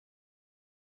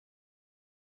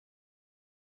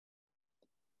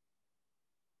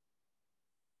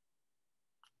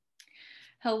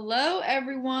Hello,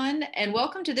 everyone, and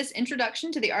welcome to this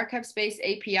introduction to the ArchivesSpace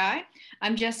API.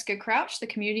 I'm Jessica Crouch, the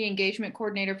Community Engagement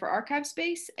Coordinator for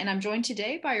ArchivesSpace, and I'm joined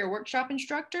today by your workshop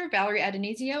instructor, Valerie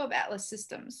Addonizio of Atlas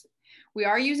Systems. We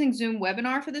are using Zoom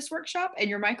webinar for this workshop, and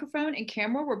your microphone and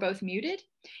camera were both muted.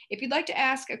 If you'd like to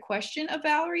ask a question of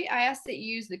Valerie, I ask that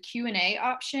you use the Q&A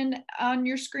option on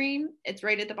your screen. It's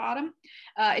right at the bottom.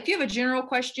 If you have a general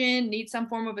question, need some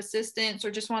form of assistance,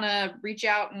 or just want to reach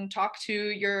out and talk to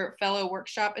your fellow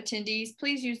workshop attendees,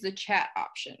 please use the chat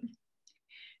option.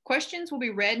 Questions will be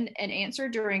read and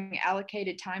answered during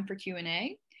allocated time for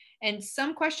Q&A. And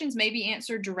some questions may be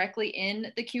answered directly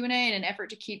in the Q&A in an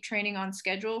effort to keep training on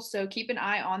schedule. So keep an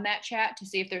eye on that chat to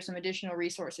see if there's some additional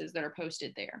resources that are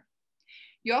posted there.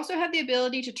 You also have the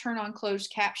ability to turn on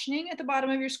closed captioning at the bottom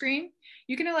of your screen.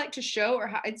 You can elect to show or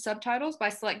hide subtitles by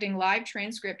selecting live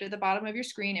transcript at the bottom of your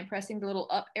screen and pressing the little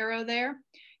up arrow there.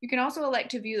 You can also elect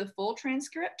to view the full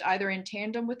transcript either in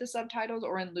tandem with the subtitles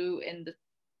or in lieu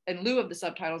of the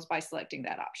subtitles by selecting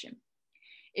that option.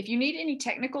 If you need any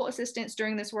technical assistance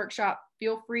during this workshop,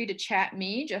 feel free to chat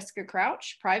me, Jessica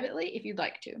Crouch, privately if you'd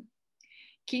like to.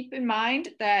 Keep in mind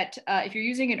that if you're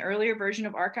using an earlier version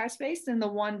of ArchivesSpace than the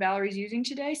one Valerie's using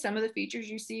today, some of the features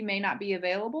you see may not be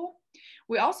available.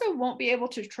 We also won't be able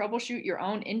to troubleshoot your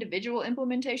own individual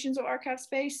implementations of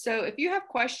ArchivesSpace. So if you have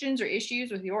questions or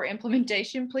issues with your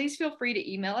implementation, please feel free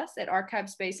to email us at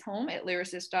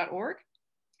archivespacehome@lyrasis.org.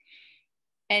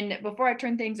 And before I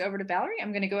turn things over to Valerie,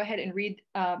 I'm going to go ahead and read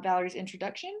Valerie's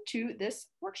introduction to this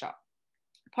workshop.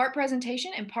 Part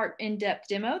presentation and part in-depth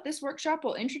demo, this workshop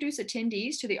will introduce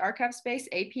attendees to the ArchivesSpace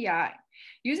API.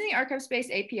 Using the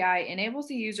ArchivesSpace API enables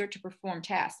the user to perform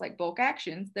tasks like bulk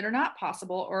actions that are not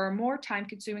possible or are more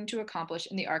time-consuming to accomplish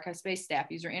in the ArchivesSpace Staff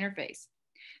User Interface.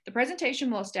 The presentation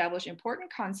will establish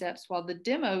important concepts while the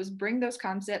demos bring those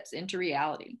concepts into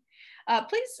reality.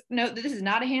 Please note that this is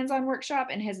not a hands-on workshop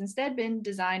and has instead been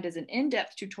designed as an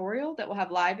in-depth tutorial that will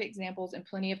have live examples and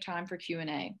plenty of time for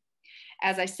Q&A.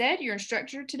 As I said, your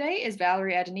instructor today is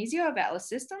Valerie Addonizio of Atlas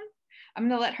Systems. I'm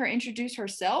going to let her introduce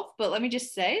herself, but let me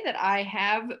just say that I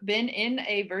have been in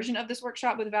a version of this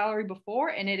workshop with Valerie before,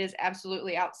 and it is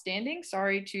absolutely outstanding.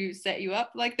 Sorry to set you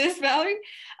up like this, Valerie.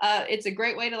 It's a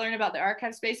great way to learn about the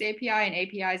ArchivesSpace API and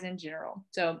APIs in general.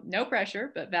 So no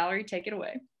pressure, but Valerie, take it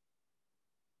away.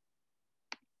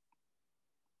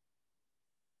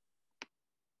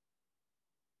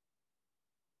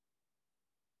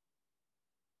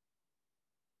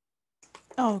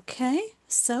 Okay,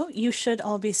 so you should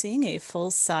all be seeing a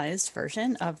full-sized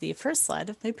version of the first slide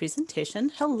of my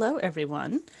presentation. Hello,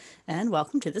 everyone, and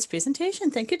welcome to this presentation.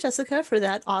 Thank you, Jessica, for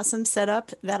that awesome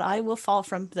setup that I will fall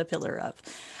from the pillar of.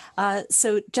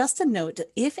 So just a note,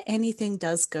 if anything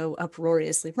does go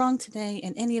uproariously wrong today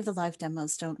and any of the live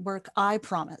demos don't work, I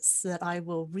promise that I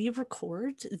will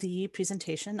re-record the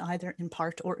presentation either in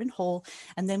part or in whole,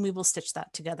 and then we will stitch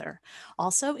that together.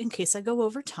 Also, in case I go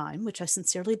over time, which I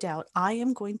sincerely doubt, I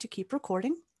am going to keep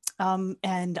recording.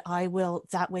 And I will,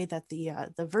 that way that the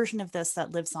version of this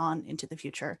that lives on into the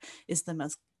future is the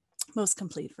most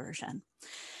complete version.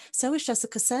 So as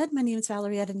Jessica said, my name is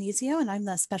Valerie Addonizio, and I'm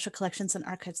the Special Collections and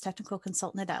Archives Technical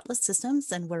Consultant at Atlas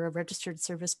Systems, and we're a registered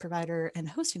service provider and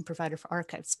hosting provider for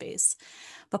ArchivesSpace.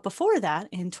 But before that,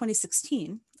 in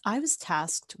 2016, I was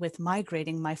tasked with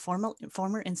migrating my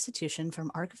former institution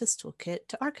from Archivist Toolkit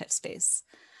to ArchivesSpace.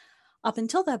 Up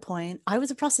until that point, I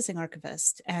was a processing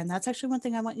archivist, and that's actually one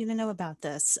thing I want you to know about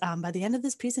this. By the end of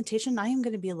this presentation, I am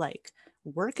going to be like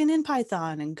working in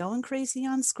Python and going crazy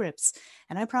on scripts.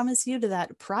 And I promise you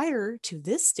that prior to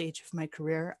this stage of my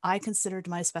career, I considered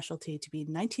my specialty to be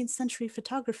 19th century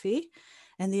photography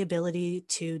and the ability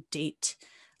to date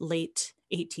late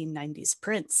 1890s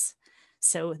prints.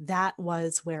 So that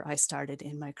was where I started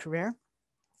in my career.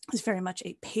 I was very much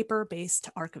a paper-based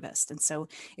archivist. And so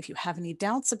if you have any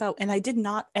doubts about, and I did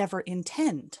not ever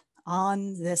intend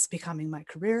on this becoming my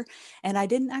career, and I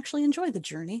didn't actually enjoy the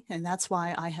journey, and that's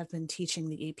why I have been teaching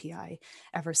the API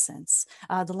ever since.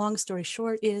 The long story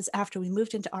short is after we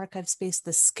moved into ArchivesSpace,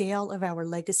 the scale of our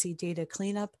legacy data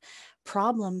cleanup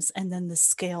problems and then the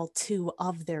scale too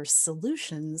of their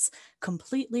solutions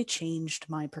completely changed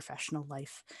my professional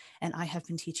life. And I have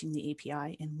been teaching the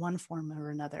API in one form or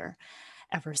another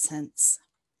ever since.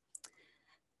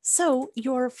 So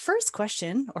your first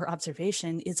question or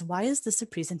observation is, why is this a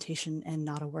presentation and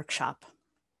not a workshop?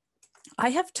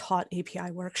 I have taught API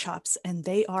workshops and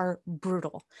they are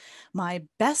brutal. My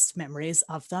best memories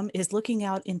of them is looking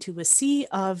out into a sea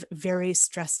of very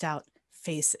stressed out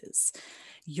faces.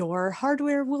 Your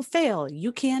hardware will fail.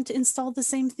 You can't install the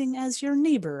same thing as your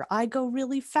neighbor. I go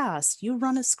really fast. You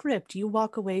run a script. You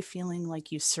walk away feeling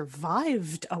like you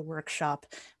survived a workshop,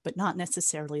 but not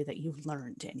necessarily that you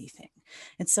learned anything.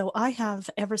 And so I have,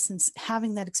 ever since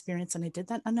having that experience, and I did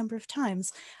that a number of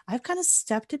times, I've kind of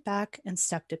stepped it back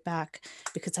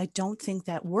because I don't think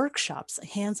that workshops,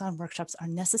 hands-on workshops, are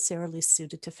necessarily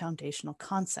suited to foundational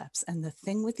concepts. And the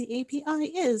thing with the API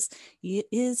is, it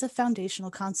is a foundational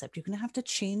concept. You're going to have to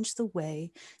change the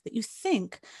way that you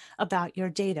think about your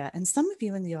data. And some of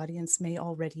you in the audience may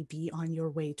already be on your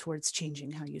way towards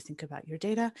changing how you think about your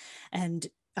data. And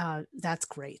that's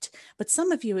great. But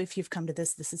some of you, if you've come to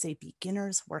this is a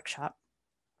beginner's workshop.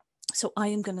 So I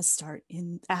am going to start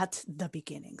at the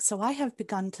beginning. So I have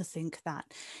begun to think that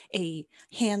a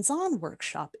hands-on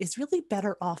workshop is really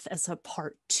better off as a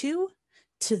part 2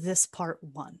 to this part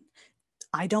 1.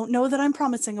 I don't know that I'm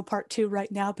promising a part 2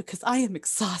 right now because I am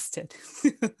exhausted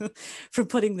from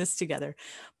putting this together.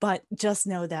 But just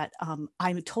know that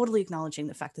I'm totally acknowledging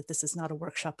the fact that this is not a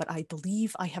workshop, but I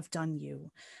believe I have done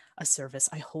you a service.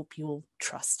 I hope you'll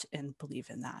trust and believe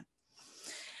in that.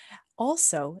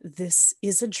 Also, this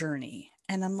is a journey.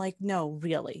 And I'm like, no,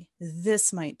 really,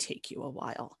 this might take you a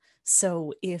while.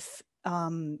 So if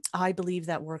I believe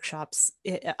that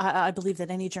I believe that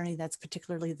any journey that's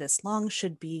particularly this long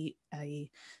should be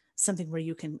something where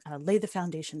you can lay the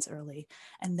foundations early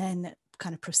and then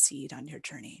kind of proceed on your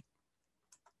journey.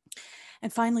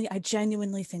 And finally, I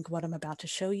genuinely think what I'm about to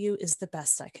show you is the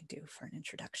best I could do for an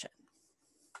introduction.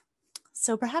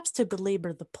 So perhaps to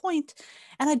belabor the point,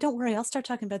 and don't worry, I'll start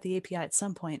talking about the API at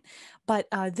some point, but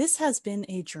this has been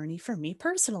a journey for me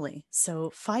personally. So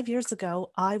 5 years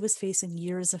ago, I was facing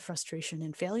years of frustration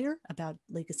and failure about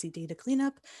legacy data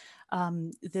cleanup.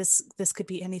 This could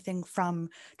be anything from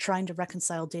trying to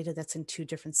reconcile data that's in 2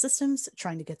 different systems,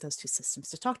 trying to get those 2 systems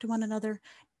to talk to one another,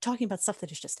 talking about stuff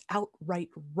that is just outright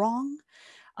wrong,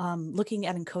 looking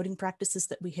at encoding practices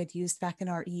that we had used back in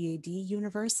our EAD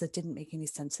universe that didn't make any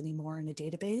sense anymore in a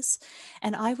database.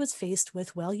 And I was faced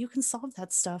with, well, you can solve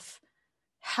that stuff.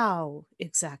 How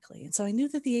exactly? And so I knew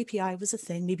that the API was a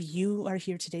thing. Maybe you are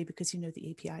here today because you know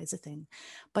the API is a thing.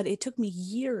 But it took me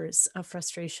years of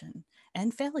frustration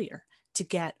and failure to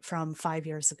get from 5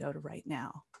 years ago to right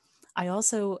now. I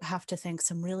also have to thank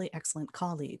some really excellent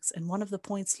colleagues. And one of the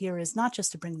points here is not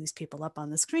just to bring these people up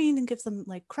on the screen and give them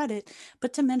like credit,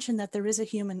 but to mention that there is a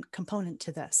human component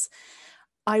to this.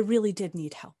 I really did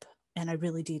need help, and I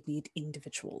really did need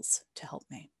individuals to help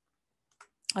me.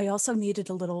 I also needed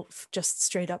a little just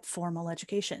straight up formal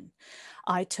education.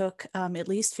 I took at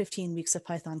least 15 weeks of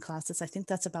Python classes. I think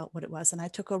that's about what it was. And I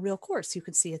took a real course. You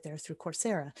can see it there through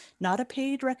Coursera. Not a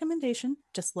paid recommendation,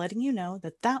 just letting you know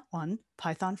that that one,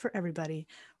 Python for Everybody,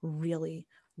 really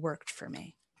worked for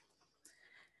me.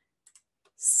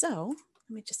 So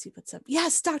let me just see what's up.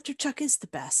 Yes, Dr. Chuck is the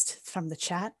best from the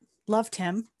chat. Loved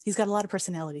him. He's got a lot of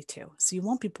personality too, so you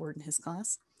won't be bored in his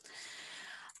class.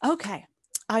 Okay.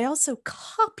 I also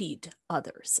copied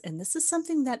others, and this is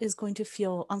something that is going to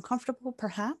feel uncomfortable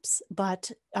perhaps, but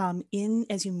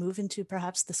as you move into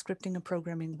perhaps the scripting and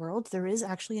programming world, there is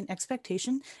actually an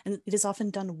expectation, and it is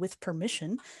often done with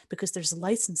permission because there's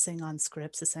licensing on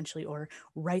scripts essentially, or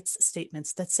rights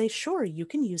statements that say, sure, you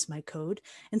can use my code.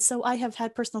 And so I have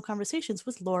had personal conversations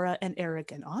with Laura and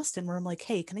Eric and Austin where I'm like,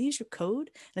 hey, can I use your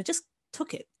code? And I just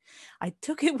took it. I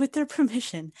took it with their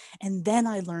permission, and then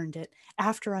I learned it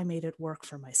after I made it work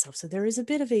for myself. So there is a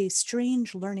bit of a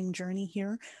strange learning journey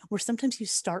here where sometimes you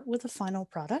start with a final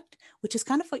product, which is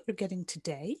kind of what you're getting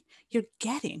today. You're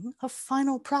getting a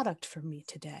final product from me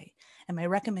today. And my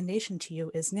recommendation to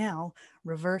you is now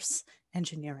reverse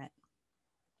engineer it.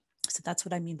 So that's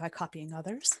what I mean by copying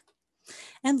others.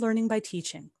 And learning by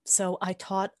teaching. So I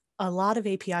taught a lot of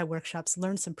API workshops,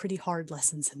 learned some pretty hard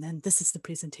lessons, and then this is the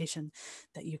presentation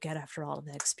that you get after all of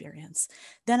that experience.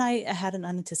 Then I had an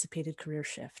unanticipated career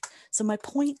shift. So my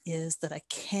point is that I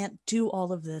can't do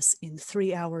all of this in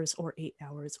 3 hours or 8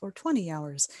 hours or 20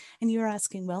 hours. And you're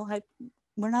asking, well,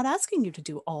 we're not asking you to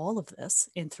do all of this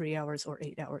in 3 hours or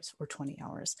 8 hours or 20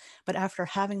 hours. But after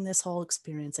having this whole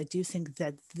experience, I do think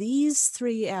that these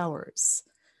 3 hours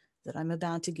that I'm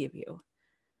about to give you,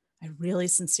 I really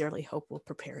sincerely hope will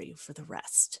prepare you for the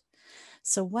rest.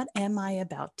 So what am I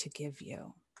about to give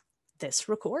you? This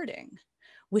recording,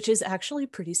 which is actually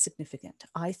pretty significant.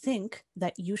 I think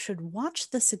that you should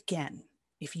watch this again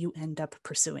if you end up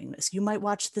pursuing this. You might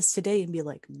watch this today and be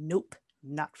like, nope,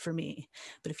 not for me.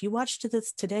 But if you watched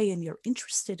this today and you're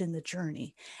interested in the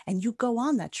journey and you go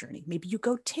on that journey, maybe you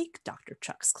go take Dr.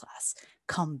 Chuck's class,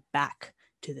 come back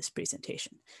to this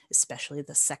presentation, especially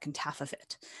the second half of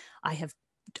it. I have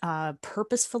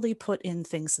purposefully put in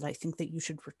things that I think that you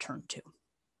should return to.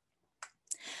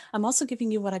 I'm also giving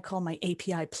you what I call my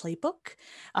API playbook.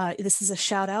 This is a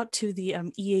shout out to the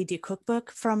EAD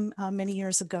cookbook from many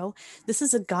years ago. This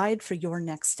is a guide for your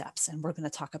next steps, and we're going to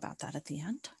talk about that at the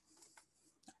end.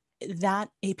 That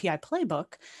API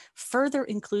playbook further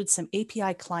includes some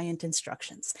API client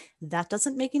instructions. That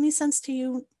doesn't make any sense to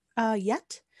you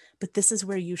yet, but this is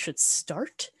where you should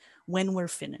start when we're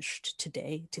finished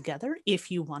today together if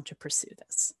you want to pursue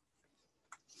this.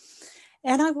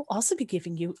 And I will also be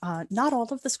giving you not all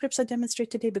of the scripts I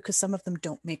demonstrate today because some of them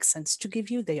don't make sense to give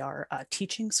you. They are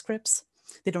teaching scripts.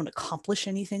 They don't accomplish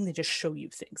anything. They just show you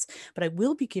things. But I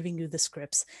will be giving you the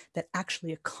scripts that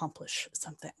actually accomplish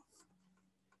something.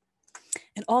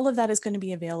 And all of that is going to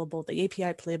be available. The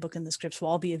API playbook and the scripts will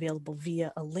all be available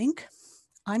via a link.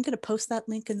 I'm going to post that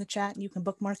link in the chat and you can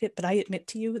bookmark it, but I admit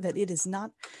to you that it is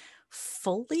not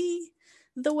fully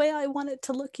the way I want it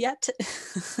to look yet.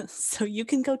 So you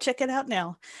can go check it out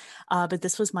now. But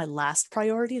this was my last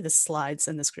priority. The slides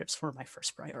and the scripts were my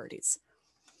first priorities.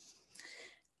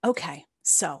 Okay,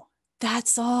 so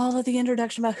that's all of the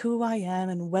introduction about who I am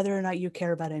and whether or not you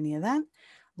care about any of that.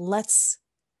 Let's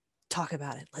talk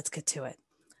about it. Let's get to it.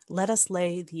 Let us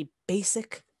lay the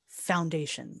basic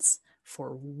foundations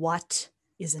for what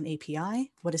is an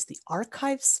API, what is the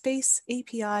ArchivesSpace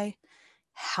API,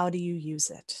 how do you use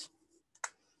it?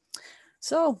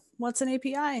 So what's an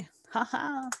API?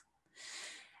 Haha.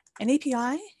 An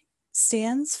API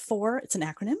stands for, it's an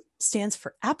acronym, stands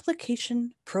for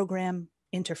Application Program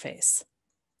Interface.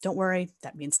 Don't worry,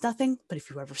 that means nothing, but if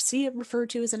you ever see it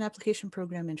referred to as an Application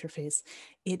Program Interface,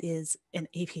 it is an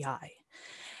API.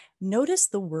 Notice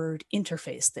the word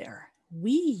interface there.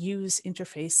 We use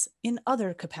interface in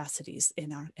other capacities in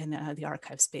the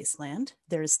ArchivesSpace land.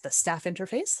 There's the staff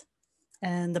interface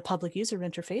and the public user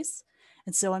interface.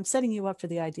 And so I'm setting you up for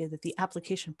the idea that the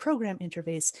application program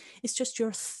interface is just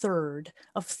your third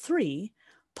of three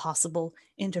possible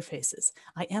interfaces.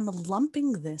 I am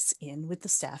lumping this in with the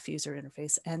staff user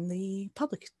interface and the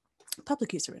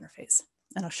public user interface.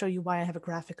 And I'll show you why I have a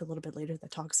graphic a little bit later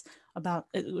that talks about,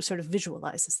 it sort of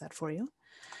visualizes that for you.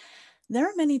 There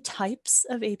are many types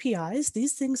of APIs.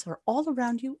 These things are all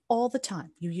around you all the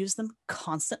time. You use them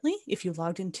constantly. If you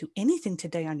logged into anything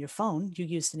today on your phone, you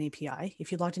used an API.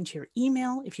 If you logged into your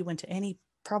email, if you went to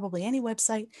probably any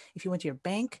website, if you went to your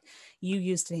bank, you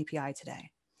used an API today.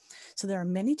 So there are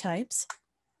many types.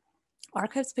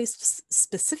 ArchivesSpace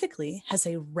specifically has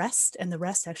a REST, and the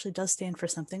REST actually does stand for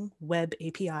something, Web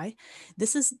API.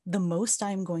 This is the most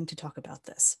I'm going to talk about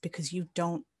this because you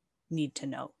don't need to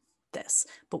know this.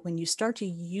 But when you start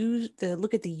to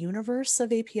look at the universe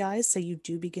of APIs, say you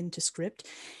do begin to script,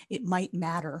 it might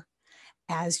matter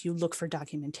as you look for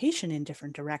documentation in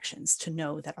different directions to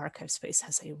know that ArchivesSpace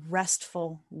has a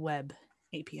RESTful Web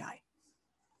API.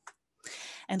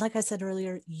 And like I said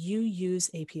earlier, you use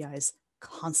APIs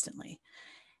constantly.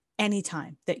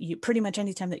 Pretty much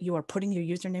anytime that you are putting your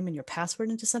username and your password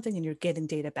into something and you're getting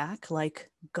data back, like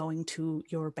going to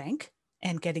your bank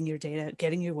and getting your data,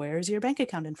 where's your bank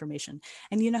account information.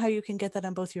 And you know how you can get that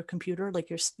on both your computer,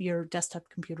 like your desktop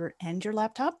computer and your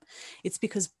laptop? It's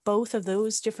because both of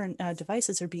those different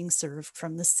devices are being served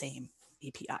from the same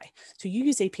API. So you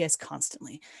use APIs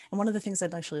constantly. And one of the things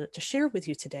I'd actually like to share with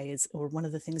you today one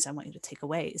of the things I want you to take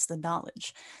away is the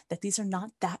knowledge that these are not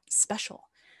that special.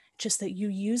 Just that you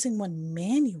using one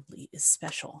manually is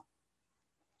special.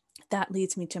 That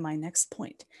leads me to my next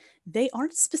point. They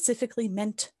aren't specifically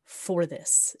meant for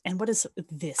this. And what does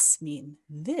this mean?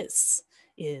 This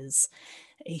is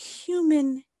a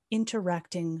human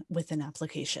interacting with an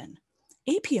application.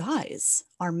 APIs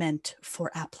are meant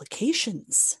for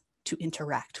applications to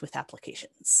interact with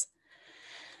applications.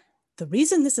 The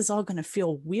reason this is all going to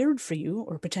feel weird for you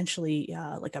or potentially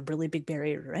like a really big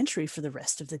barrier to entry for the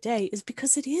rest of the day is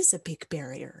because it is a big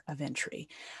barrier of entry.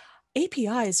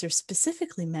 APIs are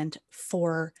specifically meant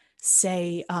for,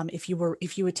 say, if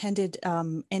you attended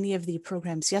any of the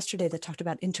programs yesterday that talked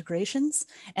about integrations,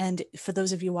 and for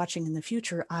those of you watching in the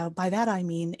future, by that I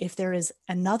mean if there is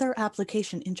another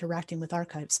application interacting with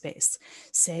ArchivesSpace,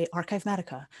 say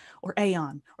Archivematica or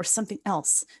Aeon or something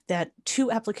else, that two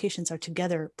applications are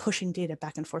together pushing data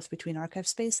back and forth between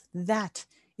ArchivesSpace, that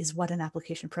is what an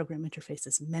application program interface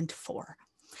is meant for.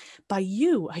 By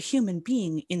you, a human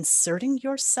being, inserting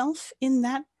yourself in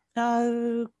that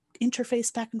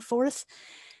interface back and forth,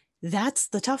 that's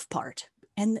the tough part.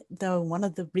 And one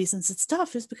of the reasons it's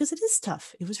tough is because it is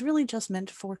tough. It was really just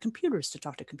meant for computers to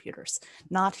talk to computers,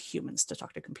 not humans to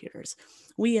talk to computers.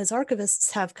 We as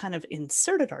archivists have kind of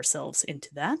inserted ourselves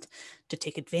into that to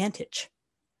take advantage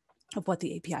of what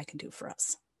the API can do for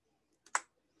us.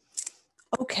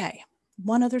 Okay,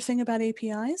 one other thing about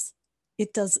APIs,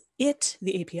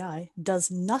 the API does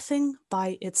nothing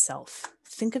by itself.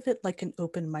 Think of it like an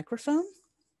open microphone.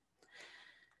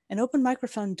 An open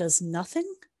microphone does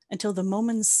nothing until the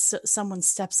moment someone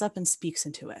steps up and speaks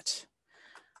into it.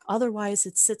 Otherwise,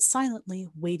 it sits silently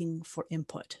waiting for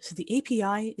input. So the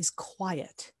API is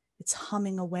quiet. It's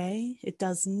humming away. It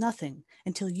does nothing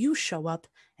until you show up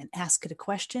and ask it a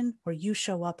question, or you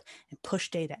show up and push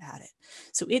data at it.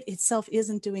 So it itself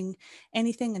isn't doing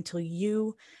anything until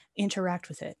you interact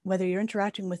with it, whether you're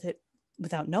interacting with it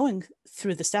without knowing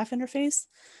through the staff interface,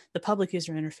 the public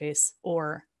user interface,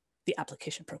 or the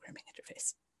application programming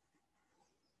interface.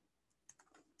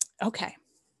 Okay,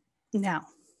 now,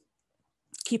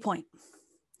 key point.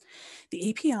 The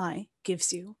API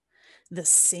gives you the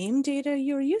same data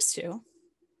you're used to,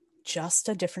 just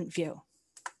a different view.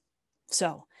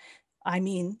 So I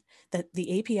mean that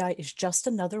the API is just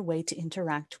another way to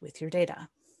interact with your data.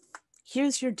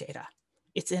 Here's your data.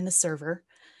 It's in a server.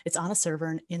 It's on a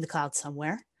server in the cloud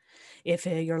somewhere. If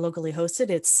you're locally hosted,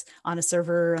 it's on a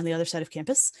server on the other side of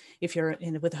campus. If you're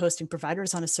with a hosting provider,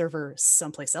 it's on a server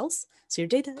someplace else. So your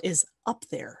data is up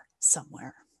there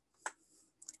somewhere.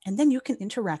 And then you can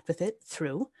interact with it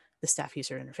through the staff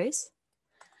user interface,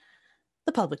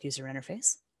 the public user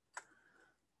interface,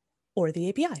 or the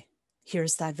API.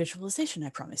 Here's that visualization I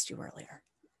promised you earlier.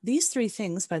 These three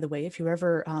things, by the way, if you're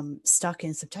ever stuck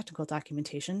in some technical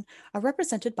documentation, are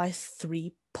represented by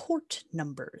 3 port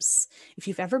numbers. If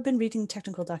you've ever been reading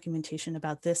technical documentation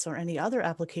about this or any other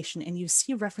application and you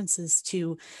see references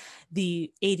to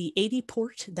the 8080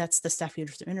 port, that's the staff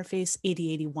user interface,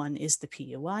 8081 is the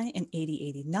PUI, and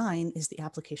 8089 is the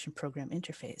application program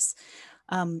interface.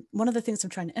 One of the things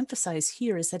I'm trying to emphasize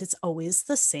here is that it's always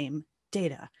the same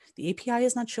data. The API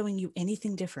is not showing you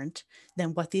anything different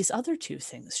than what these other 2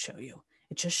 things show you.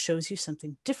 It just shows you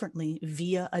something differently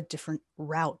via a different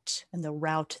route. And the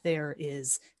route there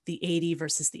is the 80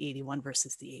 versus the 81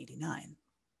 versus the 89.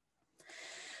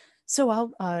 So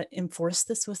I'll enforce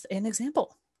this with an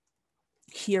example.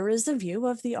 Here is a view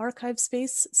of the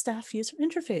ArchivesSpace Staff User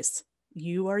Interface.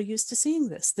 You are used to seeing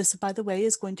this. This, by the way,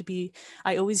 is going to be,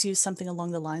 I always use something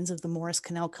along the lines of the Morris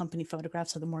Canal Company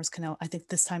photographs, or the Morris Canal, I think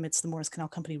this time it's the Morris Canal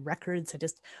Company records. I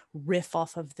just riff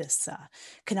off of this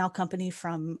canal company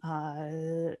from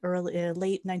late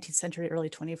 19th century, early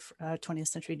 20th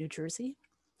century New Jersey.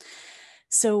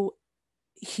 So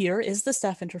here is the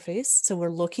staff interface. So we're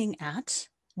looking at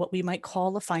what we might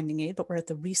call a finding aid, but we're at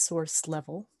the resource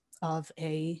level of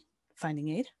a finding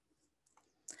aid.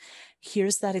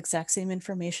 Here's that exact same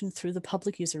information through the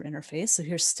public user interface. So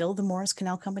here's still the Morris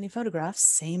Canal Company photographs,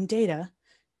 same data,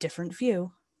 different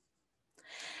view.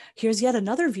 Here's yet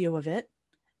another view of it,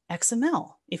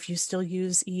 XML. If you still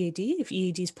use EAD, if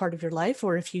EAD is part of your life,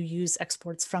 or if you use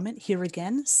exports from it, here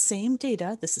again, same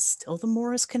data. This is still the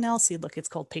Morris Canal. See, look, it's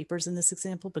called papers in this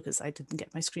example because I didn't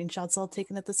get my screenshots all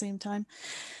taken at the same time.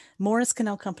 Morris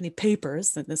Canal Company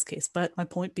papers in this case, but my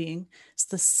point being, it's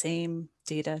the same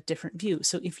data, different view.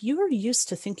 So if you are used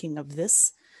to thinking of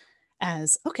this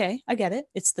as, okay, I get it,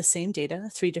 it's the same data,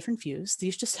 3 different views.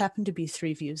 These just happen to be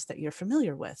 3 views that you're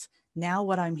familiar with. Now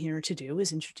what I'm here to do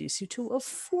is introduce you to a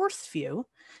 4th view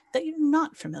that you're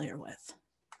not familiar with.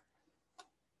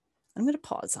 I'm going to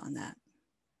pause on that.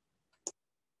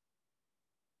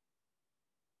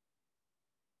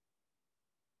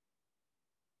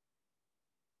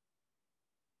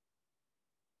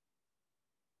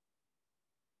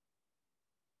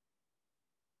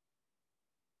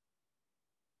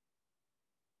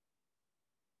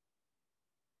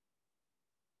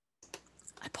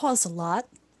 I pause a lot.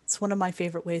 It's one of my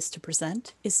favorite ways to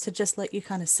present, is to just let you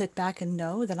kind of sit back and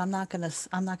know that I'm not going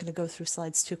to go through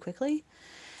slides too quickly.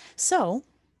 So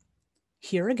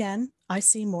here again, I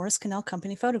see Morris Canal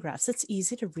Company photographs. It's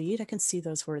easy to read. I can see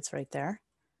those words right there.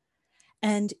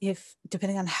 And if,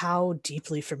 depending on how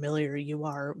deeply familiar you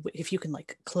are, if you can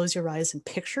like close your eyes and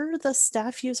picture the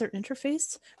staff user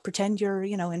interface, pretend you're,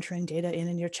 entering data in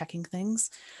and you're checking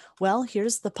things. Well,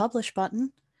 here's the publish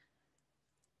button.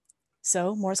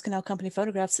 So Morris Canal Company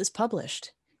photographs is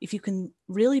published. If you can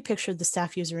really picture the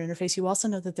staff user interface, you also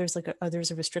know that there's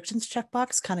there's a restrictions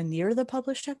checkbox kind of near the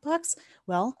publish checkbox.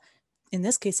 Well, in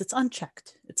this case, it's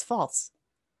unchecked. It's false.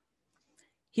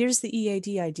 Here's the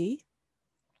EAD ID.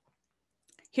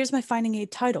 Here's my finding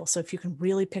aid title. So if you can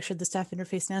really picture the staff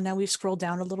interface now we've scrolled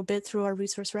down a little bit through our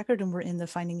resource record and we're in the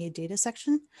finding aid data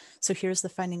section. So here's the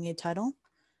finding aid title.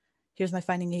 Here's my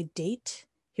finding aid date.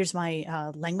 Here's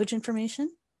my language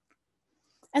information.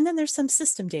 And then there's some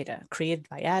system data created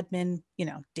by admin,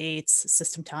 dates,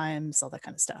 system times, all that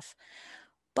kind of stuff.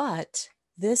 But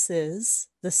This is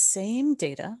the same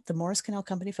data, the Morris Canal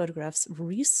Company Photographs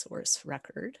resource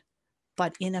record,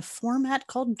 but in a format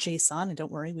called JSON. And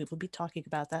don't worry, we will be talking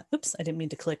about that. Oops, I didn't mean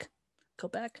to click. Go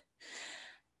back.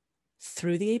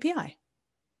 Through the API.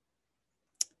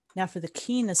 Now for the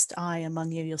keenest eye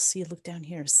among you, you'll see, look down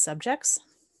here, subjects.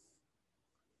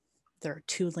 There are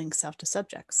 2 links out to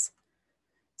subjects.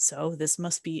 So this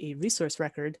must be a resource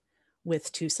record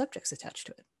with 2 subjects attached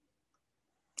to it.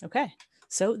 Okay,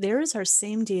 so there is our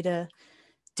same data,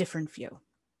 different view.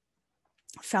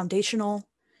 Foundational,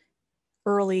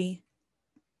 early,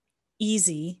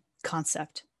 easy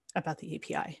concept about the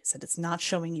API is that it's not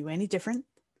showing you any different.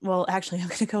 Well, actually, I'm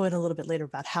going to go in a little bit later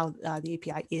about how the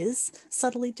API is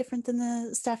subtly different than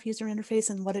the staff user interface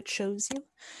and what it shows you,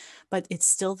 but it's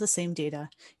still the same data.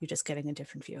 You're just getting a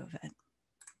different view of it.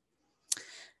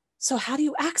 So how do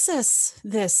you access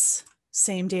this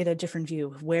same data, different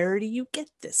view? Where do you get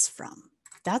this from?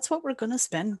 That's what we're going to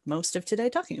spend most of today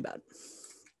talking about.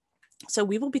 So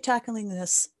we will be tackling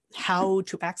this, how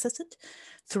to access it,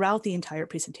 throughout the entire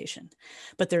presentation.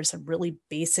 But there's some really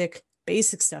basic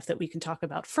stuff that we can talk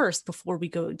about first before we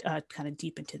go kind of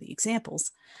deep into the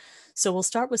examples. So we'll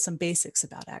start with some basics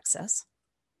about access.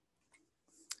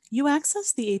 You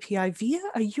access the API via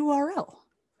a URL.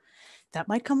 That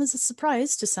might come as a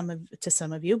surprise to some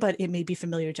of you, but it may be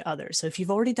familiar to others. So if you've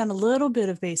already done a little bit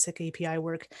of basic API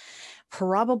work,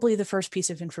 probably the first piece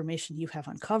of information you have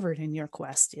uncovered in your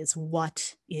quest is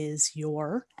what is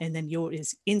your, and then your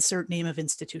is insert name of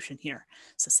institution here.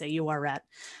 So say you are at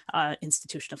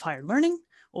institution of higher learning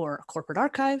or a corporate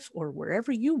archive or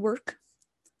wherever you work.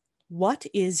 What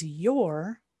is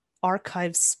your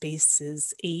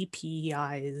ArchivesSpace's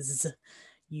API's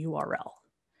URL?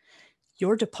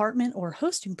 Your department or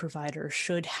hosting provider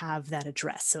should have that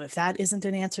address. So if that isn't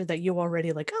an answer that you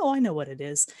already like, oh, I know what it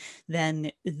is,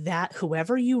 then that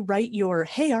whoever you write your,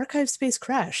 hey, ArchivesSpace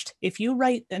crashed. If you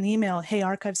write an email, hey,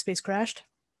 ArchivesSpace crashed,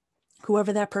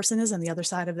 whoever that person is on the other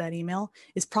side of that email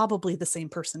is probably the same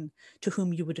person to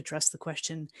whom you would address the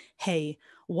question, hey,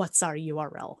 what's our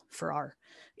URL for our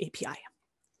API?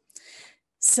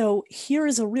 So here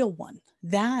is a real one.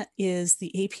 That is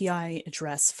the API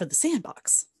address for the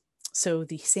sandbox. So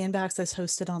the sandbox that's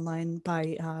hosted online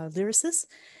by Lyrasis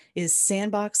is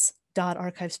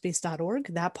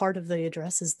sandbox.archivespace.org. That part of the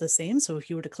address is the same. So if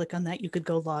you were to click on that, you could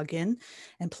go log in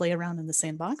and play around in the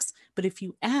sandbox. But if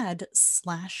you add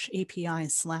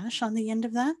 /API/ on the end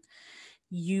of that,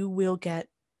 you will get,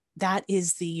 that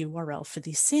is the URL for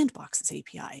the sandbox's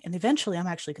API. And eventually I'm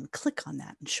actually going to click on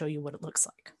that and show you what it looks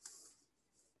like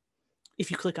if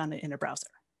you click on it in a browser.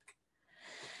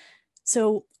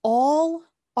 So all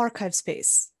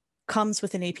ArchivesSpace comes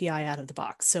with an API out of the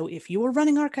box. So if you are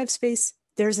running ArchivesSpace,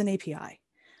 there's an API,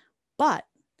 but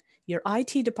your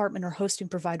IT department or hosting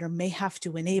provider may have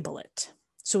to enable it.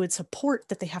 So it's a port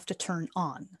that they have to turn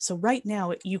on. So right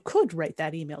now you could write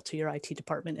that email to your IT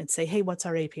department and say, hey, what's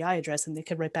our API address? And they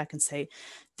could write back and say,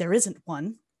 there isn't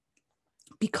one,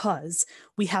 because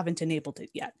we haven't enabled it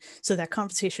yet. So that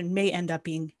conversation may end up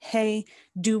being, hey,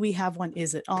 do we have one?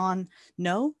 Is it on?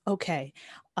 No? Okay.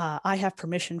 I have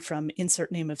permission from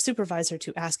insert name of supervisor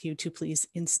to ask you to please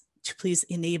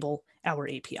enable our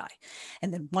API.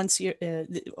 And then once the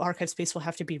ArchivesSpace will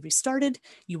have to be restarted,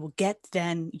 you will get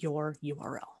then your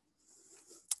URL.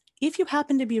 If you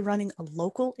happen to be running a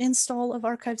local install of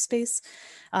ArchivesSpace,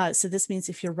 so this means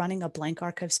if you're running a blank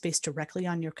ArchivesSpace directly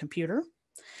on your computer,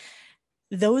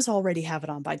 those already have it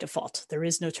on by default. There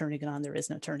is no turning it on, there is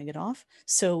no turning it off.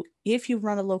 So if you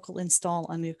run a local install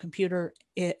on your computer,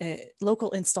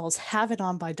 local installs have it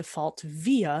on by default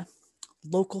via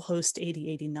localhost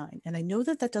 8089. And I know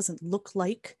that that doesn't look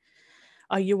like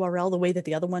a URL the way that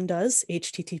the other one does,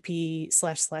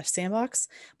 http://sandbox,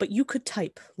 but you could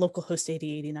type localhost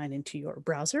 8089 into your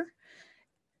browser,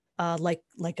 like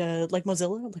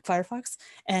Mozilla, like Firefox,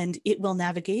 and it will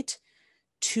navigate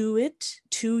to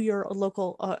your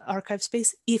local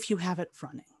ArchivesSpace if you have it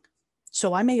running.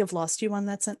 So I may have lost you on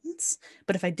that sentence,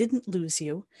 but if I didn't lose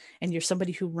you and you're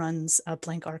somebody who runs a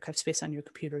blank ArchivesSpace on your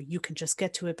computer, you can just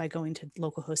get to it by going to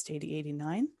localhost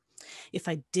 8089. If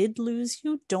I did lose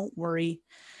you, don't worry.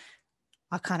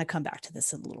 I'll kind of come back to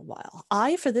this in a little while.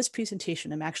 For this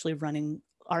presentation, I'm actually running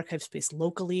ArchivesSpace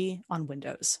locally on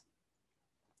Windows.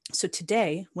 So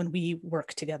today, when we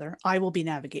work together, I will be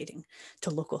navigating to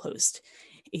localhost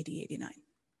 8089.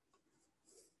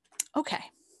 Okay.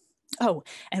 Oh,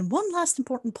 and one last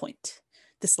important point.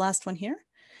 This last one here,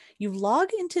 you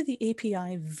log into the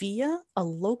API via a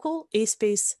local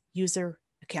ASpace user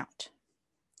account.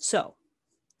 So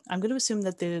I'm going to assume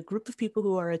that the group of people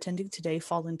who are attending today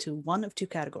fall into one of 2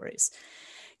 categories.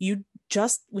 You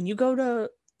just, when you go to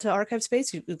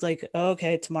ArchivesSpace, it's like,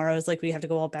 okay, tomorrow is like, we have to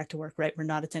go all back to work, right? We're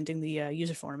not attending the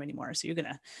user forum anymore. So you're going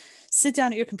to sit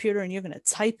down at your computer and you're going to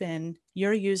type in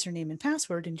your username and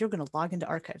password, and you're going to log into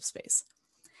ArchivesSpace.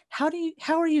 How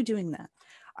are you doing that?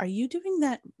 Are you doing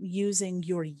that using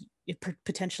your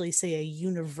potentially, say, a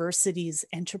university's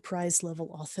enterprise level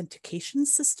authentication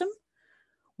system,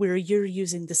 where you're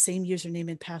using the same username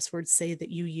and password, say,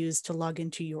 that you use to log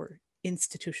into your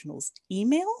institutional's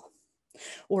email?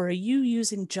 Or are you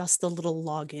using just the little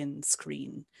login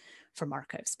screen from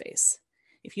ArchivesSpace?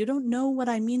 If you don't know what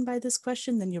I mean by this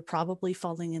question, then you're probably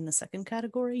falling in the second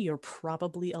category. You're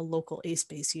probably a local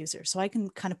ASpace user. So I can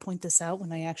kind of point this out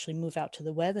when I actually move out to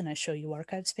the web and I show you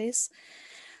ArchivesSpace.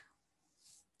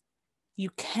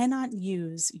 You cannot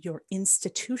use your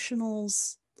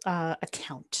institutional's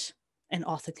account and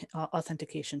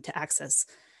authentication to access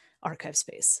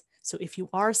ArchivesSpace. So if you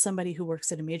are somebody who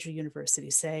works at a major university,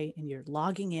 say, and you're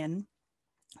logging in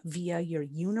via your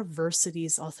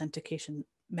university's authentication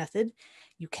method,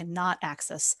 you cannot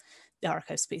access the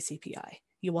ArchivesSpace API.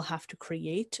 You will have to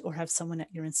create, or have someone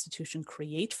at your institution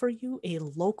create for you, a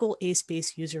local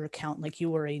ASpace user account like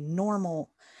you were a normal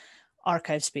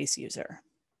ArchivesSpace user.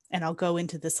 And I'll go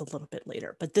into this a little bit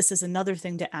later, but this is another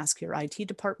thing to ask your IT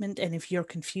department. And if you're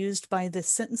confused by this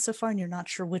sentence so far and you're not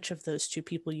sure which of those two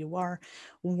people you are,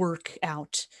 work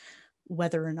out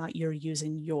whether or not you're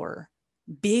using your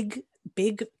big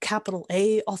capital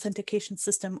A authentication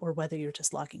system, or whether you're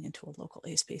just logging into a local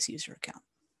ASpace user account.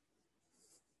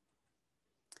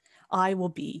 I will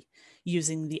be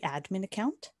using the admin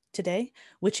account today,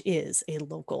 which is a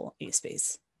local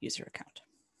ASpace user account.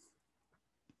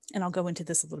 And I'll go into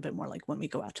this a little bit more like when we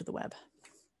go out to the web.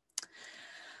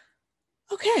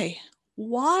 Okay,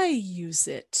 why use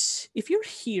it? If you're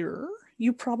here,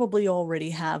 you probably already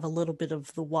have a little bit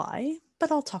of the why,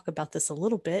 but I'll talk about this a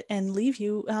little bit and leave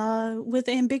you with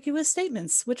ambiguous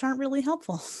statements, which aren't really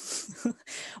helpful.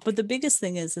 But the biggest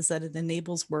thing is that it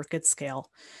enables work at scale.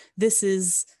 This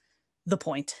is the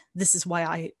point. This is why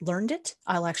I learned it.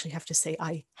 I'll actually have to say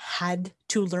I had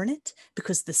to learn it,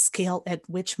 because the scale at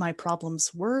which my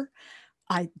problems were,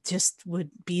 I just would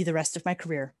be the rest of my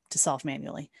career to solve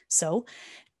manually. So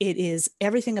it is,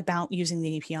 everything about using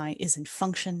the API is in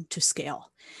function to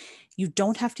scale. You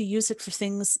don't have to use it for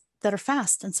things that are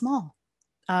fast and small.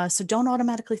 So don't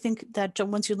automatically think that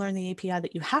once you learn the API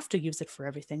that you have to use it for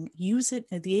everything. Use it.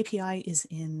 The API is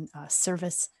in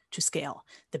service to scale.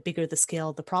 The bigger the scale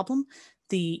of the problem,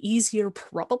 the easier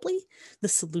probably the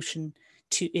solution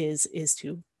is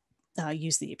to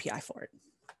use the API for it.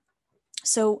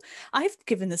 So I've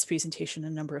given this presentation a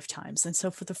number of times. And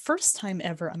so for the first time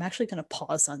ever, I'm actually going to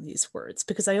pause on these words,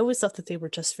 because I always thought that they were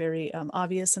just very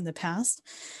obvious in the past.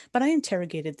 But I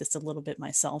interrogated this a little bit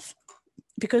myself,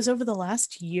 because over the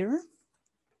last year,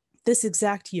 this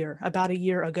exact year, about a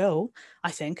year ago,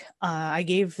 I think, I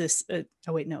gave this,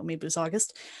 oh wait, no, maybe it was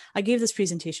August. I gave this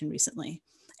presentation recently.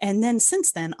 And then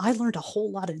since then, I learned a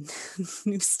whole lot of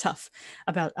new stuff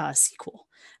about SQL,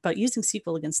 about using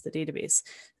SQL against the database,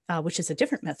 which is a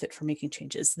different method for making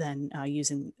changes than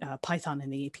using Python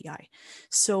in the API.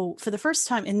 So for the first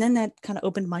time, and then that kind of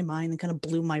opened my mind and kind of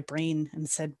blew my brain and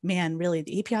said, man, really,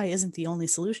 the API isn't the only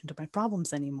solution to my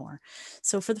problems anymore.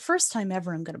 So for the first time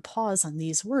ever, I'm going to pause on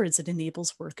these words. It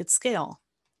enables work at scale.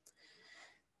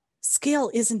 Scale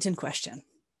isn't in question.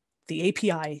 The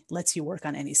API lets you work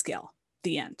on any scale.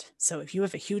 The end. So if you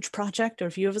have a huge project or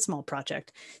if you have a small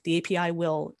project, the API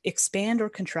will expand or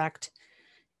contract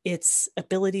its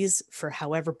abilities for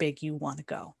however big you want to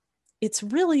go. It's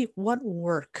really, what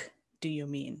work do you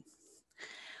mean?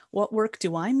 What work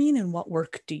do I mean, and what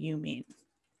work do you mean?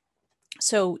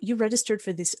 So you registered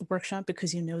for this workshop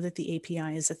because you know that the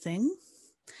API is a thing,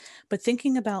 but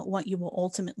thinking about what you will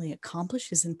ultimately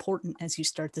accomplish is important as you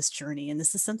start this journey. And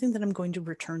this is something that I'm going to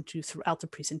return to throughout the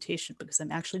presentation, because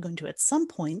I'm actually going to at some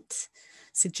point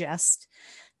suggest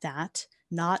that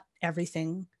not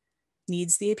everything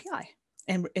needs the API.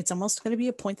 And it's almost going to be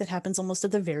a point that happens almost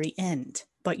at the very end,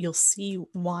 but you'll see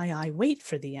why I wait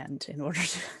for the end in order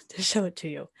to show it to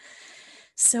you.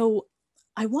 So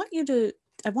I want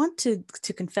to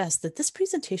confess that this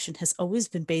presentation has always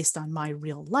been based on my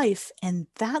real life, and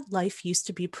that life used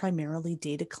to be primarily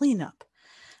data cleanup.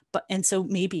 And so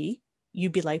maybe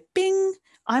you'd be like, bing,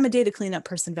 I'm a data cleanup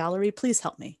person, Valerie, please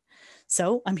help me.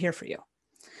 So I'm here for you.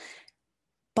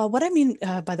 But what I mean,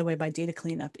 by the way, by data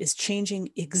cleanup is changing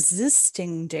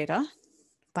existing data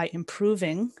by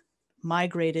improving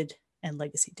migrated and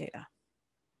legacy data.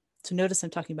 So notice I'm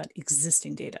talking about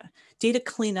existing data. Data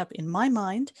cleanup in my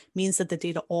mind means that the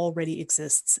data already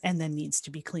exists and then needs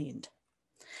to be cleaned.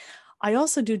 I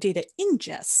also do data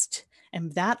ingest,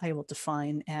 and that I will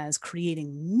define as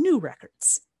creating new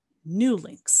records, new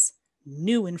links,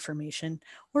 new information,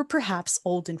 or perhaps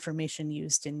old information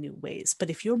used in new ways. But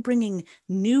if you're bringing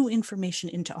new information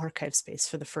into ArchivesSpace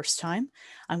for the first time,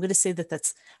 I'm going to say that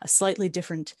that's a slightly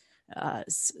different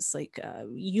it's like a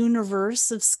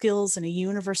universe of skills and a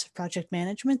universe of project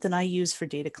management than I use for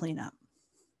data cleanup.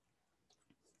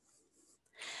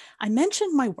 I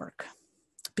mentioned my work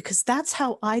because that's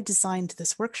how I designed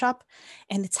this workshop,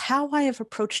 and it's how I have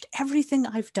approached everything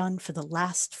I've done for the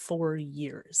last 4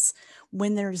 years.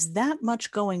 When there's that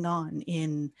much going on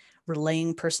in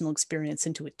relaying personal experience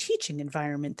into a teaching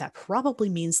environment, that probably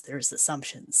means there's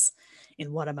assumptions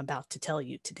in what I'm about to tell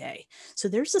you today. So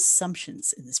there's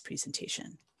assumptions in this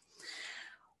presentation.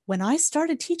 When I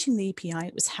started teaching the API,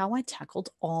 it was how I tackled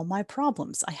all my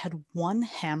problems. I had one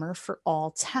hammer for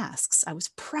all tasks. I was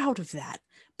proud of that.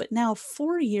 But now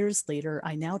 4 years later,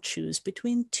 I now choose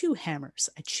between 2 hammers.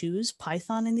 I choose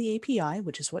Python in the API,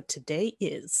 which is what today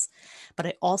is, but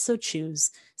I also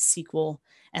choose SQL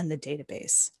and the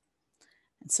database.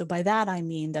 And so by that, I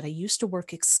mean that I used to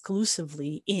work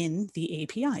exclusively in the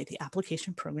API, the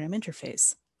Application Program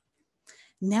Interface.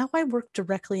 Now I work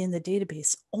directly in the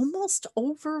database almost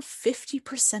over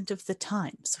 50% of the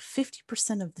time. So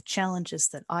 50% of the challenges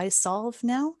that I solve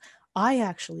now, I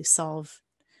actually solve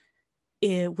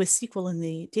with SQL in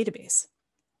the database.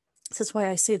 So that's why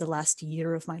I say the last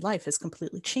year of my life has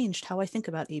completely changed how I think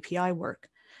about API work.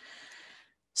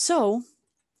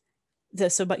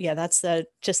 But yeah, that's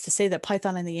just to say that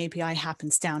Python in the API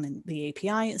happens down in the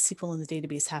API, SQL in the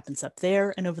database happens up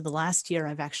there. And over the last year,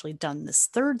 I've actually done this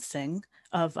third thing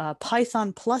of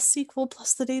Python plus SQL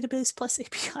plus the database plus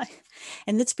API.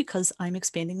 And it's because I'm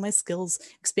expanding my skills,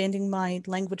 expanding my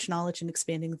language knowledge, and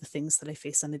expanding the things that I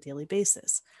face on a daily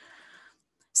basis.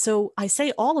 So I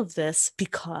say all of this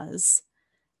because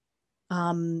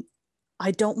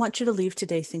I don't want you to leave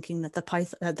today thinking that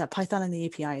that Python and the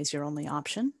API is your only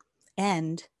option.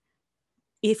 And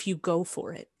if you go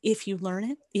for it, if you learn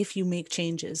it, if you make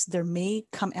changes, there may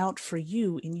come out for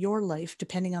you in your life,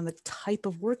 depending on the type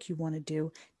of work you want to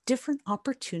do, different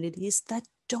opportunities that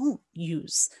don't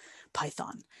use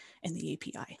Python and the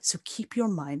API. So keep your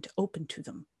mind open to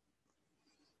them.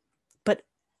 But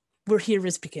we're here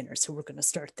as beginners, so we're going to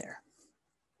start there.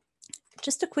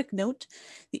 Just a quick note,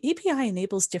 the API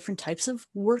enables different types of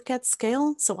work at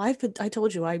scale. So I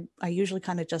told you, I usually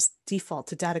kind of just default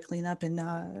to data cleanup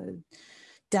and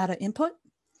data input.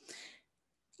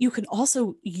 You can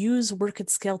also use work at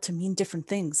scale to mean different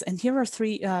things. And here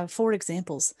are 4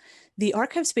 examples. The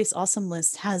ArchivesSpace Awesome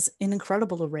List has an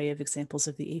incredible array of examples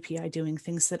of the API doing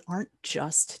things that aren't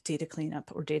just data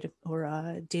cleanup or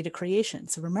data creation.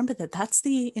 So remember that that's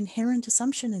the inherent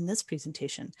assumption in this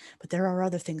presentation, but there are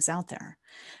other things out there.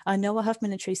 Noah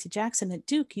Huffman and Tracy Jackson at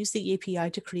Duke use the API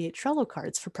to create Trello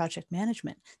cards for project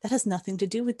management. That has nothing to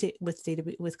do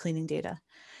with cleaning data.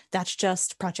 That's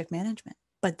just project management.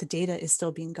 But the data is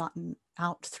still being gotten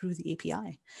out through the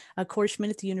API. Corey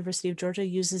Schmidt at the University of Georgia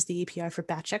uses the API for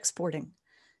batch exporting.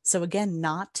 So again,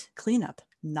 not cleanup,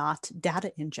 not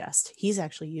data ingest. He's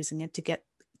actually using it to get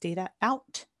data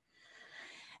out.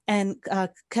 And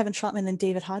Kevin Schlottman and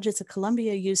David Hodges at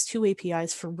Columbia use 2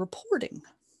 APIs for reporting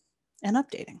and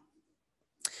updating.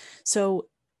 So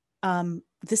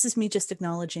this is me just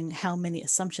acknowledging how many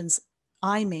assumptions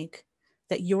I make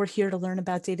that you're here to learn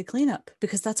about data cleanup,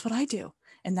 because that's what I do.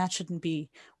 And that shouldn't be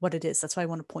what it is. That's why I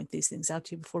want to point these things out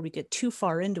to you before we get too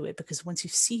far into it, because once you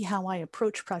see how I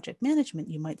approach project management,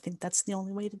 you might think that's the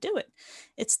only way to do it.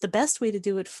 It's the best way to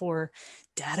do it for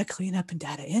data cleanup and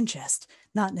data ingest,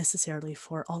 not necessarily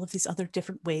for all of these other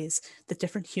different ways that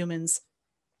different humans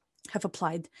have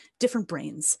applied different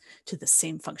brains to the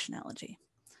same functionality.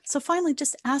 So finally,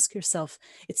 just ask yourself,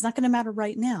 it's not going to matter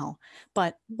right now,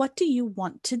 but what do you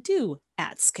want to do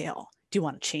at scale? Do you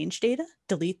want to change data,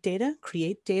 delete data,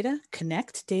 create data,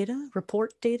 connect data,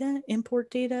 report data,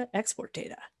 import data, export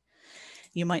data?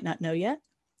 You might not know yet.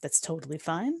 That's totally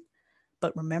fine.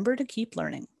 But remember to keep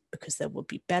learning, because there will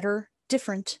be better,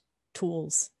 different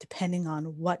tools depending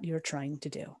on what you're trying to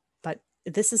do. But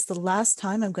this is the last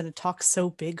time I'm going to talk so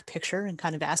big picture and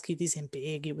kind of ask you these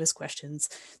ambiguous questions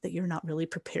that you're not really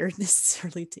prepared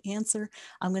necessarily to answer.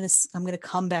 I'm going to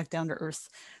come back down to earth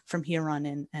from here on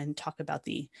in and talk about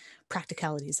the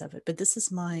practicalities of it. But this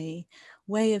is my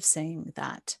way of saying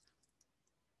that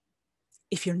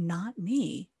if you're not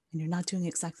me and you're not doing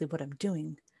exactly what I'm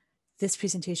doing, this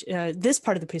presentation, this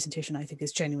part of the presentation, I think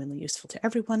is genuinely useful to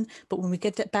everyone. But when we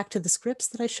get back to the scripts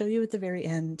that I show you at the very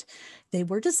end, they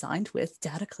were designed with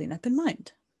data cleanup in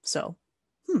mind. So,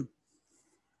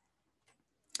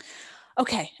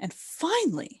 Okay, and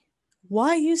finally,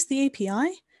 why use the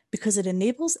API? Because it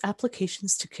enables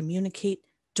applications to communicate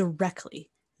directly.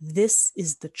 This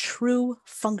is the true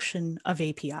function of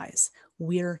APIs.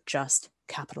 We're just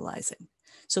capitalizing.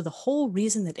 So the whole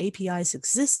reason that APIs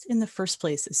exist in the first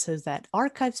place is so that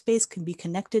ArchivesSpace can be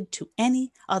connected to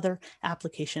any other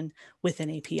application with an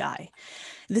API.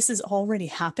 This is already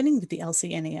happening with the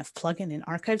LCNAF plugin in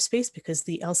ArchivesSpace because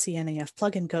the LCNAF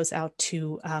plugin goes out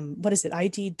to,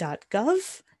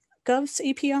 id.gov's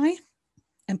API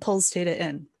and pulls data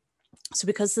in. So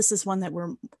because this is one that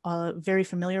we're very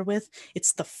familiar with,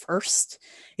 it's the first.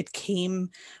 It came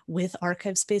with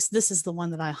ArchivesSpace. This is the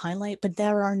one that I highlight, but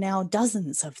there are now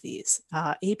dozens of these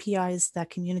APIs that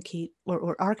communicate,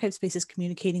 or ArchivesSpace is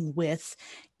communicating with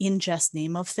ingest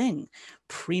name of thing.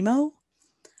 Primo,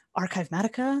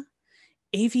 Archivematica,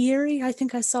 Aviary, I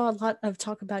think I saw a lot of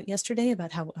talk about yesterday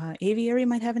about how Aviary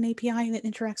might have an API that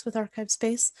interacts with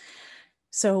ArchivesSpace.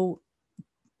 So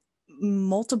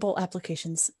multiple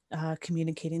applications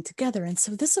communicating together. And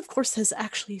so this, of course, has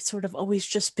actually sort of always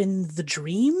just been the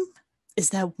dream, is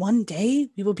that one day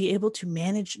we will be able to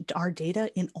manage our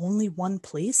data in only one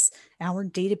place, our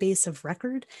database of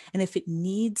record. And if it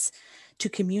needs to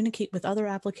communicate with other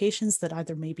applications that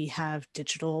either maybe have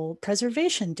digital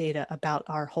preservation data about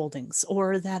our holdings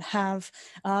or that have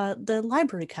the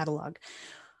library catalog,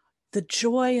 the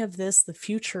joy of this, the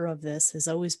future of this has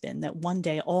always been that one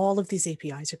day all of these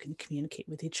APIs are going to communicate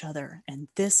with each other. And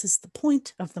this is the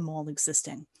point of them all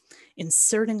existing.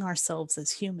 Inserting ourselves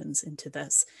as humans into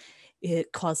this,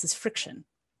 it causes friction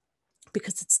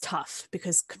because it's tough,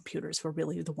 because computers were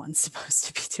really the ones supposed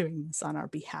to be doing this on our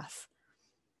behalf.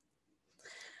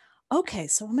 Okay,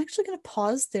 so I'm actually going to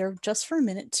pause there just for a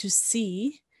minute to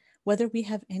see whether we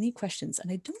have any questions.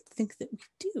 And I don't think that we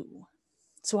do.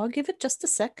 So I'll give it just a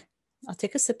sec. I'll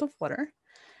take a sip of water,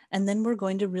 and then we're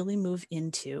going to really move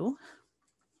into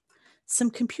some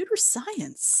computer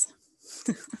science.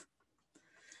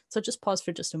 So just pause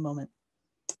for just a moment.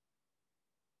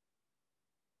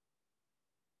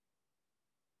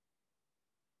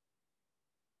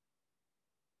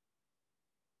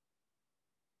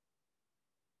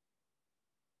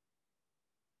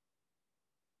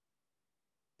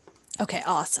 Okay,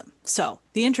 awesome. So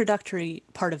the introductory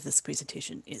part of this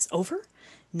presentation is over.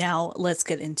 Now let's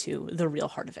get into the real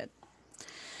heart of it.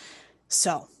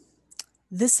 So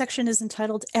this section is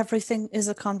entitled Everything is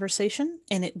a Conversation,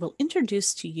 and it will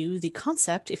introduce to you the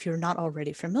concept, if you're not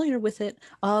already familiar with it,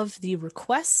 of the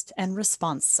request and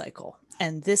response cycle.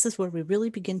 And this is where we really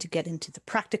begin to get into the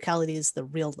practicalities, the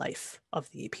real life of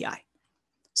the API.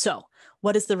 So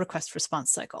what is the request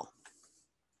response cycle?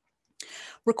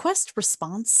 Request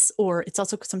response, or it's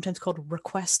also sometimes called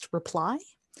request reply,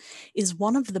 is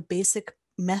one of the basic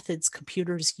methods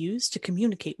computers use to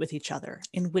communicate with each other,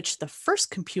 in which the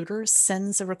first computer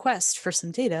sends a request for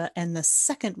some data and the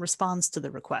second responds to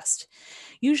the request.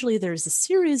 Usually there's a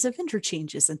series of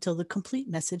interchanges until the complete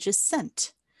message is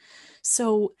sent.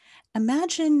 So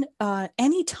imagine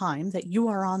any time that you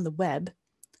are on the web,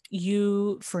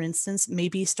 you, for instance,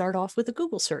 maybe start off with a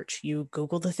Google search. You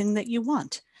Google the thing that you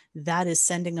want. That is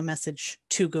sending a message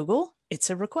to Google. It's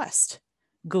a request.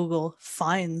 Google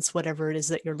finds whatever it is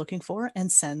that you're looking for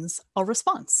and sends a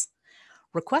response.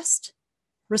 Request,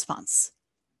 response.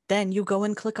 Then you go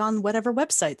and click on whatever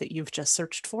website that you've just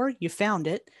searched for. You found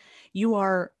it. You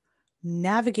are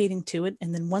navigating to it.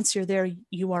 And then once you're there,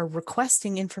 you are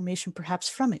requesting information perhaps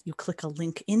from it. You click a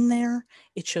link in there.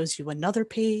 It shows you another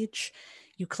page.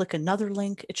 You click another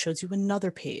link, it shows you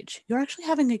another page. You're actually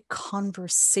having a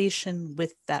conversation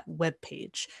with that web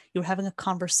page. You're having a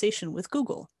conversation with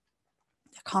Google.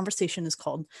 The conversation is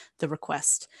called the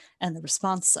request and the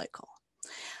response cycle.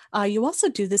 You also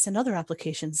do this in other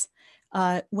applications.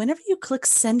 Whenever you click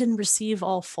send and receive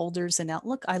all folders in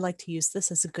Outlook, I like to use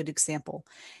this as a good example.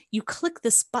 You click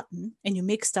this button and you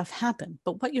make stuff happen,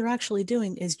 but what you're actually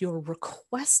doing is you're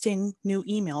requesting new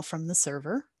email from the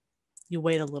server. You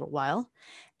wait a little while,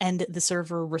 and the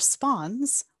server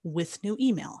responds with new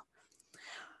email.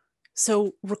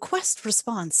 So request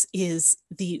response is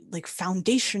the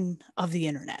foundation of the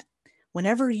internet.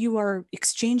 Whenever you are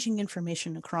exchanging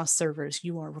information across servers,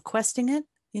 you are requesting it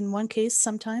in one case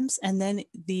sometimes, and then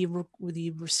the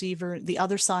receiver, the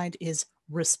other side, is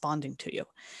responding to you.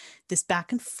 This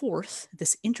back and forth,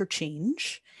 this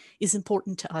interchange, is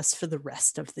important to us for the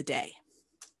rest of the day.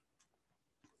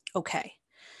 Okay.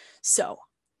 So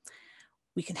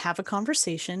we can have a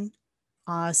conversation,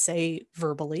 say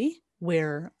verbally,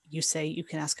 where you say, you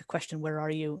can ask a question, where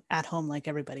are you at home like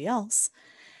everybody else?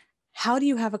 How do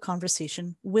you have a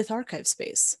conversation with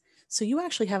ArchivesSpace? So you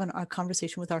actually have a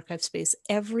conversation with ArchivesSpace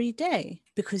every day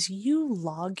because you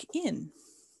log in.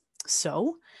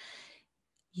 So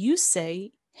you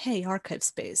say, hey,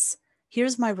 ArchivesSpace,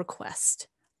 here's my request.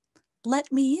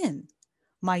 Let me in.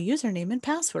 My username and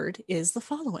password is the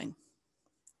following.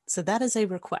 So that is a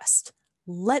request.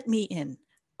 Let me in.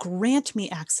 Grant me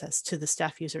access to the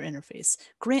staff user interface.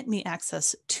 Grant me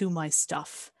access to my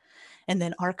stuff. And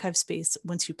then ArchivesSpace,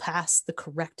 once you pass the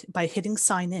correct, by hitting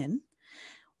sign in,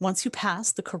 once you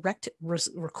pass the correct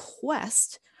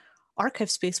request,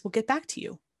 ArchivesSpace will get back to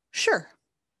you. Sure.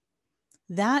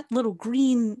 That little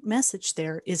green message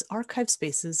there is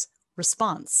ArchivesSpace's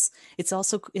response. It's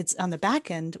on the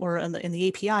back end or in the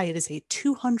API, it is a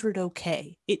 200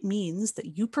 OK. It means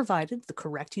that you provided the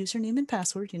correct username and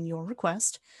password in your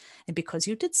request. And because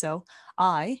you did so,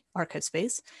 I,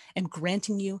 ArchivesSpace, am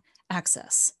granting you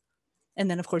access. And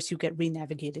then, of course, you get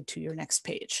re-navigated to your next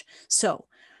page. So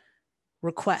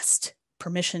request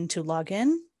permission to log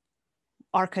in.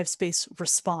 ArchivesSpace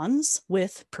responds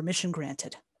with permission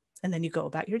granted. And then you go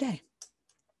about your day.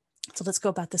 So let's go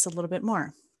about this a little bit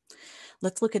more.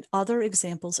 Let's look at other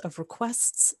examples of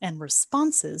requests and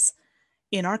responses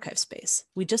in ArchivesSpace.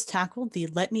 We just tackled the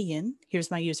let me in, here's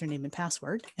my username and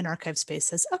password, and ArchivesSpace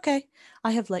says, okay,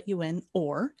 I have let you in,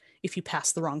 or if you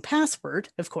pass the wrong password,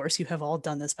 of course, you have all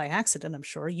done this by accident, I'm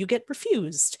sure, you get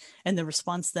refused. And the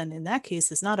response then in that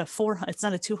case is not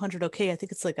a 200 okay, I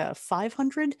think it's like a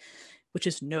 500, which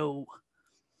is no.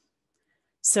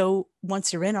 So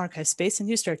once you're in ArchivesSpace and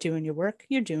you start doing your work,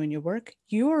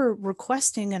 you're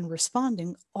requesting and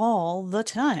responding all the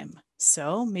time.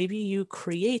 So maybe you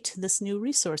create this new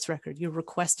resource record. You're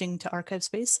requesting to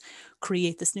ArchivesSpace,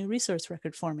 create this new resource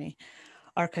record for me.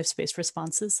 ArchivesSpace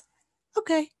responses,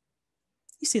 okay.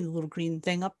 You see the little green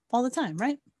thing up all the time,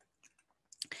 right?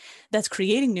 That's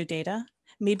creating new data.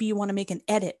 Maybe you want to make an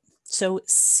edit. So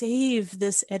save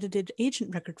this edited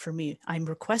agent record for me. I'm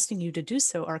requesting you to do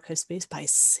so, ArchivesSpace, by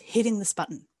hitting this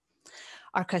button.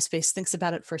 ArchivesSpace thinks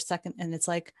about it for a second and it's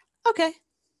like, okay.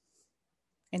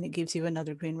 And it gives you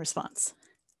another green response.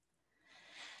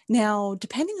 Now,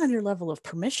 depending on your level of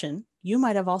permission, you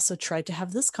might have also tried to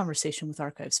have this conversation with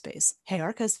ArchivesSpace. Hey,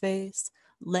 ArchivesSpace,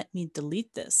 let me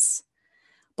delete this.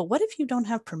 But what if you don't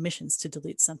have permissions to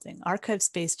delete something?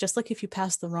 ArchivesSpace, just like if you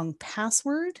pass the wrong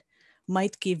password,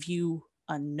 might give you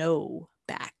a no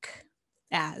back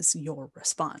as your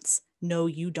response. No,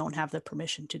 you don't have the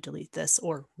permission to delete this,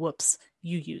 or whoops,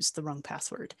 you used the wrong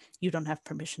password. You don't have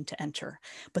permission to enter.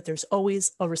 But there's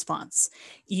always a response.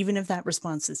 Even if that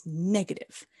response is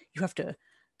negative, you have to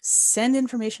send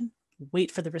information,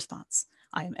 wait for the response.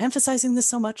 I am emphasizing this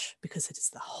so much because it is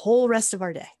the whole rest of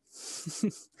our day.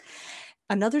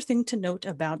 Another thing to note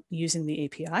about using the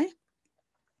API,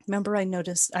 remember I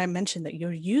mentioned that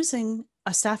you're using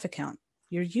a staff account.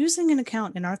 You're using an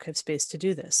account in ArchivesSpace to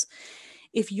do this.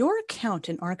 If your account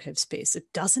in ArchivesSpace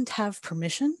doesn't have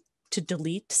permission to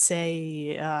delete,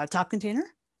 say, top container,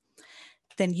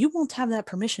 then you won't have that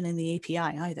permission in the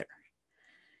API either.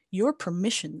 Your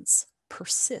permissions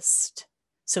persist.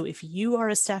 So if you are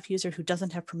a staff user who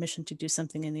doesn't have permission to do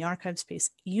something in the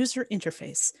ArchivesSpace user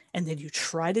interface, and then you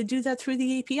try to do that through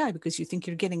the API because you think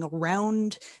you're getting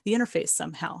around the interface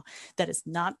somehow, that is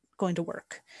not going to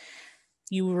work.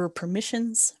 Your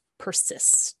permissions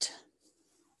persist.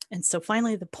 And so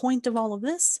finally, the point of all of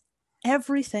this,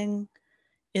 everything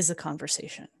is a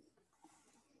conversation.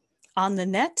 On the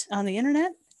net, on the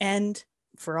internet, and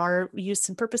for our use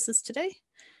and purposes today,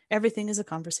 everything is a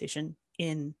conversation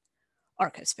in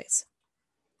ArchivesSpace.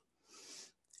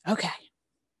 Okay.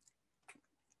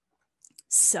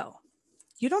 So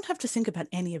you don't have to think about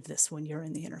any of this when you're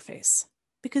in the interface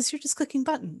because you're just clicking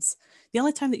buttons. The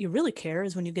only time that you really care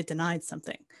is when you get denied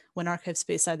something, when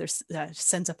ArchivesSpace either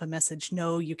sends up a message,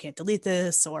 no, you can't delete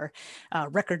this, or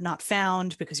record not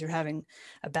found because you're having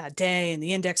a bad day and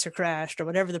the indexer crashed or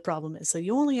whatever the problem is. So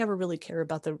you only ever really care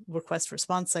about the request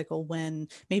response cycle when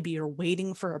maybe you're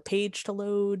waiting for a page to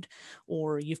load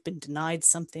or you've been denied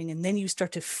something, and then you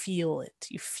start to feel it.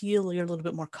 You feel you're a little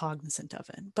bit more cognizant of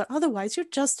it. But otherwise, you're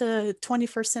just a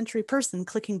 21st century person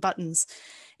clicking buttons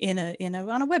on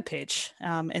a web page.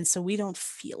 And so we don't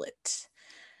feel it.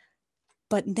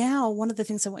 But now one of the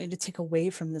things I want you to take away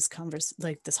from this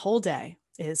this whole day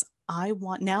is I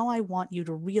want you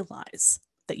to realize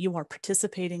that you are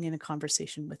participating in a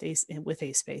conversation with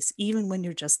ASpace, even when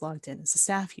you're just logged in as a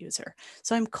staff user.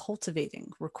 So I'm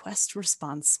cultivating request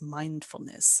response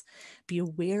mindfulness. Be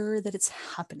aware that it's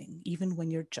happening even when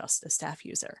you're just a staff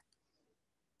user.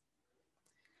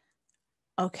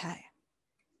 Okay.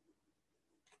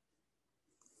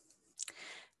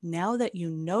 Now that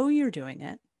you know you're doing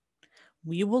it,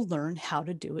 we will learn how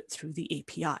to do it through the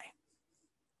API.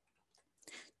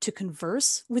 To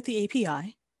converse with the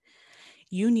API,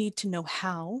 you need to know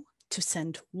how to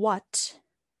send what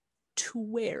to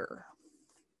where.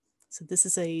 So this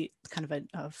is a kind of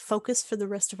a focus for the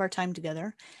rest of our time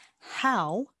together.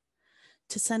 How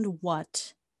to send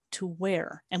what to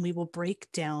where, and we will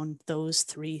break down those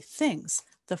three things.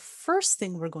 The first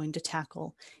thing we're going to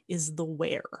tackle is the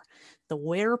where. The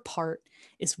where part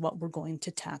is what we're going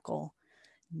to tackle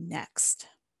next.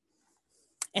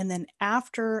 And then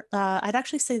after, I'd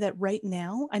actually say that right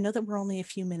now, I know that we're only a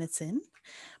few minutes in,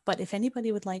 but if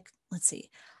anybody would like, let's see,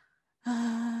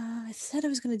 I said I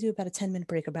was going to do about a 10-minute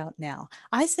break about now.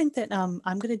 I think that I'm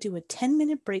going to do a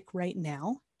 10-minute break right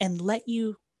now and let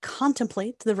you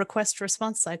contemplate the request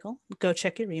response cycle. Go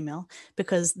check your email,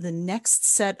 because the next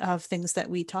set of things that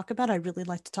we talk about, I really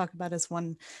like to talk about as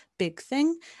one big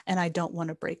thing, and I don't want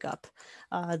to break up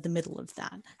the middle of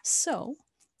that. So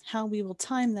how we will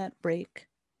time that break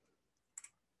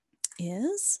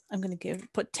is I'm going to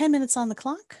put 10 minutes on the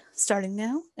clock starting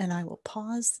now, and I will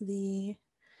pause the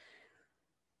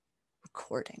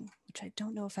recording, which I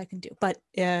don't know if I can do, but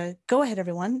go ahead,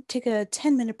 everyone, take a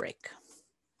 10-minute break.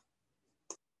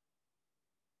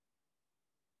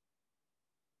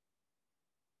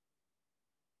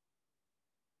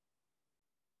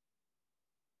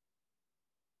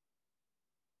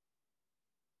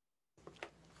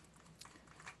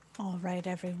 All right,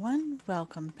 everyone,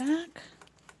 welcome back.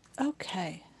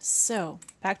 Okay, so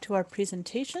back to our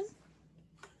presentation.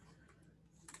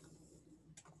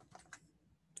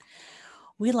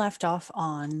 We left off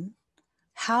on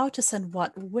how to send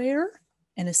what where,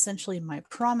 and essentially my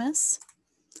promise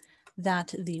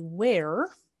that the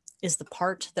where is the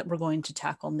part that we're going to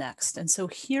tackle next. And so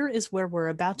here is where we're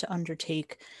about to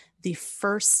undertake the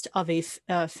first of a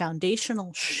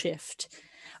foundational shift.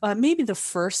 Maybe the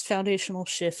first foundational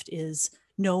shift is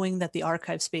knowing that the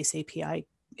ArchivesSpace API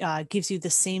gives you the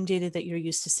same data that you're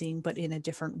used to seeing, but in a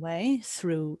different way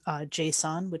through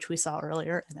JSON, which we saw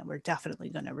earlier, and that we're definitely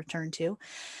going to return to.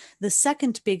 The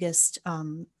second biggest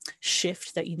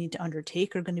shift that you need to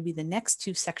undertake are going to be the next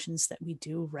two sections that we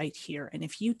do right here. And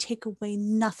if you take away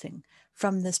nothing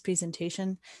from this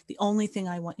presentation, the only thing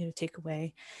I want you to take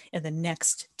away are the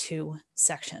next two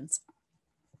sections.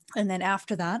 And then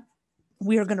after that,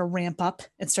 we are going to ramp up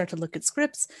and start to look at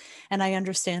scripts. And I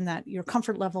understand that your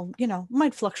comfort level,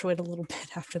 might fluctuate a little bit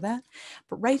after that.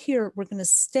 But right here, we're going to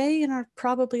stay in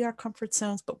probably our comfort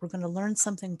zones, but we're going to learn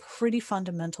something pretty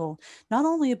fundamental, not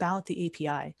only about the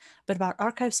API, but about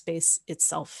ArchivesSpace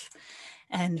itself.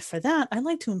 And for that, I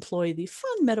like to employ the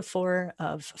fun metaphor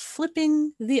of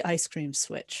flipping the ice cream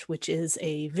switch, which is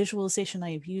a visualization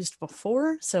I have used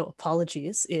before. So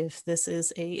apologies if this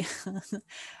is a,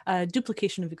 a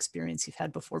duplication of experience you've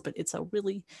had before, but it's a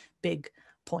really big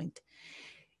point.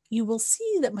 You will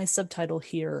see that my subtitle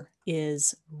here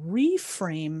is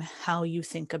reframe how you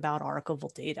think about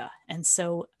archival data. And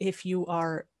so if you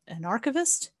are an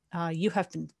archivist,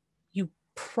 you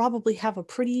probably have a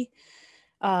pretty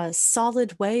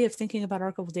solid way of thinking about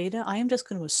archival data. I am just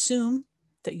going to assume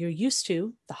that you're used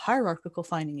to the hierarchical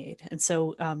finding aid. And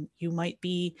so you might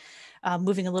be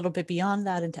moving a little bit beyond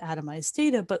that into atomized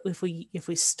data. But if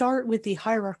we start with the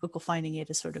hierarchical finding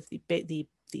aid as sort of the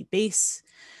base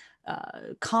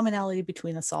commonality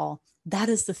between us all, that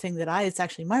is the thing that it's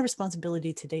actually my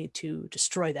responsibility today to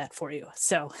destroy that for you.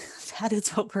 So that is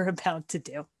what we're about to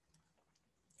do.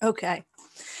 Okay,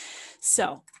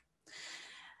 so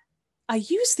I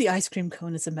use the ice cream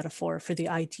cone as a metaphor for the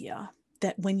idea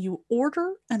that when you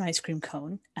order an ice cream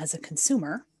cone as a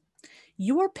consumer,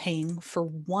 you are paying for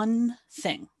one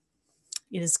thing.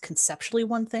 It is conceptually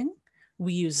one thing.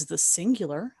 We use the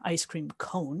singular ice cream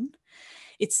cone.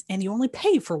 And you only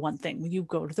pay for one thing when you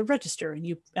go to the register and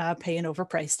you pay an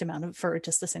overpriced amount for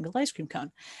just a single ice cream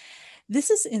cone. This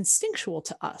is instinctual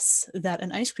to us that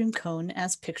an ice cream cone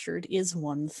as pictured is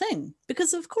one thing,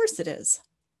 because of course it is.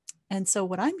 And so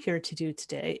what I'm here to do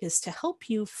today is to help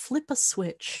you flip a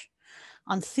switch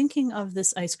on thinking of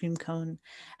this ice cream cone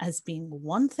as being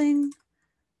one thing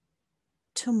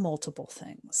to multiple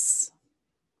things.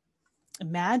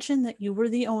 Imagine that you were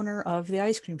the owner of the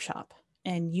ice cream shop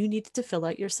and you needed to fill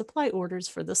out your supply orders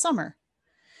for the summer.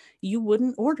 You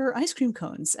wouldn't order ice cream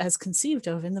cones as conceived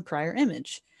of in the prior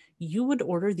image. You would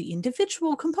order the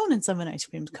individual components of an ice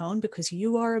cream cone because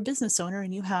you are a business owner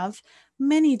and you have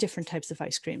many different types of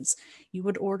ice creams. You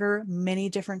would order many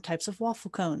different types of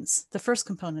waffle cones, the first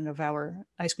component of our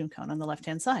ice cream cone on the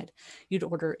left-hand side. You'd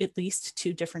order at least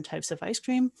 2 different types of ice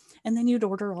cream, and then you'd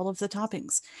order all of the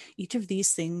toppings. Each of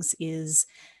these things is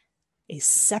a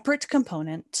separate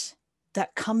component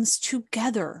that comes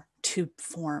together to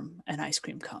form an ice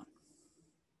cream cone.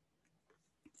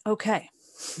 Okay.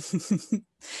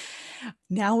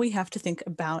 Now we have to think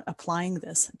about applying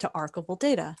this to archival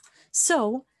data.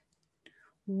 So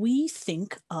we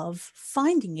think of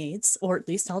finding aids, or at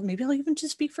least maybe I'll even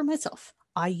just speak for myself.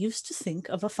 I used to think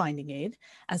of a finding aid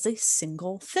as a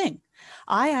single thing.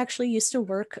 I actually used to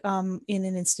work in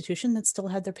an institution that still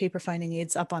had their paper finding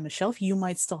aids up on a shelf. You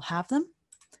might still have them.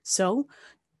 So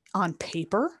on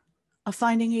paper, a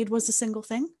finding aid was a single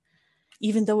thing.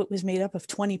 Even though it was made up of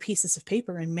 20 pieces of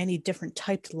paper and many different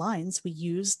typed lines, we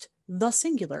used the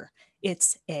singular.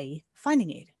 It's a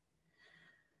finding aid.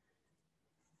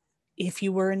 If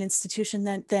you were an institution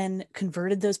that then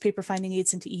converted those paper finding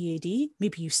aids into EAD,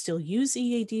 maybe you still use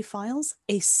EAD files,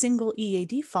 a single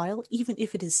EAD file, even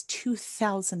if it is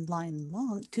 2,000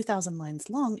 lines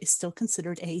long, is still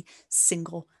considered a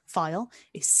single file,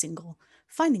 a single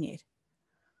finding aid.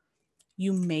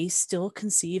 You may still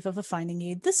conceive of a finding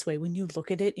aid this way when you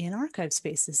look at it in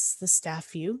ArchivesSpace. This is the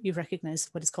staff view. You recognize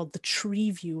what is called the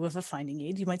tree view of a finding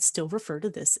aid. You might still refer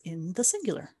to this in the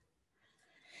singular.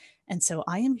 And so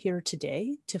I am here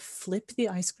today to flip the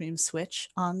ice cream switch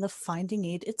on the finding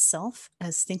aid itself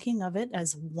as thinking of it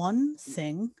as one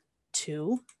thing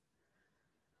to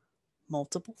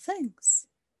multiple things.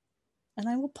 And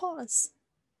I will pause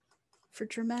for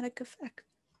dramatic effect.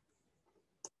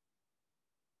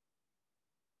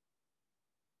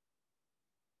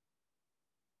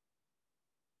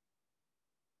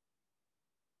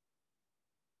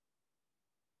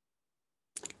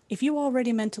 If you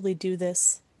already mentally do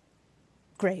this,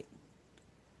 great.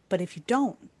 But if you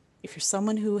don't, if you're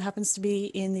someone who happens to be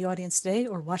in the audience today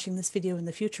or watching this video in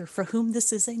the future for whom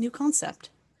this is a new concept,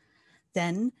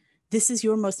 then this is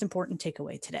your most important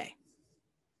takeaway today.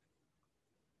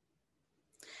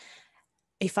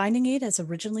 A finding aid as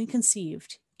originally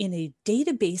conceived in a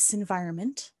database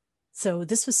environment. So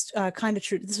this was kind of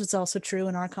true. This was also true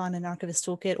in Archon and Archivist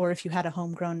Toolkit, or if you had a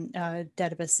homegrown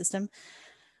database system.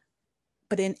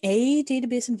 But in a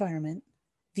database environment,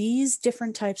 these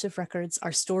different types of records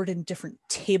are stored in different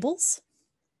tables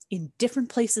in different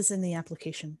places in the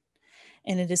application.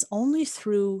 And it is only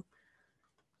through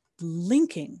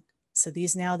linking, so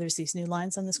there's these new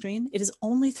lines on the screen, it is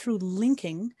only through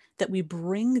linking that we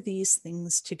bring these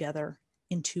things together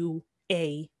into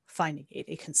a finding aid,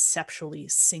 a conceptually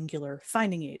singular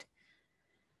finding aid.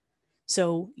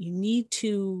 So you need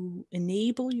to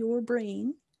enable your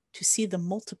brain to see the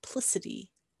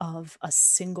multiplicity of a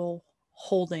single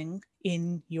holding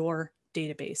in your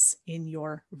database, in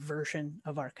your version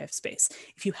of ArchivesSpace.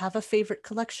 If you have a favorite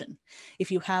collection,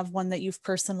 if you have one that you've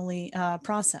personally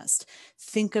processed,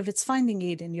 think of its finding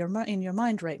aid in your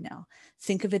mind right now.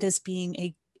 Think of it as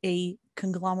being a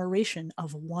conglomeration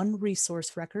of one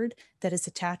resource record that is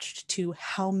attached to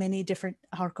how many different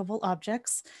archival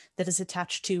objects, that is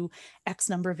attached to X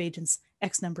number of agents,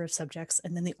 X number of subjects,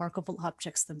 and then the archival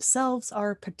objects themselves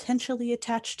are potentially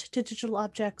attached to digital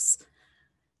objects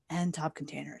and top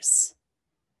containers.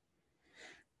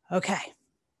 Okay,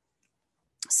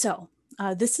 so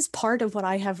this is part of what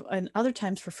I have and other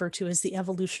times referred to as the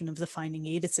evolution of the finding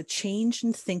aid. It's a change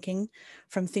in thinking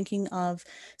from thinking of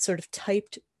sort of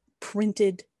typed,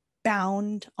 printed,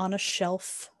 bound on a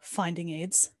shelf finding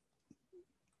aids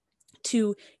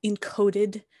to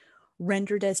encoded,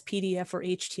 rendered as PDF or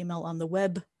HTML on the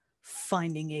web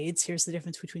finding aids. Here's the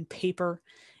difference between paper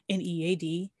and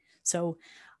EAD. So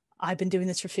I've been doing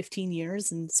this for 15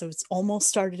 years, and so it's almost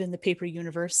started in the paper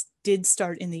universe, did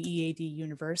start in the EAD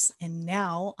universe, and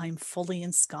now I'm fully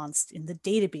ensconced in the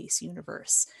database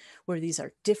universe, where these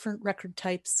are different record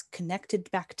types connected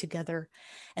back together,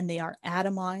 and they are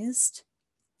atomized,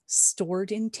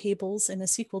 stored in tables in a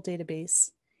SQL database.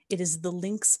 It is the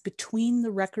links between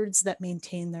the records that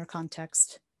maintain their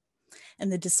context.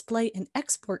 And the display and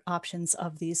export options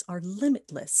of these are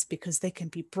limitless because they can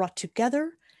be brought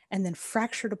together and then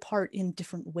fractured apart in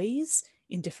different ways,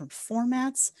 in different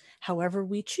formats, however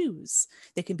we choose.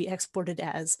 They can be exported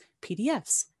as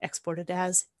PDFs, exported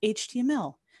as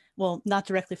HTML. Well, not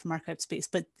directly from ArchivesSpace,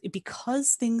 but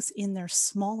because things in their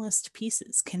smallest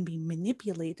pieces can be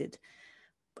manipulated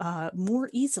more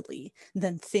easily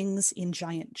than things in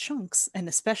giant chunks, and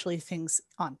especially things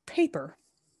on paper,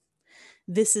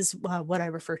 this is what I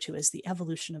refer to as the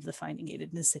evolution of the finding aid.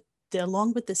 And this,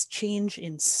 along with this change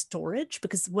in storage,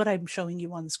 because what I'm showing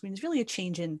you on the screen is really a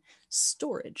change in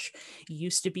storage. It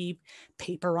used to be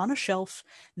paper on a shelf,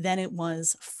 then it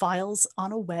was files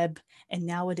on a web, and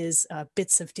now it is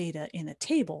bits of data in a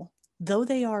table. Though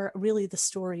they are really the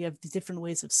story of the different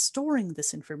ways of storing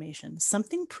this information,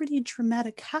 something pretty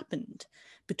dramatic happened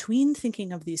between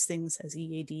thinking of these things as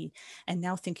EAD and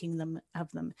now thinking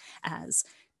of them as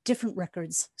different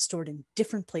records stored in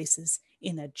different places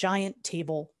in a giant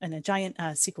table and a giant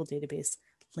SQL database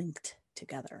linked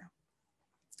together.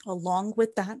 Along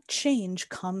with that change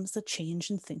comes a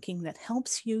change in thinking that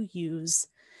helps you use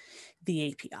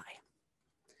the API.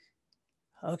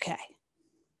 Okay.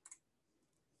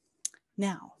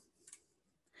 Now,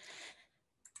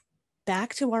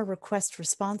 back to our request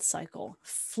response cycle,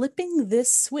 flipping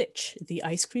this switch, the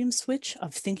ice cream switch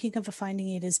of thinking of a finding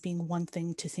aid as being one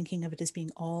thing to thinking of it as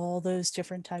being all those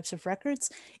different types of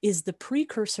records, is the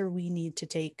precursor we need to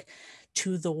take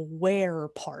to the where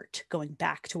part, going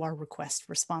back to our request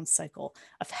response cycle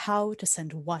of how to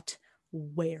send what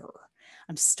where.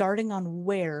 I'm starting on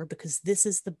where because this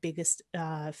is the biggest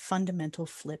fundamental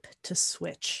flip to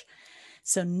switch.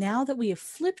 So now that we have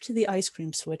flipped the ice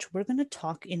cream switch, we're going to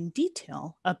talk in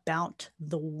detail about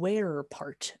the where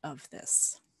part of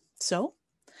this. So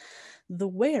the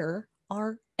where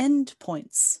are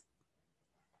endpoints.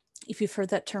 If you've heard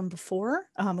that term before,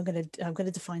 I'm going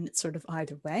to define it sort of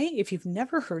either way. If you've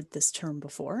never heard this term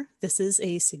before, this is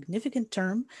a significant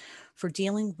term for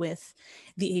dealing with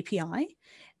the API.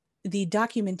 The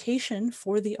documentation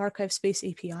for the ArchivesSpace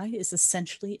API is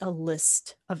essentially a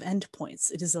list of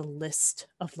endpoints. It is a list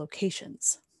of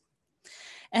locations.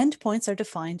 Endpoints are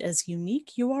defined as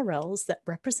unique URLs that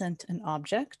represent an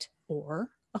object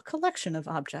or a collection of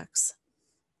objects.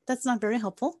 That's not very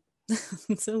helpful,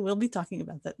 so we'll be talking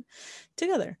about that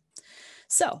together.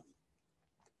 So,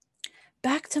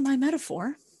 back to my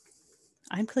metaphor.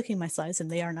 I'm clicking my slides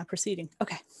and they are not proceeding.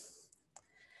 Okay.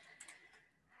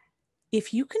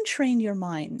 If you can train your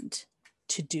mind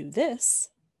to do this,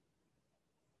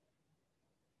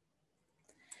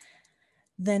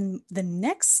 then the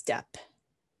next step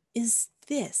is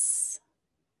this.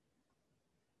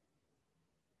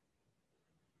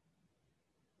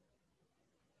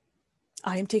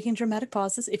 I am taking dramatic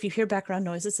pauses. If you hear background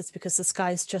noises, it's because the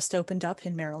skies just opened up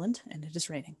in Maryland and it is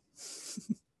raining.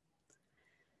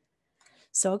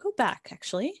 So I'll go back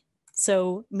actually.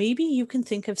 So maybe you can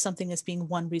think of something as being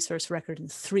one resource record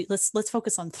and three, let's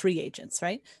focus on 3 agents,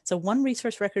 right? So one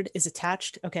resource record is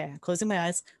attached, okay, I'm closing my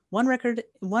eyes. One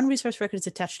resource record is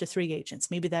attached to 3 agents.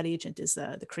 Maybe that agent is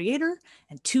the creator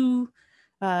and 3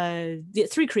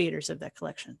 creators of that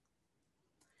collection.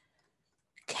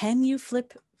 Can you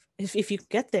flip, if you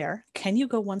get there, can you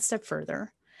go one step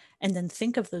further and then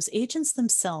think of those agents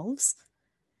themselves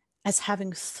as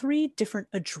having 3 different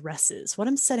addresses? What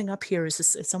I'm setting up here is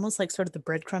this, it's almost like sort of the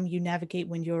breadcrumb you navigate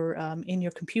when you're in your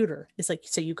computer. It's like,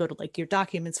 so you go to like your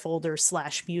documents folder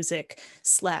 /music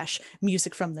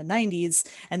from the 90s,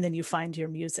 and then you find your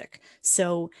music.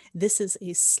 So this is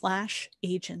a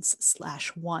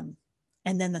 /agents/1.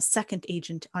 And then the second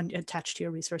agent attached to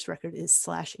your resource record is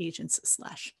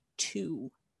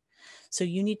 /agents/2. So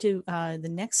you need to, the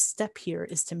next step here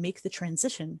is to make the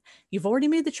transition. You've already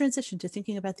made the transition to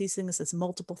thinking about these things as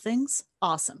multiple things.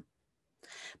 Awesome.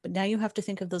 But now you have to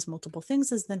think of those multiple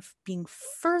things as then being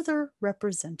further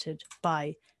represented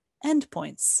by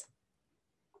endpoints.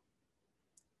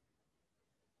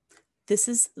 This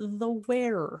is the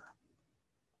where.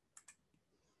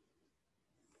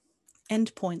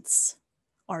 Endpoints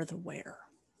are the where.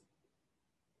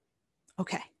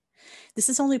 Okay. This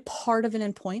is only part of an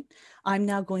endpoint. I'm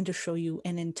now going to show you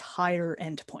an entire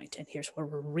endpoint. And here's where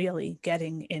we're really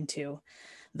getting into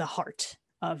the heart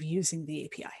of using the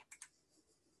API.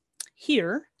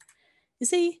 Here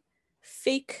is a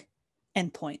fake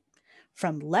endpoint.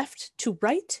 From left to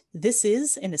right, this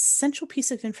is an essential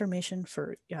piece of information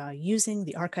for using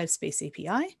the ArchivesSpace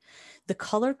API. The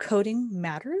color coding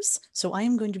matters, so I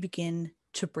am going to begin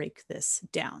to break this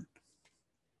down.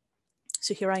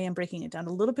 So here I am breaking it down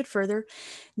a little bit further.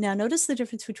 Now notice the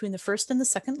difference between the first and the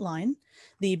second line.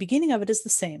 The beginning of it is the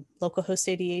same, localhost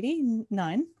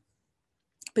 8089.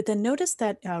 But then notice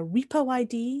that repo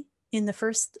ID in the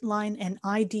first line and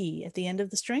ID at the end of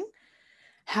the string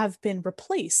have been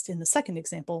replaced in the second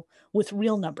example with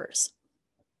real numbers.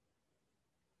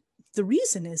 The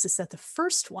reason is that the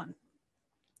first one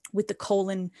with the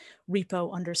colon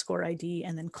repo _ID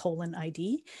and then colon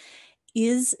ID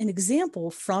is an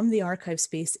example from the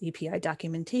ArchivesSpace API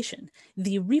documentation.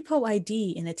 The repo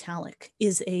ID in italic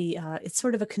is it's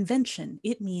sort of a convention.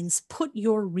 It means put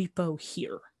your repo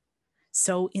here.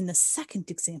 So in the second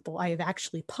example, I have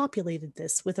actually populated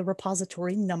this with a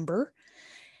repository number.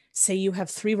 Say you have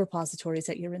 3 repositories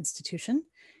at your institution.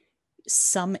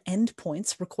 Some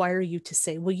endpoints require you to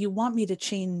say, well, you want me to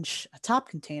change a top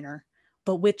container,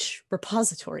 but which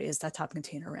repository is that top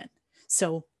container in?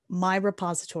 So my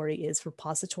repository is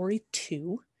repository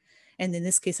 2, And in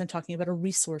this case, I'm talking about a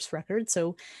resource record.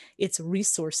 So it's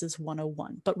Resources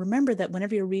 101. But remember that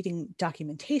whenever you're reading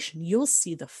documentation, you'll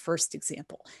see the first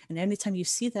example. And anytime you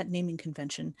see that naming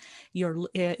convention,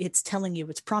 it's telling you,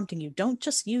 it's prompting you, don't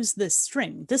just use this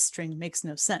string. This string makes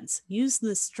no sense. Use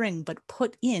this string, but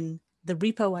put in the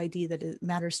repo ID that it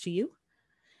matters to you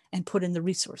and put in the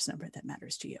resource number that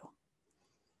matters to you.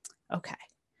 Okay.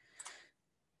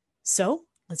 So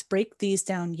let's break these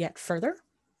down yet further.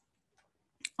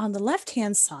 On the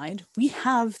left-hand side, we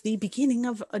have the beginning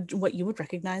of what you would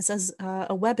recognize as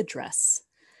a web address.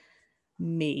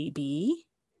 Maybe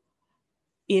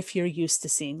if you're used to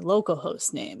seeing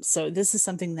localhost names. So this is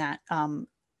something that,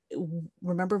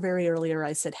 remember very earlier,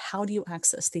 I said, how do you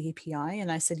access the API?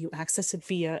 And I said, you access it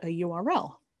via a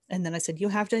URL. And then I said, you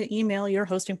have to email your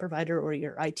hosting provider or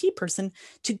your IT person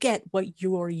to get what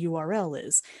your URL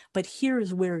is. But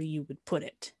here's where you would put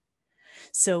it.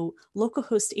 So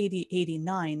localhost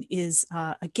 8089 is,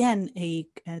 again, a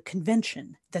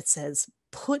convention that says,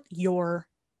 put your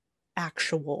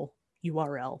actual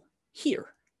URL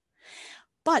here.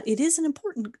 But it is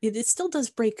it still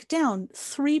does break down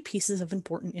 3 pieces of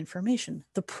important information.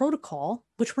 The protocol,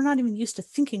 which we're not even used to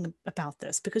thinking about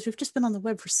this because we've just been on the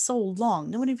web for so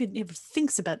long. No one even ever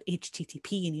thinks about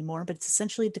HTTP anymore, but it's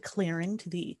essentially declaring to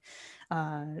the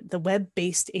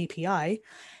web-based API,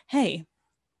 hey,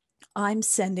 I'm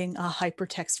sending a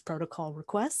hypertext protocol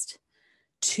request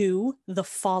to the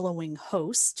following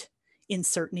host,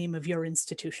 insert name of your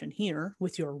institution here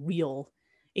with your real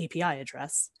API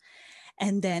address,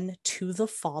 and then to the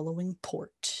following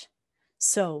port.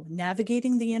 So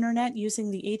navigating the internet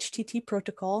using the HTTP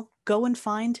protocol, go and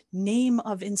find name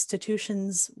of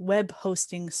institution's web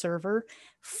hosting server,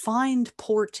 find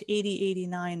port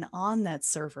 8089 on that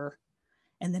server,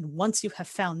 and then once you have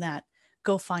found that,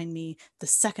 go find me the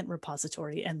second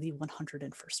repository and the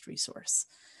 101st resource.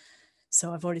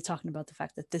 So I've already talked about the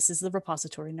fact that this is the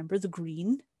repository number, the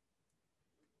green.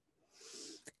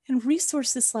 And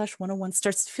resources /101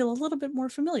 starts to feel a little bit more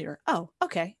familiar. Oh,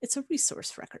 okay, it's a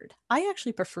resource record. I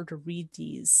actually prefer to read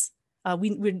these.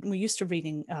 We're used to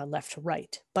reading left to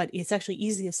right, but it's actually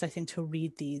easiest, I think, to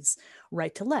read these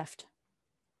right to left.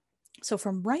 So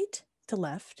from right to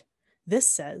left, this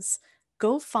says,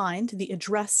 go find the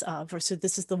address of, or so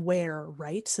this is the where,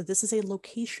 right? So this is a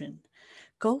location.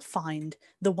 Go find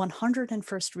the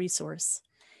 101st resource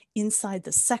inside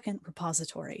the second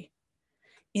repository,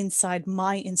 inside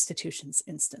my institution's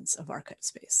instance of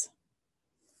ArchivesSpace.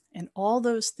 And all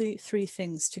those three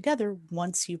things together,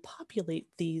 once you populate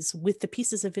these with the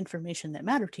pieces of information that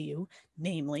matter to you,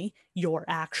 namely your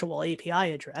actual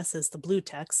API address as the blue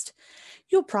text,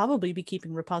 you'll probably be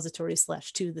keeping repository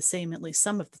 /2 the same at least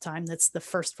some of the time. That's the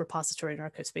first repository in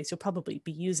ArchivesSpace. You'll probably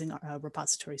be using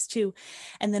repositories too.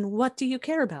 And then what do you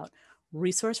care about?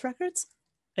 Resource records,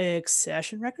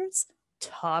 accession records,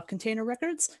 top container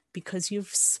records, because you've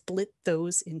split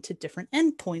those into different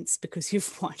endpoints because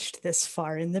you've watched this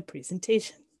far in the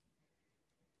presentation.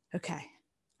 Okay,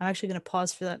 I'm actually going to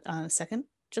pause for that a second.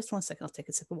 Just 1 second, I'll take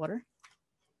a sip of water.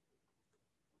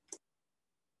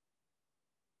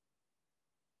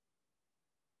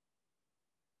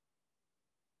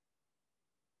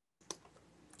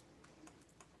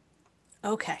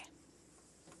 Okay.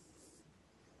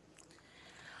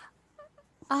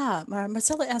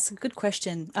 Marcella asks a good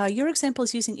question. Your example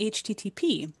is using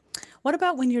HTTP. What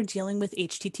about when you're dealing with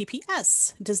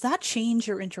HTTPS? Does that change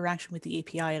your interaction with the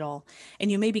API at all? And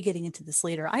you may be getting into this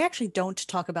later. I actually don't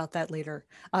talk about that later,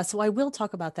 so I will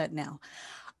talk about that now.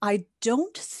 I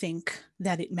don't think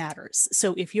that it matters.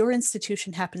 So if your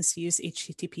institution happens to use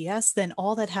HTTPS, then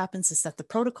all that happens is that the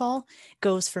protocol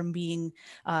goes from being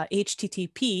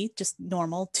HTTP, just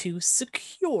normal, to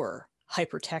secure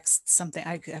hypertext, something.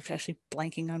 I'm actually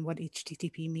blanking on what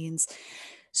HTTP means.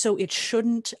 So it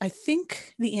shouldn't, I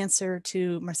think the answer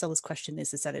to Marcella's question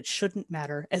is that it shouldn't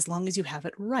matter as long as you have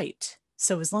it right.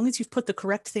 So as long as you've put the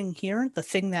correct thing here, the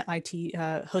thing that IT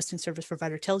hosting service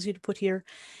provider tells you to put here,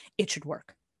 it should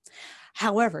work.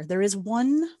 However, there is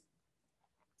one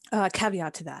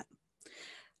caveat to that.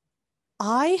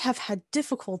 I have had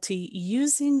difficulty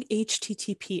using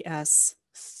HTTPS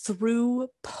through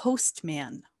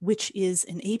Postman, which is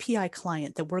an API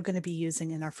client that we're going to be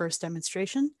using in our first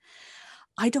demonstration.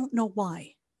 I don't know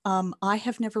why. I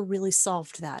have never really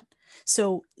solved that.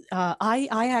 So I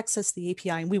access the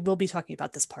API, and we will be talking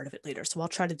about this part of it later. So I'll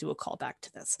try to do a callback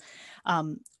to this.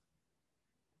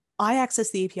 I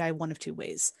access the API one of two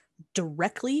ways: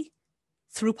 directly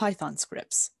through Python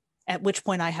scripts, at which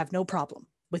point I have no problem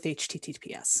with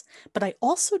HTTPS. But I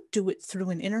also do it through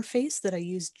an interface that I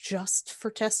use just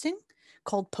for testing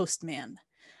called Postman.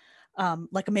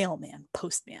 like a mailman,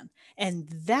 postman. And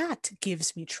that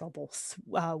gives me trouble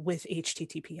with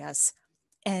HTTPS.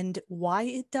 And why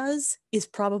it does is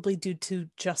probably due to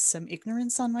just some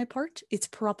ignorance on my part. It's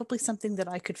probably something that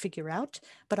I could figure out,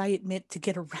 but I admit to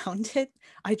get around it,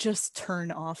 I just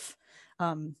turn off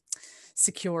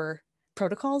secure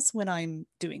protocols when I'm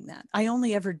doing that. I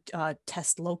only ever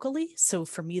test locally. So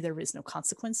for me, there is no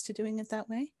consequence to doing it that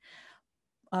way.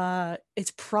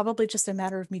 It's probably just a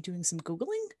matter of me doing some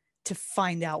Googling to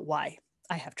find out why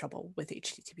I have trouble with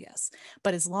HTTPS.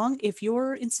 But if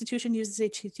your institution uses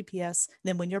HTTPS,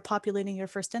 then when you're populating your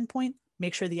first endpoint,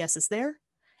 make sure the S is there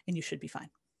and you should be fine.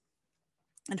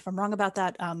 And if I'm wrong about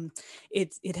that, I've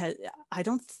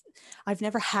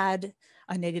never had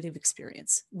a negative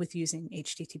experience with using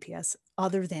HTTPS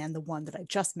other than the one that I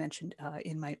just mentioned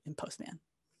in Postman.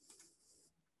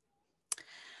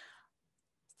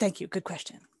 Thank you, good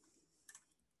question.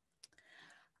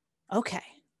 Okay,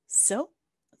 so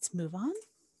let's move on.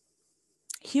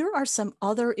 Here are some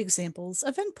other examples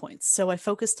of endpoints. So I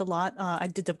focused a lot, I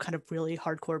did the kind of really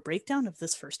hardcore breakdown of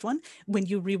this first one. When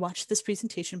you rewatch this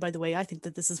presentation, by the way, I think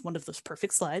that this is one of those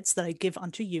perfect slides that I give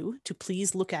unto you to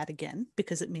please look at again,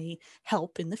 because it may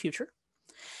help in the future.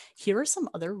 Here are some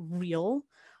other real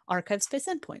ArchivesSpace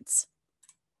endpoints.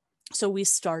 So we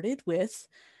started with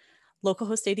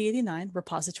localhost 8089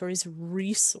 repositories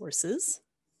resources.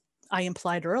 I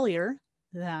implied earlier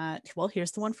that, well,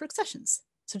 here's the one for accessions.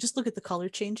 So just look at the color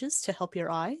changes to help your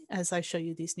eye as I show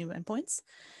you these new endpoints.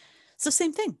 So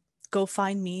same thing, go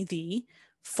find me the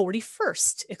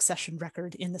 41st accession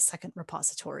record in the second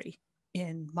repository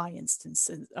in my instance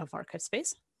of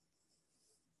ArchivesSpace.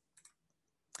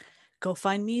 Go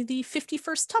find me the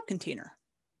 51st top container.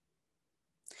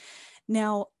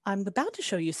 Now, I'm about to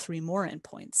show you 3 more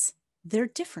endpoints. They're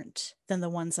different than the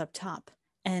ones up top.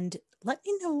 And let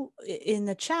me know in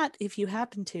the chat, if you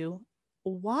happen to,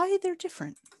 why they're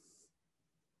different.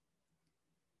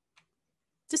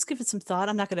 Just give it some thought.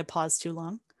 I'm not going to pause too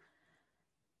long.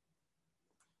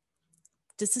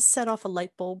 Does this set off a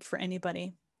light bulb for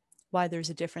anybody? Why there's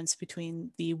a difference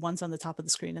between the ones on the top of the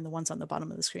screen and the ones on the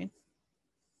bottom of the screen?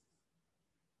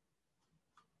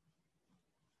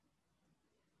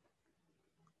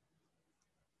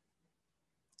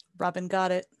 Robin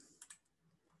got it.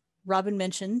 Robin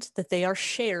mentioned that they are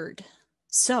shared.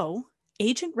 So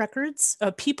agent records,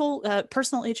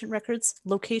 personal agent records,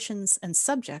 locations, and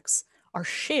subjects are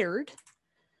shared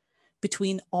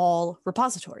between all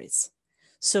repositories.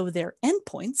 So their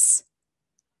endpoints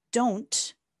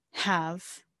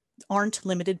aren't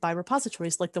limited by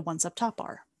repositories like the ones up top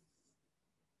are.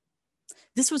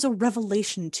 This was a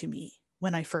revelation to me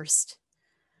when I first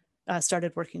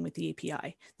started working with the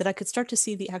API, that I could start to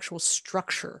see the actual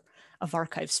structure of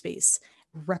ArchivesSpace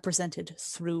represented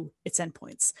through its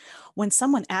endpoints. When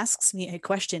someone asks me a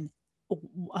question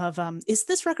of, is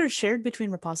this record shared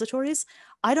between repositories?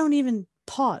 I don't even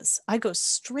pause. I go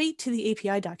straight to the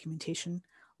API documentation,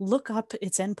 look up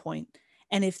its endpoint,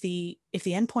 and if the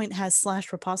endpoint has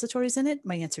 /repositories in it,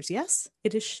 my answer is yes.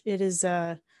 It's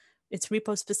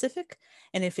repo specific.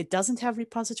 And if it doesn't have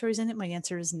repositories in it, my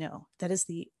answer is no.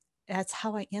 That's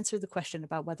how I answer the question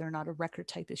about whether or not a record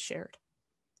type is shared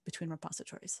between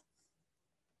repositories.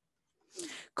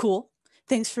 Cool.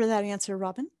 Thanks for that answer,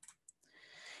 Robin.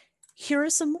 Here are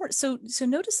some more. So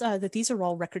notice that these are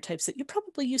all record types that you're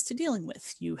probably used to dealing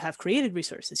with. You have created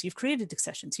resources, you've created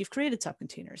accessions, you've created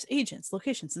subcontainers, agents,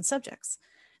 locations, and subjects.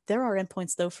 There are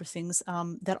endpoints, though, for things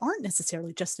that aren't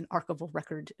necessarily just an archival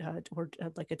record or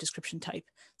like a description type.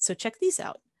 So check these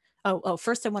out.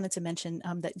 First I wanted to mention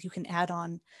that you can add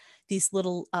on these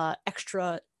little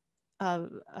extra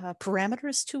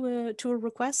parameters to a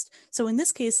request. So in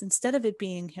this case, instead of it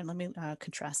being, here, let me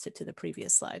contrast it to the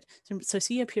previous slide. So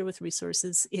see up here with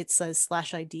resources, it says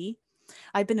 /ID.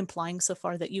 I've been implying so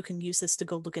far that you can use this to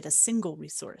go look at a single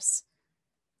resource.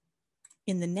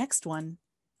 In the next one,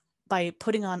 by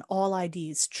putting on all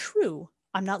IDs true,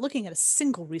 I'm not looking at a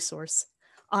single resource.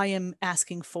 I am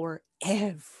asking for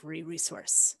every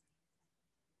resource.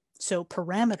 So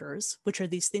parameters, which are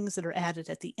these things that are added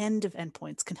at the end of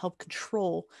endpoints, can help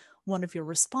control one of your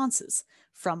responses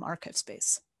from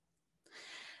ArchivesSpace.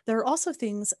 There are also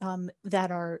things that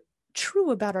are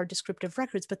true about our descriptive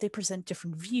records, but they present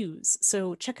different views.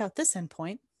 So check out this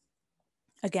endpoint.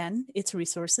 Again, it's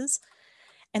resources,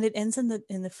 and it ends in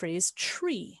the phrase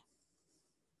tree.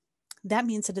 That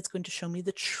means that it's going to show me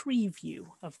the tree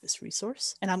view of this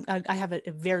resource. And I have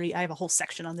a whole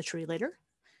section on the tree later.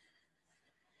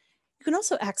 You can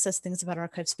also access things about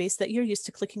ArchivesSpace that you're used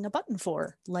to clicking a button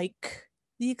for, like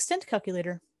the extent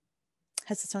calculator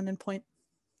has its own endpoint.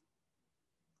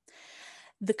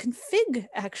 The config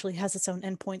actually has its own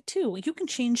endpoint too. You can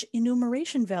change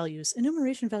enumeration values.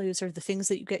 Enumeration values are the things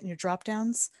that you get in your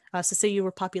dropdowns. So say you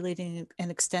were populating an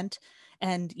extent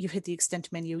and you hit the extent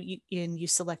menu and you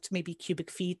select maybe cubic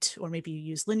feet, or maybe you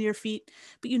use linear feet,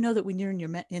 but you know that when you're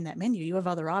in that menu, you have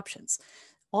other options.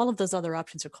 All of those other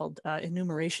options are called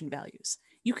enumeration values.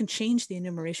 You can change the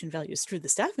enumeration values through the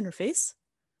staff interface,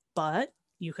 but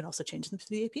you can also change them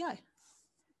through the API.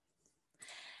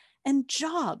 And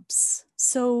jobs.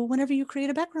 So whenever you create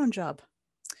a background job,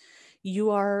 you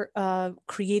are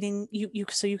creating,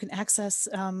 so you can access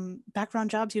background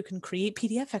jobs, you can create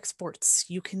PDF exports,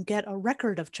 you can get a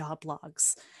record of job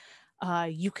logs.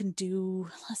 You can do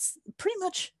pretty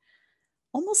much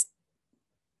almost,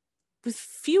 with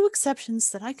few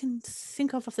exceptions that I can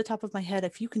think of off the top of my head,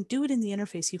 if you can do it in the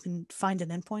interface, you can find an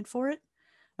endpoint for it.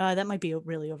 That might be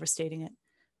really overstating it.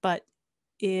 But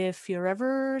if you're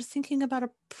ever thinking about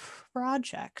a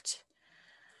project,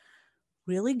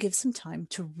 really give some time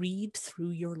to read through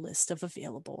your list of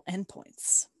available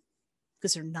endpoints,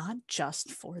 because they're not just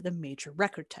for the major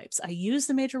record types. I use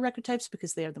the major record types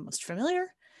because they are the most familiar.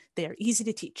 They are easy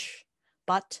to teach,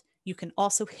 but you can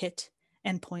also hit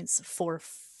endpoints for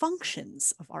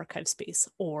functions of ArchivesSpace,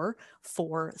 or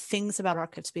for things about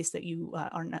ArchivesSpace that you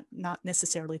are not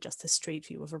necessarily just a straight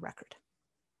view of a record.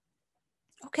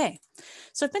 Okay,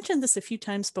 so I've mentioned this a few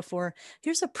times before.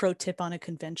 Here's a pro tip on a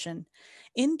convention.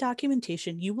 In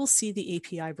documentation, you will see the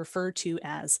API referred to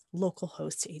as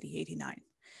localhost 8089.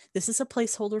 This is a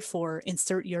placeholder for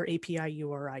insert your API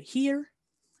URI here.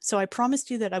 So I promised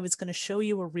you that I was going to show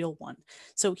you a real one.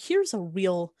 So here's a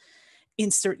real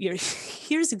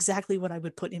here's exactly what I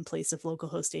would put in place of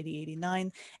localhost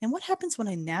 8089. And what happens when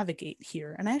I navigate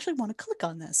here? And I actually want to click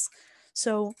on this.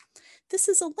 So this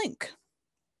is a link.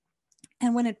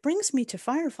 And when it brings me to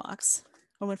Firefox,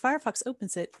 or when Firefox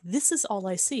opens it, this is all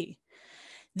I see.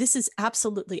 This is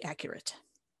absolutely accurate.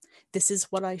 This is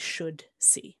what I should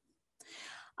see.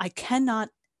 I cannot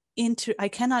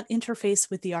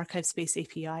interface with the ArchivesSpace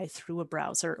API through a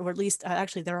browser, or at least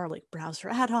actually there are like browser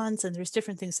add-ons and there's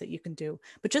different things that you can do.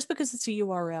 But just because it's a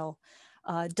URL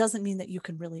doesn't mean that you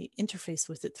can really interface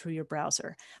with it through your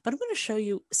browser. But I'm going to show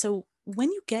you. So when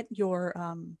you get your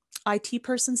IT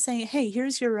person saying, hey,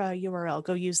 here's your URL,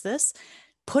 go use this,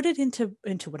 put it into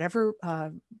whatever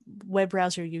web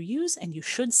browser you use, and you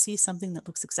should see something that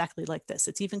looks exactly like this.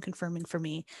 It's even confirming for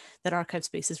me that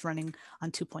ArchivesSpace is running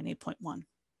on 2.8.1.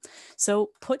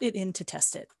 So put it in to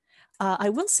test it. I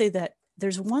will say that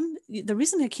the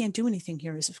reason I can't do anything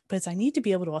here is because I need to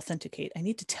be able to authenticate. I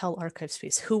need to tell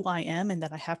ArchivesSpace who I am and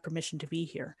that I have permission to be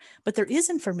here. But there is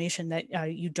information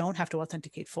that you don't have to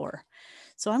authenticate for.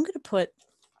 So I'm going to put,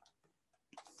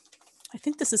 I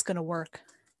think this is going to work.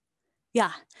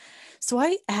 Yeah. So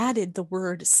I added the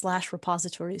word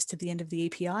 /repositories to the end of the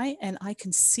API, and I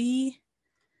can see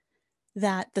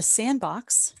that the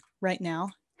sandbox right now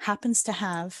happens to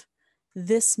have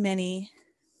this many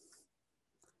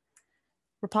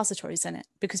repositories in it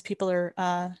because people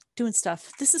are doing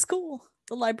stuff. This is cool.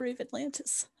 The Library of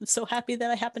Atlantis. I'm so happy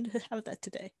that I happen to have that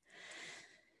today.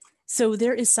 So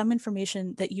there is some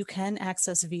information that you can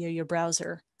access via your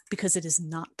browser because it is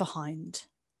not behind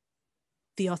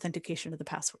the authentication of the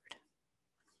password.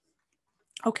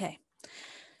 Okay.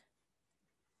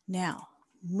 Now,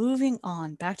 moving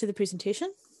on back to the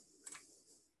presentation.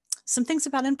 Some things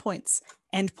about endpoints.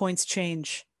 Endpoints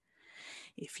change.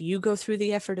 If you go through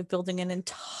the effort of building an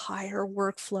entire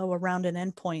workflow around an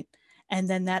endpoint, and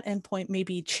then that endpoint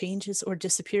maybe changes or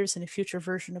disappears in a future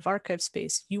version of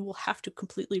ArchivesSpace, you will have to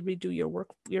completely redo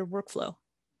your workflow.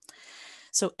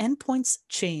 So endpoints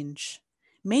change.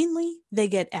 Mainly, they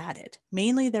get added.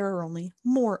 Mainly, there are only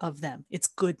more of them. It's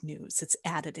good news. It's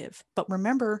additive. But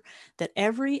remember that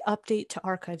every update to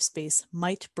ArchivesSpace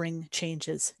might bring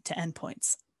changes to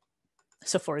endpoints.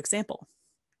 So for example,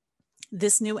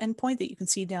 this new endpoint that you can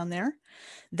see down there,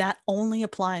 that only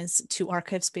applies to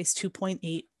ArchivesSpace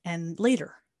 2.8 and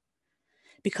later,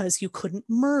 because you couldn't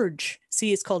merge.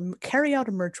 See, it's called carry out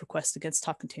a merge request against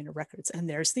top container records. And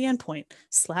there's the endpoint,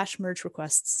 /merge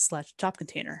requests /top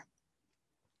container.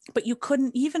 But you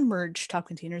couldn't even merge top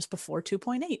containers before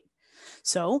 2.8.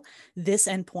 So this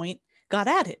endpoint got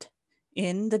added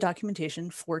in the documentation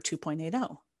for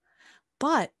 2.80.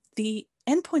 But the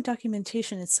endpoint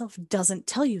documentation itself doesn't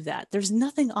tell you that. There's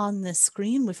nothing on this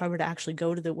screen. If I were to actually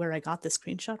go to where I got the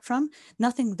screenshot from,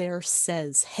 nothing there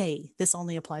says, hey, this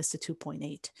only applies to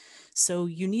 2.8. So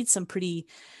you need some pretty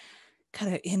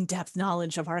kind of in-depth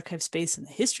knowledge of ArchivesSpace and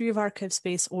the history of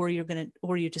ArchivesSpace, or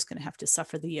you're just gonna have to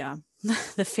suffer the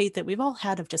the fate that we've all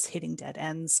had of just hitting dead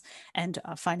ends and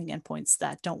finding endpoints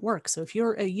that don't work. So if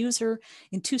you're a user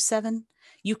in 2.7,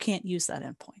 you can't use that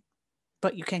endpoint,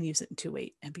 but you can use it in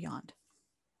 2.8 and beyond.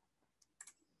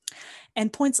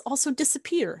 Endpoints also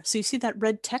disappear. So you see that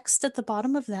red text at the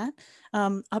bottom of that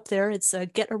up there. It's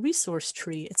get a resource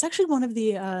tree. It's actually one of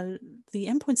the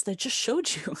endpoints that I just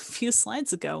showed you a few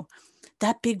slides ago.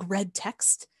 That big red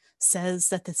text says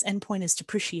that this endpoint is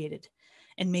depreciated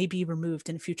and may be removed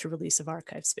in a future release of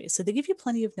ArchivesSpace. So they give you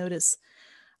plenty of notice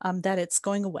that it's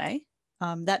going away.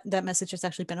 That message has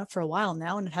actually been up for a while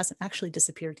now, and it hasn't actually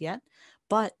disappeared yet.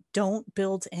 But don't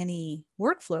build any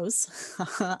workflows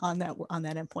on that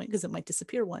endpoint, because it might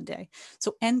disappear one day.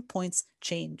 So endpoints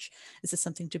change. This is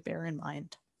something to bear in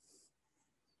mind.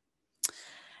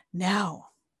 Now,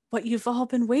 what you've all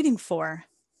been waiting for,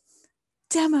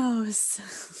 demos.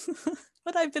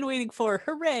 What I've been waiting for,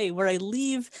 hooray, where I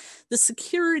leave the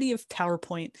security of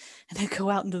PowerPoint and I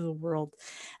go out into the world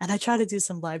and I try to do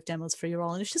some live demos for you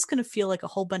all. And it's just going to feel like a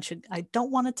whole bunch of, I don't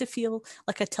want it to feel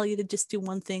like I tell you to just do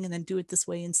one thing and then do it this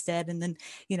way instead. And then,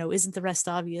 you know, isn't the rest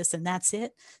obvious? And that's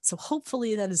it. So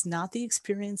hopefully that is not the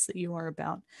experience that you are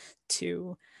about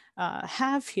to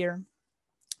have here.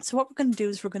 So what we're going to do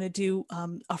is we're going to do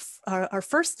our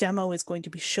first demo is going to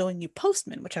be showing you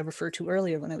Postman, which I referred to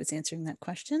earlier when I was answering that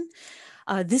question.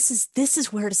 This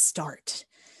is where to start.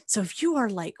 So if you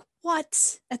are like,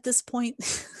 what at this point,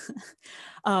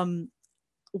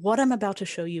 what I'm about to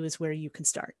show you is where you can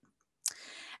start.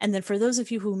 And then for those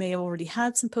of you who may have already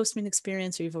had some Postman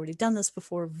experience or you've already done this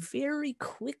before, very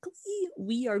quickly,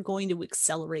 we are going to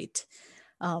accelerate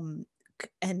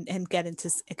and get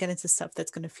into stuff that's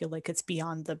going to feel like it's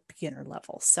beyond the beginner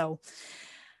level. So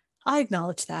I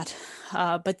acknowledge that,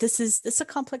 but this is a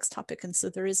complex topic, and so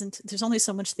there's only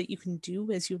so much that you can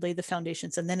do as you lay the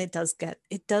foundations, and then it does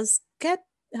get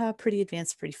pretty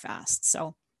advanced pretty fast.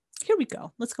 So here we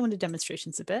go. Let's go into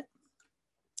demonstrations a bit.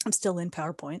 I'm still in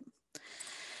PowerPoint.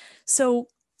 So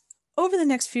over the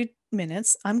next few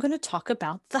minutes, I'm going to talk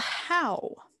about the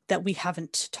how that we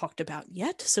haven't talked about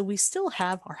yet. So we still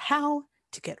have our how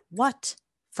to get what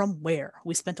from where.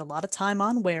 We spent a lot of time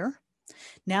on where.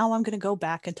 Now I'm going to go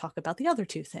back and talk about the other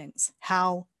two things,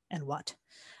 how and what.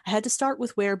 I had to start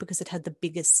with where because it had the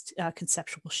biggest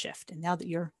conceptual shift. And now that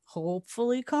you're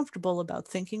hopefully comfortable about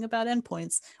thinking about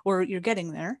endpoints, or you're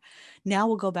getting there, now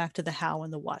we'll go back to the how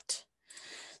and the what.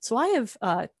 So I have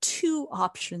two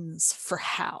options for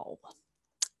how.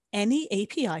 Any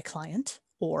API client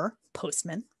or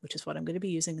Postman, which is what I'm going to be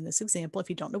using in this example. If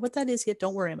you don't know what that is yet,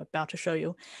 don't worry, I'm about to show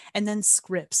you. And then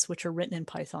scripts, which are written in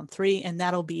Python 3, and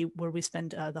that'll be where we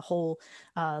spend the whole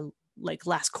like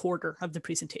last quarter of the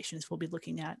presentations. We'll be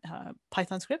looking at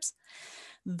Python scripts.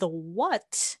 The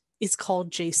what is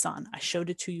called JSON. I showed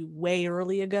it to you way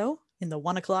early ago in the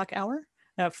 1 o'clock hour,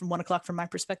 from 1 o'clock from my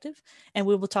perspective, and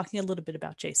we will be talking a little bit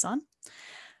about JSON.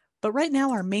 But right now,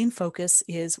 our main focus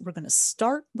is we're going to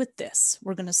start with this.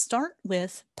 We're going to start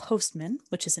with Postman,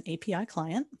 which is an API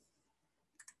client.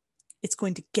 It's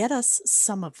going to get us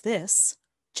some of this,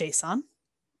 JSON.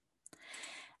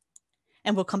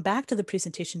 And we'll come back to the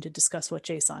presentation to discuss what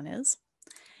JSON is.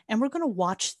 And we're going to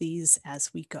watch these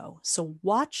as we go. So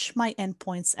watch my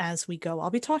endpoints as we go. I'll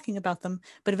be talking about them,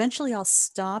 but eventually I'll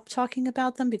stop talking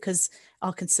about them because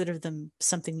I'll consider them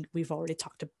something we've already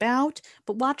talked about,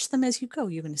 but watch them as you go.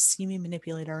 You're going to see me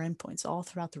manipulate our endpoints all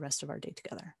throughout the rest of our day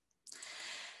together.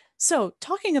 So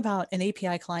talking about an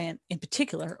API client in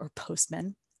particular, or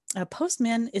Postman,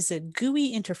 Postman is a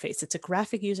GUI interface. It's a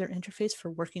graphic user interface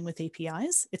for working with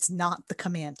APIs. It's not the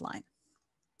command line.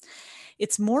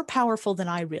 It's more powerful than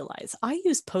I realize. I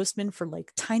use Postman for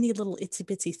like tiny little itsy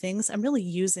bitsy things. I'm really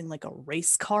using like a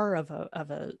race car of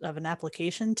an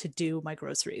application to do my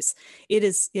groceries. It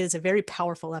is a very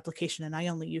powerful application, and I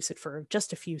only use it for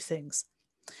just a few things.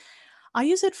 I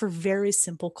use it for very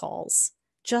simple calls.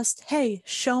 Just, hey,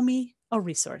 show me a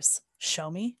resource. Show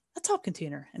me a top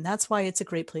container. And that's why it's a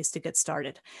great place to get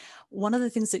started. One of the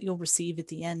things that you'll receive at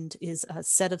the end is a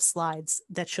set of slides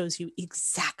that shows you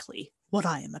exactly what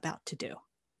I am about to do.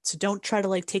 So don't try to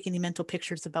like take any mental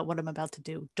pictures about what I'm about to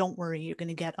do. Don't worry, you're going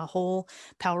to get a whole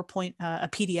PowerPoint, a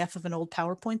PDF of an old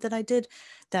PowerPoint that I did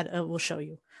that will show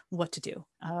you what to do,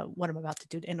 what I'm about to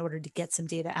do in order to get some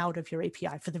data out of your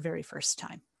API for the very first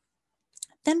time.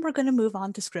 Then we're going to move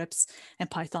on to scripts and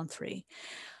Python 3.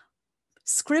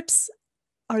 Scripts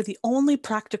are the only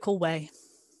practical way,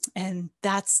 and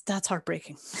that's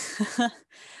heartbreaking.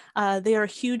 They are a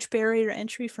huge barrier to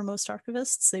entry for most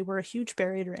archivists. They were a huge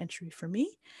barrier to entry for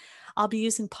me. I'll be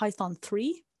using Python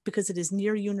 3 because it is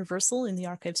near universal in the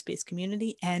ArchivesSpace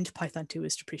community, and Python 2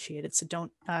 is depreciated. So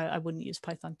I wouldn't use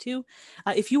Python 2.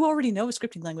 If you already know a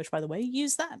scripting language, by the way,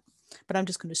 use that. But I'm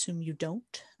just going to assume you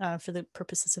don't for the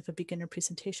purposes of a beginner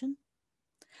presentation.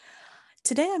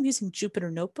 Today I'm using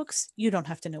Jupyter Notebooks. You don't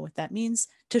have to know what that means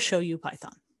to show you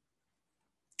Python.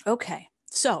 Okay,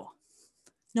 so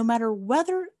no matter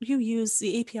whether you use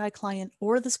the API client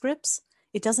or the scripts,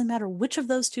 it doesn't matter which of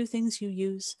those two things you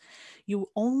use. You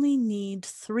only need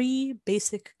 3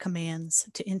 basic commands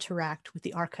to interact with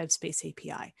the ArchivesSpace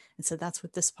API. And so that's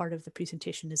what this part of the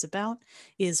presentation is about,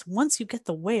 is once you get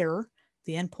the where,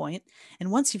 the endpoint,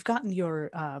 and once you've gotten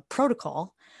your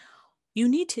protocol, you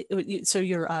need to, so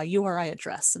your URI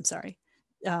address, I'm sorry,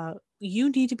 you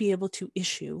need to be able to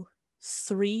issue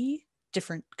 3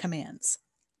 different commands.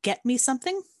 Get me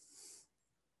something,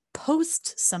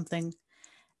 post something,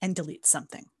 and delete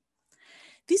something.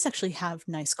 These actually have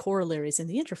nice corollaries in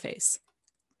the interface.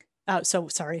 So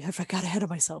sorry, I got ahead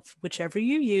of myself. Whichever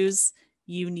you use,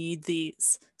 you need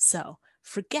these. So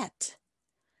for get.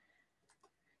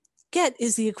 Get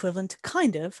is the equivalent,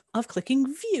 kind of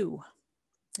clicking view.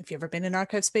 If you've ever been in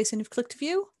ArchivesSpace and you've clicked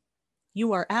view,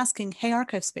 you are asking, hey,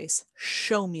 ArchivesSpace,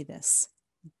 show me this.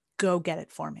 Go get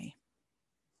it for me.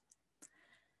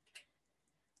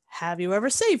 Have you ever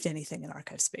saved anything in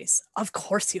ArchivesSpace? Of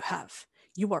course you have.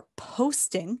 You are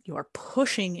posting, you are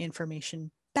pushing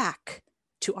information back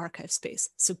to ArchivesSpace.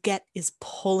 So get is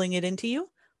pulling it into you.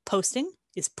 Posting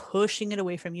is pushing it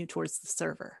away from you towards the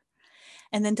server.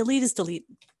 And then delete is delete.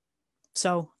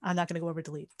 So I'm not going to go over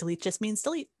delete. Delete just means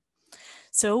delete.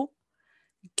 So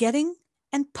getting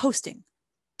and posting,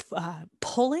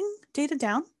 pulling data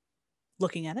down,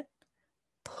 looking at it,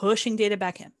 pushing data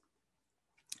back in.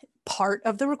 Part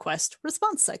of the request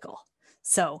response cycle.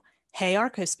 So, hey,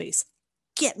 ArchivesSpace,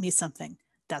 get me something.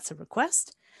 That's a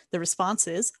request. The response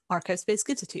is ArchivesSpace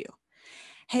gives it to you.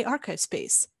 Hey,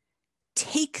 ArchivesSpace,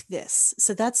 take this.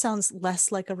 So that sounds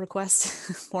less like a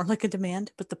request, more like a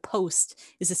demand, but the post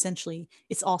is essentially,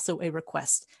 it's also a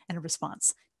request and a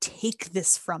response. Take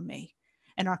this from me.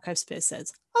 And ArchivesSpace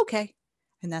says, okay.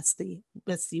 And that's the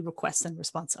request and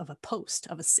response of a post,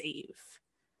 of a save.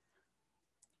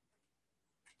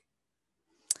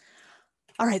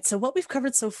 All right, so what we've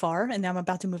covered so far, and now I'm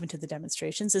about to move into the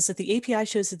demonstrations, is that the API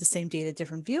shows you the same data,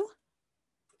 different view.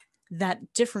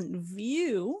 That different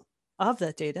view of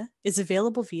that data is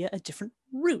available via a different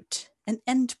route, an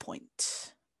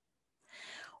endpoint.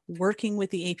 Working with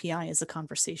the API is a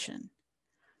conversation.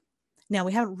 Now,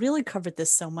 we haven't really covered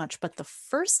this so much, but the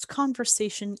first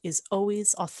conversation is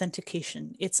always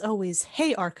authentication. It's always,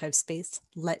 hey, ArchivesSpace,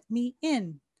 let me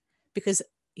in, because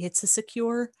it's a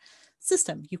secure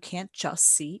system. You can't just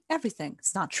see everything.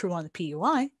 It's not true on the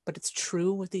PUI, but it's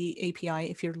true with the API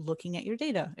if you're looking at your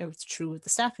data. It's true with the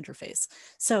staff interface.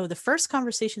 So the first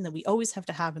conversation that we always have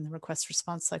to have in the request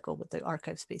response cycle with the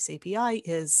ArchivesSpace API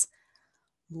is,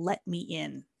 let me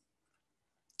in.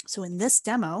 So in this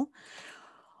demo,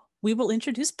 we will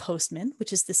introduce Postman,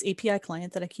 which is this API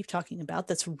client that I keep talking about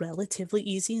that's relatively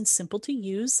easy and simple to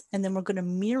use. And then we're going to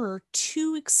mirror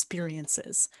 2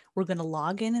 experiences. We're going to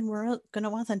log in and we're going to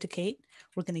authenticate.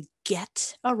 We're going to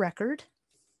get a record.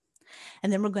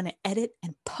 And then we're going to edit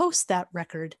and post that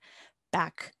record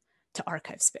back to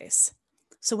ArchivesSpace.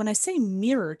 So when I say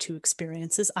mirror 2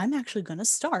 experiences, I'm actually going to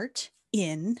start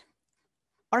in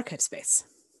ArchivesSpace.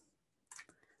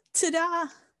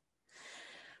 Ta-da!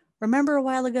 Remember a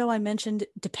while ago I mentioned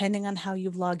depending on how you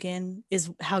log in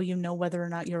is how you know whether or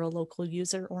not you're a local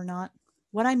user or not.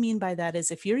 What I mean by that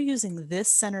is if you're using this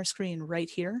center screen right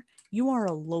here, you are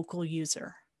a local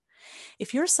user.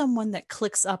 If you're someone that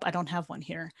clicks up, I don't have one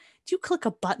here, do you click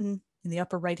a button in the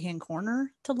upper right-hand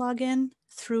corner to log in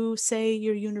through, say,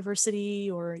 your university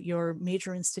or your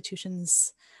major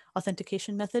institution's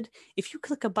authentication method? If you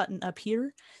click a button up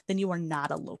here, then you are not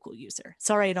a local user.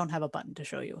 Sorry, I don't have a button to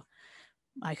show you.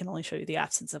 I can only show you the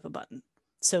absence of a button.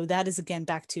 So that is again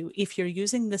back to if you're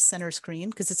using this center screen,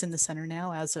 because it's in the center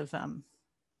now as of, I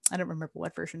don't remember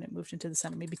what version it moved into the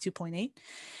center, maybe 2.8.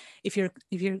 If you're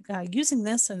using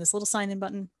this and this little sign in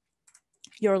button,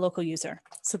 you're a local user.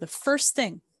 So the first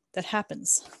thing that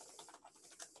happens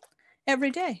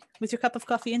every day with your cup of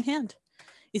coffee in hand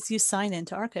is you sign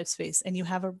into ArchivesSpace and you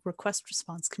have a request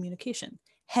response communication.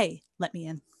 Hey, let me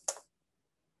in.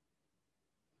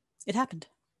 It happened.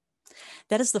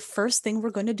 That is the first thing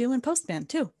we're going to do in Postman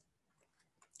too.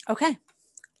 Okay,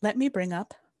 let me bring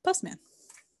up Postman.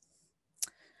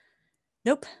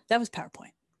 Nope, that was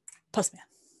PowerPoint. Postman.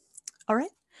 All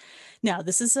right. Now,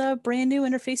 this is a brand new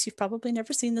interface. You've probably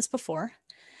never seen this before.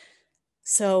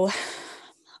 So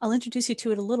I'll introduce you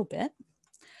to it a little bit.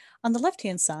 On the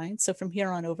left-hand side, so from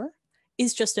here on over,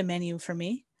 is just a menu for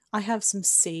me. I have some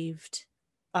saved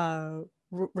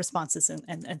responses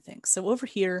and things. So over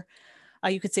here,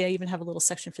 you could say I even have a little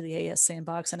section for the AS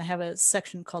sandbox, and I have a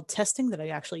section called testing that I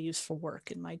actually use for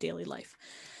work in my daily life.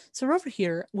 So over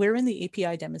here, we're in the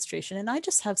API demonstration, and I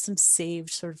just have some saved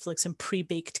sort of like some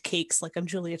pre-baked cakes, like I'm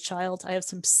Julia Child. I have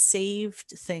some saved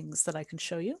things that I can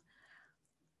show you.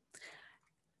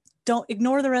 Don't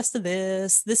ignore the rest of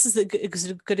this. This is a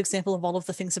good example of all of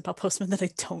the things about Postman that I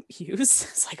don't use.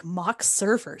 It's like mock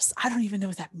servers. I don't even know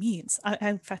what that means.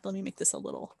 In fact, let me make this a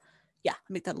little,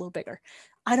 make that a little bigger.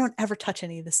 I don't ever touch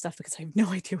any of this stuff because I have no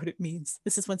idea what it means.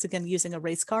 This is once again using a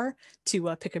race car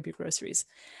to pick up your groceries.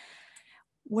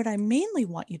 What I mainly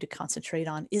want you to concentrate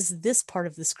on is this part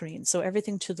of the screen. So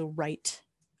everything to the right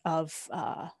of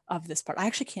this part. I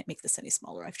actually can't make this any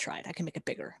smaller. I've tried. I can make it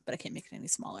bigger, but I can't make it any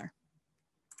smaller.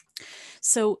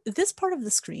 So this part of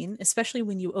the screen, especially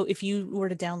when if you were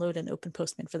to download and open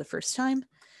Postman for the first time,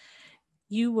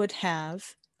 you would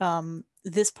have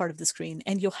this part of the screen,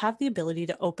 and you'll have the ability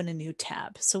to open a new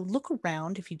tab. So look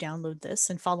around if you download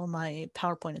this and follow my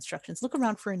PowerPoint instructions. Look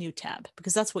around for a new tab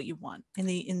because that's what you want.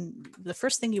 The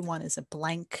first thing you want is a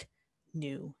blank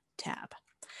new tab.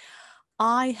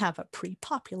 I have a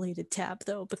pre-populated tab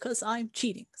though because I'm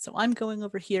cheating. So I'm going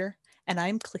over here and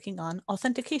I'm clicking on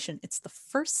authentication. It's the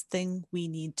first thing we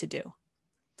need to do.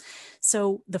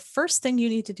 So the first thing you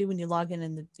need to do when you log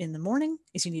in the morning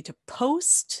is you need to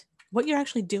post what you're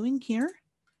actually doing here.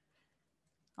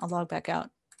 I'll log back out.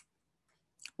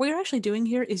 What you're actually doing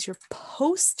here is you're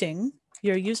posting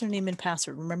your username and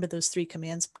password. Remember those 3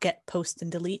 commands, get, post,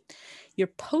 and delete. You're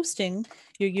posting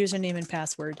your username and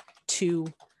password to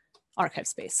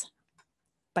ArchivesSpace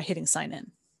by hitting sign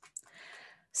in.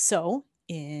 So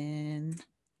in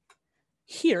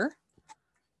here,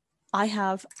 I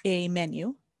have a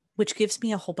menu which gives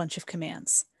me a whole bunch of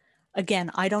commands. Again,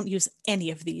 I don't use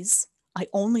any of these. I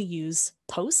only use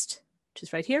post, which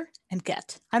is right here, and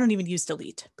get. I don't even use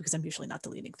delete because I'm usually not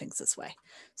deleting things this way.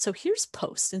 So here's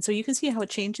post. And so you can see how it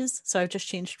changes. So I've just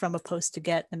changed from a post to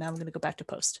get, and now I'm going to go back to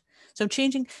post. So I'm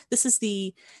changing. This is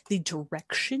the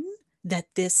direction that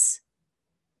this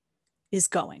is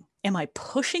going. Am I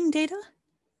pushing data,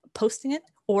 posting it,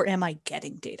 or am I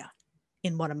getting data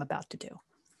in what I'm about to do?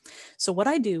 So what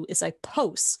I do is I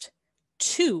post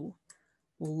to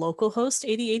localhost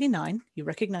 8089. You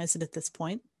recognize it at this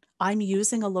point. I'm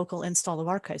using a local install of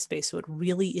ArchivesSpace, so it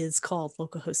really is called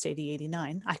localhost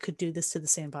 8089. I could do this to the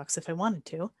sandbox if I wanted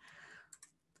to.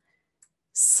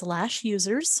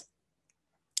 /users.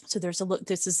 So there's a look.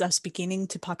 This is us beginning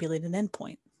to populate an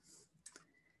endpoint.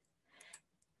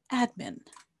 Admin.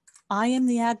 I am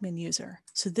the admin user.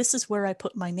 So this is where I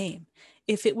put my name.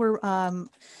 If it were,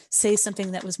 say,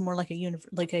 something that was more like a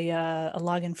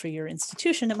login for your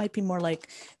institution, it might be more like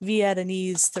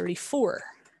Addonizio34.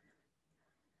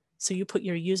 So you put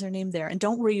your username there. And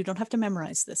don't worry, you don't have to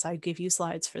memorize this. I gave you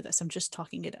slides for this. I'm just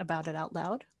talking about it out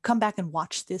loud. Come back and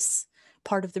watch this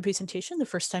part of the presentation the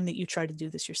first time that you try to do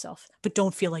this yourself. But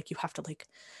don't feel like you have to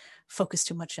focus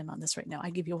too much in on this right now.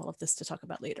 I give you all of this to talk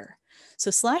about later. So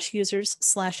 /users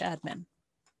 /admin.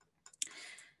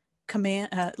 Command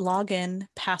login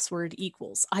password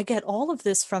equals. I get all of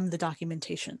this from the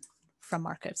documentation from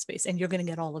ArchivesSpace, and you're going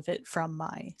to get all of it from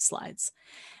my slides.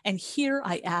 And here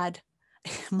I add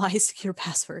my secure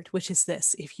password, which is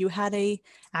this. If you had a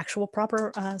actual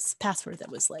proper password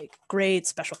that was like great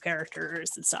special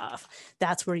characters and stuff,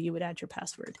 that's where you would add your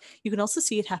password. You can also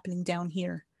see it happening down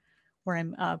here where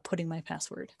I'm putting my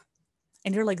password.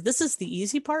 And you're like, this is the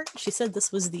easy part? She said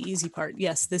this was the easy part.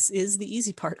 Yes, this is the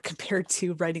easy part compared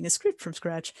to writing a script from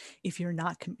scratch if you're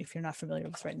not familiar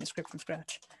with writing a script from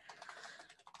scratch.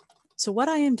 So what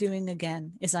I am doing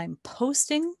again is I'm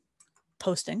posting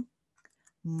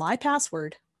my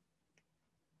password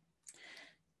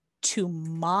to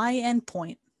my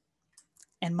endpoint.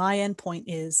 And my endpoint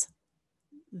is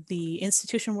the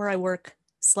institution where I work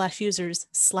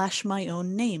 /users / my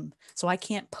own name. So I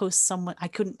can't I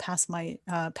couldn't pass my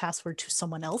password to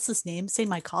someone else's name. Say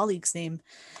my colleague's name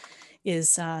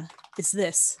is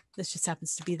this. This just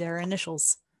happens to be their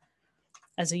initials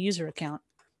as a user account.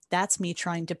 That's me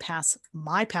trying to pass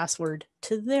my password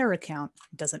to their account.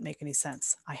 It doesn't make any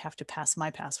sense. I have to pass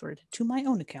my password to my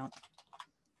own account.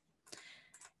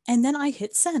 And then I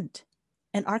hit send.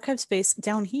 And ArchivesSpace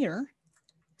down here,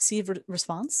 see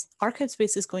response?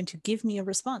 ArchivesSpace is going to give me a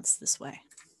response this way.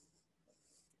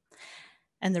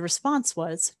 And the response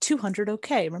was 200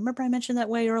 OK. Remember I mentioned that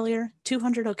way earlier?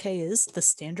 200 OK is the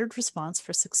standard response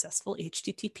for successful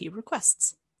HTTP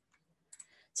requests.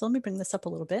 So let me bring this up a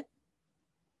little bit.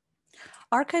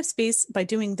 ArchivesSpace, by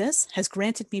doing this, has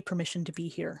granted me permission to be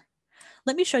here.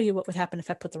 Let me show you what would happen if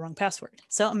I put the wrong password.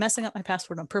 So I'm messing up my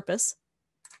password on purpose.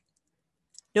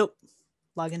 Nope,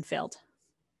 login failed.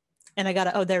 And I got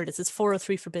to, oh, there it is. It's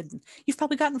 403 forbidden. You've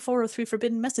probably gotten 403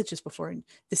 forbidden messages before. And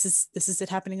this is it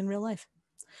happening in real life.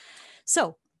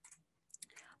 So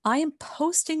I am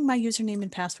posting my username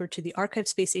and password to the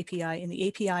ArchivesSpace API, and the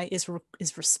API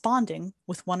is responding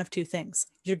with one of two things.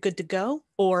 You're good to go,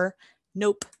 or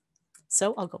nope.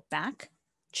 So I'll go back,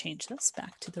 change this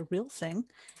back to the real thing,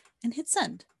 and hit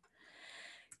send.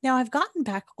 Now I've gotten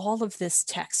back all of this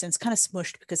text, and it's kind of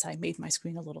smushed because I made my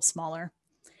screen a little smaller.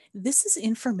 This is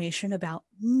information about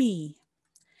me.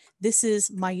 This is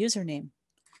my username.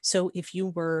 So if you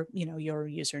were, your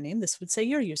username, this would say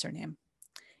your username.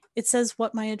 It says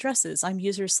what my address is. I'm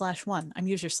user/1. I'm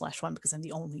user/1 because I'm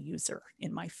the only user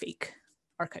in my fake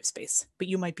ArchivesSpace, but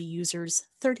you might be users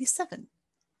 37.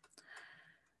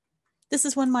 This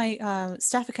is when my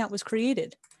staff account was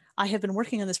created. I have been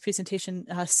working on this presentation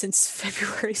since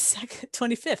February 2nd,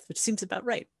 25th, which seems about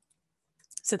right.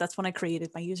 So that's when I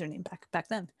created my username back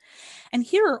then. And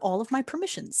here are all of my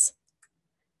permissions.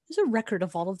 There's a record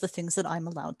of all of the things that I'm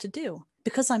allowed to do.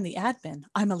 Because I'm the admin,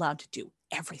 I'm allowed to do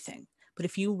everything. But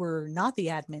if you were not the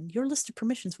admin, your list of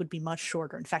permissions would be much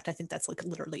shorter. In fact, I think that's like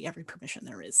literally every permission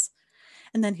there is.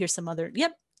 And then here's some other,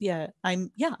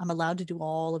 I'm allowed to do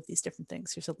all of these different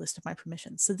things. Here's a list of my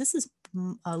permissions. So this is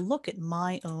a look at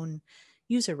my own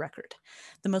user record.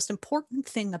 The most important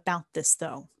thing about this,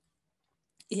 though,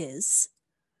 is,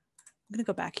 I'm going to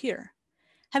go back here.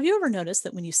 Have you ever noticed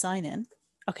that when you sign in,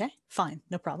 okay, fine,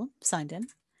 no problem, signed in,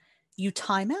 you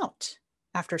time out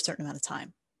after a certain amount of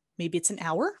time? Maybe it's an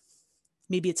hour,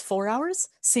 maybe it's 4 hours.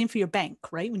 Same for your bank,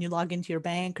 right? When you log into your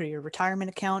bank or your retirement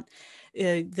account,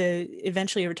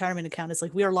 eventually your retirement account is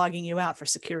like, we are logging you out for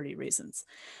security reasons.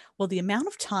 Well, the amount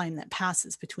of time that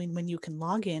passes between when you can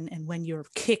log in and when you're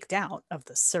kicked out of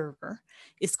the server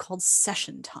is called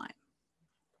session time.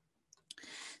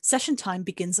 Session time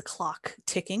begins a clock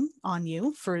ticking on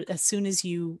you for as soon as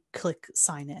you click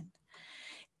sign in.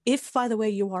 If, by the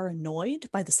way, you are annoyed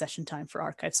by the session time for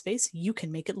ArchivesSpace, you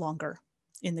can make it longer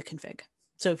in the config.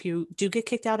 So if you do get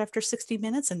kicked out after 60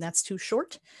 minutes and that's too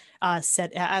short,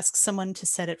 ask someone to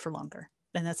set it for longer.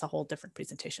 And that's a whole different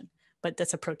presentation. But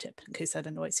that's a pro tip in case that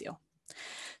annoys you.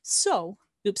 So,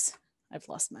 oops, I've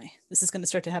lost this is going to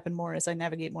start to happen more as I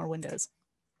navigate more windows.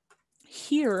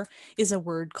 Here is a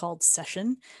word called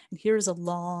session, and here's a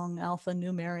long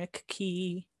alphanumeric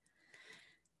key.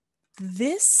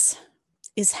 This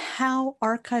is how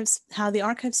the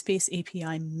ArchivesSpace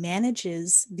API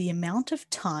manages the amount of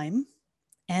time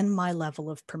and my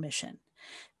level of permission.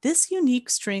 This unique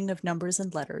string of numbers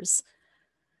and letters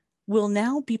will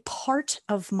now be part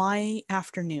of my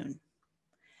afternoon,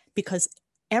 because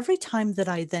every time that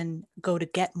I then go to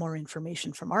get more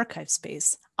information from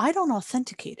ArchivesSpace, I don't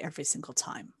authenticate every single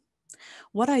time.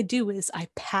 What I do is I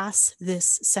pass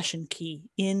this session key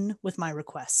in with my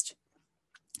request.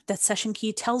 That session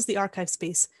key tells the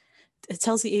ArchivesSpace, it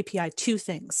tells the API two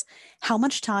things: how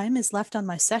much time is left on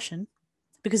my session,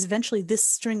 because eventually this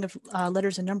string of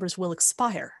letters and numbers will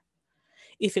expire.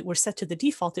 If it were set to the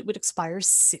default, it would expire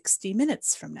 60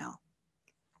 minutes from now.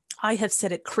 I have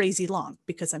set it crazy long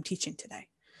because I'm teaching today.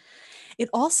 It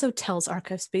also tells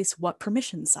ArchivesSpace what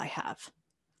permissions I have.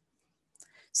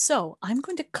 So I'm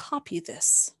going to copy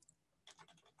this.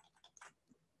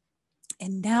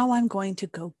 And now I'm going to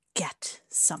go get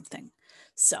something.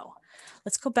 So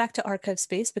let's go back to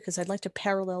ArchivesSpace because I'd like to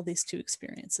parallel these two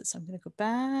experiences. So I'm going to go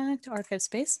back to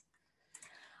ArchivesSpace.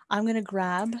 I'm going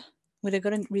to go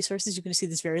to resources. You're going to see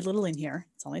there's very little in here.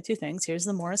 It's only two things. Here's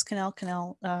the Morris Canal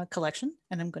collection,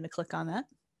 and I'm going to click on that.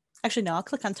 Actually, no, I'll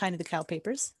click on Tiny the Cow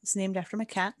Papers. It's named after my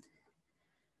cat.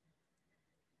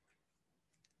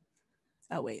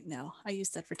 Oh, wait, no. I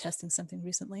used that for testing something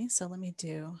recently. So let me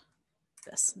do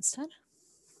this instead.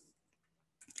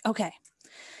 Okay.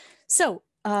 So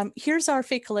here's our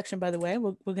fake collection, by the way.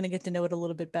 We're going to get to know it a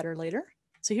little bit better later.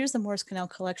 So here's the Morris Canal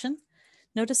collection.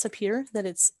 Notice up here that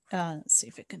it's, let's see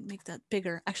if I can make that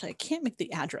bigger. Actually, I can't make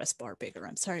the address bar bigger.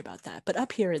 I'm sorry about that. But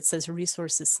up here, it says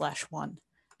resources/1.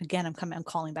 Again, I'm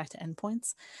calling back to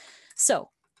endpoints. So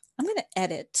I'm going to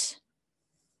edit.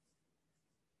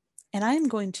 And I'm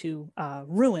going to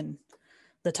ruin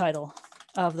the title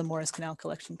of the Morris Canal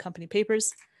Collection Company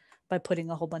Papers by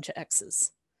putting a whole bunch of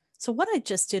X's. So what I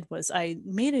just did was I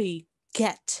made a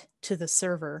get to the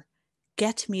server,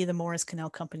 get me the Morris Canal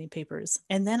Company Papers,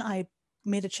 and then I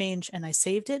made a change and I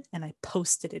saved it and I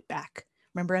posted it back.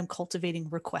 Remember, I'm cultivating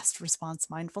request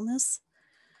response mindfulness.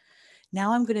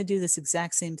 Now I'm going to do this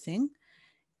exact same thing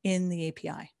in the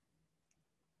API.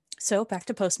 So back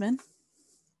to Postman.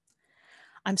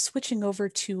 I'm switching over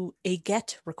to a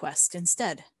GET request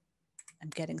instead. I'm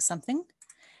getting something,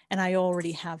 and I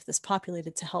already have this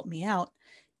populated to help me out.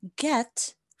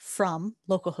 Get from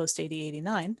localhost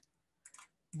 8089,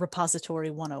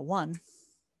 repository 101.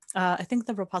 I think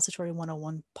the repository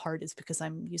 101 part is because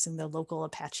I'm using the local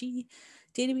Apache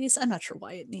database. I'm not sure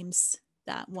why it names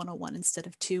that 101 instead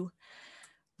of 2.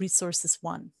 Resources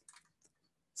 1.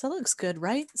 So that looks good,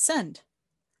 right? Send.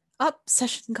 Up,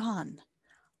 session gone.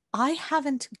 I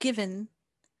haven't given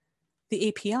the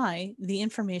API the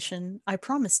information I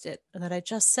promised it, that I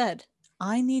just said.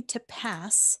 I need to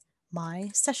pass my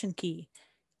session key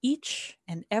each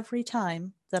and every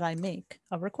time that I make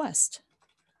a request.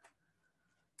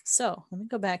 So let me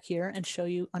go back here and show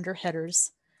you under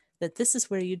headers that this is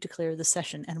where you declare the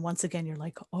session. And once again, you're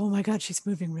like, oh my God, she's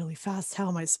moving really fast. How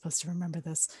am I supposed to remember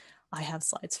this? I have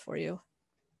slides for you.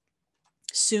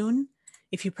 Soon,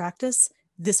 if you practice,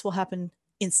 this will happen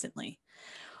instantly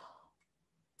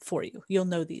for you. You'll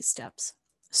know these steps.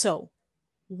 So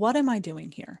what am I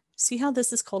doing here? See how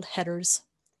this is called headers?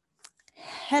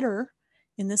 Header,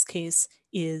 in this case,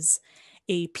 is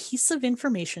a piece of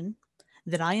information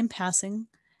that I am passing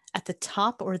at the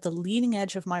top or the leading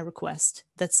edge of my request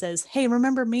that says, hey,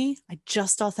 remember me? I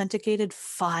just authenticated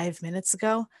 5 minutes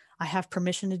ago. I have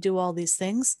permission to do all these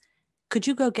things. Could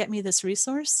you go get me this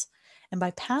resource? And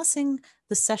by passing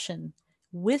the session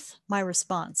with my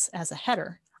response as a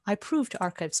header, I prove to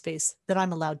ArchivesSpace that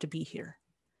I'm allowed to be here.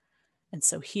 And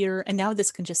so here, and now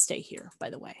this can just stay here, by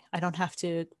the way. I don't have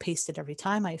to paste it every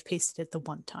time. I've pasted it the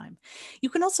one time. You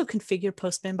can also configure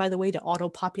Postman, by the way, to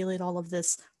auto-populate all of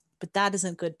this, but that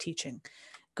isn't good teaching.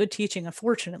 Good teaching,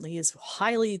 unfortunately, is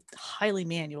highly, highly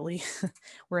manually,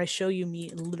 where I show you me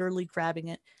literally grabbing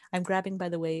it. I'm grabbing, by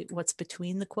the way, what's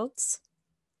between the quotes,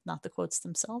 not the quotes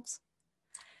themselves.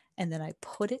 And then I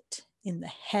put it in the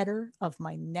header of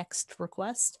my next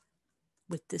request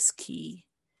with this key.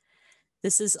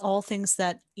 This is all things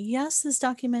that, yes, is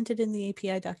documented in the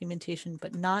API documentation,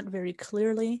 but not very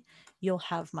clearly. You'll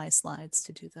have my slides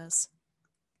to do this.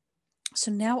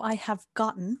 So now I have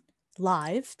gotten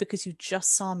live, because you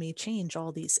just saw me change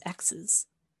all these X's,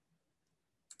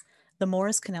 the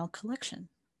Morris Canal collection.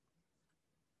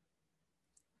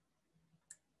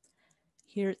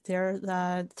 Here, there are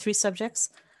the 3 subjects.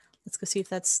 Let's go see if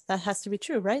that has to be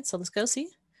true, right? So let's go see.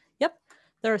 Yep,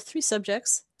 there are 3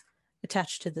 subjects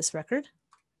attached to this record.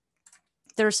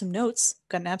 There are some notes,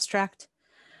 got an abstract,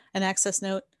 an access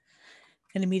note,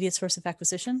 an immediate source of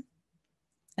acquisition.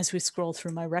 As we scroll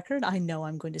through my record, I know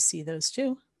I'm going to see those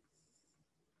too.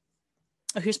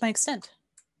 Oh, here's my extent.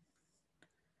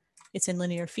 It's in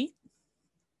linear feet.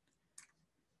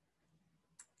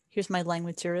 Here's my lang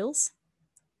materials.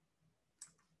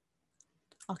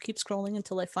 I'll keep scrolling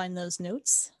until I find those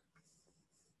notes.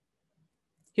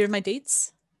 Here are my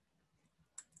dates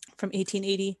from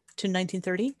 1880 to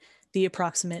 1930, the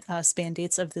approximate span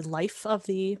dates of the life of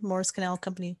the Morris Canal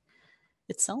Company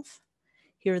itself.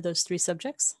 Here are those 3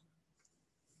 subjects.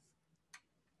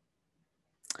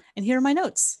 And here are my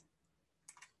notes.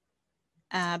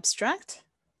 Abstract,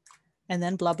 and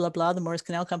then blah, blah, blah. The Morris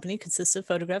Canal Company consists of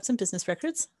photographs and business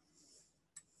records.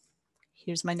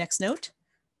 Here's my next note,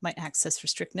 my access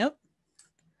restrict note.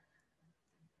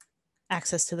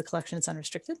 Access to the collection is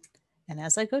unrestricted. And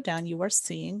as I go down, you are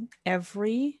seeing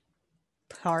every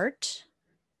part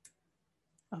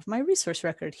of my resource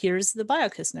record. Here's the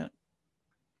BioKiss note,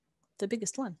 the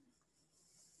biggest one.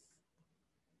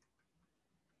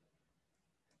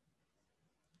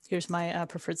 Here's my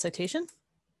preferred citation.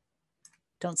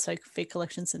 Don't cite fake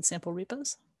collections in sample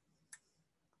repos.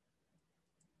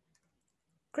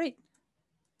 Great.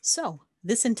 So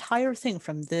this entire thing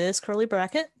from this curly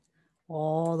bracket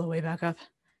all the way back up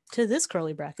to this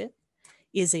curly bracket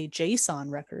is a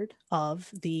JSON record of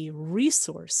the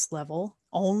resource level,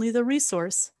 only the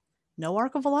resource, no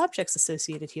archival objects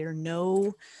associated here,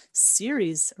 no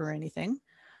series or anything.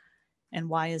 And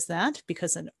why is that?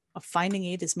 Because a finding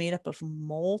aid is made up of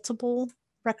multiple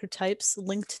record types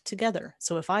linked together.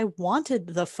 So if I wanted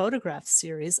the photograph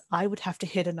series, I would have to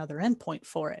hit another endpoint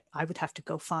for it. I would have to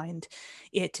go find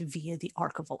it via the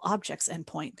archival objects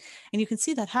endpoint. And you can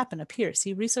see that happen up here.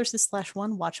 See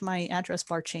resources/1, watch my address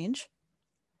bar change.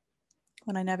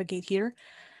 When I navigate here,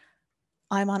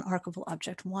 I'm on archival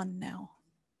object 1 now.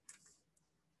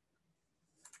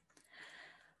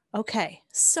 Okay,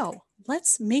 so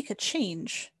let's make a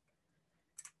change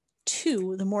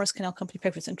to the Morris Canal Company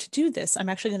papers. And to do this, I'm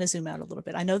actually going to zoom out a little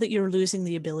bit. I know that you're losing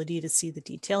the ability to see the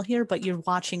detail here, but you're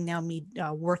watching now me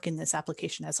work in this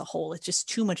application as a whole. It's just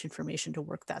too much information to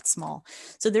work that small.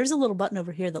 So there's a little button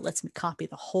over here that lets me copy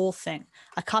the whole thing.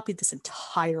 I copied this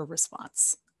entire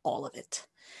response, all of it.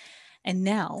 And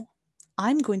now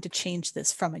I'm going to change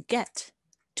this from a get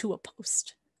to a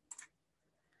post.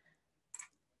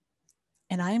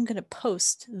 And I am going to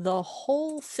post the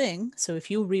whole thing. So if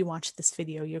you rewatch this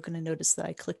video, you're going to notice that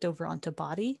I clicked over onto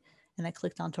body and I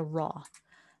clicked onto raw.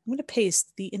 I'm going to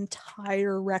paste the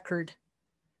entire record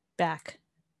back,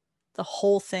 the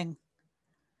whole thing.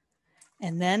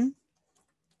 And then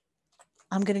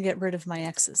I'm going to get rid of my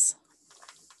X's.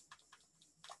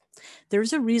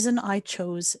 There's a reason I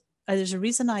chose, there's a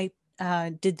reason I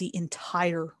did the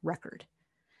entire record.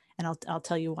 And I'll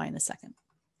tell you why in a second.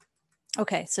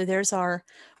 Okay, so there's our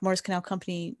Morris Canal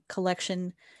Company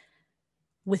collection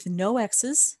with no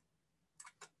X's,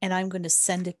 and I'm going to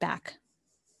send it back.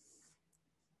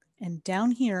 And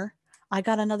down here, I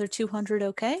got another 200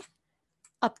 okay,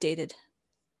 updated.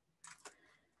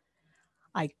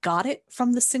 I got it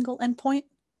from the single endpoint,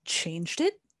 changed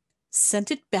it, sent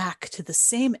it back to the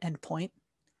same endpoint,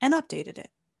 and updated it.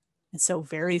 And so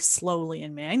very slowly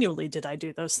and manually did I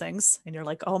do those things. And you're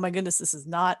like, oh my goodness, this is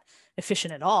not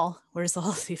efficient at all. Where's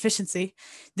all the efficiency?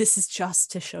 This is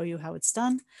just to show you how it's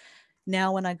done.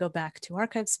 Now, when I go back to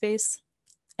ArchivesSpace,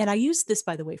 and I use this,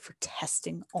 by the way, for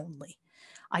testing only.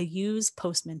 I use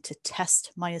Postman to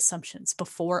test my assumptions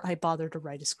before I bother to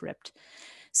write a script.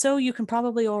 So you can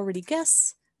probably already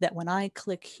guess that when I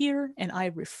click here and I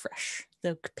refresh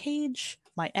the page,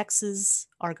 my X's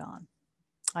are gone.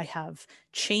 I have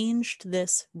changed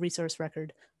this resource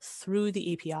record through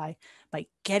the API by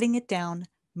getting it down,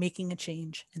 making a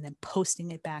change, and then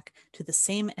posting it back to the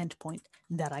same endpoint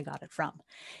that I got it from.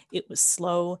 It was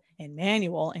slow and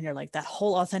manual, and you're like, that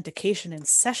whole authentication and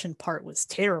session part was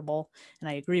terrible, and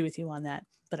I agree with you on that,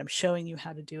 but I'm showing you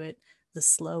how to do it the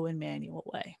slow and manual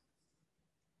way.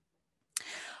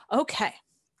 Okay,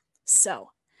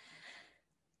 so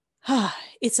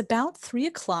it's about 3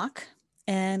 o'clock.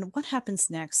 And what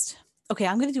happens next? Okay,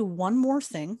 I'm going to do one more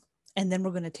thing, and then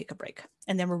we're going to take a break.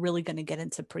 And then we're really going to get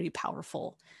into pretty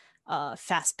powerful,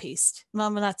 fast-paced,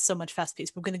 well, not so much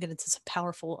fast-paced, we're going to get into some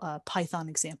powerful Python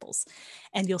examples.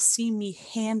 And you'll see me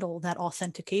handle that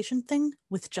authentication thing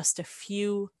with just a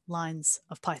few lines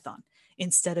of Python,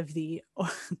 instead of the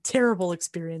terrible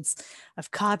experience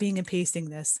of copying and pasting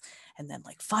this and then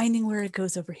like finding where it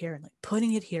goes over here and like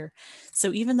putting it here.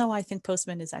 So even though I think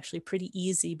Postman is actually pretty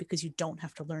easy because you don't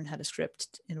have to learn how to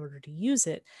script in order to use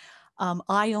it,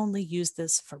 I only use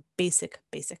this for basic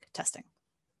testing.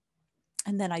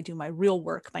 And then I do my real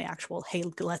work, my actual, hey,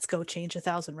 let's go change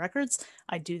 1,000 records.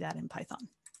 I do that in Python.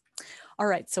 All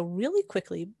right, so really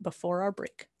quickly before our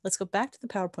break, let's go back to the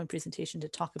PowerPoint presentation to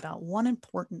talk about one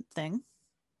important thing.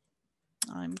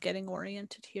 I'm getting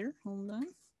oriented here, hold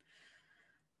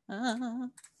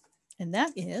on. And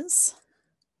that is,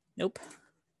 nope,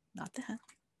 not that.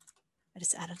 I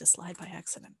just added a slide by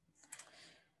accident.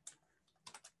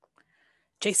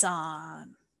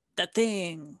 JSON, that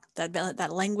thing,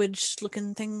 that language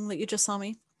looking thing that you just saw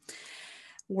me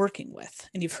working with,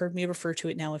 and you've heard me refer to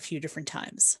it now a few different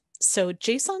times. So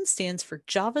JSON stands for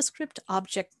JavaScript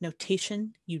Object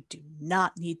Notation. You do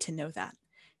not need to know that.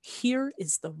 Here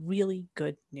is the really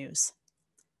good news.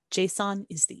 JSON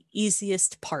is the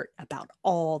easiest part about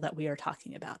all that we are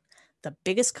talking about. The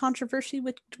biggest controversy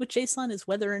with JSON is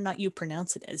whether or not you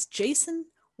pronounce it as JSON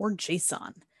or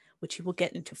JSON, which you will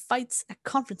get into fights at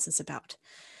conferences about.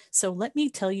 So let me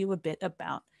tell you a bit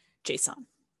about JSON.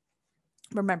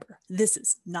 Remember, this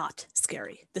is not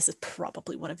scary. This is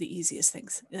probably one of the easiest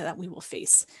things that we will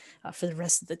face for the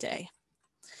rest of the day.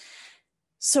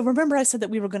 So remember I said that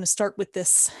we were going to start with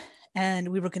this and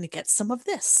we were going to get some of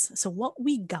this. So what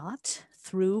we got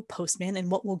through Postman and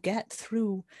what we'll get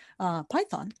through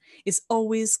Python is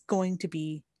always going to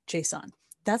be JSON.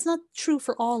 That's not true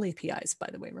for all APIs, by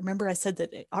the way. Remember I said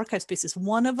that ArchivesSpace is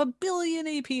one of a billion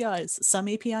APIs. Some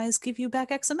APIs give you back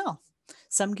XML.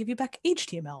 Some give you back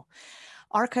HTML.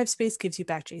 ArchivesSpace gives you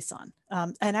back JSON.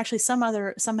 And actually some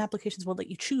applications will let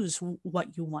you choose what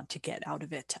you want to get out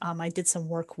of it. I did some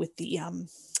work with the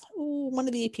one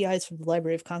of the APIs from the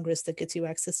Library of Congress that gets you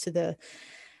access to the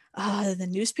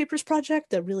newspapers project,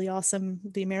 the really awesome,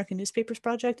 the American Newspapers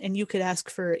Project. And you could ask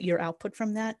for your output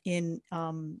from that in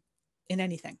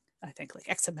anything. I think like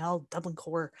XML, Dublin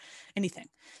Core, anything.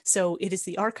 So it is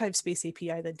the ArchivesSpace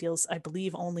API that deals, I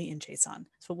believe, only in JSON.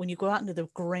 So when you go out into the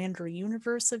grander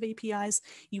universe of APIs,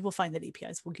 you will find that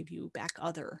APIs will give you back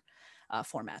other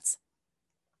formats.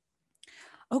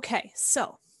 Okay,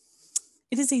 so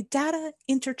It is a data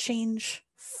interchange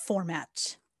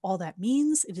format. All that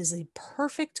means, it is a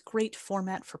perfect, great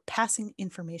format for passing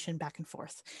information back and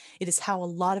forth. It is how a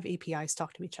lot of APIs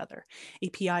talk to each other.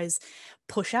 APIs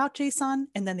push out JSON,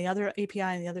 and then the other API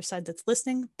on the other side that's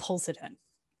listening pulls it in.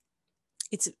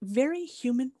 It's very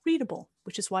human readable,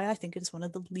 which is why I think it is one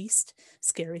of the least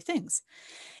scary things.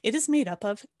 It is made up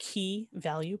of key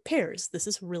value pairs. This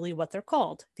is really what they're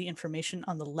called. The information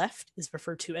on the left is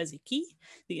referred to as a key.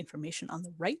 The information on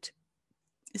the right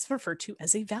is referred to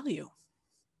as a value.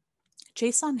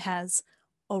 JSON has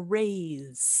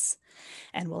arrays,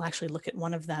 and we'll actually look at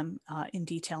one of them in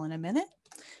detail in a minute.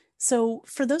 So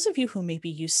for those of you who may be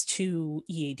used to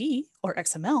EAD or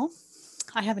XML,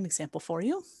 I have an example for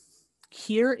you.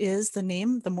 Here is the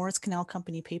name, the Morris Canal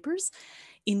Company papers,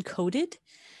 encoded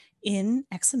in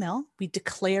XML. We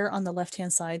declare on the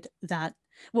left-hand side that,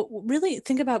 well, really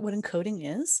think about what encoding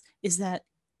is that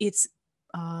it's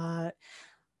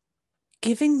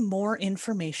giving more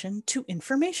information to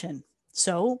information.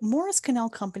 So Morris Canal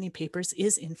Company papers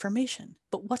is information,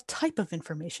 but what type of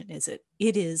information is it?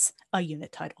 It is a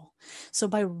unit title. So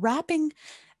by wrapping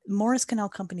Morris Canal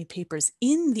Company papers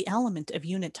in the element of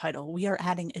unit title, we are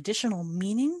adding additional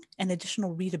meaning and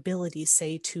additional readability,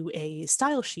 say, to a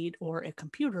style sheet or a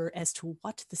computer as to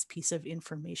what this piece of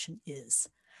information is.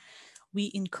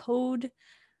 We encode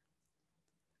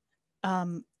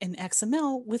an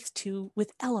XML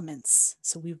with elements.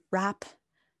 So we wrap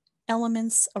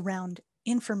elements around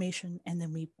information, and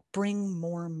then we bring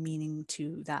more meaning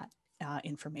to that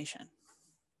information.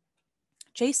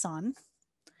 JSON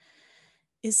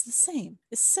is the same,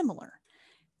 is similar.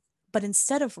 But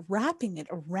instead of wrapping it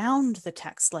around the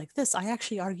text like this, I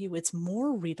actually argue it's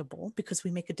more readable because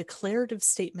we make a declarative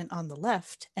statement on the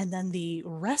left, and then the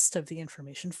rest of the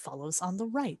information follows on the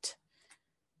right.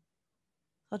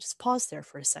 I'll just pause there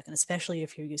for a second, especially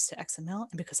if you're used to XML,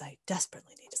 and because I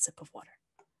desperately need a sip of water.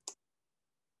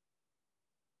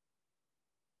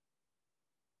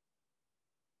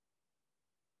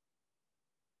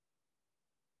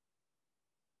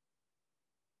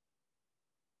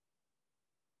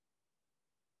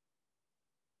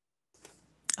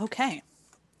 Okay,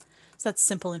 so that's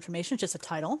simple information, just a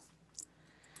title.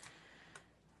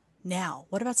 Now,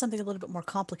 what about something a little bit more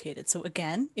complicated? So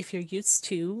again, if you're used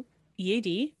to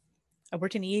EAD, I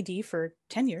worked in EAD for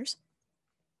 10 years,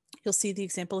 you'll see the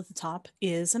example at the top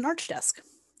is an ArchDesk.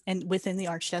 And within the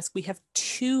ArchDesk, we have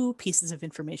two pieces of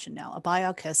information now, a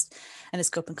BIOCast and a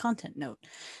scope and content note.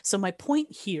 So my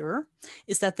point here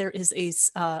is that there is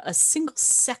a single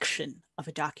section of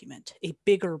a document, a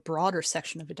bigger, broader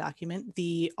section of a document,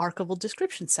 the archival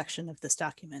description section of this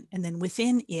document. And then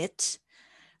within it,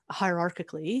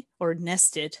 hierarchically or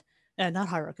nested, not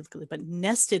hierarchically, but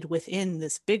nested within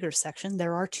this bigger section,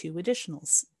 there are two additional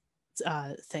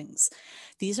things.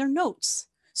 These are notes.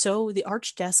 So the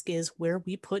ArchDesk is where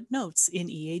we put notes in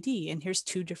EAD. And here's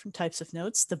two different types of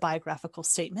notes. The biographical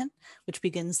statement, which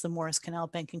begins the Morris Canal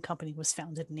Banking Company was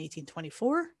founded in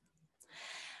 1824.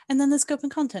 And then the scope and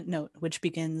content note, which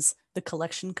begins the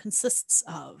collection consists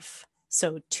of.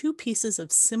 So two pieces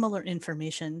of similar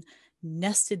information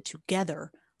nested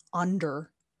together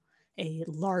under a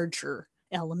larger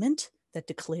element that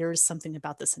declares something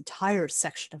about this entire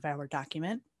section of our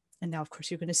document. And now, of course,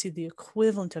 you're going to see the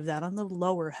equivalent of that on the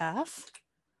lower half.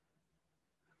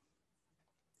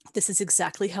 This is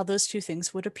exactly how those two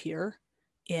things would appear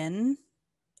in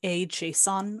a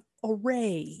JSON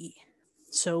array.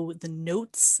 So the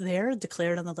notes there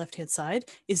declared on the left-hand side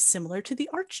is similar to the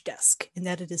ArchDesk in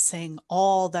that it is saying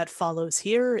all that follows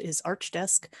here is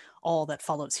ArchDesk, all that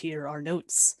follows here are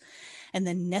notes. And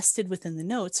then nested within the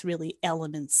notes, really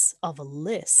elements of a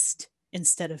list,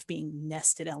 instead of being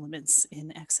nested elements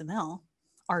in XML,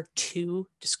 are two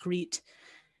discrete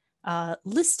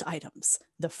list items.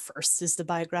 The first is the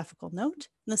biographical note,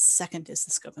 and the second is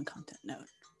the scope and content note.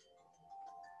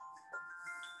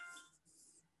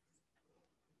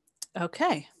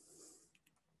 Okay.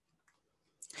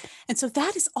 And so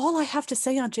that is all I have to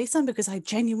say on JSON, because I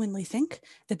genuinely think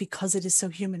that because it is so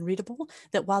human readable,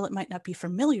 that while it might not be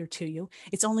familiar to you,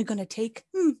 it's only going to take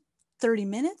 30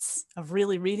 minutes of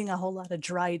really reading a whole lot of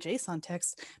dry JSON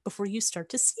text before you start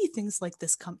to see things like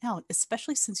this come out,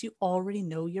 especially since you already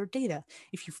know your data.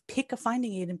 If you pick a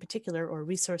finding aid in particular or a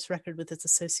resource record with its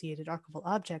associated archival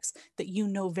objects that you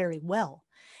know very well,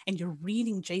 and you're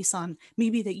reading JSON,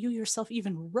 maybe that you yourself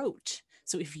even wrote.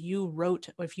 So if you wrote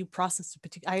or if you processed a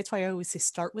particular, that's why I always say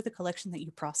start with a collection that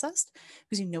you processed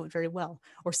because you know it very well,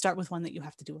 or start with one that you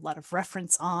have to do a lot of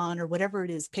reference on or whatever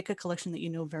it is. Pick a collection that you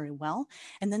know very well,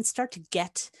 and then start to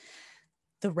get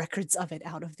the records of it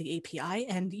out of the API,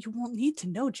 and you won't need to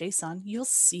know JSON. You'll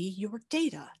see your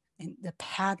data, and the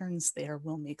patterns there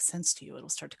will make sense to you. It'll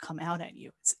start to come out at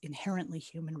you. It's inherently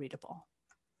human readable.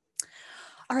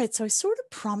 All right, so I sort of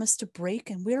promised a break,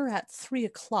 and we're at 3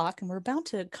 o'clock, and we're about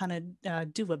to kind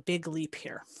of do a big leap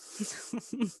here.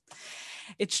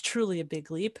 It's truly a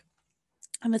big leap,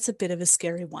 and it's a bit of a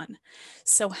scary one.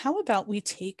 So how about we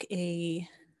take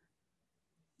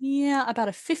about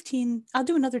a 15, I'll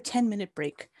do another 10-minute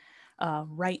break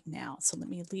right now. So let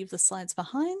me leave the slides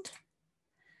behind,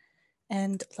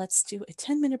 and let's do a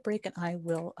 10-minute break, and I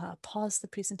will pause the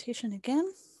presentation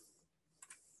again.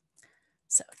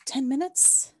 So 10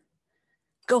 minutes,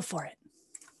 go for it.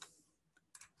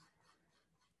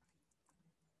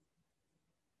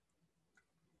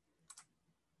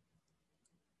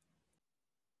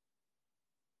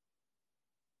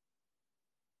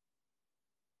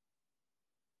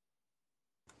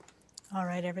 All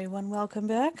right, everyone, welcome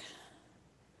back.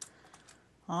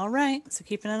 All right, so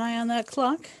keeping an eye on that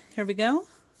clock. Here we go.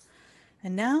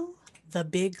 And now, the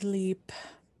big leap.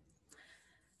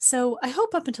 So I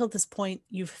hope up until this point,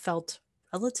 you've felt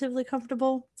relatively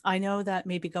comfortable. I know that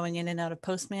maybe going in and out of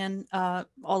Postman, all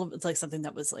of it's like something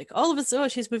that was like, all of us, oh,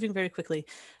 she's moving very quickly,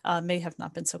 may have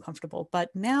not been so comfortable. But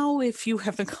now, if you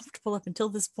have been comfortable up until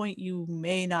this point, you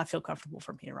may not feel comfortable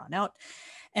from here on out.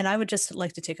 And I would just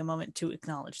like to take a moment to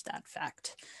acknowledge that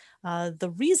fact.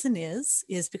 The reason is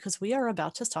because we are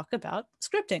about to talk about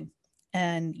scripting.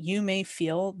 And you may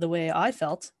feel the way I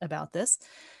felt about this,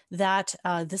 that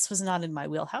this was not in my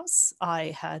wheelhouse.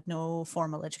 I had no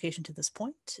formal education to this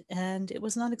point, and it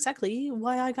was not exactly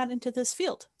why I got into this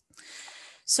field.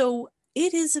 So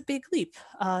it is a big leap.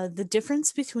 The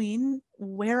difference between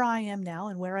where I am now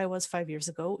and where I was 5 years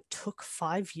ago took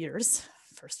 5 years,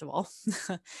 first of all.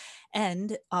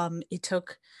 And it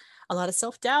took a lot of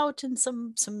self-doubt and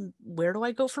some where do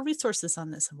I go for resources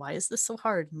on this? And why is this so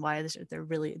hard? And why is there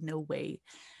really no way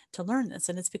to learn this?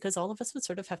 And it's because all of us would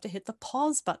sort of have to hit the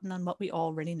pause button on what we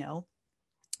already know.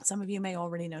 Some of you may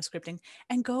already know scripting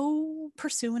and go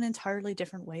pursue an entirely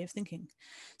different way of thinking.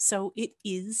 So it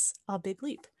is a big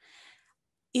leap.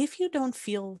 If you don't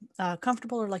feel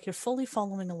comfortable or like you're fully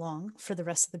following along for the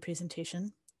rest of the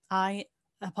presentation, I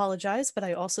apologize, but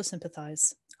I also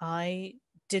sympathize. I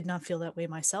did not feel that way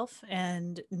myself,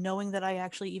 and knowing that I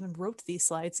actually even wrote these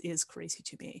slides is crazy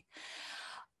to me.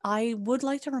 I would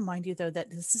like to remind you, though, that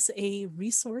this is a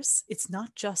resource. It's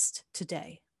not just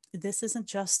today. This isn't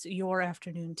just your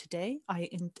afternoon today. I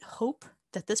hope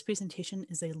that this presentation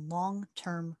is a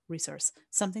long-term resource,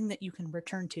 something that you can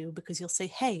return to because you'll say,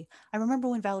 hey, I remember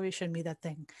when Valerie showed me that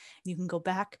thing. And you can go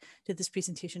back to this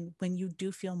presentation when you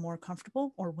do feel more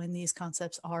comfortable or when these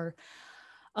concepts are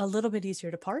a little bit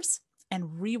easier to parse,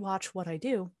 and rewatch what I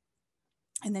do.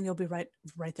 And then you'll be right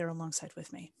there alongside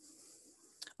with me.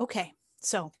 Okay,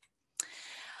 so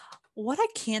what I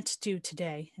can't do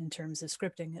today in terms of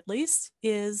scripting, at least,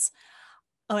 is,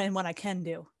 and what I can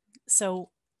do.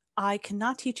 So I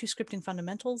cannot teach you scripting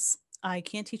fundamentals. I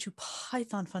can't teach you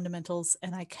Python fundamentals,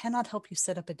 and I cannot help you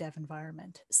set up a dev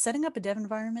environment. Setting up a dev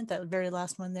environment, that very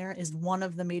last one there, is one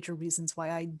of the major reasons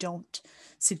why I don't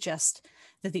suggest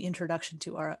that the introduction to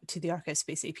the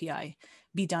ArchivesSpace API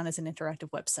be done as an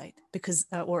interactive website, because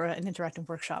or an interactive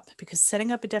workshop, because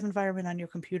setting up a dev environment on your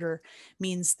computer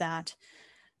means that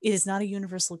it is not a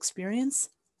universal experience.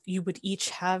 You would each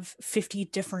have 50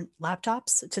 different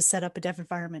laptops to set up a dev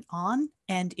environment on,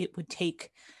 and it would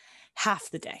take half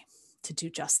the day to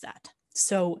do just that.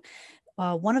 So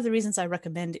one of the reasons I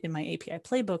recommend in my API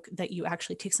playbook that you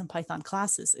actually take some Python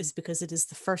classes is because it is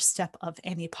the first step of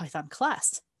any Python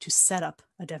class to set up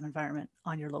a dev environment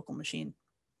on your local machine.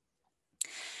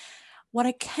 What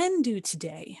I can do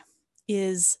today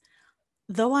is,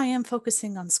 though I am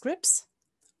focusing on scripts,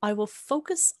 I will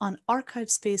focus on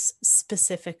ArchivesSpace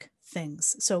specific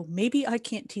things. So maybe I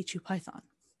can't teach you Python,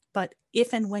 but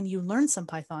if and when you learn some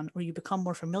Python or you become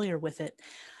more familiar with it,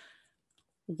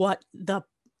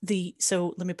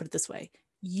 so let me put it this way,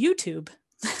 YouTube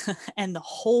and the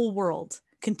whole world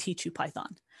can teach you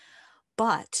Python,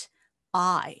 but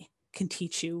I can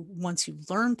teach you, once you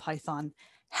learn Python,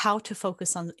 how to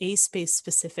focus on a space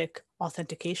specific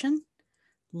authentication,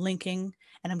 linking,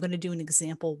 and I'm going to do an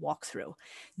example walkthrough.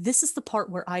 This is the part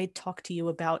where I talk to you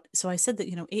about, so I said that,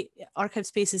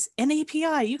 ArchivesSpace is an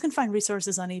API. You can find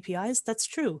resources on APIs. That's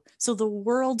true. So the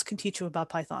world can teach you about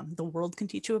Python. The world can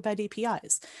teach you about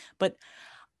APIs. But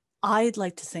I'd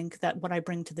like to think that what I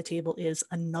bring to the table is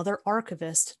another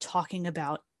archivist talking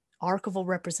about archival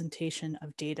representation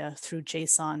of data through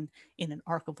JSON in an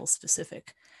archival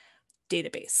specific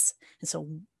database. And so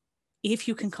if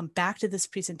you can come back to this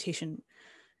presentation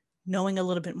knowing a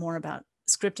little bit more about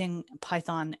scripting,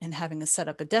 Python, and having to set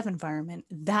up a dev environment,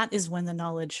 that is when the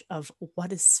knowledge of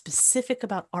what is specific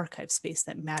about ArchivesSpace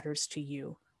that matters to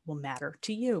you will matter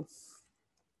to you.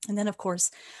 And then, of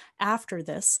course, after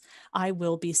this, I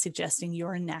will be suggesting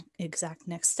your exact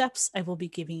next steps. I will be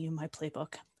giving you my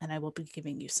playbook, and I will be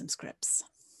giving you some scripts.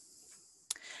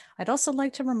 I'd also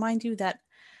like to remind you that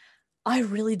I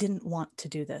really didn't want to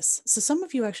do this. So some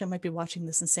of you actually might be watching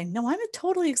this and saying, no, I'm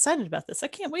totally excited about this. I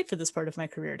can't wait for this part of my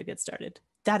career to get started.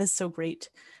 That is so great.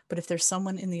 But if there's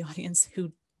someone in the audience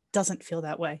who doesn't feel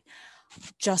that way,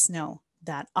 just know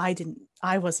that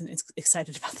I wasn't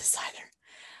excited about this either.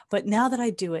 But now that I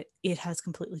do it, it has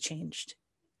completely changed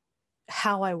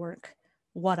how I work,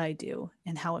 what I do,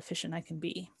 and how efficient I can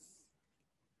be.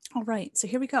 All right, so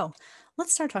here we go.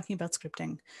 Let's start talking about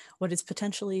scripting. What is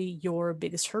potentially your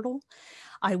biggest hurdle?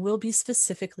 I will be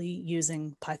specifically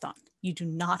using Python. You do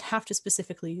not have to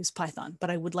specifically use Python, but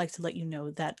I would like to let you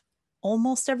know that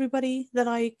almost everybody that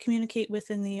I communicate with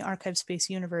in the ArchivesSpace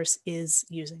universe is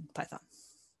using Python.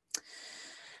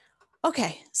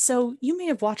 Okay, so you may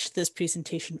have watched this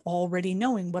presentation already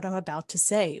knowing what I'm about to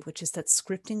say, which is that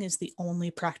scripting is the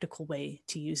only practical way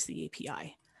to use the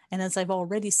API. And as I've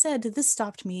already said, this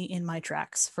stopped me in my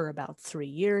tracks for about 3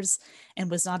 years and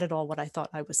was not at all what I thought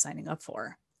I was signing up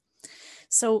for.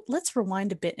 So let's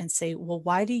rewind a bit and say, well,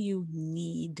 why do you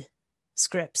need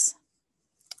scripts?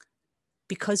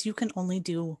 Because you can only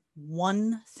do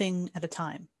one thing at a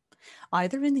time,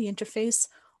 either in the interface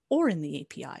or in the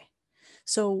API.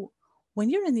 So when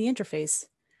you're in the interface,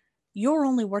 you're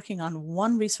only working on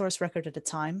one resource record at a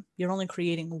time. You're only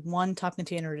creating one top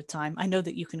container at a time. I know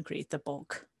that you can create the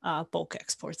bulk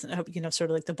exports, sort of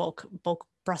like the bulk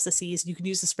processes. You can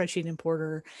use the spreadsheet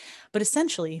importer, but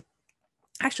essentially,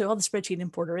 actually, all the spreadsheet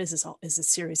importer is a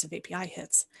series of API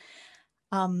hits.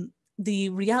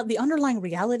 The underlying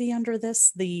reality under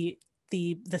this, the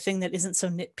thing that isn't so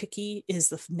nitpicky, is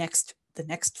the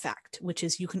next fact, which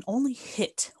is you can only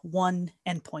hit one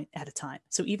endpoint at a time.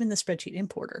 So even the spreadsheet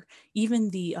importer, even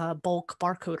the bulk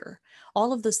barcoder,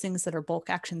 all of those things that are bulk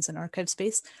actions in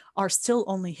ArchivesSpace are still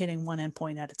only hitting one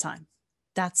endpoint at a time.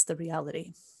 That's the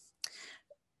reality.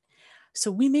 So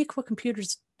we make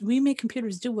computers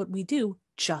do what we do,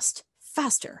 just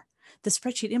faster. The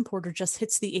spreadsheet importer just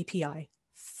hits the API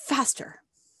faster.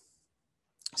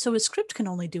 So a script can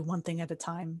only do one thing at a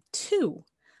time too,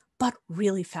 but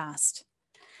really fast.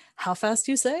 How fast,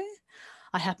 you say?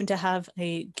 I happen to have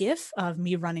a GIF of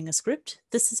me running a script.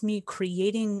 This is me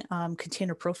creating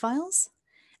container profiles.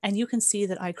 And you can see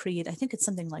that I create, I think it's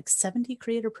something like 70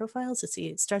 creator profiles. Let's see,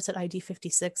 it starts at ID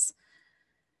 56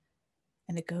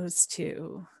 and it goes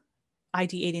to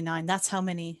ID 89. That's how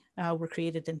many were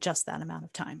created in just that amount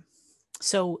of time.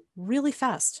 So really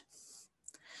fast.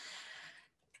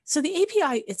 So the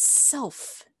API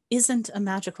itself isn't a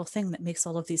magical thing that makes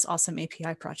all of these awesome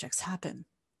API projects happen.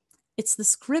 It's the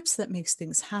scripts that makes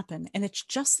things happen, and it's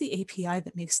just the API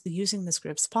that makes using the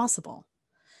scripts possible.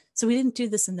 So we didn't do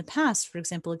this in the past, for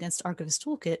example, against Archivist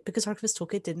Toolkit, because Archivist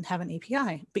Toolkit didn't have an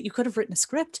API, but you could have written a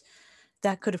script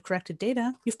that could have corrected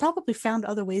data. You've probably found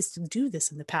other ways to do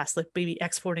this in the past, like maybe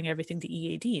exporting everything to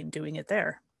EAD and doing it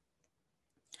there.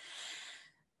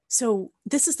 So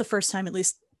this is the first time, at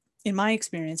least in my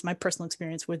experience, my personal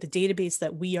experience, where the database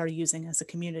that we are using as a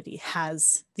community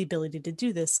has the ability to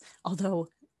do this, although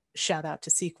shout out to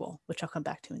SQL, which I'll come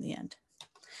back to in the end.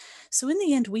 So in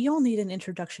the end, we all need an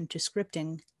introduction to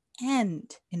scripting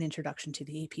and an introduction to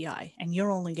the API, and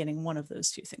you're only getting one of those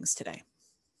two things today.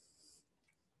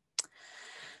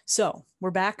 So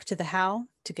we're back to the how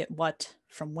to get what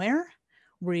from where.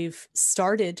 We've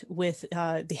started with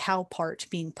the how part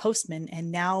being Postman,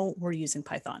 and now we're using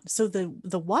Python. So the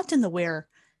what and the where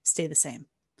stay the same.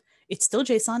 It's still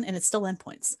JSON and it's still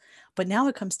endpoints, but now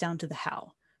it comes down to the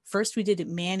how. First, we did it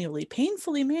manually,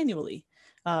 painfully manually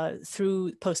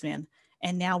through Postman,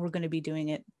 and now we're going to be doing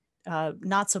it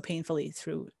not so painfully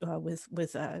through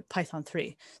with Python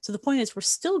 3. So the point is, we're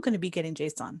still going to be getting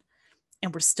JSON,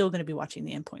 and we're still going to be watching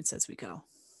the endpoints as we go.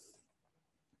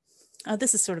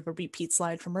 This is sort of a repeat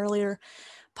slide from earlier.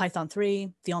 Python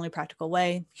 3, the only practical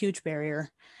way, huge barrier.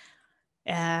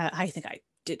 I think I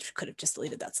could have just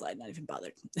deleted that slide, not even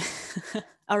bothered.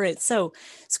 All right, so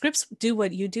scripts do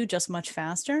what you do, just much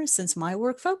faster. Since my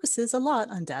work focuses a lot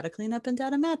on data cleanup and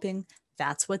data mapping,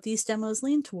 that's what these demos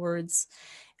lean towards.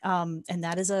 And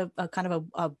that is a kind of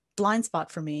a blind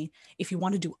spot for me. If you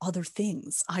want to do other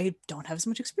things, I don't have as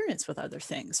much experience with other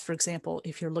things. For example,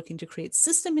 if you're looking to create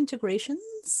system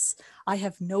integrations, I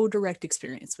have no direct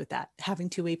experience with that.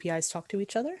 Having two APIs talk to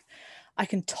each other, I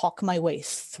can talk my way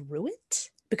through it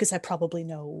because I probably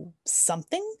know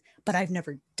something, but I've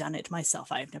never done it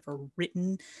myself. I've never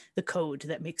written the code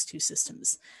that makes two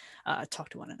systems talk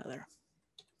to one another.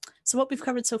 So what we've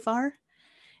covered so far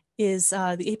is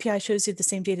the API shows you the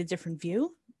same data, different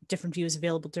views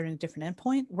available during a different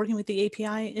endpoint. Working with the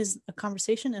API is a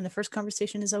conversation, and the first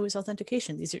conversation is always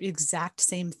authentication. These are the exact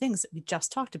same things that we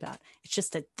just talked about. It's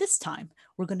just that this time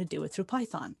we're going to do it through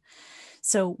Python.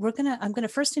 So I'm gonna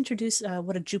first introduce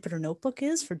what a Jupyter Notebook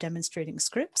is for demonstrating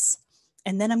scripts,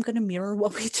 and then I'm going to mirror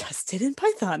what we just did in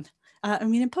Python.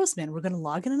 In Postman. We're going to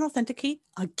log in and authenticate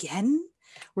again.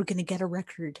 We're going to get a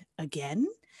record again.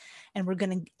 And we're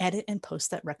going to edit and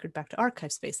post that record back to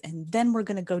ArchivesSpace. And then we're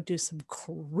going to go do some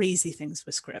crazy things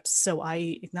with scripts. So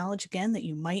I acknowledge again that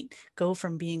you might go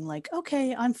from being like,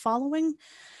 okay, I'm following,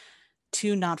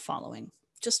 to not following.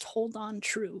 Just hold on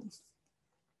true.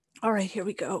 All right, here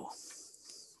we go.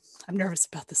 I'm nervous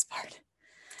about this part.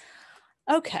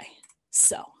 Okay,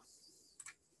 so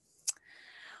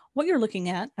what you're looking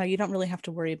at, you don't really have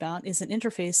to worry about, is an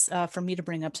interface for me to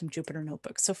bring up some Jupyter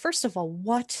Notebooks. So first of all,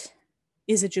 what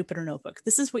is a Jupyter Notebook?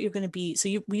 This is what you're going to be. So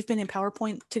we've been in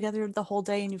PowerPoint together the whole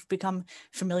day, and you've become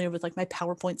familiar with like my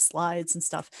PowerPoint slides and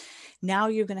stuff. Now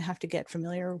you're going to have to get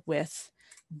familiar with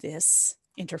this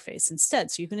interface instead.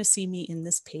 So you're going to see me in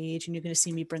this page, and you're going to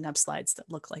see me bring up slides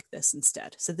that look like this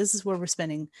instead. So this is where we're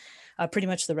spending pretty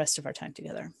much the rest of our time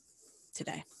together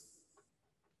today.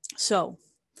 So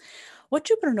what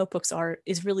Jupyter Notebooks are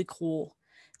is really cool.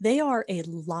 They are a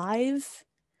live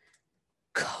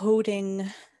coding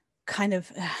kind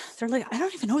of, they're like, I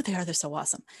don't even know what they are. They're so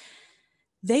awesome.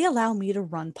 They allow me to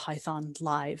run Python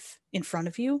live in front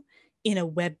of you in a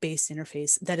web-based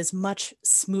interface that is much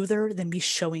smoother than me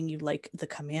showing you like the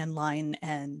command line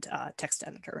and text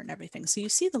editor and everything. So you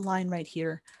see the line right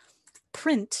here,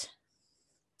 print.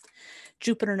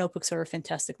 Jupyter Notebooks are a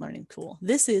fantastic learning tool.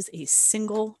 This is a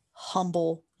single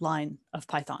humble line of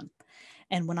Python.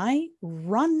 And when I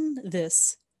run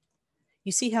this,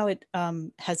 you see how it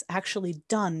has actually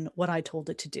done what I told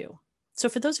it to do. So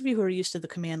for those of you who are used to the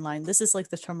command line, this is like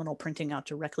the terminal printing out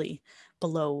directly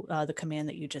below the command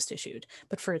that you just issued.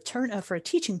 But for a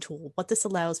teaching tool, what this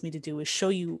allows me to do is show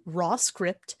you raw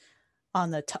script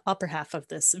on the upper half of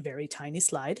this very tiny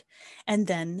slide, and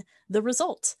then the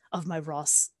result of my raw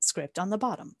script on the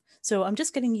bottom. So I'm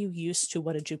just getting you used to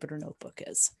what a Jupyter Notebook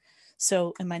is.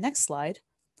 So in my next slide,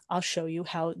 I'll show you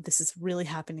how this is really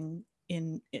happening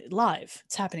in live.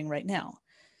 It's happening right now.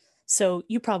 So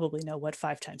you probably know what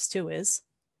 5 times 2 is.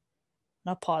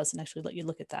 I'll pause and actually let you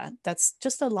look at that. That's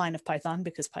just a line of Python,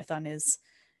 because Python is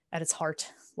at its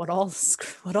heart what all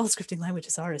scripting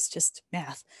languages are, is just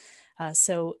math.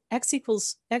 So x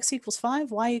equals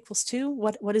 5, y equals 2.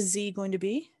 What is z going to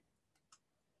be?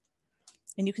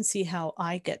 And you can see how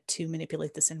I get to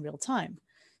manipulate this in real time.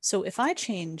 So if I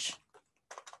change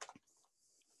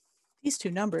these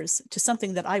two numbers to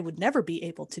something that I would never be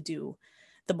able to do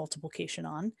the multiplication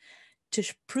on, to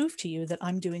prove to you that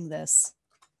I'm doing this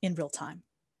in real time.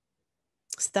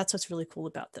 So that's what's really cool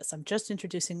about this. I'm just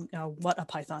introducing what a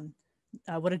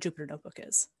Jupyter Notebook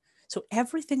is. So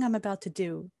everything I'm about to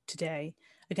do today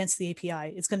against the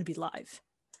API is going to be live.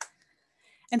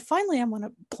 And finally, I want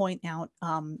to point out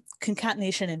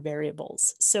concatenation and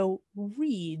variables. So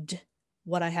read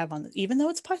what I have on, even though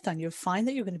it's Python, you'll find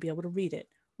that you're going to be able to read it.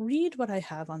 Read what I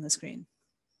have on the screen.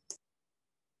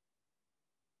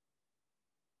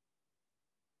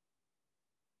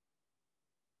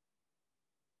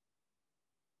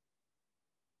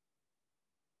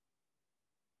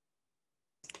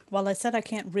 While I said I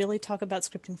can't really talk about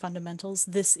scripting fundamentals,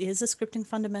 this is a scripting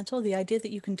fundamental. The idea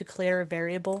that you can declare a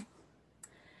variable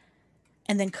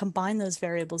and then combine those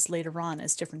variables later on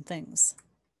as different things.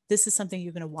 This is something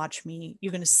you're going to watch me,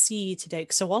 you're going to see today.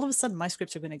 So all of a sudden my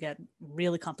scripts are going to get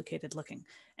really complicated looking.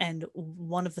 And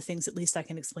one of the things at least I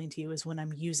can explain to you is when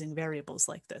I'm using variables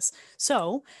like this.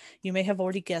 So you may have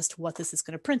already guessed what this is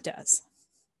going to print as.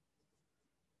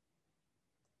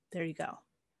 There you go.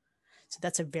 So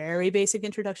that's a very basic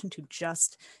introduction to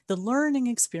just the learning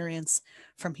experience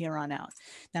from here on out.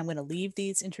 Now I'm going to leave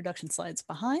these introduction slides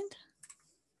behind,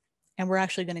 and we're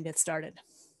actually going to get started.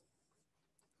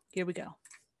 Here we go.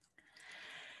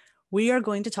 We are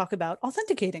going to talk about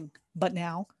authenticating, but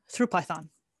now through Python.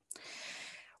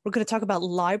 We're going to talk about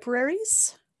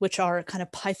libraries, which are kind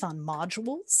of Python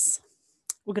modules.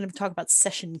 We're going to talk about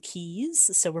session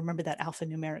keys. So remember that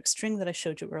alphanumeric string that I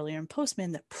showed you earlier in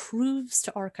Postman that proves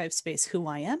to ArchivesSpace who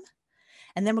I am.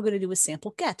 And then we're going to do a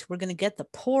sample get. We're going to get the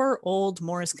poor old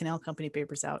Morris Canal Company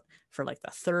papers out for like the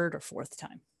 3rd or 4th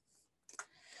time.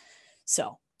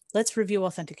 So let's review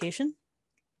authentication.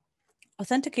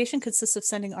 Authentication consists of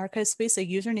sending ArchivesSpace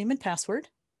a username and password,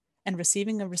 and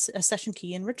receiving a session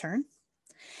key in return.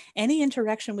 Any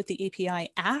interaction with the API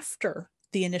after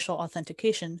the initial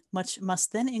authentication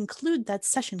must then include that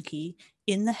session key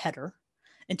in the header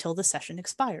until the session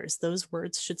expires. Those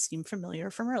words should seem familiar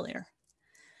from earlier.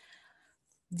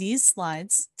 These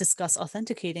slides discuss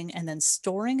authenticating and then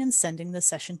storing and sending the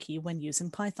session key when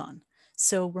using Python.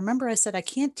 So remember I said I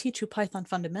can't teach you Python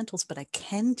fundamentals, but I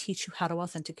can teach you how to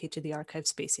authenticate to the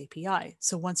ArchivesSpace API.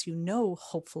 So once you know,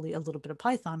 hopefully, a little bit of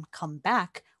Python, come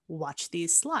back, watch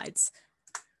these slides.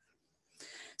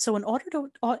 So in order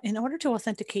to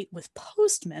authenticate with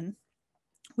Postman,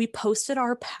 we posted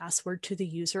our password to the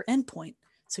user endpoint.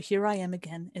 So here I am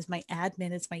again as my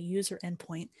admin, it's my user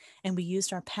endpoint, and we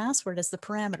used our password as the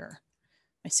parameter,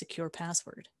 my secure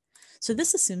password. So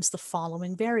this assumes the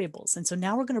following variables. And so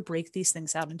now we're going to break these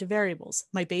things out into variables.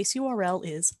 My base URL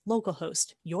is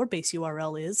localhost. Your base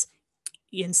URL is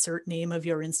insert name of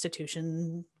your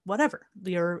institution, whatever,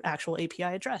 your actual API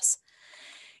address.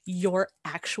 Your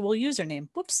actual username,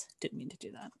 whoops, didn't mean to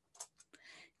do that.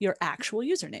 Your actual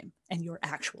username and your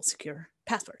actual secure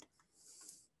password.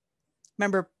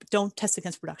 Remember, don't test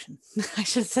against production. I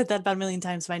should have said that about a million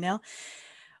times by now.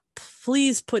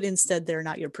 Please put instead there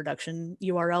not your production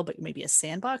URL, but maybe a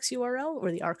sandbox URL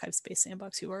or the ArchivesSpace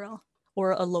sandbox URL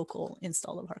or a local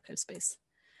install of ArchivesSpace.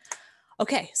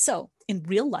 Okay, so in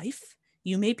real life,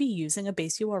 you may be using a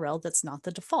base URL that's not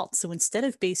the default. So instead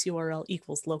of base URL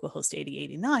equals localhost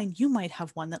 8089, you might have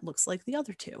one that looks like the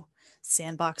other two,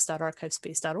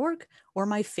 sandbox.archivespace.org or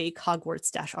my fake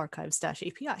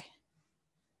Hogwarts-archives-API.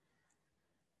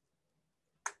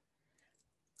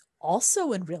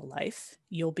 Also in real life,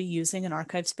 you'll be using an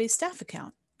ArchivesSpace staff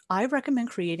account. I recommend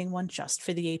creating one just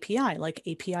for the API, like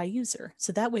API user.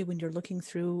 So that way, when you're looking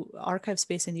through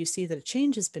ArchivesSpace and you see that a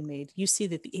change has been made, you see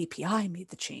that the API made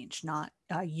the change, not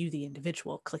you, the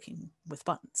individual, clicking with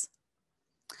buttons.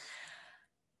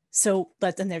 So,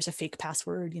 but then there's a fake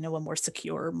password, a more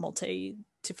secure,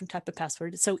 different type of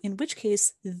password. So in which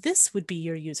case, this would be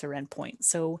your user endpoint.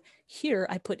 So here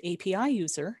I put API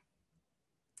user,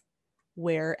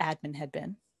 where admin had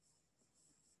been.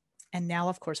 And now,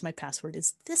 of course, my password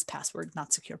is this password,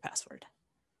 not secure password.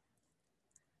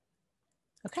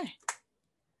 Okay.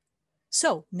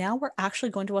 So now we're actually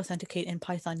going to authenticate in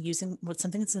Python using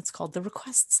something that's called the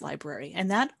requests library.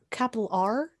 And that capital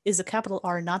R is a capital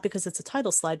R, not because it's a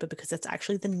title slide, but because it's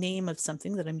actually the name of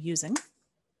something that I'm using.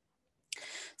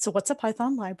 So what's a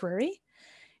Python library?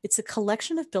 It's a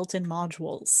collection of built-in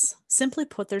modules. Simply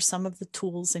put, there's some of the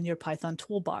tools in your Python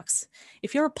toolbox.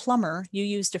 If you're a plumber, you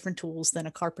use different tools than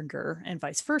a carpenter and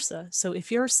vice versa. So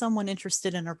if you're someone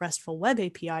interested in a RESTful web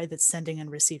API that's sending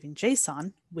and receiving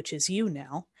JSON, which is you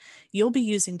now, you'll be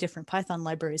using different Python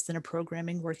libraries than a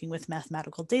programming working with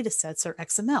mathematical data sets or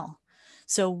XML.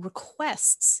 So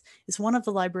requests is one of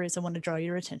the libraries I want to draw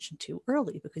your attention to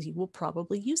early because you will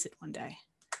probably use it one day.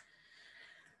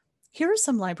 Here are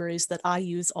some libraries that I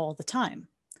use all the time.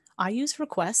 I use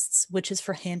requests, which is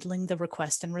for handling the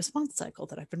request and response cycle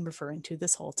that I've been referring to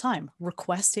this whole time.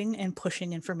 Requesting and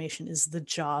pushing information is the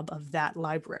job of that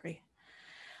library.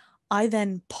 I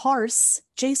then parse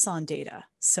JSON data.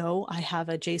 So I have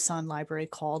a JSON library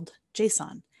called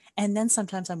JSON. And then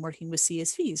sometimes I'm working with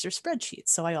CSVs or spreadsheets.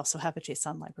 So I also have a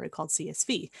JSON library called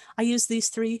CSV. I use these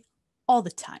three all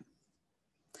the time.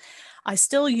 I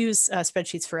still use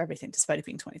spreadsheets for everything, despite it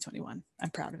being 2021. I'm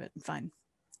proud of it and fine.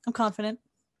 I'm confident.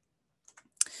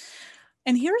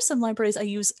 And here are some libraries I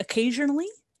use occasionally,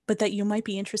 but that you might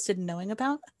be interested in knowing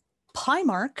about.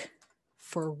 PyMark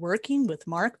for working with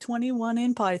Mark 21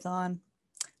 in Python.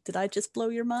 Did I just blow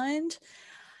your mind?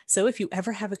 So if you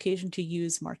ever have occasion to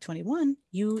use Mark 21,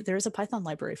 there's a Python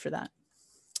library for that.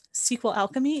 SQL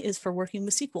Alchemy is for working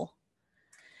with SQL.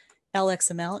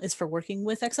 LXML is for working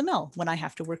with XML when I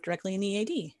have to work directly in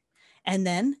EAD. And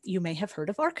then you may have heard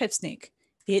of ArchiveSnake.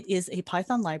 It is a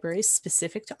Python library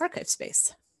specific to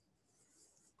ArchivesSpace.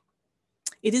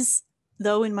 It is,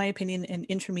 though, in my opinion, an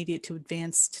intermediate to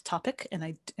advanced topic, and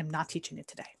I am not teaching it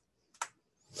today.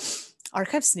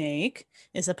 ArchiveSnake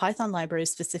is a Python library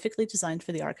specifically designed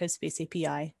for the ArchivesSpace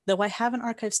API. Though I have an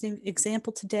ArchiveSnake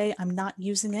example today, I'm not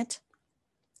using it.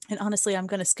 And honestly, I'm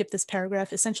going to skip this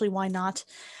paragraph. Essentially, why not?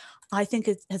 I think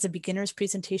as a beginner's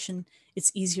presentation,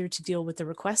 it's easier to deal with the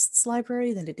requests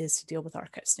library than it is to deal with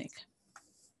ArchiveSnake.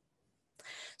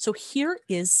 So here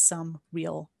is some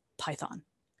real Python.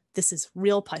 This is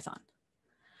real Python.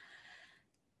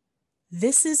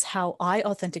 This is how I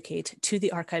authenticate to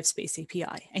the ArchivesSpace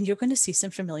API, and you're going to see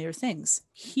some familiar things.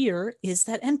 Here is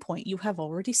that endpoint you have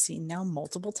already seen now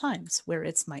multiple times, where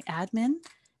it's my admin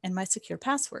and my secure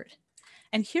password.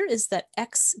 And here is that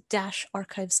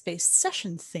x-ArchivesSpace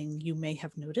session thing you may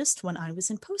have noticed when I was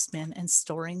in Postman and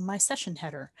storing my session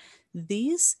header.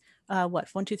 These, 1,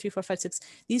 2, 3, 4, 5, 6,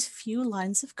 these few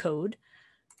lines of code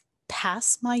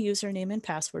pass my username and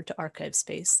password to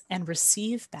ArchivesSpace and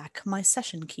receive back my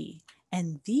session key.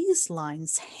 And these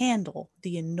lines handle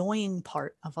the annoying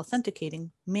part of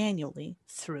authenticating manually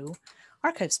through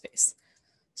ArchivesSpace.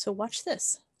 So watch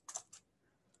this.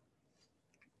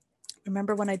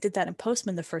 Remember when I did that in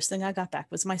Postman, the first thing I got back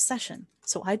was my session.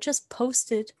 So I just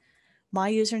posted my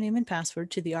username and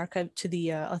password to the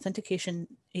authentication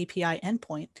API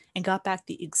endpoint and got back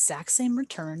the exact same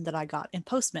return that I got in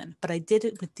Postman. But I did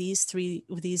it with these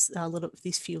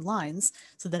few lines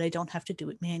so that I don't have to do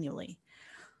it manually.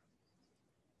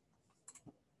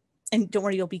 And don't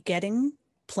worry, you'll be getting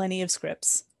plenty of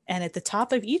scripts. And at the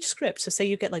top of each script, so say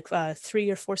you get like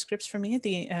 3 or 4 scripts from me at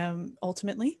the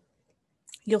ultimately,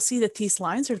 you'll see that these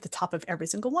lines are at the top of every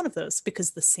single one of those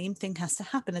because the same thing has to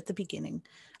happen at the beginning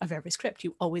of every script.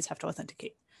 You always have to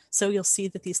authenticate. So you'll see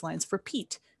that these lines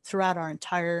repeat throughout our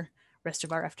entire rest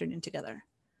of our afternoon together.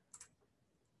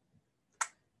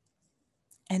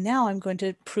 And now I'm going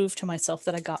to prove to myself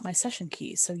that I got my session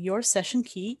key. So your session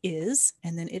key is,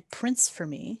 and then it prints for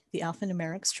me the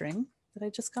alphanumeric string that I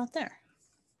just got there.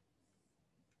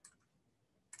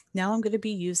 Now I'm going to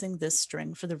be using this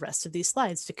string for the rest of these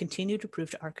slides to continue to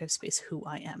prove to ArchivesSpace who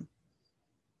I am.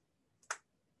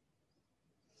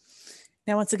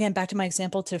 Now, once again, back to my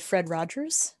example to Fred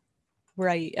Rogers, where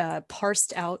I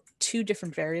parsed out 2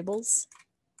 different variables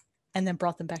and then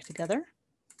brought them back together.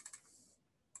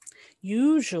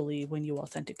 Usually when you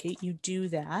authenticate, you do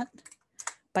that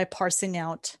by parsing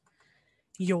out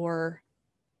your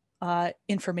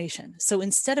information. So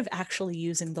instead of actually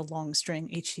using the long string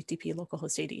HTTP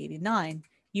localhost 8089,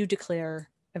 you declare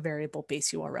a variable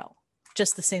base URL,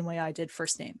 just the same way I did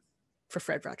first name for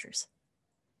Fred Rogers.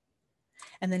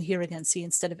 And then here again, see,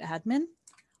 instead of admin,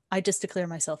 I just declare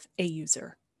myself a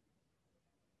user.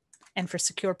 And for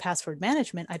secure password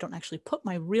management, I don't actually put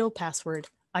my real password,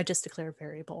 I just declare a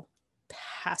variable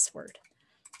password.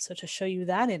 So to show you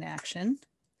that in action,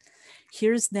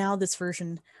 here's now this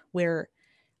version where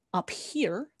up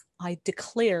here, I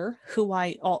declare who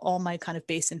all my kind of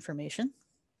base information,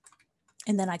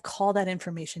 and then I call that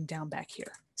information down back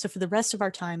here. So for the rest of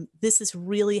our time, this is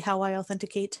really how I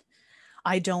authenticate.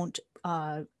 I don't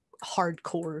hard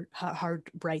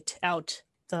write out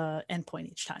the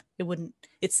endpoint each time.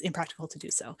 It's impractical to do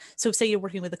so. So say you're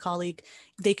working with a colleague,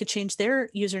 they could change their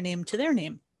username to their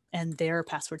name and their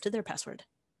password to their password.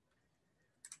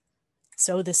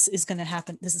 So this is going to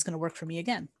happen. This is going to work for me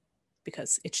again,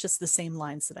 because it's just the same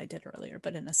lines that I did earlier,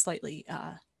 but in a slightly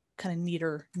kind of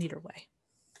neater way.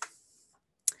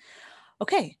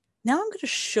 Okay, now I'm going to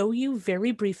show you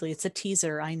very briefly, it's a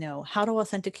teaser, I know, how to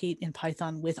authenticate in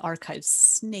Python with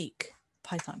ArchivesSnake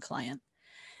Python client.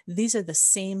 These are the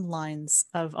same lines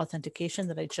of authentication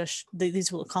that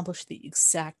these will accomplish the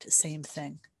exact same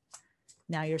thing.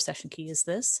 Now your session key is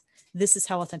this. This is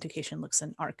how authentication looks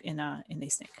in a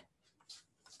snake.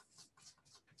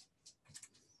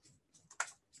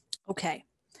 Okay,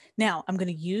 now I'm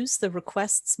going to use the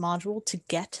requests module to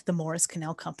get the Morris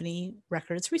Canal Company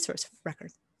records resource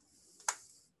record.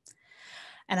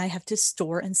 And I have to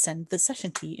store and send the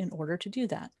session key in order to do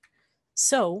that.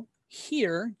 So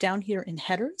here, down here in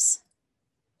headers,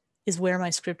 is where my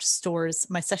script stores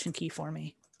my session key for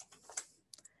me.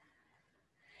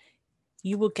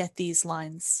 You will get these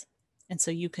lines. And so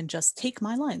you can just take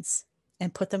my lines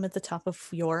and put them at the top of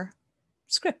your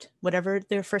script, whatever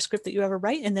their first script that you ever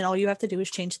write. And then all you have to do is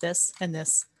change this and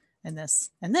this and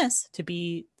this and this to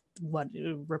be what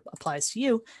applies to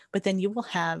you. But then you will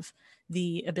have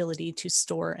the ability to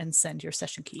store and send your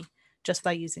session key just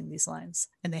by using these lines.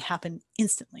 And they happen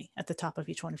instantly at the top of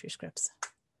each one of your scripts.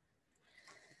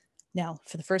 Now,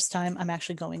 for the first time, I'm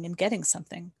actually going and getting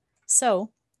something. So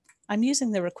I'm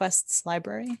using the requests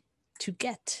library to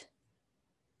get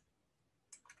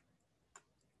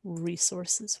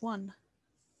resources 1.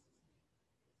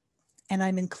 And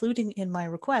I'm including in my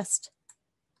request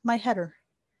my header.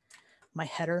 My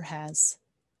header has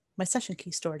my session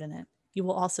key stored in it. You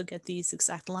will also get these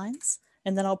exact lines,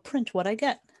 and then I'll print what I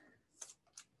get.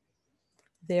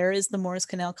 There is the Morris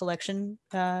Canal Collection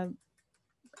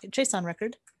JSON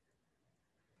record,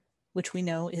 which we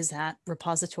know is at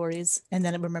repositories. And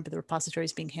then remember, the repository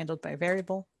is being handled by a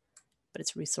variable, but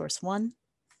it's resource 1.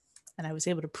 And I was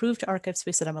able to prove to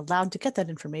ArchivesSpace that I'm allowed to get that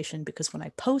information because when I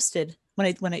posted,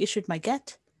 when I issued my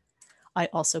get, I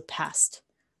also passed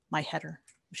my header,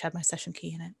 which had my session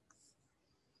key in it.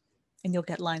 And you'll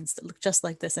get lines that look just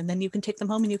like this. And then you can take them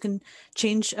home and you can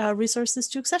change resources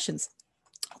to accessions.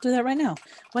 do that right now.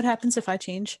 What happens if I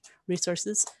change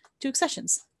resources to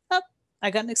accessions? Oh,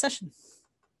 I got an accession.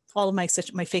 All of my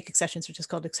fake accessions are just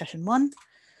called accession 1.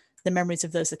 The memories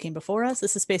of those that came before us.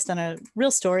 This is based on a real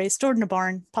story, stored in a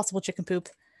barn, possible chicken poop.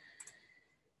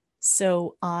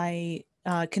 So I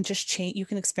can just change, you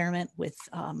can experiment with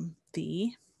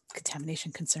the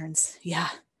contamination concerns. Yeah,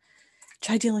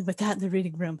 try dealing with that in the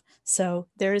reading room. So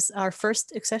there's our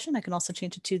first accession. I can also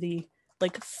change it to the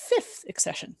fifth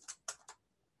accession,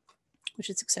 which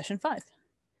is accession 5.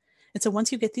 And so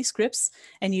once you get these scripts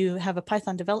and you have a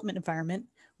Python development environment,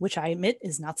 which I admit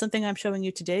is not something I'm showing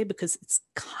you today because it's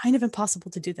kind of impossible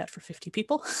to do that for 50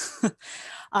 people.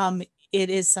 It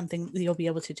is something that you'll be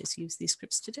able to just use these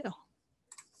scripts to do.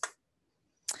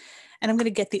 And I'm going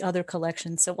to get the other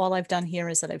collection. So all I've done here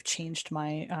is that I've changed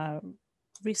my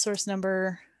resource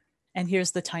number. And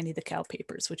here's the Tiny the Cow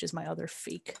papers, which is my other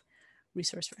fake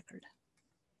resource record.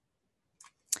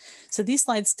 So these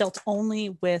slides dealt only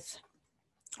with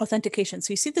authentication.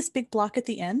 So you see this big block at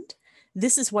the end?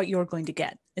 This is what you're going to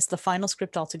get. It's the final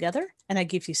script altogether. And I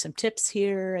give you some tips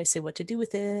here. I say what to do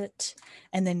with it.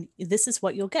 And then this is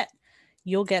what you'll get.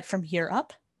 You'll get from here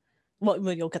up, well,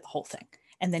 you'll get the whole thing.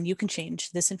 And then you can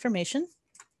change this information.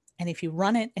 And if you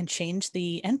run it and change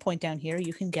the endpoint down here,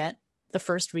 you can get the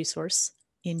first resource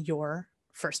in your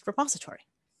first repository.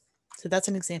 So that's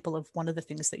an example of one of the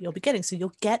things that you'll be getting. So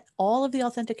you'll get all of the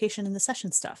authentication and the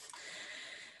session stuff.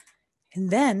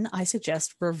 And then I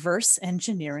suggest reverse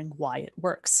engineering why it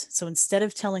works. So instead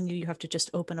of telling you have to just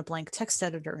open a blank text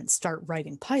editor and start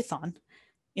writing Python,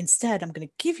 instead, I'm going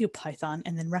to give you Python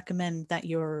and then recommend that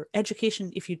your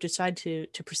education, if you decide to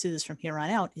pursue this from here on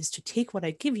out, is to take what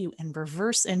I give you and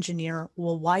reverse engineer,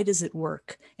 well, why does it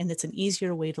work? And it's an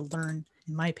easier way to learn,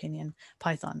 in my opinion,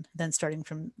 Python than starting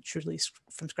truly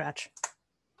from scratch.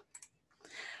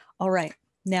 All right.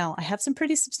 Now, I have some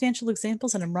pretty substantial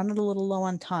examples and I'm running a little low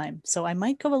on time. So I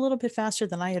might go a little bit faster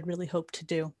than I had really hoped to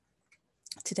do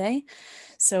today.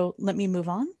 So let me move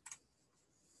on.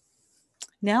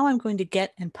 Now I'm going to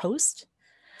get and post.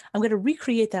 I'm going to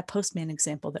recreate that Postman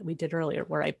example that we did earlier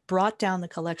where I brought down the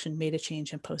collection, made a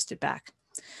change, and posted back.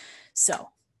 So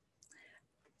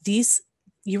these,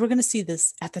 you were going to see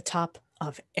this at the top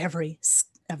of every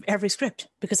script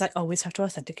because I always have to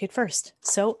authenticate first.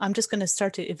 So I'm just going to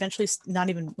start to eventually not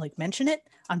even like mention it.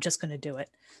 I'm just going to do it.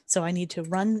 So I need to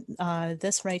run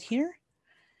this right here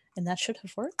and that should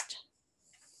have worked.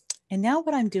 And now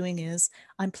what I'm doing is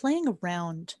I'm playing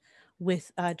around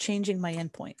with changing my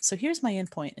endpoint. So here's my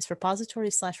endpoint. It's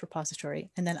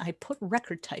repository/repository. And then I put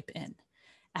record type in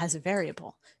as a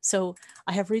variable. So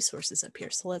I have resources up here.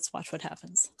 So let's watch what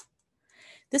happens.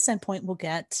 This endpoint will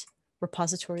get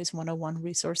repositories 101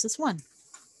 resources 1.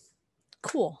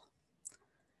 Cool.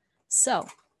 So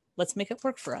let's make it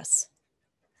work for us.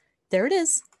 There it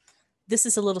is. This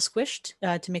is a little squished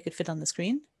to make it fit on the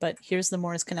screen, but here's the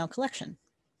Morris Canal collection.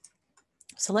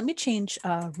 So let me change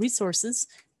resources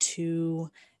to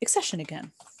accession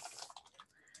again.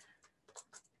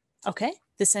 Okay,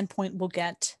 this endpoint will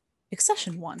get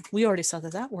accession 1. We already saw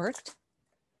that that worked.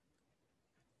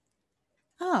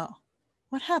 Oh,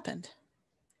 what happened?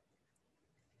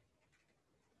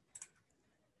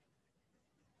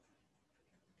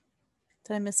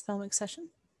 Did I misspell accession?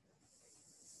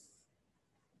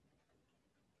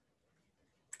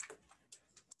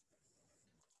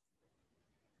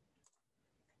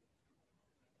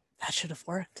 That should have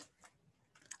worked.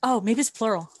 Oh, maybe it's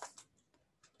plural.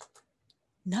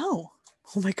 No.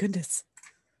 Oh my goodness.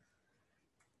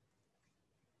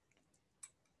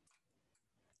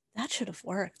 That should have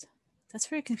worked. That's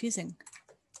very confusing.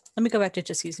 Let me go back to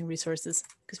just using resources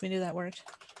because we knew that worked.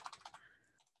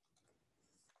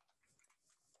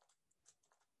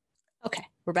 Okay,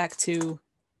 we're back to,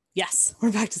 yes,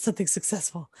 we're back to something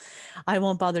successful. I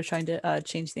won't bother trying to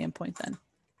change the endpoint then.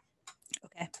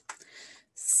 Okay,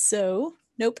 so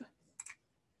nope.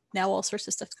 Now all sorts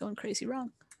of stuff's going crazy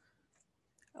wrong.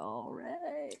 All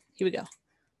right, here we go.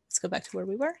 Let's go back to where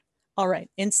we were. All right,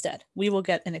 instead, we will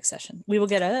get an accession. We will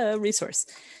get a resource.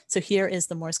 So here is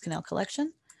the Morris Canal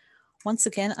collection. Once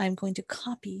again, I'm going to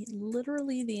copy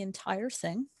literally the entire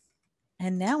thing.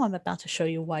 And now I'm about to show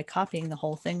you why copying the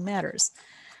whole thing matters.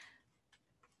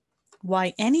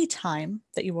 Why any time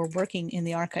that you are working in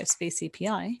the ArchivesSpace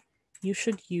API, you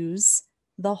should use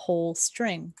the whole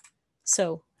string.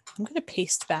 So I'm going to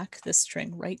paste back this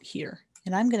string right here.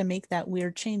 And I'm going to make that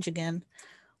weird change again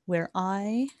where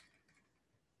I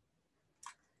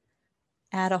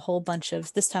add a whole bunch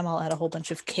of, this time I'll add a whole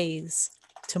bunch of Ks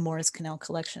to Morris Canal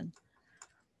collection.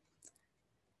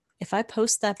 If I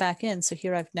post that back in, so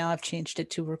here I've changed it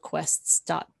to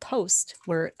requests.post,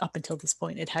 where up until this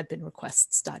point it had been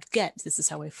requests.get. This is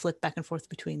how I flip back and forth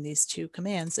between these two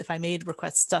commands. If I made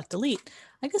requests.delete,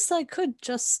 I guess I could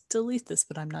just delete this,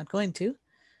 but I'm not going to.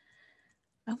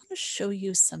 I want to show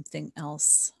you something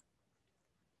else.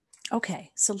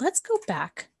 Okay, so let's go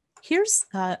back. Here's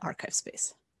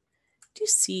ArchivesSpace. Do you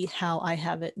see how I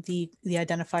have it? The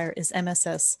identifier is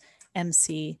MSS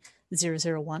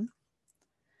MC001.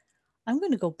 I'm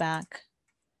going to go back,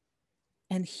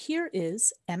 and here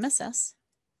is MSS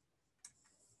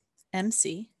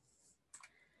MC001.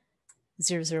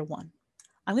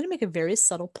 I'm going to make a very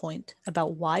subtle point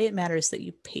about why it matters that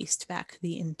you paste back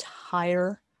the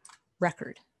entire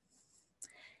record.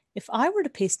 If I were to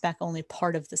paste back only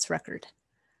part of this record,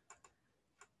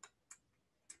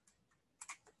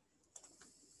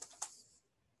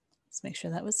 let's make sure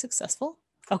that was successful.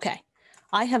 Okay,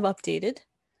 I have updated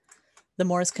the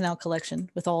Morris Canal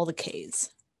collection with all the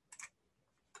Ks.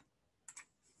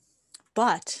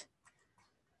 But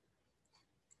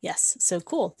yes, so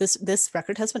cool. This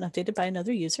record has been updated by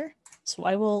another user. So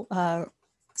I will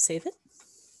save it.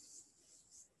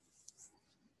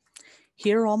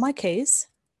 Here are all my Ks,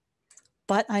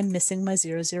 but I'm missing my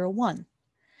 001.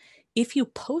 If you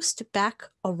post back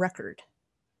a record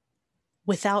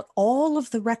without all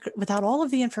of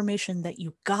the information that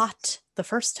you got the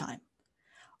first time,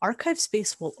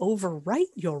 ArchivesSpace will overwrite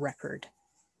your record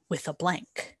with a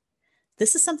blank.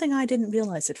 This is something I didn't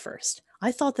realize at first.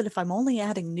 I thought that if I'm only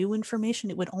adding new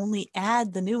information, it would only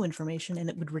add the new information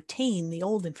and it would retain the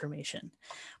old information.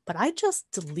 But I just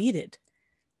deleted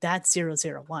that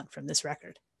 001 from this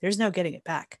record. There's no getting it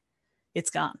back.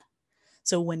 It's gone.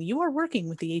 So when you are working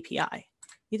with the API,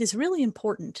 it is really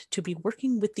important to be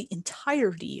working with the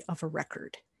entirety of a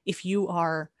record. If you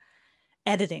are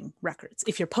editing records,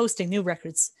 if you're posting new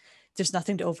records, there's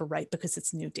nothing to overwrite because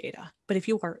it's new data. But if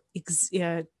you are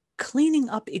cleaning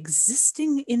up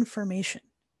existing information,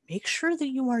 make sure that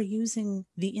you are using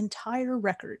the entire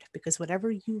record, because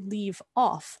whatever you leave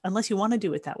off, unless you want to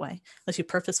do it that way, unless you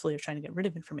purposefully are trying to get rid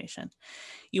of information,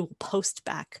 you will post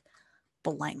back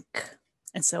blank.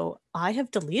 And so I have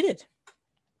deleted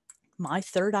my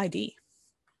third ID,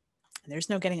 and there's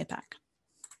no getting it back.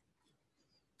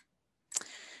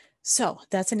 So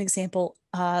that's an example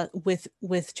with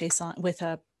JSON,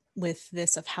 with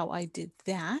this of how I did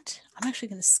that. I'm actually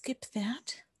going to skip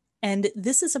that. And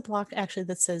this is a block actually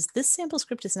that says this sample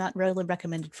script is not really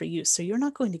recommended for use. So you're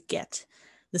not going to get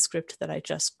the script that I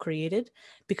just created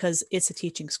because it's a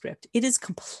teaching script. It is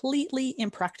completely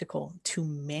impractical to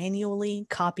manually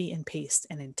copy and paste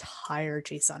an entire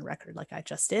JSON record like I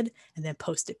just did and then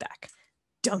post it back.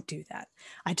 Don't do that.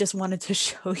 I just wanted to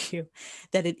show you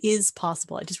that it is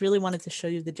possible. I just really wanted to show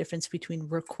you the difference between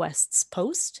requests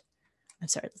post. I'm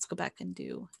sorry, let's go back and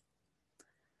do.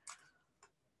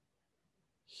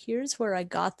 Here's where I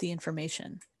got the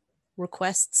information.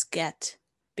 Requests get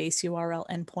base URL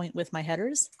endpoint with my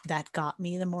headers. That got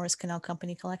me the Morris Canal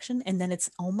Company collection. And then it's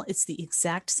the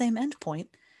exact same endpoint,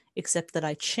 except that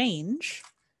I change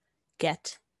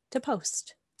get to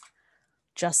post,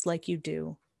 just like you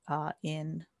do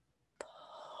in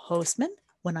Postman.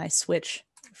 When I switch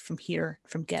from here,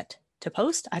 from get to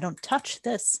post, I don't touch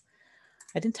this.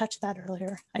 I didn't touch that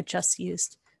earlier. I just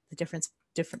used the different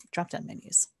drop-down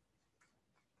menus.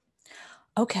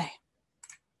 Okay.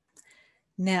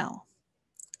 Now,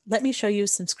 let me show you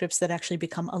some scripts that actually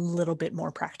become a little bit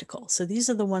more practical. So these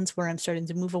are the ones where I'm starting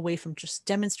to move away from just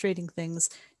demonstrating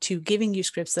things to giving you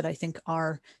scripts that I think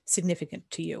are significant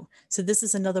to you. So this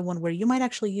is another one where you might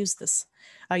actually use this.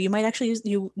 You might actually use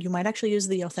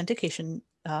the authentication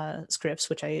scripts,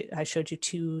 which I showed you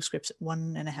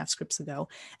 1.5 scripts ago.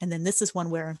 And then this is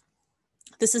one where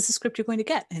this is a script you're going to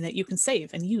get and that you can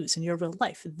save and use in your real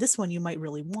life. This one you might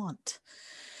really want.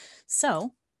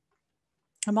 So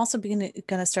I'm also going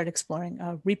to start exploring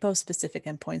repo-specific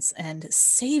endpoints and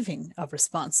saving of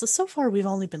response. So far, we've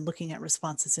only been looking at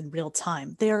responses in real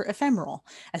time. They're ephemeral.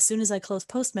 As soon as I close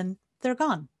Postman, they're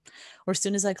gone. Or as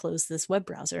soon as I close this web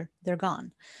browser, they're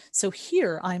gone. So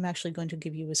here, I'm actually going to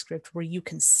give you a script where you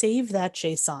can save that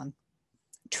JSON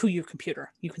to your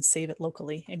computer. You can save it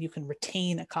locally, and you can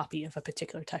retain a copy of a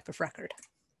particular type of record.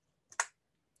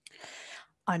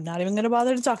 I'm not even going to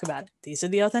bother to talk about it. These are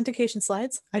the authentication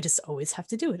slides. I just always have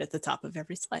to do it at the top of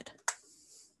every slide.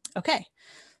 Okay,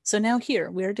 so now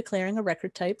here we are declaring a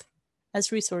record type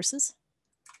as resources.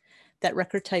 That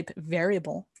record type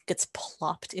variable gets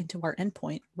plopped into our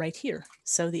endpoint right here.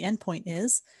 So the endpoint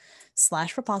is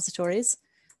 /repositories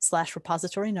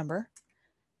 /repository number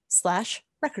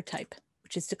 /record type,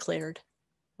 which is declared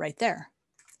right there.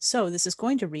 So this is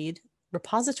going to read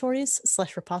repositories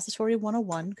 / repository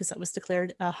 101, because that was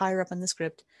declared higher up in the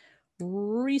script,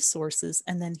 resources,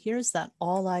 and then here's that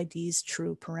all IDs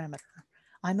true parameter.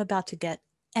 I'm about to get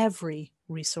every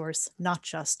resource, not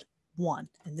just one.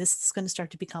 And this is going to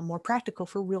start to become more practical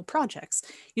for real projects.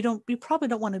 You probably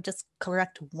don't want to just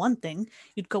correct one thing.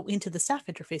 You'd go into the staff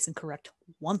interface and correct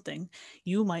one thing.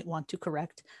 You might want to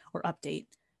correct or update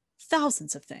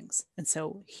thousands of things. And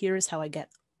so here's how I get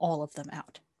all of them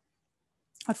out.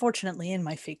 Unfortunately, in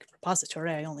my fake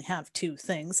repository, I only have 2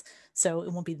 things, so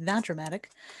it won't be that dramatic.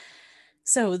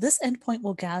 So this endpoint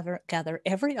will gather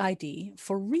every ID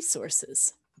for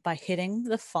resources by hitting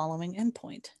the following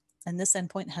endpoint. And this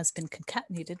endpoint has been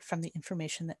concatenated from the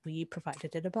information that we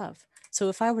provided it above. So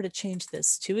if I were to change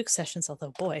this to accessions,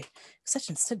 although boy,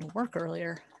 accessions didn't work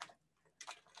earlier.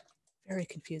 Very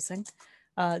confusing.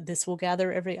 This will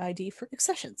gather every ID for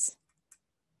accessions.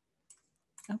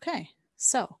 Okay,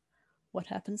 so what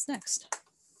happens next?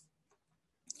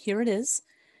 Here it is.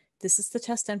 This is the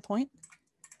test endpoint.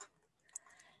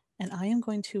 And I am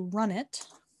going to run it.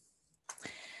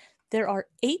 There are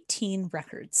 18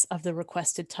 records of the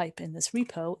requested type in this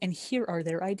repo, and here are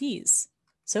their IDs.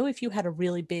 So if you had a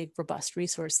really big, robust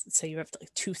resource, let's say you have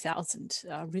like 2,000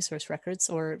 resource records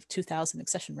or 2,000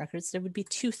 accession records, there would be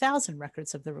 2,000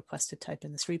 records of the requested type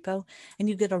in this repo, and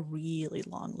you get a really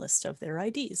long list of their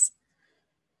IDs.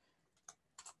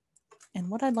 And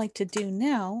what I'd like to do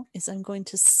now is I'm going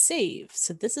to save.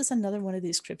 So this is another one of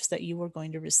these scripts that you are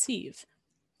going to receive.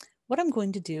 What I'm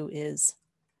going to do is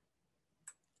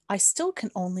I still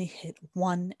can only hit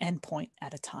one endpoint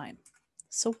at a time.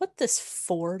 So what this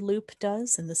for loop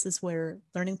does, and this is where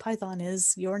learning Python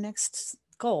is your next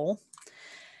goal,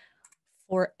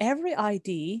 for every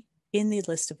ID in the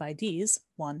list of IDs,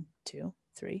 1, 2,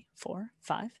 3, 4,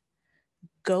 5,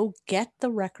 go get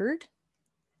the record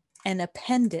and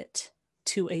append it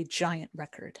to a giant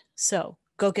record. So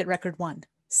go get record 1,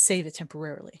 save it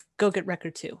temporarily. Go get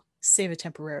record 2, save it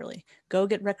temporarily. Go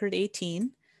get record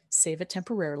 18, save it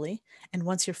temporarily. And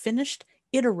once you're finished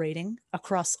iterating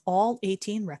across all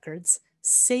 18 records,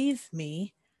 save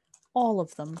me all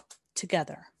of them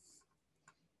together.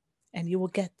 And you will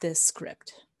get this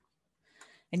script.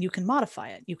 And you can modify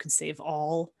it. You can save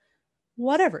all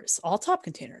whatevers, all top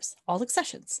containers, all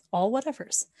accessions, all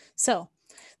whatevers. So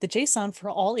the JSON for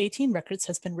all 18 records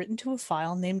has been written to a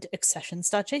file named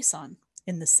accessions.json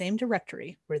in the same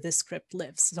directory where this script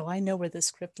lives. So I know where this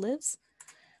script lives.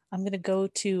 I'm going to go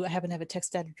to, I happen to have a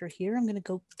text editor here. I'm going to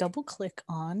go double click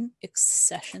on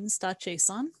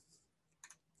accessions.json.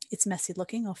 It's messy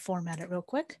looking. I'll format it real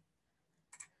quick.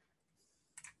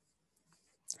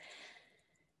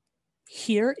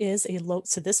 Here is a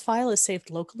so this file is saved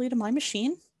locally to my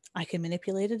machine. I can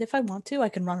manipulate it if I want to. I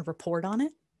can run a report on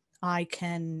it. I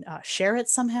can share it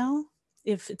somehow.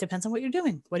 If it depends on what you're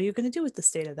doing. What are you going to do with this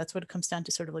data? That's what it comes down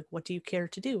to, sort of like, what do you care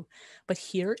to do? But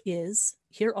here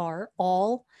are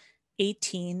all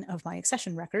 18 of my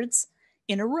accession records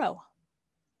in a row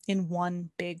in one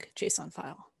big JSON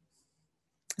file.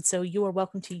 And so you are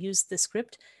welcome to use this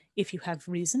script if you have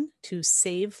reason to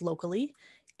save locally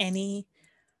any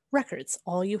records.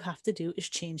 All you have to do is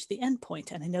change the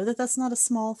endpoint. And I know that that's not a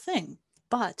small thing,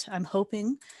 but I'm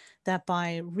hoping that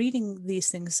by reading these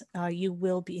things, you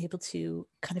will be able to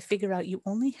kind of figure out you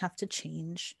only have to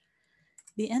change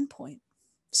the endpoint.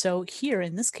 So here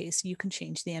in this case, you can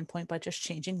change the endpoint by just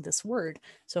changing this word.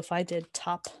 So if I did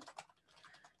top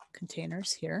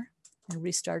containers here and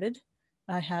restarted,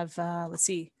 I have, let's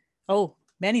see,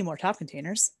 many more top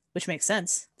containers, which makes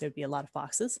sense. There'd be a lot of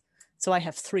boxes. So I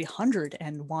have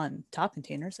 301 top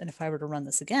containers. And if I were to run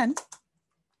this again,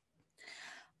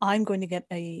 I'm going to get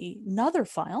another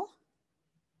file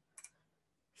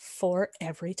for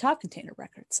every top container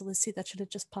record. So let's see, that should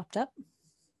have just popped up.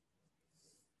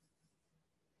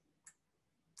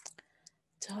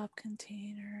 Top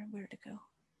container, where'd it go?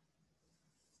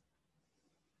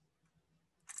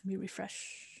 Let me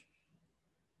refresh.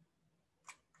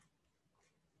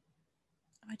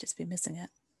 I might just be missing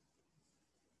it.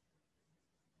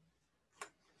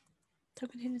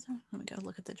 Top containers, let me go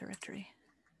look at the directory.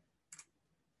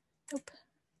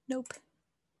 Nope.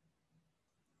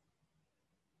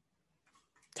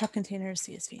 Top containers,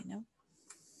 CSV, no.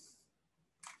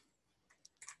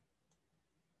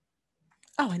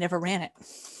 Oh, I never ran it.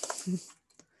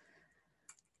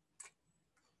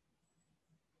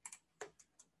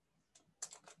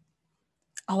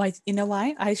 You know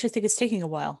why? I actually think it's taking a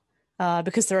while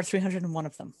because there are 301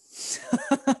 of them.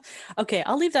 Okay,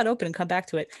 I'll leave that open and come back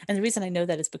to it. And the reason I know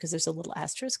that is because there's a little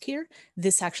asterisk here.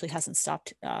 This actually hasn't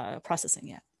stopped processing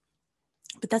yet.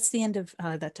 But that's the end of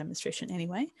that demonstration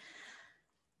anyway.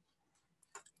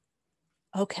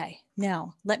 Okay,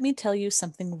 now let me tell you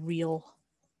something real.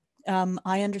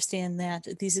 I understand that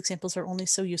these examples are only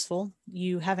so useful.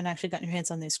 You haven't actually gotten your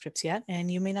hands on these scripts yet, and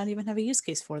you may not even have a use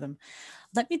case for them.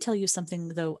 Let me tell you something,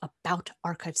 though, about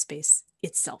ArchivesSpace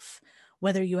itself,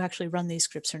 whether you actually run these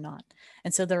scripts or not.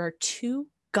 And so there are two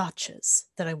gotchas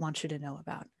that I want you to know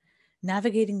about.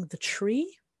 Navigating the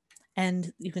tree,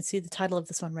 and you can see the title of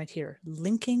this one right here,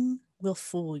 Linking Will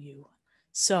Fool You.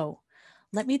 So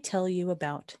let me tell you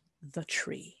about the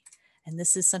tree. And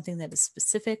this is something that is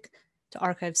specific to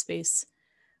ArchivesSpace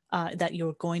that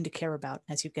you're going to care about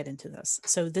as you get into this.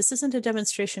 So this isn't a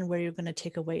demonstration where you're going to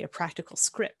take away a practical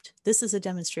script. This is a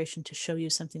demonstration to show you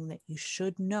something that you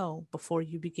should know before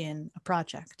you begin a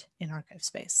project in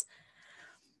ArchivesSpace.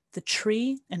 The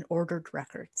tree and ordered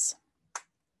records.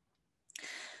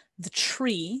 The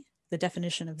tree, the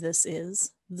definition of this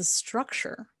is the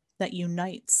structure that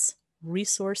unites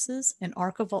resources and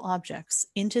archival objects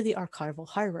into the archival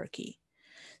hierarchy.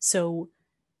 So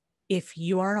if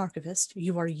you are an archivist,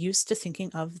 you are used to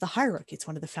thinking of the hierarchy. It's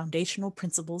one of the foundational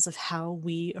principles of how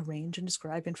we arrange and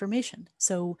describe information.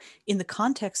 So in the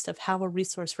context of how a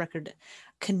resource record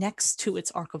connects to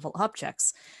its archival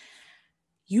objects,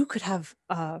 you could have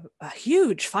a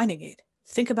huge finding aid.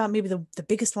 Think about maybe the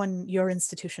biggest one your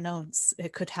institution owns.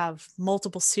 It could have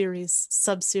multiple series,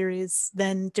 sub-series,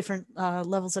 then different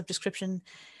levels of description.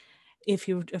 If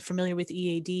you're familiar with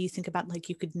EAD, think about like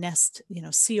you could nest,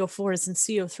 CO4s and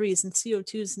CO3s and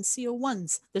CO2s and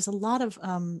CO1s. There's a lot of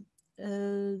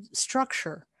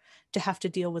structure to have to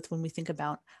deal with when we think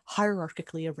about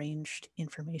hierarchically arranged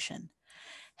information.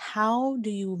 How do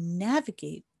you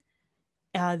navigate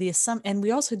and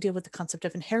we also deal with the concept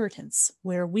of inheritance,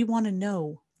 where we want to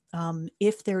know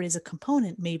if there is a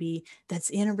component maybe that's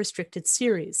in a restricted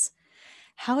series.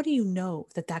 How do you know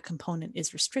that that component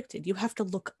is restricted? You have to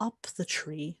look up the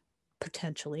tree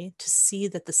potentially to see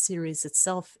that the series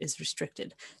itself is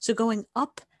restricted. So going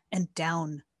up and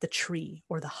down the tree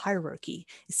or the hierarchy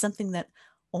is something that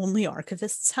only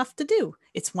archivists have to do.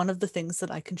 It's one of the things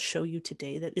that I can show you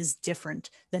today that is different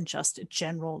than just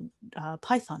general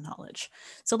Python knowledge.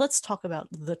 So let's talk about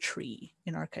the tree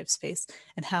in ArchivesSpace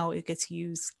and how it gets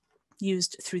used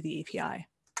through the API.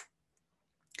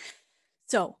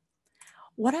 So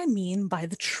what I mean by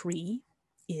the tree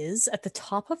is at the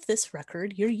top of this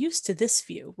record, you're used to this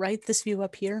view, right? This view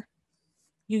up here,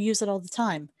 you use it all the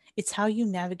time. It's how you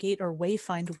navigate or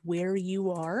wayfind where you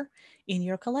are in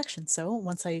your collection. So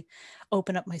once I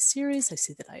open up my series, I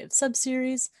see that I have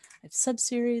subseries,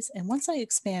 and once I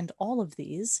expand all of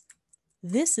these,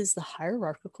 this is the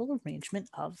hierarchical arrangement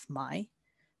of my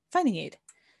finding aid.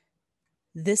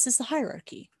 This is the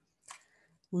hierarchy.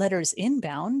 Letters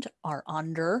inbound are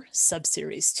under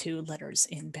subseries 2. Letters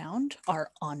inbound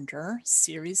are under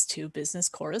series 2. Business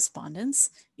correspondence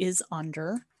is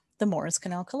under the Morris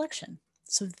Canal collection.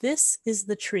 So this is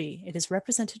the tree. It is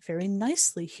represented very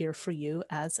nicely here for you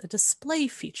as a display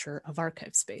feature of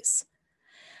ArchivesSpace.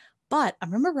 But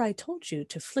remember I told you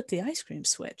to flip the ice cream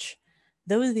switch.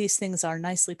 Though these things are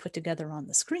nicely put together on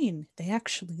the screen, they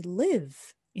actually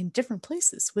live in different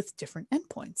places with different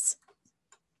endpoints.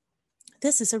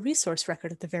 This is a resource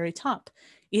record at the very top.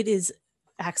 It is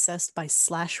accessed by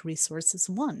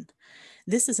 /resources1.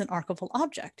 This is an archival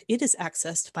object. It is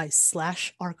accessed by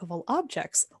 /archival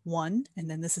objects 1, and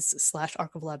then this is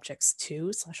 /archival objects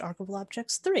 2, /archival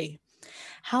objects 3.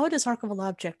 How does archival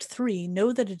object 3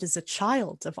 know that it is a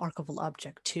child of archival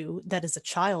object 2, that is a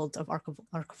child of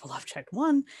archival object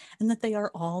 1, and that they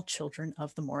are all children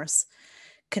of the Morris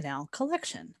Canal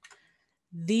collection?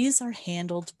 These are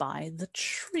handled by the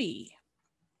tree.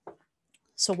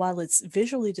 So while it's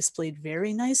visually displayed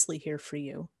very nicely here for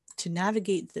you, to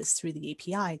navigate this through the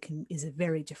API is a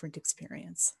very different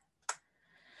experience.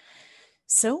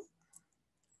 So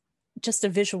just a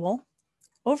visual.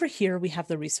 Over here, we have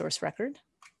the resource record.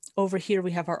 Over here,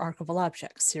 we have our archival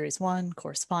objects, series 1,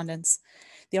 correspondence.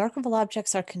 The archival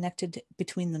objects are connected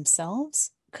between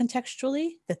themselves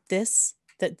contextually, that this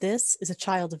is a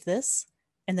child of this,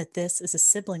 and that this is a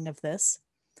sibling of this.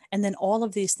 And then all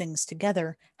of these things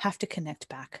together have to connect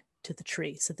back to the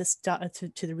tree. So this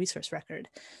to the resource record.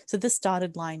 So this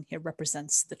dotted line here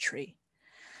represents the tree.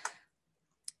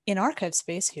 In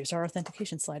ArchivesSpace, here's our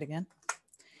authentication slide again.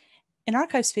 In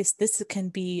ArchivesSpace, this can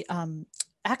be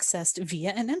accessed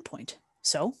via an endpoint.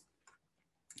 So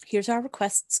here's our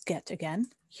requests get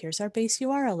again. Here's our base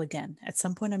URL again. At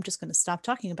some point, I'm just going to stop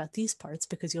talking about these parts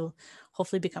because you'll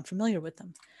hopefully become familiar with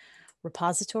them.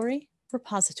 Repository.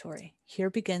 Here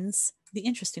begins the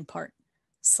interesting part.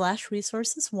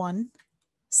 /resources1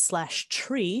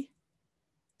 /tree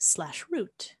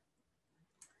 /root.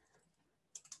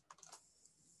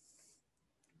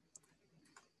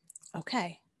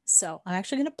 Okay, so I'm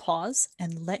actually going to pause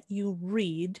and let you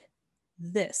read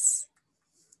this.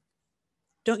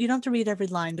 You don't have to read every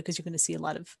line because you're going to see a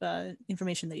lot of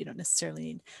information that you don't necessarily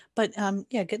need. But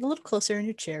yeah, get a little closer in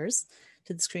your chairs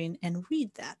to the screen and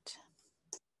read that.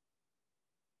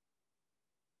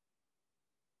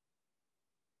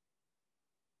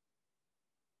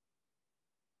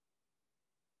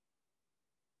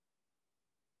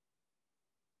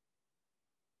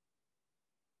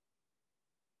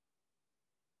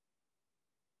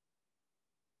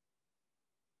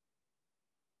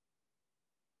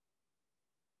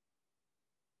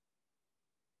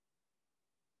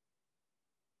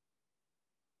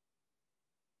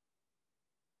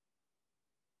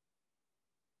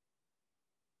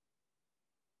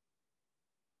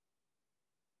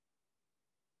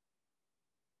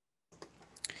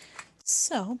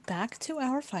 So back to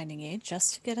our finding aid,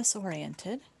 just to get us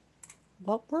oriented.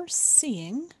 What we're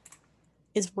seeing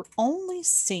is we're only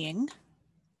seeing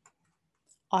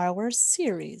our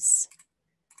series.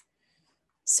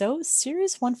 So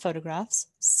series 1 photographs,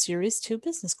 series 2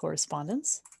 business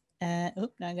correspondence. And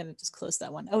now I'm going to just close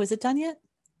that one. Oh, is it done yet?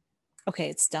 Okay,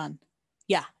 it's done.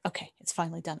 Yeah, okay, it's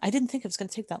finally done. I didn't think it was going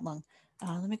to take that long.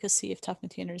 Let me go see if top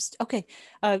containers. Okay,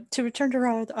 to return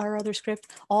to our other script,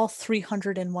 all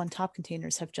 301 top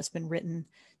containers have just been written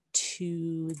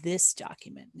to this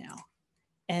document now.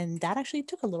 And that actually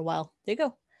took a little while. There you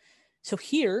go. So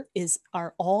here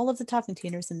are all of the top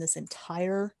containers in this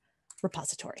entire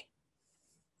repository.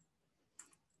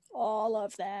 All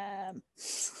of them.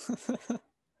 It's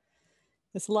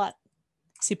a lot.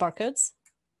 See barcodes?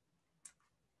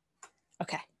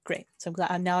 Okay, great. So I'm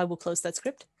glad. Now I will close that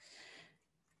script.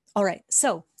 All right,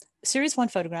 so series 1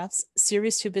 photographs,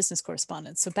 series 2 business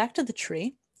correspondence. So back to the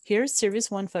tree. Here's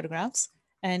series 1 photographs,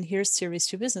 and here's series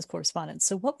 2 business correspondence.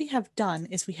 So what we have done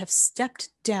is we have stepped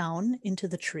down into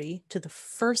the tree to the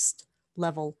first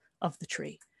level of the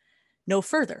tree. No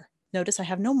further. Notice I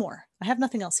have no more. I have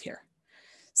nothing else here.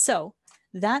 So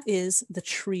that is the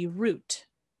tree root,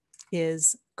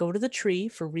 is go to the tree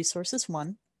for resources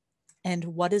 1. And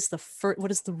what is the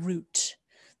root?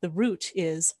 The root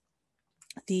is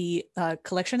the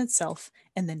collection itself,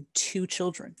 and then 2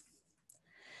 children.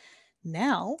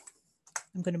 Now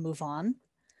I'm going to move on.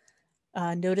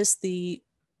 Notice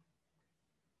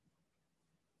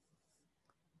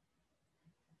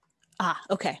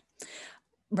okay.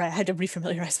 Right, I had to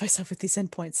refamiliarize myself with these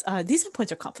endpoints. These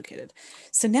endpoints are complicated.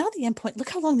 So now the endpoint, look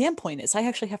how long the endpoint is. I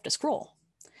actually have to scroll.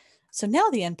 So now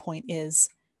the endpoint is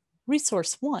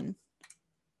resource 1,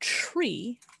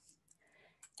 tree,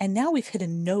 and now we've hit a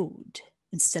node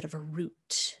instead of a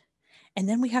root. And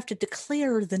then we have to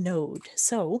declare the node.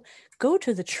 So go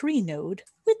to the tree node.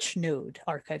 Which node,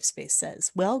 ArchivesSpace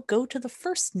says? Well, go to the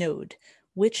first node,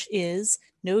 which is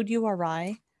node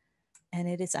URI, and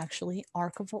it is actually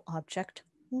archival object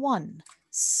 1.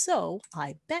 So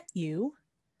I bet you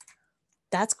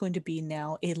that's going to be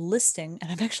now a listing, and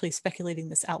I'm actually speculating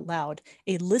this out loud,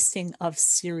 a listing of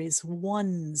series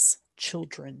 1's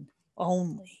children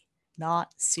only,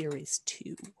 not series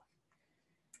 2.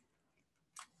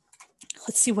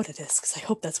 Let's see what it is, because I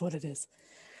hope that's what it is.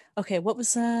 Okay, what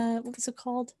was it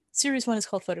called? Series 1 is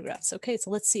called photographs. Okay, so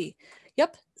let's see.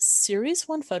 Yep, series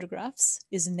 1 photographs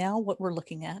is now what we're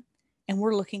looking at, and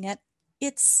we're looking at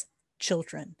its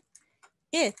children.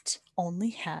 It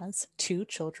only has 2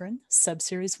 children,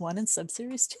 subseries 1 and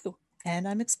subseries 2. And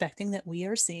I'm expecting that we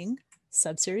are seeing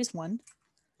subseries 1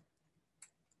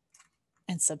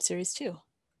 and subseries 2.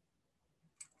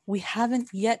 We haven't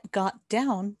yet got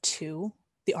down to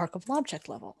the archival object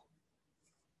level.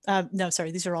 No,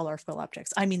 sorry, these are all archival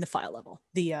objects. I mean the file level,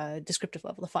 the descriptive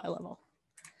level, the file level.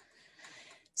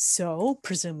 So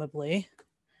presumably,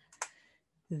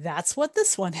 that's what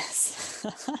this one is.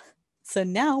 So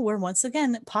now we're once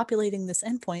again populating this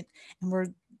endpoint, and we're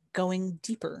going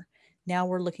deeper. Now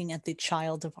we're looking at the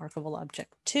child of archival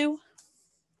object 2.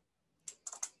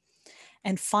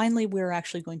 And finally, we're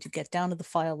actually going to get down to the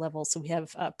file level. So we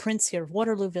have prints here of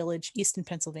Waterloo Village, Easton,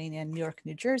 Pennsylvania, and New York,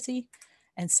 New Jersey.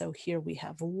 And so here we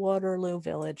have Waterloo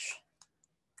Village.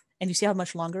 And you see how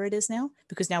much longer it is now?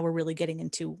 Because now we're really getting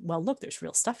into, well, look, there's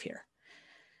real stuff here.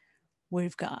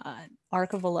 We've got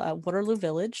archival Waterloo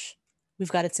Village.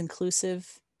 We've got its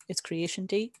creation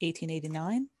date,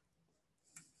 1889.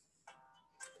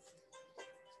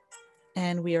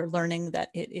 And we are learning that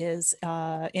it is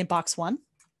in box 1,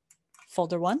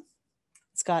 folder 1.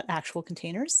 It's got actual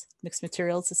containers. Mixed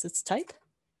materials is its type.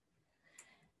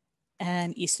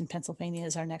 And Easton, Pennsylvania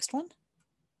is our next one.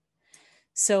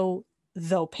 So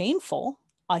though painful,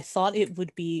 I thought it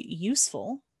would be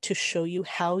useful to show you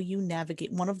how you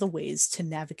navigate, one of the ways to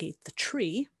navigate the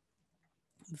tree.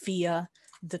 via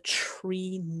the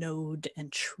tree node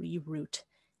and tree root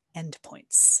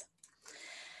endpoints.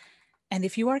 And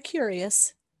if you are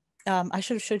curious, I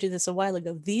should have showed you this a while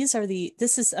ago. This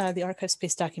is the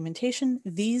ArchivesSpace documentation.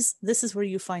 This is where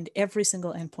you find every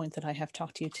single endpoint that I have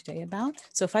talked to you today about.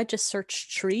 So if I just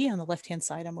search tree on the left-hand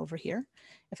side, I'm over here.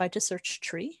 If I just search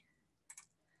tree,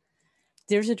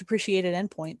 there's a depreciated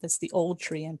endpoint. That's the old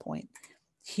tree endpoint.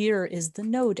 Here is the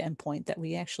node endpoint that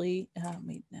we actually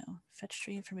fetch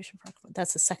tree information for ArchivesSpace.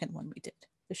 That's the second one we did.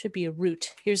 There should be a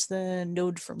root. Here's the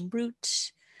node from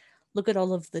root. Look at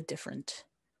all of the different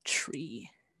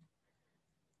tree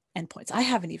endpoints. I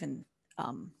haven't even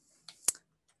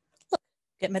look,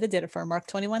 get metadata for a Mark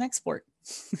 21 export.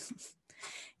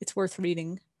 It's worth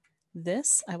reading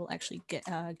this. I will actually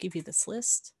give you this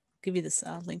list, give you this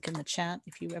link in the chat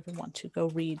if you ever want to go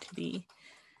read the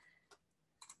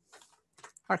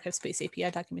ArchivesSpace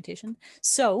API documentation.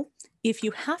 So if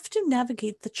you have to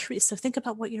navigate the tree, so think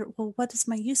about what is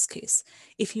my use case?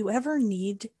 If you ever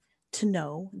need to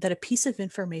know that a piece of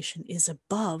information is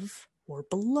above or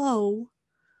below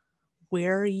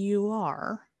where you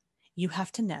are, you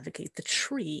have to navigate the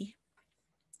tree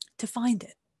to find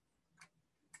it.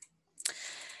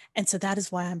 And so that is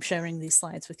why I'm sharing these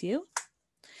slides with you.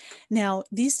 Now,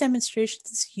 these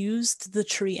demonstrations used the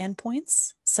tree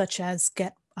endpoints, such as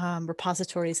get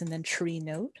repositories and then tree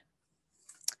node.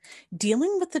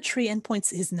 Dealing with the tree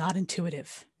endpoints is not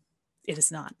intuitive. It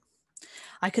is not.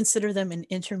 I consider them an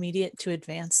intermediate to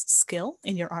advanced skill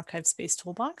in your ArchivesSpace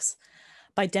toolbox.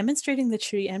 By demonstrating the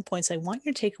tree endpoints, I want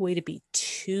your takeaway to be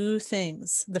two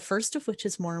things, the first of which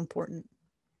is more important.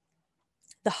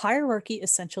 The hierarchy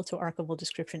essential to archival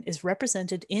description is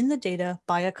represented in the data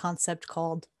by a concept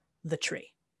called the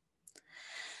tree.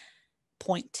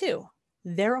 Point two,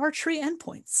 there are tree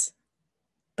endpoints,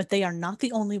 but they are not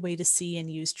the only way to see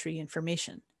and use tree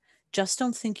information. Just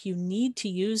don't think you need to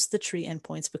use the tree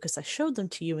endpoints because I showed them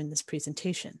to you in this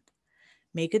presentation.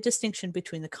 Make a distinction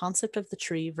between the concept of the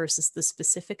tree versus the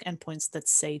specific endpoints that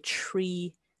say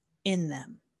tree in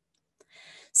them.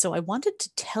 So I wanted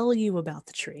to tell you about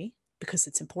the tree because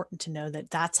it's important to know that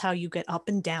that's how you get up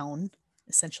and down.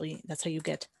 Essentially, that's how you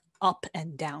get up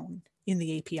and down in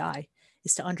the API,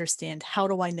 is to understand, how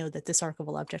do I know that this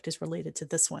archival object is related to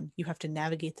this one? You have to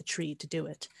navigate the tree to do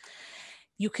it.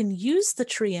 You can use the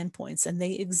tree endpoints and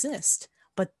they exist,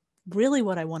 but really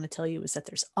what I want to tell you is that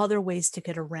there's other ways to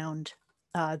get around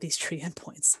these tree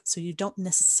endpoints. So you don't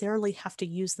necessarily have to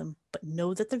use them, but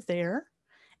know that they're there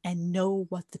and know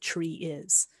what the tree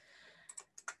is.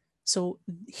 So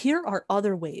here are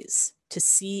other ways to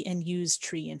see and use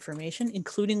tree information,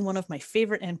 including one of my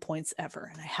favorite endpoints ever.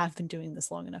 And I have been doing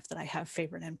this long enough that I have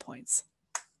favorite endpoints.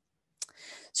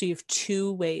 So you have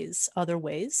two ways, other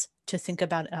ways to think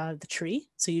about the tree.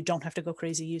 So you don't have to go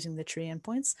crazy using the tree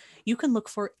endpoints. You can look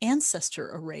for ancestor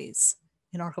arrays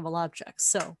in archival objects.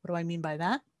 So what do I mean by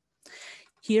that?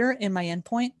 Here in my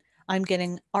endpoint, I'm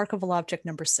getting archival object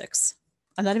number 6.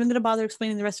 I'm not even going to bother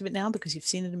explaining the rest of it now because you've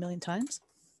seen it a million times.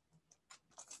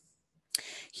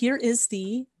 Here is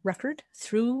the record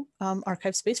through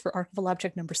ArchivesSpace for archival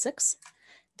object number 6.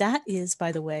 That is,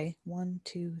 by the way, 1,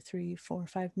 2, 3, 4,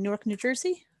 5, Newark, New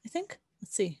Jersey, I think.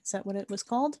 Let's see, is that what it was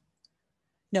called?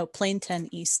 No, Plain 10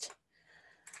 East.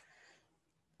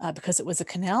 Because it was a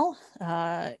canal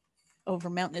over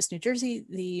mountainous New Jersey,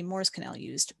 the Morris Canal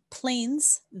used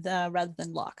plains rather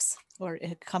than locks, or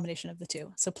a combination of the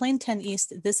two. So Plain 10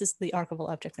 East, this is the archival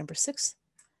object number 6.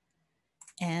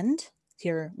 And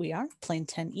here we are, Plain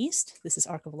 10 East. This is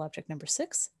archival object number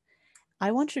 6.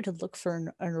 I want you to look for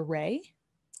an array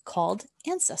called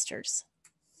ancestors.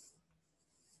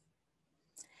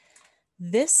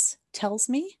 This tells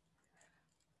me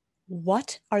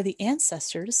what are the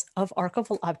ancestors of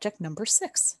archival object number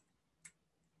 6.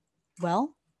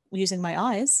 Well, using my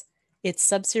eyes, it's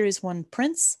subseries 1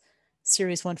 prints,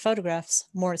 series 1 photographs,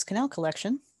 Morris Canal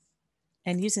collection.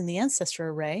 And using the ancestor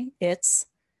array,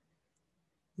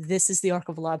 this is the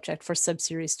archival object for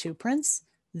subseries 2 prints.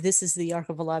 This is the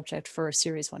archival object for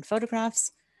series 1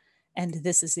 photographs. And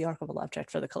this is the archival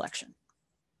object for the collection.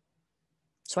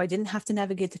 So I didn't have to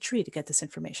navigate the tree to get this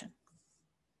information,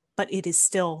 but it is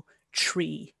still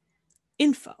tree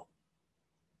info.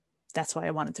 That's why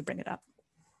I wanted to bring it up.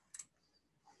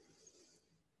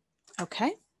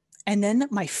 Okay. And then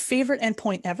my favorite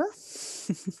endpoint ever,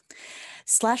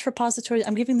 slash repositories.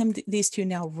 I'm giving them these two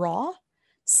now raw.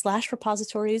 Slash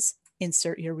repositories,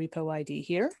 insert your repo ID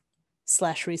here.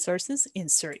 Slash resources,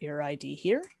 insert your ID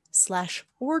here. Slash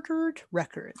ordered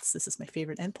records. This is my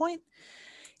favorite endpoint.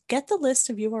 Get the list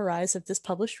of URIs of this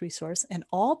published resource and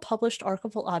all published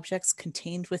archival objects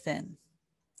contained within.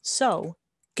 So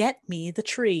get me the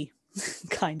tree,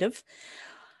 kind of,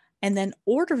 and then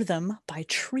order them by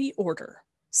tree order.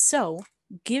 So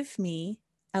give me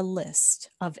a list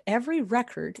of every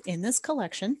record in this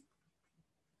collection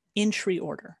in tree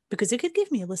order, because it could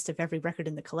give me a list of every record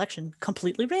in the collection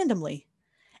completely randomly,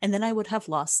 and then I would have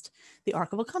lost the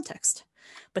archival context.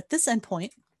 But this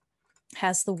endpoint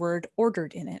has the word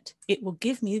ordered in it. It will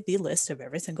give me the list of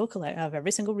every single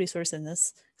resource in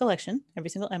this collection, every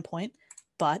single endpoint,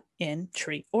 but in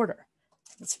tree order.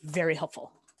 That's very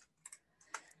helpful.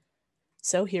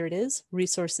 So here it is,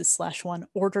 resources /1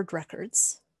 ordered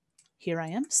records. Here I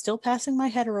am, still passing my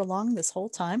header along this whole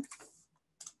time.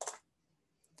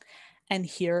 And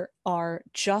here are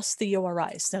just the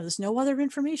URIs. Now there's no other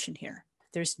information here.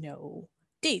 There's no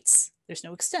dates, there's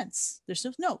no extents, there's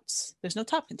no notes, there's no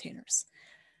top containers.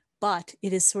 But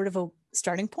it is sort of a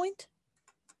starting point.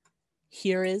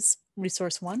 Here is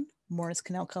resource 1, Morris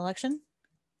Canal collection.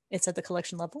 It's at the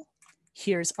collection level.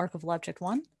 Here's archival object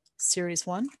 1, series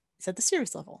 1. It's at the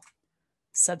series level.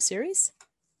 Subseries,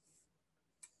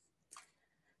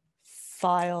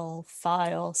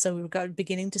 file. So we're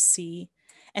beginning to see,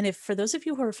 and if for those of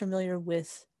you who are familiar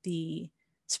with the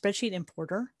spreadsheet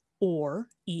importer or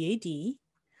EAD,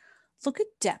 look at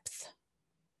depth.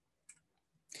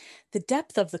 The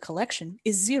depth of the collection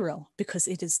is 0 because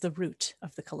it is the root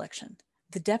of the collection.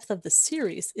 The depth of the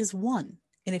series is 1.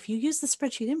 And if you use the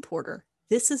spreadsheet importer,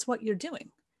 this is what you're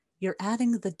doing. You're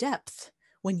adding the depth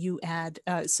when you add,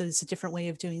 so it's a different way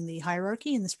of doing the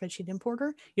hierarchy in the spreadsheet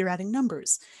importer. You're adding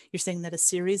numbers. You're saying that a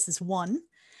series is 1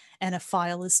 and a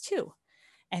file is 2.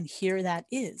 And here that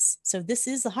is. So this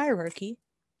is the hierarchy.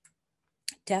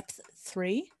 Depth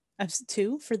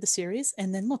 2 for the series.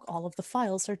 And then look, all of the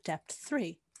files are depth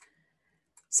 3.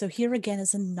 So here again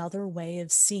is another way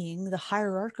of seeing the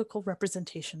hierarchical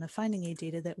representation of finding a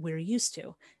data that we're used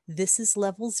to. This is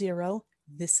level 0,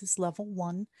 this is level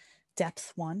 1,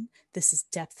 depth 1, this is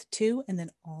depth 2, and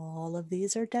then all of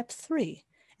these are depth 3.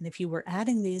 And if you were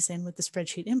adding these in with the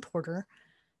spreadsheet importer,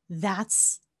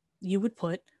 you would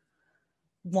put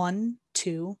 1,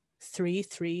 2, 3,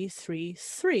 3, 3,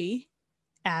 3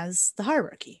 as the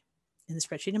hierarchy in the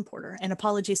spreadsheet importer. And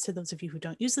apologies to those of you who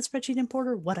don't use the spreadsheet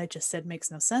importer. What I just said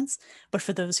makes no sense. But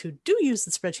for those who do use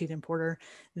the spreadsheet importer,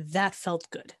 that felt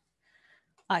good,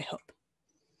 I hope.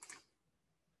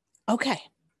 Okay.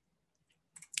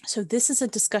 So this is a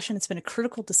discussion, it's been a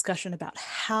critical discussion about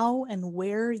how and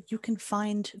where you can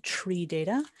find tree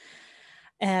data,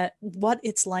 what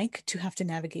it's like to have to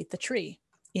navigate the tree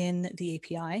in the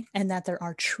API, and that there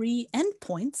are tree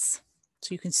endpoints.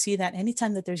 So you can see that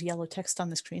anytime that there's yellow text on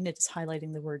the screen, it is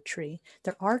highlighting the word tree.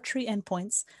 There are tree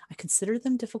endpoints. I consider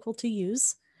them difficult to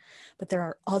use, but there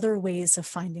are other ways of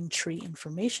finding tree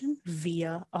information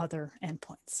via other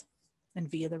endpoints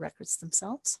and via the records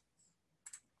themselves.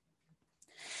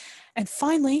 And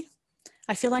finally,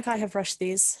 I feel like I have rushed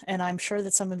these, and I'm sure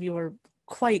that some of you are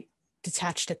quite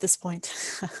detached at this point,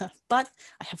 but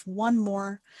I have one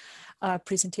more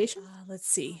presentation. Let's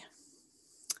see.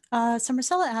 So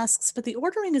Marcella asks, but the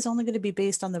ordering is only going to be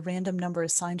based on the random number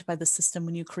assigned by the system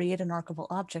when you create an archival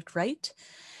object, right?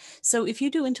 So if you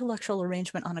do intellectual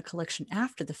arrangement on a collection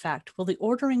after the fact, will the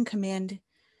ordering command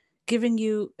giving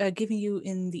you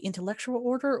in the intellectual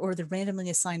order or the randomly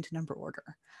assigned number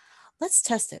order? Let's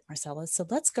test it, Marcella. So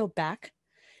let's go back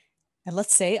and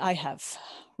let's say I have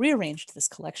rearranged this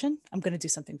collection. I'm going to do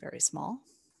something very small.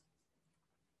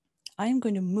 I am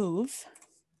going to move,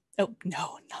 oh,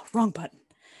 no, wrong button.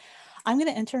 I'm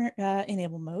going to enter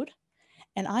enable mode,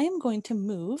 and I am going to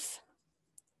move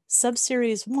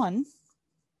subseries 1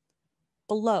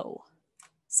 below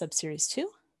subseries 2.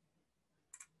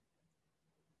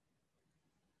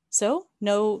 So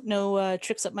no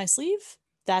tricks up my sleeve.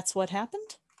 That's what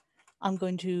happened. I'm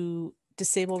going to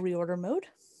disable reorder mode.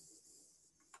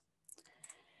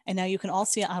 And now you can all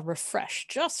see, I'll refresh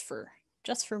just for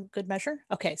good measure.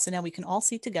 Okay, so now we can all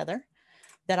see together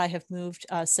that I have moved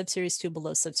subseries 2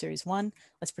 below subseries 1.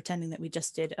 Let's pretending that we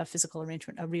just did a physical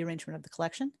arrangement, a rearrangement of the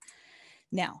collection.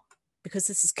 Now, because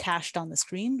this is cached on the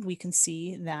screen, we can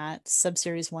see that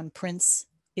subseries 1 prints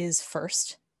is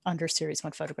first under series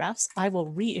 1 photographs. I will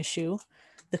reissue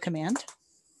the command,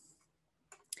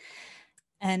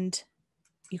 and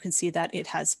you can see that it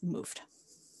has moved.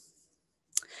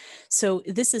 So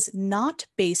this is not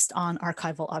based on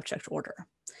archival object order.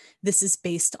 This is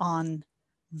based on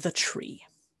the tree.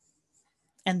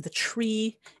 And the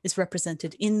tree is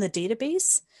represented in the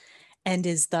database and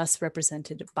is thus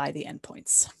represented by the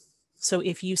endpoints. So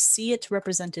if you see it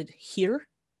represented here,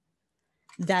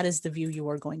 that is the view you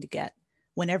are going to get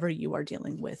whenever you are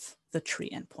dealing with the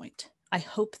tree endpoint. I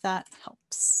hope that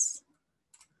helps.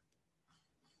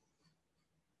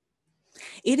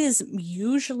 It is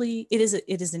usually, it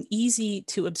is an easy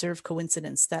to observe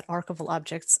coincidence that archival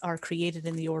objects are created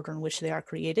in the order in which they are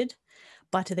created,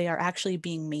 but they are actually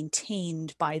being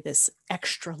maintained by this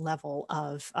extra level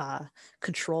of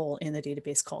control in the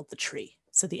database called the tree.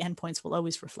 So the endpoints will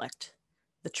always reflect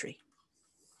the tree.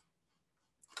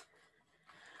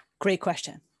 Great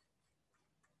question.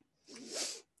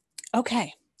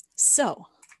 Okay, so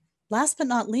last but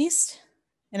not least,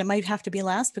 and it might have to be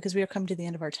last because we are coming to the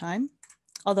end of our time,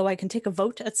 although I can take a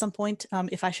vote at some point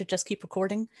if I should just keep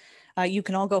recording. You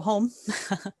can all go home,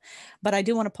 but I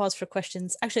do want to pause for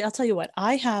questions. Actually, I'll tell you what,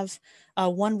 I have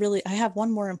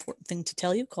one more important thing to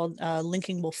tell you called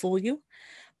linking will fool you,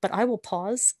 but I will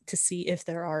pause to see if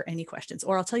there are any questions.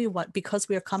 Or I'll tell you what, because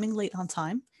we are coming late on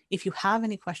time, if you have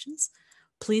any questions,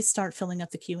 please start filling up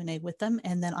the Q&A with them,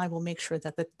 and then I will make sure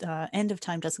that the end of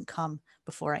time doesn't come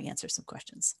before I answer some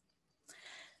questions.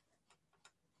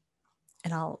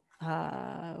 And I'll,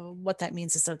 what that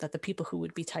means is that the people who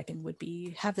would be typing would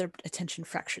have their attention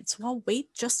fractured. So I'll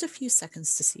wait just a few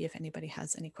seconds to see if anybody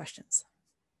has any questions.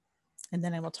 And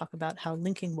then I will talk about how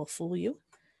linking will fool you.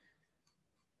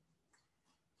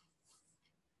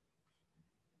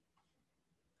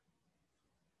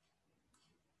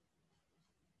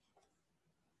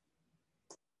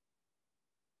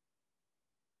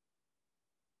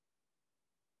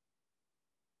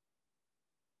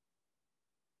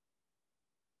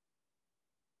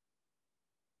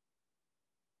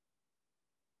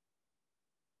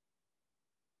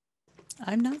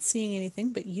 I'm not seeing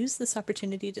anything, but use this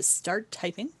opportunity to start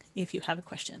typing if you have a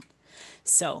question.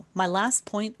 So my last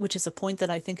point, which is a point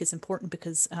that I think is important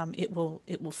because it will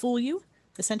fool you,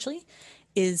 essentially,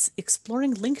 is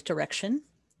exploring link direction,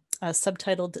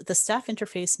 subtitled "The Staff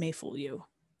Interface May Fool You."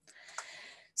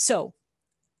 So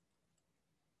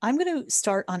I'm going to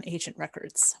start on agent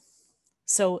records.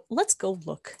 So let's go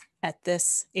look at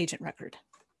this agent record.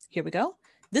 Here we go.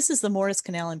 This is the Morris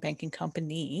Canal and Banking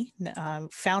Company,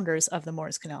 founders of the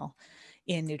Morris Canal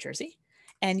in New Jersey.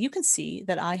 And you can see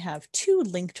that I have two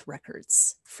linked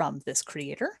records from this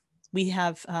creator. We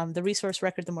have the resource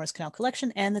record, the Morris Canal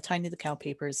Collection, and the Tiny the Cow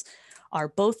papers are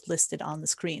both listed on the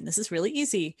screen. This is really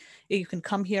easy. You can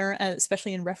come here,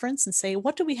 especially in reference, and say,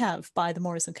 what do we have by the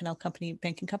Morris and Canal Company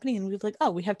Banking Company? And we'll be like,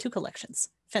 oh, we have two collections.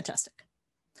 Fantastic.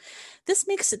 This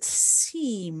makes it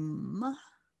seem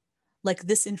like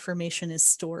this information is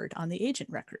stored on the agent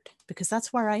record because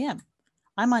that's where I am.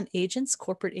 I'm on Agents,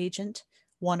 Corporate Agent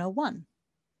 101.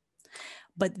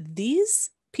 But these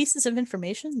pieces of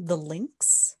information, the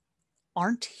links,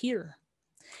 aren't here.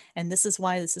 And this is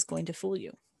why this is going to fool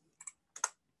you.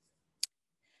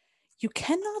 You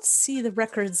cannot see the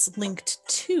records linked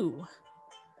to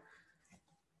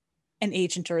an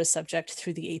agent or a subject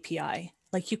through the API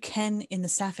like you can in the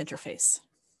staff interface.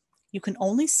 You can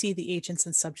only see the agents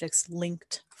and subjects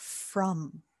linked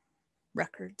from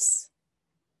records.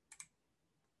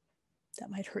 That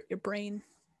might hurt your brain.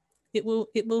 It will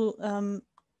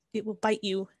bite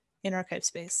you in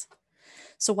ArchivesSpace.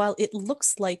 So while it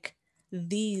looks like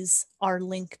these are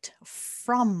linked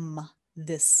from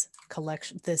this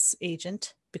collection, this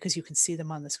agent, because you can see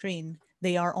them on the screen,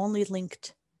 they are only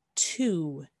linked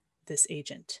to this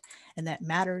agent, and that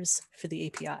matters for the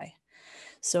API.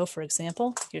 So for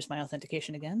example, here's my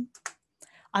authentication again.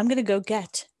 I'm going to go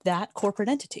get that corporate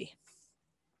entity.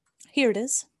 Here it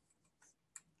is.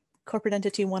 Corporate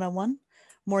Entity 101,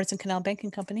 Morris and Canal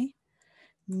Banking Company.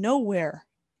 Nowhere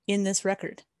in this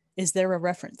record is there a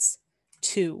reference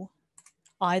to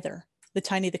either the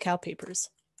Tiny the Cow papers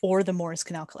or the Morris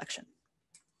Canal Collection.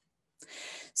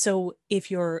 So if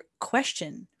your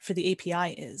question for the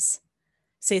API is,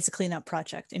 say it's a cleanup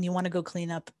project and you want to go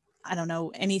clean up, I don't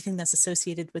know, anything that's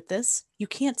associated with this, you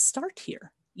can't start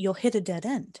here. You'll hit a dead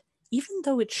end. Even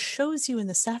though it shows you in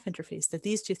the staff interface that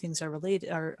these two things are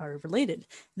related,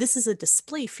 this is a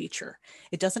display feature.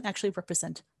 It doesn't actually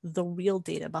represent the real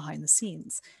data behind the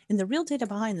scenes. In the real data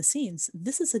behind the scenes,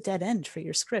 this is a dead end for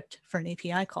your script for an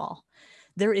API call.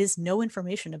 There is no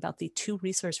information about the two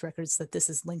resource records that this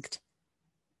is linked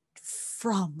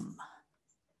from.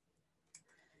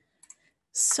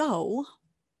 So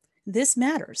this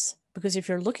matters because if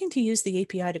you're looking to use the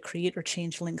API to create or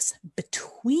change links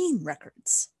between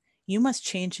records, you must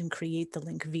change and create the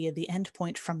link via the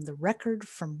endpoint from the record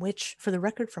from which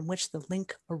the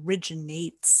link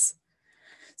originates.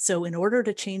 So in order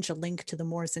to change a link to the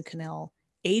Morris and Canal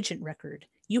agent record,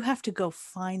 you have to go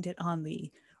find it on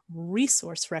the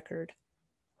resource record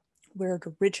where it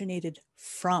originated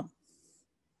from.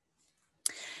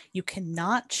 You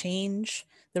cannot change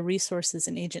the resources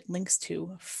an agent links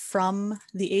to from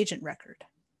the agent record.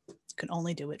 You can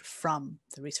only do it from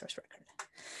the resource record.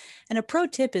 And a pro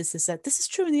tip is that this is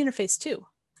true in the interface too.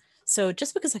 So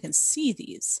just because I can see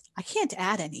these, I can't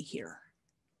add any here.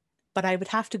 But I would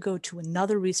have to go to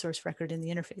another resource record in the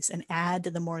interface and add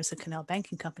the Morrison Canal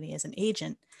Banking Company as an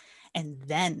agent, and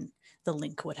then the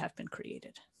link would have been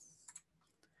created.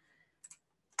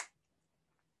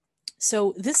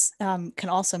 So this can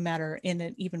also matter in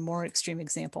an even more extreme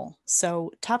example.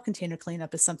 So top container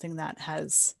cleanup is something that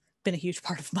has been a huge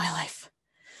part of my life.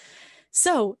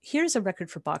 So here's a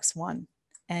record for box 1,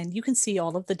 and you can see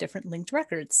all of the different linked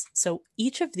records. So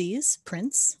each of these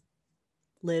prints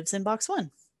lives in box 1.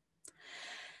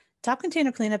 Top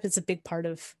container cleanup is a big part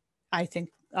of, I think,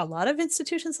 a lot of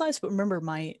institutions' lives, but remember,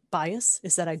 my bias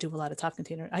is that I do a lot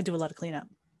of cleanup.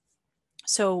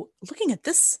 So looking at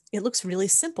this, it looks really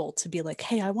simple to be like,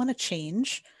 hey, I want to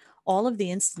change all of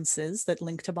the instances that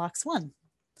link to box 1.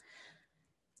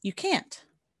 You can't,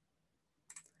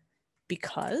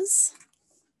 because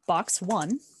box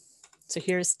 1, so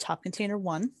here's top container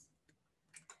 1,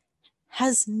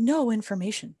 has no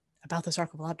information about those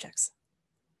archival objects.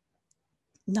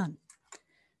 None.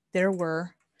 There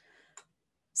were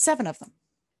 7 of them,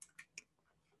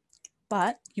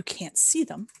 but you can't see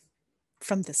them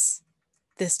from this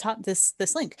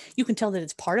link. You can tell that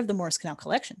it's part of the Morris Canal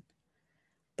collection,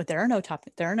 but there are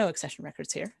no accession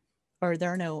records here, or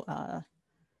there are no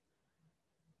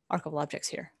archival objects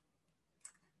here.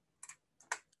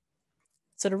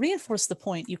 So to reinforce the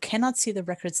point, you cannot see the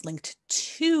records linked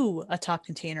to a top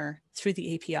container through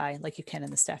the API like you can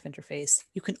in the staff interface.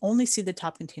 You can only see the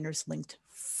top containers linked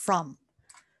from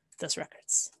those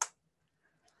records.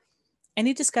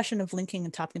 Any discussion of linking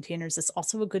in top containers is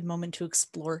also a good moment to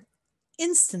explore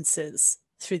instances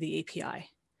through the API.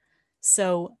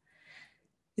 So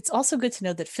it's also good to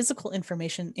know that physical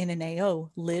information in an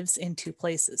AO lives in 2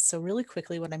 places. So really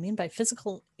quickly, what I mean by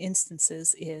physical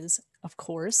instances is, of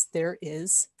course, there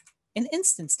is an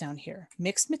instance down here,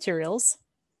 mixed materials,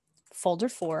 folder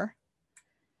 4,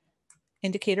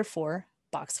 indicator 4,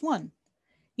 box 1.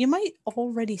 You might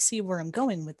already see where I'm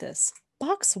going with this.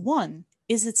 Box 1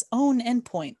 is its own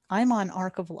endpoint. I'm on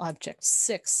archival object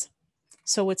 6.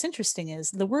 So what's interesting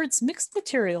is the words mixed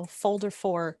material, folder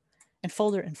 4, and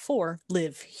folder 4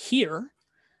 live here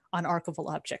on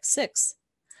archival object 6,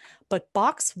 but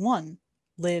box 1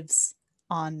 lives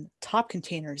on top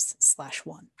containers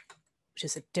 /1, which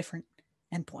is a different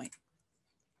endpoint.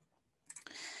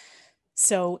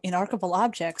 So in archival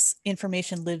objects,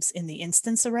 information lives in the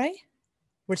instance array,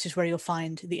 which is where you'll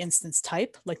find the instance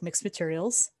type, like mixed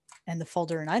materials, and the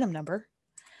folder and item number.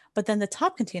 But then the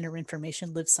top container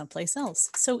information lives someplace else.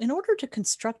 So in order to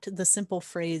construct the simple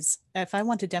phrase, if I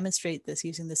want to demonstrate this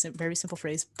using this very simple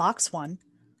phrase, box 1,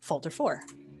 folder 4,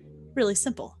 really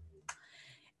simple.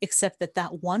 Except that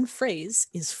that one phrase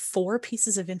is 4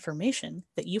 pieces of information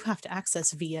that you have to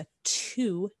access via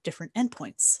 2 different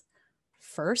endpoints.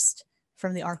 First,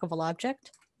 from the archival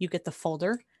object, you get the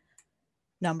folder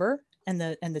number and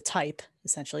the type,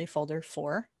 essentially folder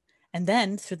 4. And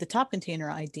then through the top container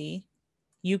ID,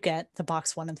 you get the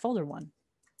box 1 and folder 1.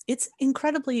 It's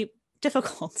incredibly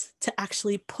difficult to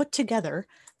actually put together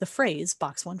the phrase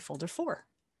box 1, folder 4.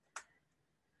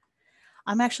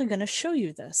 I'm actually going to show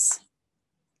you this.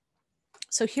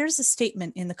 So here's a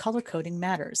statement in the color coding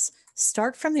matters.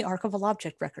 Start from the archival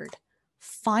object record,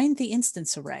 find the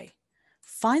instance array,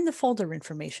 find the folder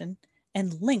information,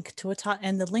 and the link to a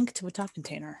top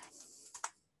container.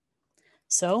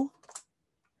 So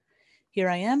here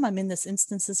I am, I'm in this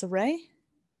instances array.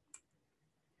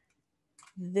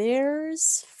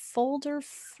 There's folder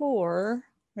 4,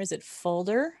 where is it?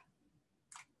 Folder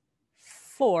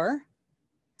 4,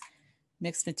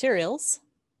 mixed materials,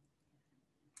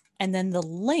 and then the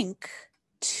link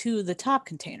to the top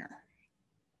container.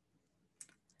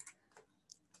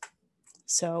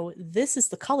 So this is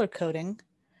the color coding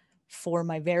for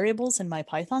my variables in my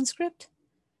Python script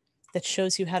that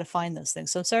shows you how to find those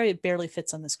things. So I'm sorry it barely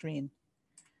fits on the screen,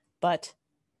 but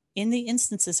in the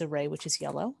instances array, which is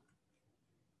yellow,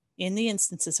 in the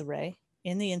instances array,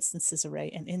 in the instances array,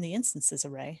 and in the instances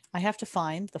array, I have to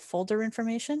find the folder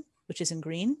information, which is in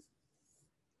green,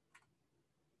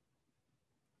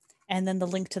 and then the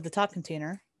link to the top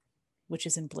container, which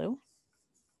is in blue.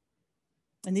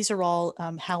 And these are all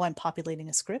how I'm populating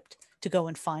a script to go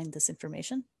and find this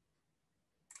information.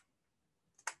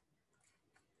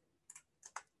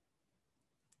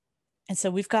 And so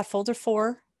we've got folder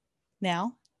 4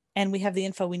 now, and we have the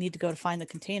info we need to go to find the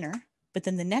container. But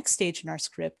then the next stage in our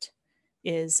script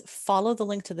is follow the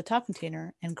link to the top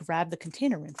container and grab the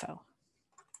container info.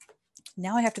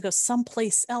 Now I have to go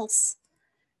someplace else,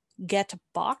 get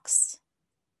box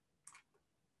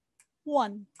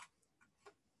 1.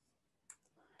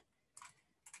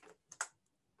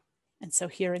 And so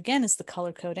here again is the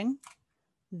color coding.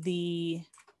 The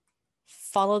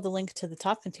follow the link to the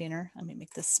top container. Let me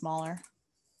make this smaller.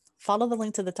 Follow the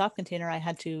link to the top container. I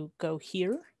had to go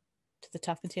here to the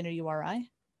top container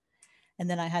URI. And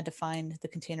then I had to find the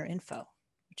container info,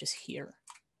 which is here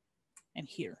and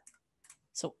here.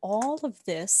 So all of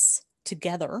this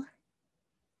together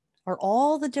are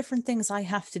all the different things I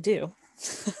have to do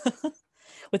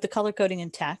with the color coding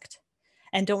intact.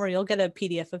 And don't worry, you'll get a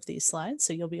PDF of these slides,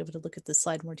 so you'll be able to look at this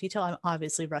slide in more detail. I'm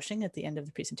obviously rushing at the end of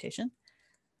the presentation.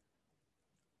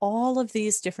 All of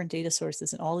these different data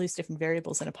sources and all these different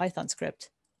variables in a Python script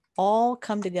all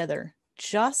come together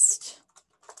just,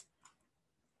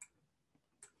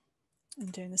 I'm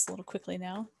doing this a little quickly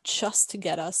now, just to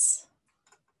get us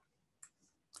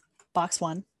box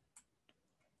 1,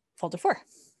 folder 4.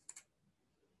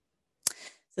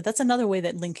 So that's another way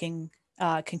that linking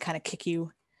can kind of kick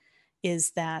you,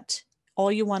 is that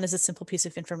all you want is a simple piece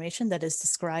of information that is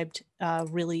described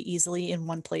really easily in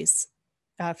one place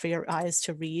for your eyes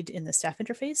to read in the staff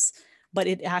interface. But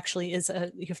it actually is,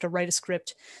 you have to write a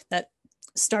script that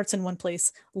starts in one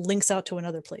place, links out to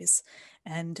another place,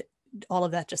 and all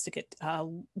of that just to get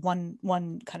one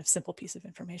kind of simple piece of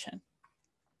information.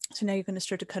 So now you're going to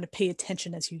start to kind of pay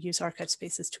attention as you use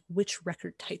ArchivesSpace as to which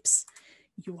record types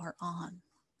you are on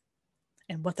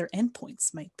and what their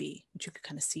endpoints might be, which you can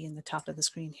kind of see in the top of the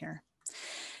screen here.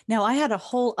 Now, I had a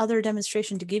whole other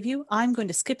demonstration to give you. I'm going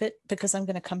to skip it because I'm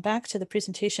going to come back to the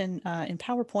presentation in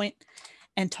PowerPoint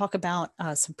and talk about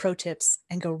some pro tips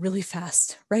and go really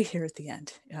fast right here at the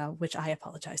end, which I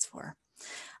apologize for.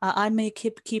 I may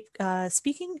keep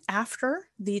speaking after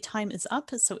the time is up.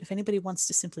 So if anybody wants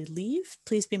to simply leave,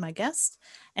 please be my guest,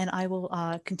 and I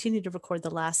will continue to record the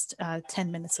last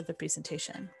 10 minutes of the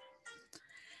presentation.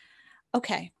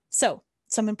 Okay, so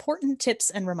some important tips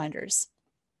and reminders.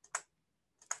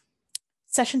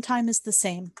 Session time is the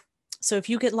same. So if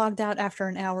you get logged out after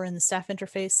an hour in the staff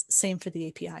interface, same for the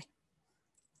API.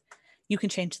 You can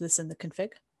change this in the config.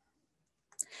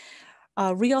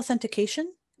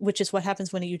 Re-authentication, which is what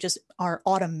happens when you just are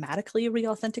automatically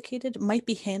re-authenticated, might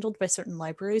be handled by certain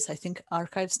libraries. I think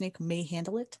ArchivesSnake may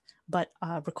handle it, but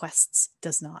requests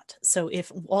does not. So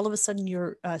if all of a sudden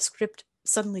your script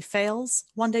suddenly fails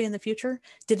one day in the future,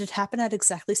 did it happen at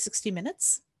exactly 60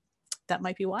 minutes? That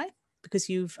might be why, because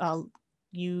you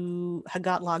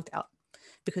got logged out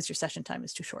because your session time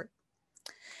is too short.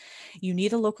 You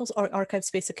need a local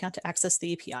ArchivesSpace account to access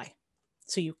the API.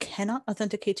 So you cannot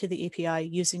authenticate to the API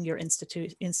using your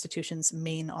institution's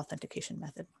main authentication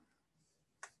method.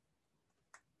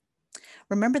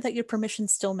 Remember that your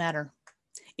permissions still matter.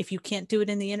 If you can't do it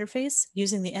in the interface,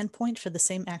 using the endpoint for the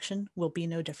same action will be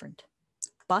no different.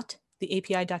 But the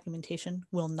API documentation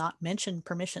will not mention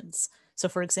permissions. So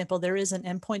for example, there is an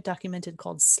endpoint documented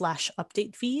called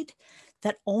 /update feed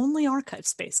that only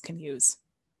ArchivesSpace can use.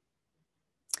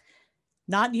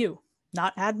 Not you,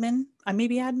 not admin. I may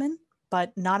be admin,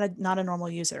 but not a normal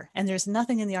user. And there's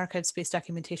nothing in the ArchivesSpace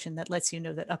documentation that lets you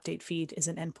know that update feed is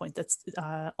an endpoint that's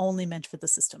only meant for the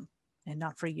system and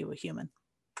not for you, a human.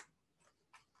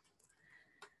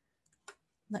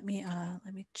 Let me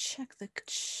check the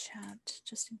chat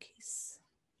just in case.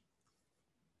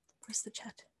 Where's the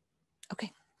chat?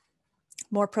 Okay,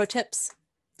 more pro tips.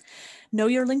 Know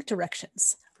your link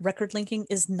directions. Record linking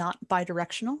is not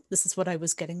bidirectional. This is what I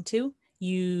was getting to.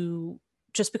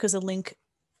 Just because a link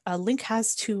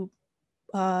has 2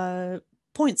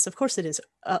 points, of course it is,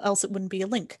 else it wouldn't be a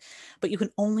link, but you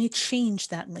can only change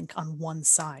that link on one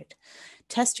side.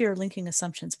 Test your linking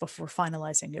assumptions before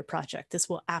finalizing your project. This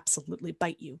will absolutely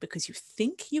bite you because you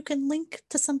think you can link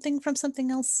to something from something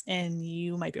else and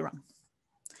you might be wrong.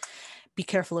 Be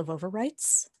careful of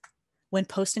overwrites. When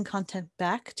posting content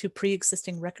back to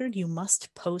pre-existing record, you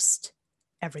must post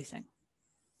everything.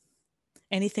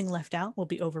 Anything left out will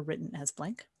be overwritten as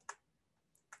blank.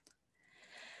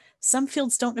 Some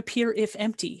fields don't appear if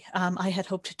empty. I had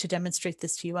hoped to demonstrate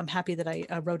this to you. I'm happy that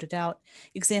I wrote it out.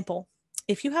 Example,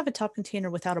 if you have a top container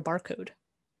without a barcode,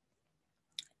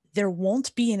 there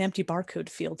won't be an empty barcode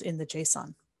field in the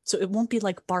JSON. So it won't be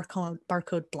like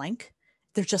barcode blank.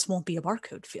 There just won't be a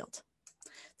barcode field.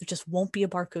 There just won't be a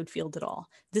barcode field at all.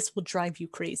 This will drive you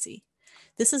crazy.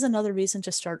 This is another reason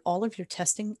to start all of your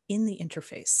testing in the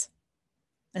interface.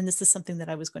 And this is something that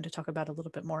I was going to talk about a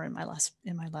little bit more in my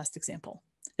last example,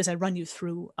 is I run you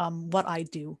through what I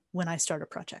do when I start a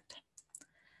project.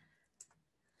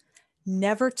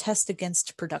 Never test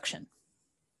against production.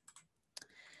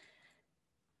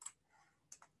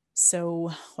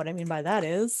 So what I mean by that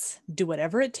is do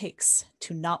whatever it takes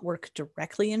to not work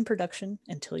directly in production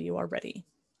until you are ready.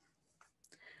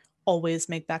 Always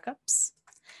make backups.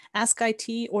 Ask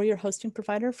IT or your hosting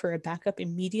provider for a backup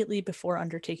immediately before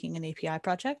undertaking an API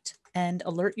project, and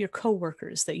alert your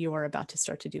coworkers that you are about to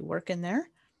start to do work in there.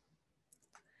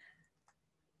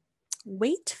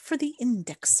 Wait for the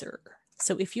indexer.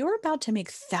 So if you're about to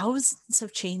make thousands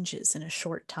of changes in a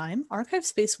short time,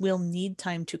 ArchivesSpace will need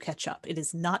time to catch up. It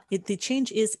is not, the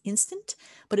change is instant,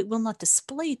 but it will not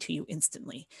display to you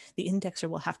instantly. The indexer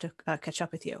will have to catch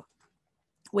up with you.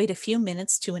 Wait a few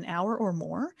minutes to an hour or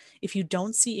more if you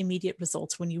don't see immediate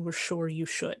results when you were sure you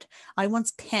should. I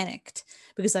once panicked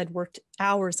because I'd worked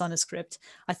hours on a script.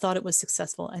 I thought it was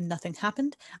successful and nothing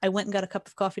happened. I went and got a cup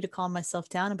of coffee to calm myself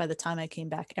down, and by the time I came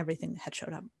back, everything had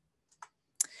showed up.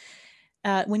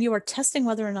 When you are testing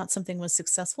whether or not something was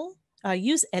successful,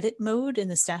 use edit mode in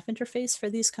the staff interface for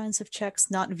these kinds of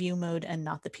checks, not view mode and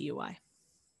not the PUI.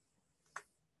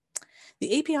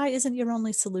 The API isn't your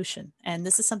only solution, and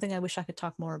this is something I wish I could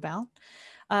talk more about.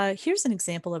 Here's an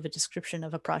example of a description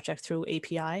of a project through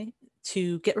API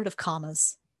to get rid of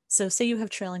commas. So say you have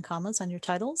trailing commas on your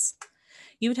titles.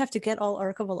 You would have to get all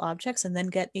archival objects and then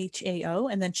get HAO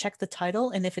and then check the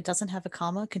title. And if it doesn't have a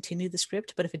comma, continue the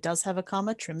script. But if it does have a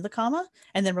comma, trim the comma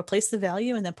and then replace the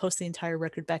value and then post the entire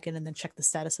record back in and then check the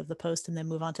status of the post and then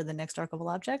move on to the next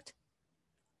archival object.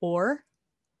 Or,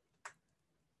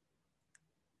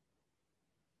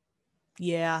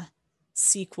 yeah,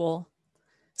 SQL.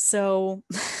 So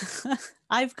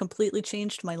I've completely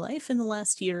changed my life in the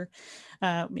last year,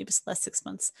 maybe the last 6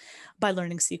 months, by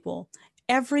learning SQL.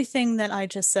 Everything that I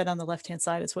just said on the left-hand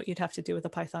side is what you'd have to do with a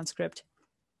Python script.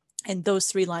 And those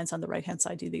 3 lines on the right-hand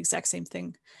side do the exact same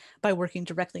thing by working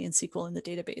directly in SQL in the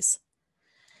database.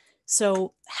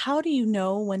 So how do you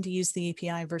know when to use the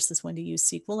API versus when to use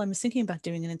SQL? I was thinking about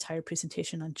doing an entire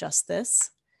presentation on just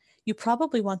this. You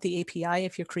probably want the API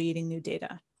if you're creating new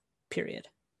data, period.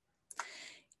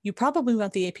 You probably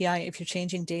want the API if you're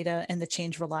changing data and the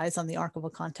change relies on the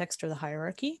archival context or the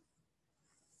hierarchy.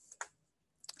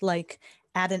 Like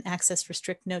add an access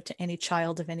restrict note to any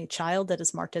child of any child that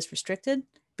is marked as restricted,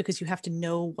 because you have to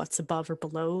know what's above or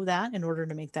below that in order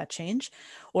to make that change.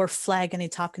 Or flag any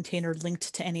top container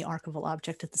linked to any archival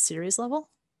object at the series level,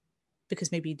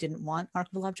 because maybe you didn't want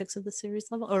archival objects at the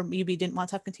series level, or maybe you didn't want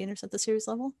top containers at the series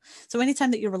level. So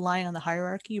anytime that you're relying on the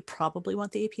hierarchy, you probably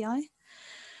want the API.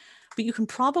 But you can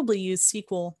probably use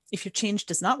SQL if your change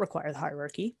does not require the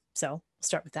hierarchy. So we'll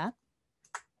start with that.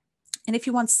 And if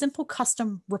you want simple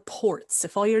custom reports,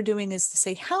 if all you're doing is to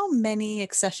say how many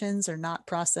accessions are not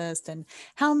processed and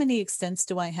how many extents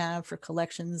do I have for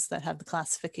collections that have the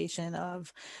classification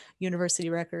of university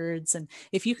records, and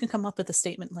if you can come up with a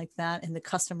statement like that and the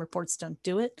custom reports don't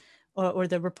do it, or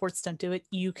the reports don't do it,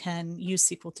 you can use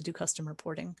SQL to do custom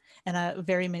reporting. And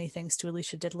very many thanks to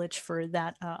Alicia Diddlich for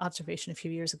that observation a few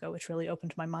years ago, which really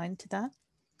opened my mind to that.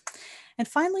 And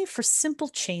finally, for simple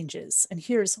changes, and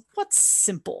here's what's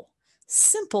simple.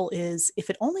 Simple is if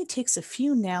it only takes a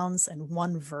few nouns and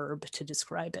one verb to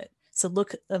describe it. So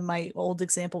look, my old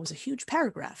example was a huge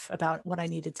paragraph about what I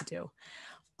needed to do.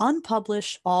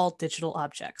 Unpublish all digital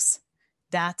objects.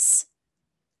 That's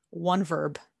one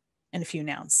verb and a few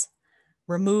nouns.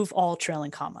 Remove all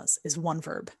trailing commas is one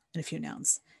verb and a few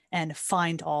nouns. And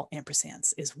find all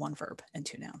ampersands is one verb and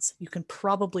 2 nouns. You can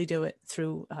probably do it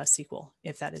through SQL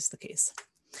if that is the case.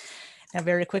 Now,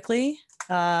 very quickly,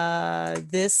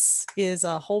 this is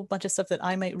a whole bunch of stuff that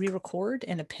I might re-record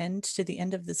and append to the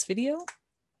end of this video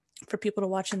for people to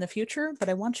watch in the future, but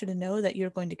I want you to know that you're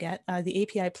going to get the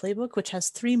API playbook, which has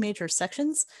 3 major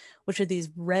sections, which are these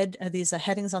red,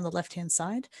 headings on the left-hand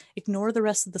side. Ignore the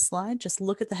rest of the slide, just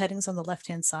look at the headings on the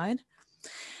left-hand side.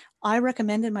 I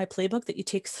recommend in my playbook that you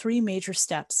take 3 major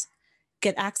steps.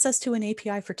 Get access to an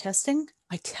API for testing.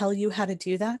 I tell you how to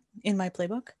do that in my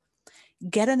playbook.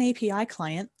 Get an API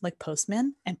client like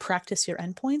Postman and practice your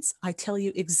endpoints. I tell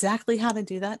you exactly how to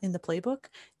do that in the playbook.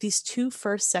 These 2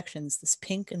 first sections, this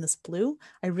pink and this blue,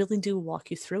 I really do walk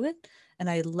you through it. And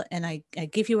I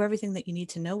give you everything that you need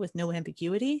to know with no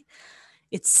ambiguity.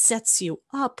 It sets you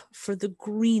up for the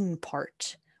green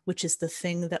part, which is the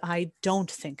thing that I don't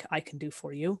think I can do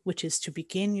for you, which is to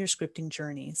begin your scripting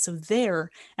journey. So there,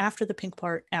 after the pink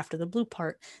part, after the blue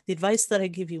part, the advice that I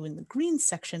give you in the green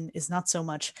section is not so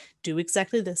much do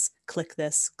exactly this, click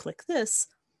this, click this.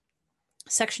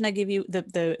 Section I give you,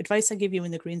 the advice I give you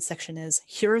in the green section is,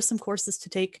 here are some courses to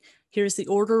take. Here's the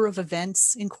order of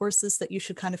events in courses that you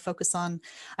should kind of focus on.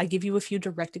 I give you a few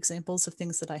direct examples of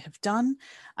things that I have done.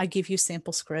 I give you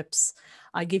sample scripts.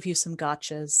 I give you some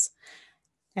gotchas.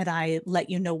 And I let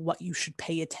you know what you should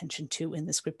pay attention to in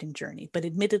the scripting journey. But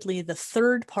admittedly, the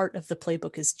third part of the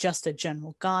playbook is just a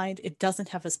general guide. It doesn't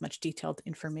have as much detailed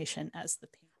information as the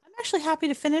pink. I'm actually happy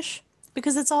to finish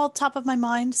because it's all top of my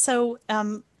mind. So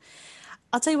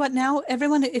I'll tell you what now,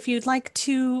 everyone, if you'd like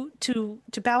to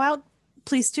bow out,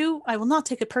 please do. I will not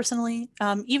take it personally.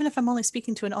 Even if I'm only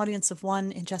speaking to an audience of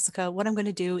one in Jessica, what I'm going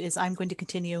to do is I'm going to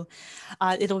continue.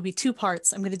 It'll be two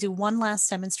parts. I'm going to do one last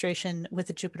demonstration with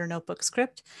the Jupyter Notebook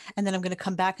script, and then I'm going to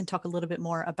come back and talk a little bit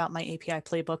more about my API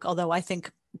playbook, although I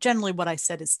think generally what I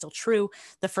said is still true.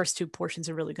 The first two portions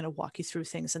are really going to walk you through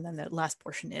things, and then the last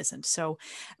portion isn't. So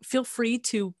feel free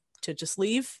to just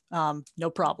leave, no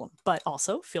problem, but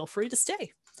also feel free to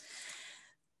stay.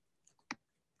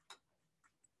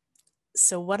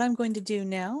 So what I'm going to do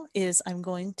now is I'm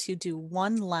going to do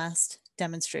one last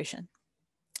demonstration.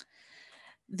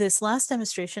 This last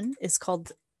demonstration is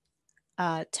called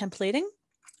templating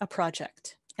a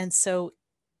project. And so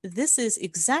this is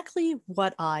exactly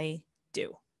what I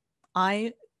do.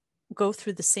 I go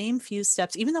through the same few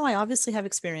steps, even though I obviously have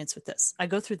experience with this. I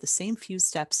go through the same few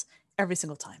steps every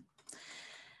single time.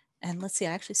 And let's see,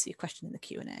 I actually see a question in the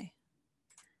Q&A.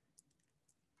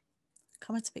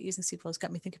 Comments about using SQL has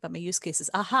got me thinking about my use cases.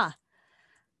 Aha.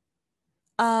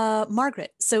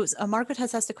 Margaret. So Margaret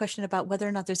has asked a question about whether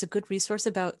or not there's a good resource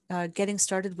about getting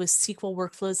started with SQL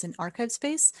workflows in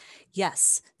ArchivesSpace.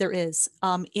 Yes, there is.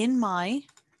 Hold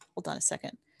on a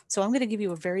second. So I'm going to give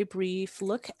you a very brief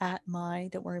look at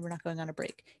don't worry, we're not going on a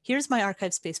break. Here's my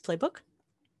ArchivesSpace playbook.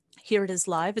 Here it is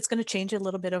live. It's going to change a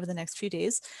little bit over the next few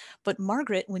days. But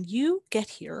Margaret, when you get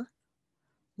here,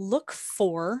 look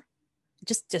for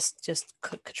just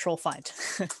control find,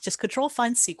 just control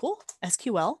find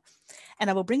SQL,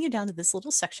 and I will bring you down to this little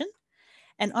section.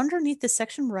 And underneath this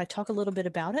section where I talk a little bit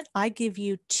about it, I give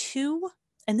you two,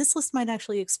 and this list might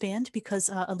actually expand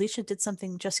because Alicia did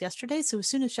something just yesterday. So as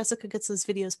soon as Jessica gets those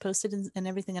videos posted and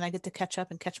everything, and I get to catch up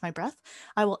and catch my breath,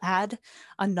 I will add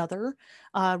another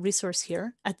resource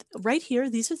here. Right here,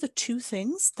 these are the two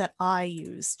things that I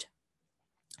used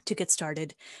to get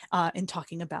started in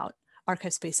talking about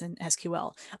ArchivesSpace and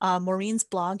SQL. Maureen's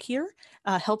blog here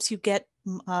helps you get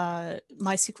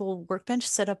MySQL Workbench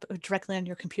set up directly on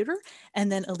your computer.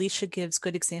 And then Alicia gives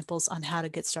good examples on how to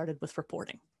get started with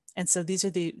reporting. And so these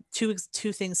are the two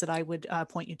things that I would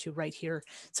point you to right here.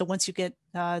 So once you get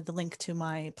the link to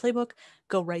my playbook,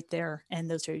 go right there. And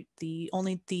those are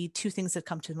only the two things that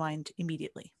come to mind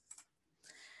immediately.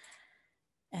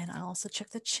 And I'll also check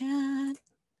the chat.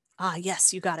 Ah,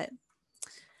 yes, you got it.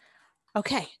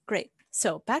 Okay, great.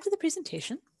 So back to the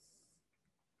presentation.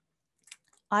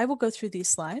 I will go through these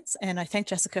slides, and I thank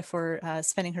Jessica for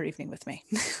spending her evening with me.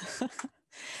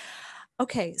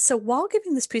 Okay, so while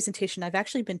giving this presentation, I've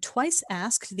actually been twice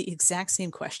asked the exact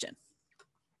same question.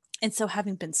 And so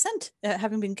having been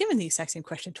given the exact same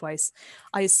question twice,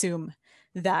 I assume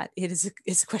that it is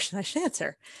a question I should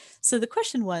answer. So the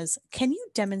question was, can you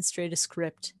demonstrate a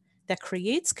script that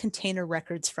creates container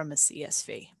records from a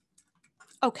CSV?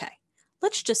 Okay,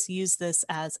 let's just use this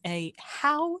as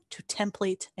how to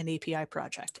template an API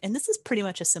project. And this is pretty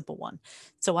much a simple one.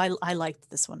 So I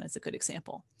liked this one as a good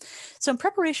example. So in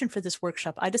preparation for this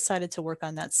workshop, I decided to work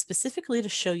on that specifically to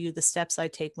show you the steps I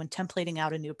take when templating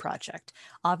out a new project.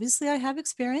 Obviously, I have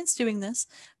experience doing this,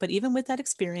 but even with that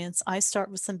experience, I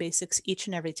start with some basics each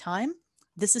and every time.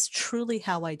 This is truly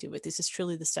how I do it. This is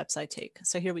truly the steps I take.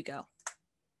 So here we go.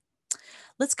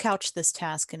 Let's couch this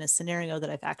task in a scenario that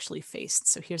I've actually faced.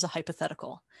 So here's a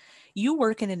hypothetical. You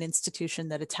work in an institution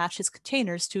that attaches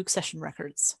containers to accession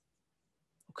records.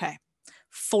 Okay,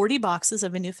 40 boxes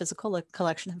of a new physical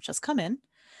collection have just come in.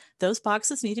 Those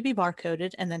boxes need to be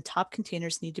barcoded, and then top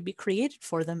containers need to be created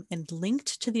for them and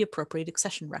linked to the appropriate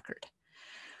accession record.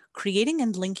 Creating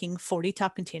and linking 40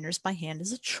 top containers by hand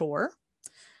is a chore,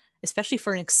 especially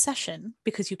for an accession,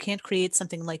 because you can't create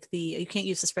something like you can't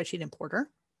use the spreadsheet importer.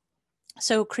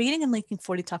 So creating and linking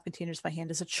 40 top containers by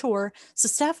hand is a chore. So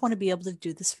staff want to be able to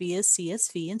do this via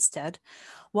CSV instead.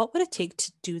 What would it take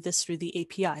to do this through the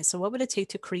API? So what would it take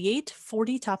to create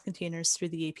 40 top containers through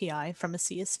the API from a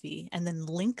CSV and then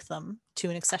link them to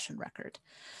an accession record?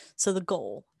 So the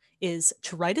goal is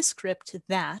to write a script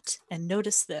that, and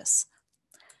notice this,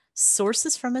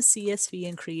 sources from a CSV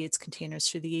and creates containers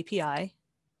through the API,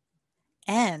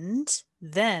 and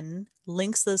then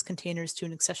links those containers to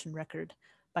an accession record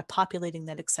by populating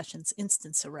that accessions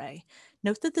instance array.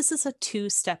 Note that this is a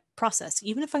two-step process.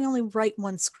 Even if I only write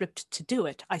one script to do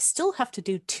it, I still have to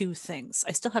do two things.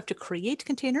 I still have to create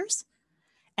containers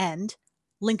and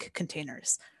link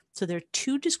containers. So they're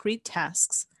two discrete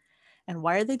tasks. And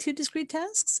why are they two discrete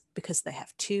tasks? Because they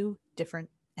have two different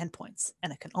endpoints,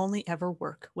 and I can only ever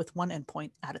work with one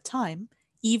endpoint at a time,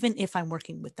 even if I'm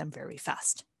working with them very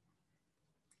fast.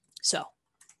 So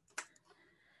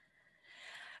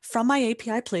from my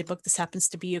API playbook, this happens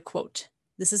to be a quote.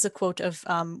 This is a quote of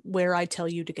where I tell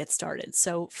you to get started.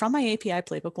 So from my API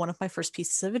playbook, one of my first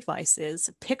pieces of advice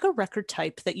is pick a record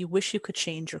type that you wish you could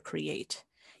change or create.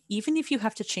 Even if you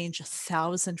have to change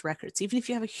 1,000 records, even if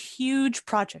you have a huge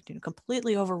project and you're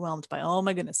completely overwhelmed by, oh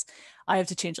my goodness, I have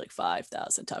to change like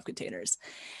 5,000 top containers.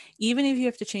 Even if you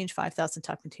have to change 5,000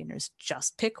 top containers,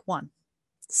 just pick one.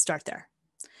 Start there.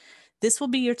 This will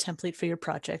be your template for your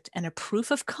project and a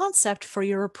proof of concept for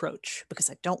your approach,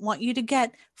 because I don't want you to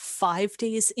get 5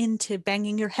 days into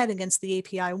banging your head against the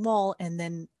API wall and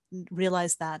then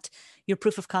realize that your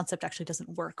proof of concept actually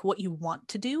doesn't work. What you want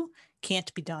to do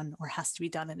can't be done or has to be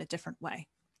done in a different way.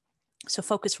 So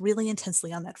focus really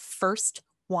intensely on that first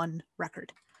one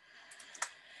record.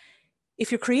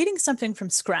 If you're creating something from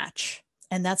scratch,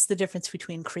 and that's the difference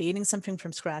between creating something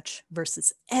from scratch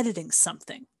versus editing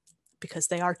something, because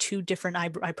they are two different, I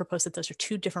propose that those are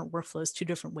two different workflows, two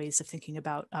different ways of thinking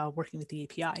about working with the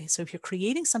API. So if you're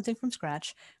creating something from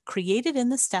scratch, create it in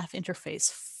the staff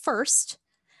interface first,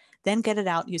 then get it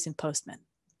out using Postman.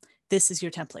 This is your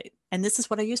template. And this is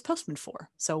what I use Postman for.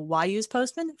 So why use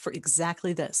Postman? For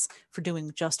exactly this, for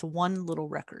doing just one little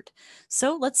record.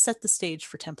 So let's set the stage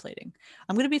for templating.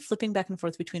 I'm going to be flipping back and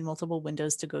forth between multiple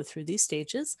windows to go through these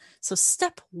stages. So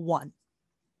step 1,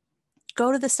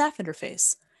 go to the staff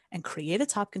interface and create a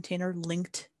top container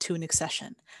linked to an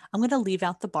accession. I'm going to leave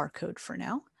out the barcode for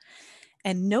now.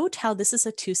 And note how this is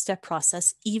a 2-step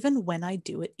process. Even when I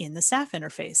do it in the staff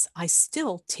interface, I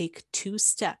still take 2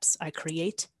 steps. I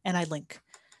create and I link.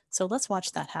 So let's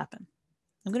watch that happen.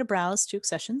 I'm going to browse to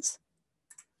accessions.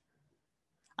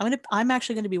 I'm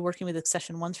actually going to be working with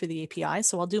accession 1 through the API.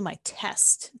 So I'll do my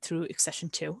test through accession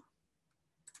 2.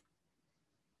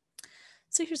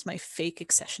 So here's my fake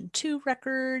accession 2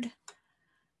 record.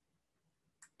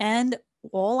 And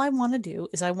all I want to do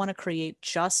is I want to create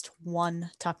just one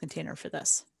top container for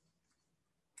this.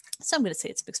 So I'm going to say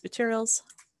it's mixed materials.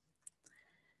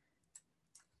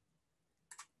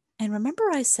 And remember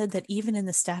I said that even in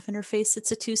the staff interface,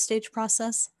 it's a 2-stage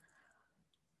process?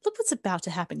 Look what's about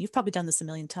to happen. You've probably done this a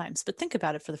million times, but think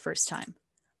about it for the first time.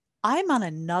 I'm on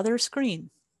another screen.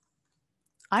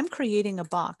 I'm creating a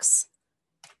box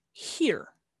here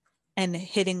and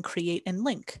hitting create and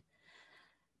link,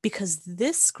 because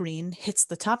this screen hits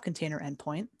the top container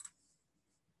endpoint.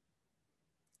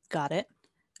 Got it.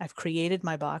 I've created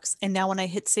my box. And now when I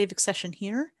hit save accession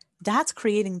here, that's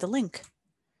creating the link.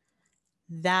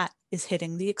 That is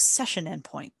hitting the accession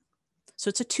endpoint. So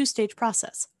it's a 2-stage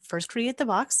process. First create the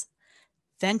box,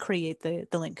 then create the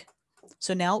link.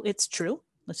 So now it's true.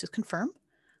 Let's just confirm.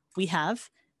 We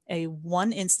have a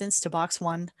 1 instance to box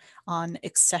 1 on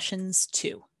accessions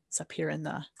 2. It's up here in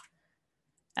the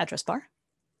address bar.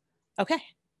 Okay,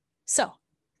 so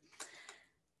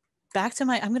back to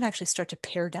I'm going to actually start to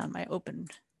pare down my open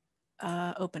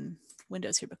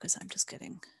windows here because I'm just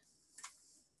getting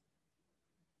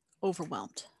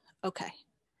overwhelmed. Okay,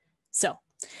 so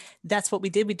that's what we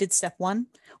did. We did step 1.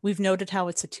 We've noted how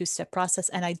it's a 2-step process,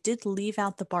 and I did leave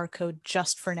out the barcode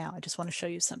just for now. I just want to show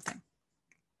you something.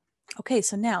 Okay,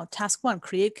 so now task 1,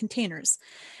 create containers.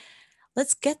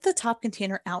 Let's get the top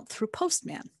container out through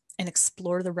Postman and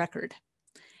explore the record.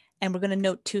 And we're going to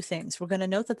note 2 things. We're going to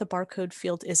note that the barcode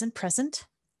field isn't present,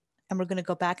 and we're going to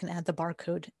go back and add the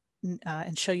barcode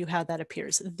and show you how that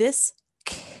appears. This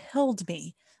killed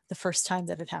me the first time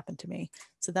that it happened to me.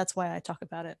 So that's why I talk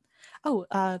about it. Oh,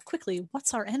 quickly,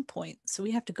 what's our endpoint? So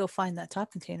we have to go find that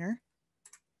top container.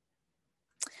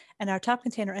 And our top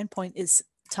container endpoint is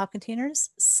top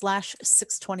containers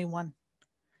 /621.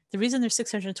 The reason there's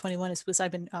 621 is because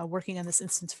I've been working on this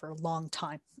instance for a long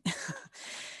time,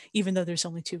 even though there's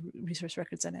only 2 resource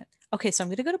records in it. Okay, so I'm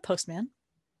going to go to Postman.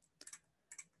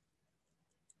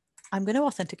 I'm going to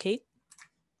authenticate.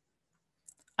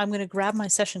 I'm going to grab my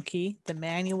session key the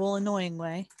manual, annoying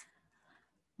way.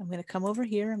 I'm going to come over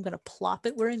here. I'm going to plop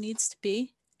it where it needs to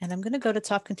be. And I'm going to go to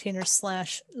top container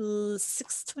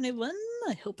 /621.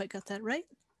 I hope I got that right.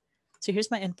 So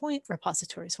here's my endpoint,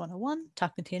 repositories 101,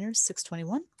 top containers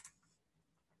 621.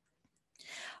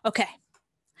 Okay,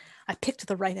 I picked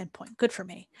the right endpoint. Good for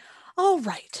me. All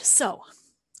right, so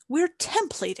we're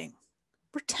templating.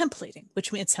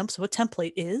 Which means what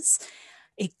template is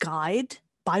a guide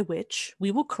by which we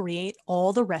will create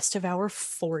all the rest of our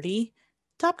 40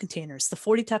 top containers. The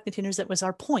 40 top containers, that was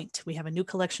our point. We have a new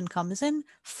collection comes in,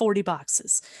 40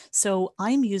 boxes. So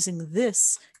I'm using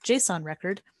this JSON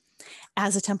record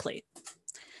as a template.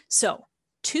 So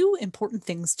 2 important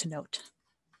things to note.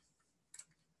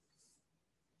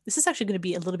 This is actually going to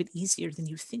be a little bit easier than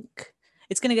you think.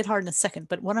 It's going to get hard in a second,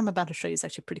 but what I'm about to show you is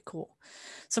actually pretty cool.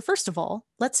 So first of all,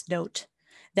 let's note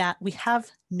that we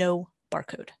have no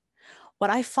barcode.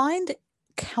 What I find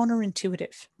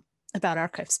counterintuitive about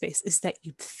ArchivesSpace is that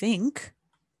you'd think,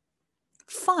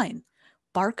 fine,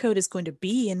 barcode is going to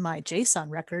be in my JSON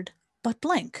record, but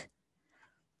blank.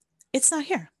 It's not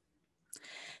here.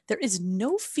 There is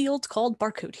no field called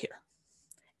barcode here.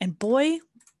 And boy,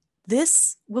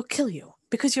 this will kill you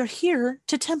because you're here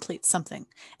to template something.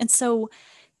 And so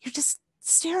you're just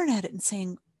staring at it and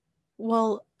saying,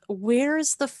 well,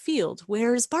 where's the field?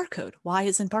 Where is barcode? Why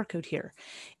isn't barcode here?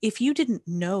 If you didn't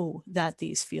know that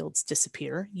these fields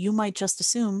disappear, you might just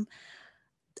assume,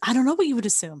 I don't know what you would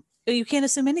assume. You can't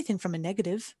assume anything from a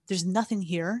negative. There's nothing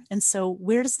here. And so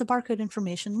where does the barcode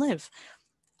information live?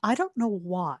 I don't know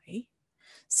why.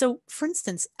 So for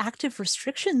instance, active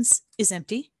restrictions is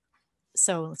empty.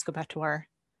 So let's go back to our,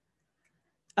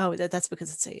 oh, that's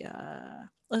because it's a,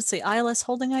 let's say ILS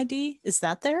holding ID. Is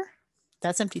that there?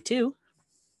 That's empty too.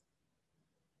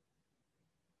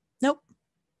 Nope.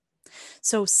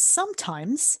 So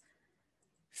sometimes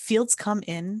fields come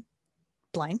in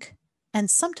blank and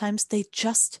sometimes they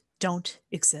just don't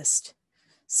exist.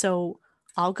 So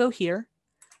I'll go here,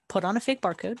 put on a fake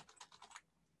barcode,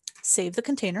 save the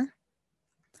container,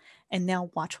 and now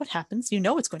watch what happens. You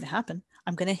know what's going to happen.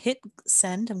 I'm going to hit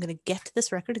send. I'm going to get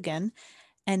this record again.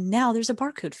 And now there's a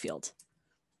barcode field.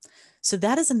 So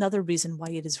that is another reason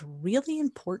why it is really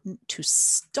important to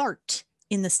start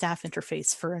in the staff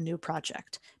interface for a new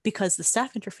project, because the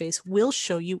staff interface will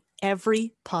show you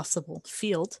every possible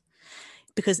field.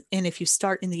 And if you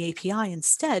start in the API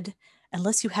instead,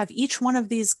 unless you have each one of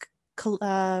these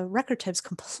record types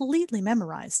completely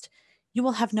memorized, you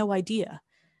will have no idea.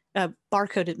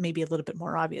 Barcode, it may be a little bit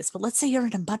more obvious, but let's say you're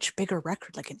in a much bigger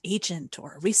record, like an agent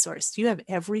or a resource. Do you have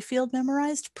every field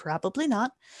memorized? Probably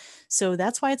not. So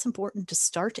that's why it's important to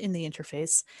start in the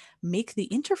interface, make the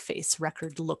interface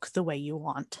record look the way you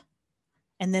want.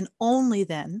 And then only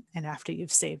then, and after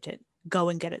you've saved it, go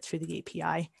and get it through the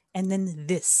API. And then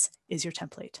this is your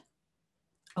template.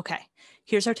 Okay,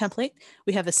 here's our template.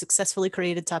 We have a successfully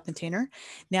created top container.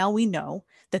 Now we know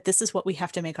that this is what we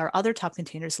have to make our other top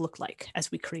containers look like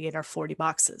as we create our 40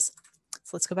 boxes.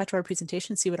 So let's go back to our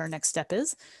presentation, see what our next step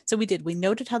is. So we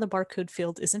noted how the barcode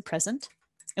field isn't present,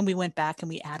 and we went back and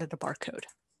we added a barcode.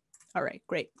 All right,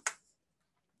 great.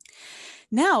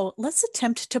 Now let's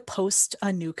attempt to post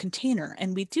a new container.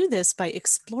 And we do this by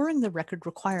exploring the record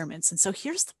requirements. And so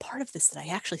here's the part of this that I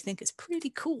actually think is pretty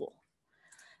cool.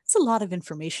 It's a lot of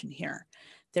information here.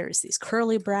 There's these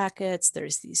curly brackets,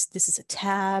 this is a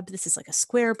tab, this is like a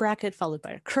square bracket followed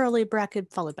by a curly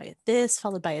bracket, followed by a this,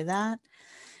 followed by a that.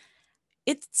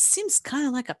 It seems kind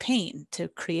of like a pain to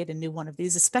create a new one of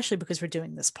these, especially because we're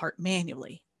doing this part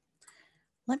manually.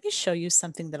 Let me show you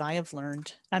something that I have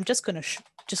learned. I'm just going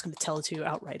to tell it to you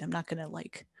outright. I'm not going to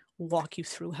like walk you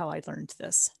through how I learned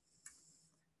this.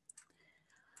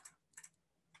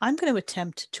 I'm going to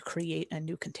attempt to create a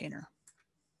new container.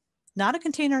 Not a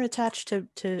container attached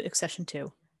to accession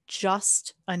 2,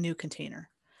 just a new container.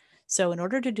 So in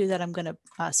order to do that, I'm going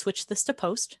to switch this to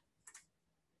post.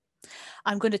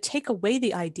 I'm going to take away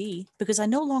the ID because I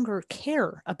no longer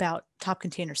care about top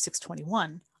container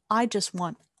 621. I just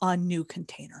want a new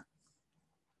container.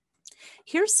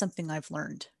 Here's something I've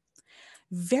learned.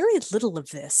 Very little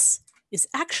of this is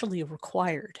actually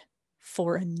required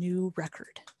for a new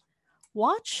record.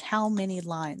 Watch how many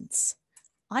lines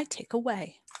I take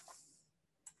away.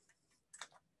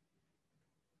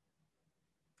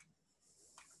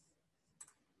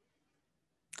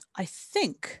 I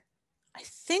think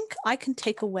I can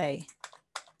take away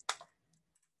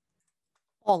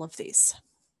all of these.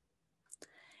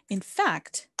 In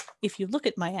fact, if you look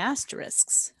at my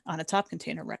asterisks on a top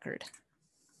container record,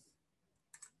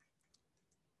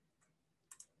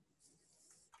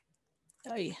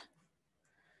 I'm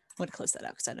going to close that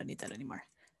out because I don't need that anymore.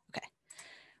 Okay.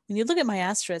 When you look at my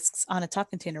asterisks on a top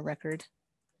container record,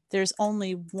 there's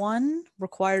only one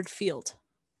required field.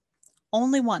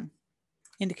 Only one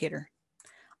indicator.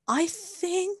 I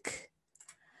think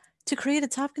to create a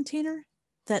top container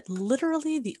that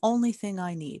literally the only thing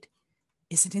I need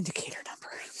is an indicator number.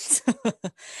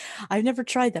 I've never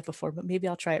tried that before, but maybe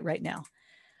I'll try it right now.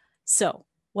 So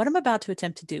what I'm about to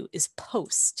attempt to do is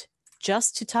post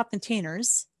just to top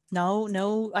containers,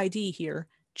 no ID here,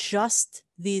 just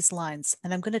these lines.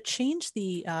 And I'm going to change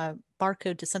the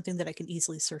barcode to something that I can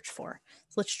easily search for.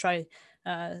 So let's try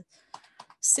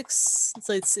 6,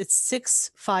 so it's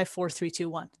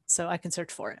 654321. So I can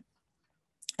search for it.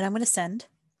 And I'm going to send.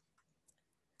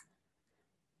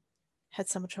 Had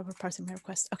so much trouble parsing my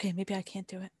request. Okay, maybe I can't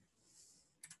do it.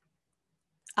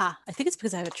 I think it's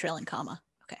because I have a trailing comma.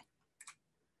 Okay.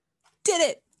 Did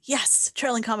it! Yes,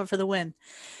 trailing comma for the win.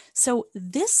 So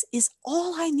this is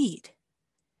all I need.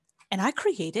 And I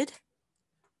created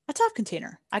a top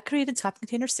container. I created top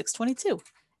container 622.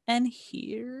 And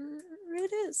here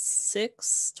it is,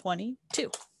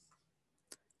 622.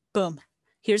 Boom.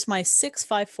 Here's my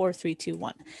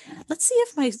 654321. Let's see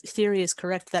if my theory is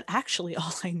correct that actually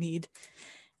all I need,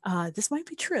 this might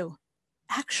be true.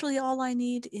 Actually, all I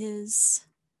need is,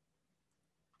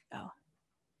 oh,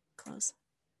 close.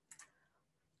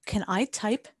 Can I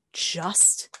type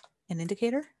just an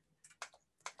indicator?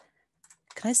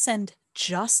 Can I send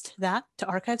just that to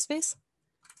ArchivesSpace?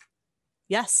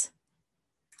 Yes.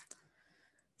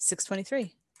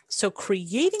 623. So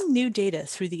creating new data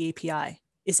through the API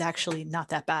is actually not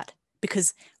that bad,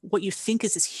 because what you think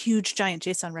is this huge giant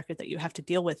JSON record that you have to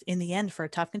deal with in the end for a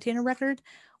top container record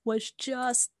was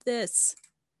just this.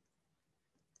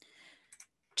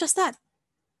 Just that.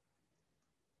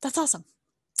 That's awesome.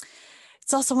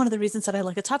 It's also one of the reasons that I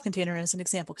like a top container as an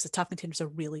example, because a top container is a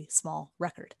really small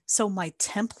record. So my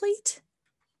template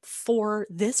for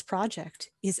this project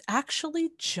is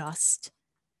actually just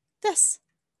this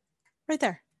right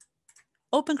there.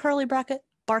 Open curly bracket,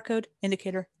 barcode,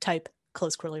 indicator, type,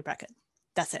 close curly bracket.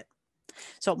 That's it.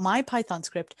 So my Python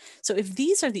script, so if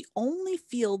these are the only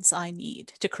fields I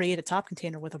need to create a top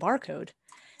container with a barcode,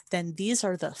 then these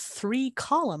are the 3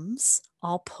 columns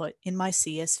I'll put in my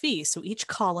CSV. So each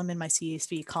column in my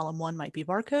CSV, column 1 might be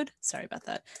barcode, sorry about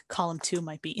that, column 2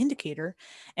 might be indicator,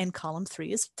 and column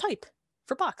 3 is type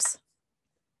for box.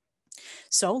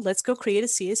 So let's go create a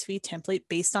CSV template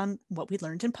based on what we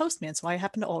learned in Postman. So I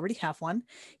happen to already have one.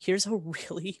 Here's a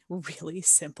really, really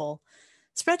simple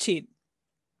spreadsheet.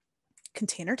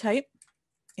 Container type,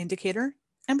 indicator,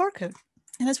 and barcode.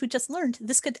 And as we just learned,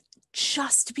 this could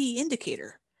just be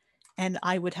indicator, and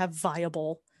I would have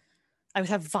viable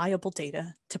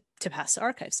data to pass to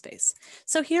ArchivesSpace.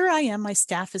 So here I am, my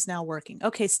staff is now working.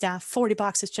 Okay, staff, 40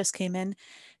 boxes just came in.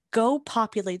 Go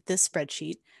populate this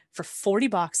spreadsheet for 40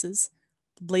 boxes,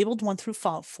 labeled 1 through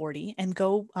 40, and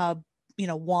go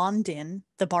wand in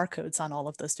the barcodes on all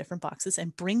of those different boxes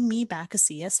and bring me back a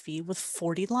CSV with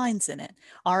 40 lines in it.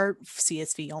 Our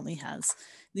CSV only has,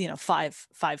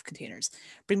 five containers.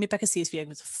 Bring me back a CSV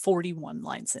with 41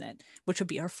 lines in it, which would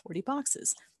be our 40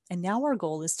 boxes. And now our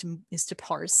goal is to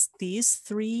parse these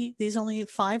only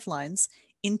 5 lines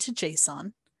into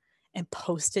JSON and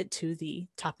post it to the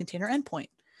top container endpoint.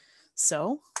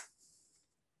 So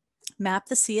map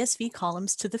the CSV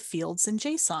columns to the fields in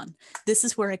JSON. This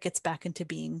is where it gets back into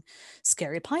being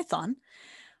scary Python.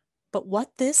 But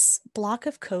what this block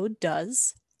of code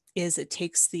does is it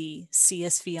takes the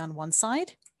CSV on one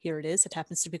side, here it is, it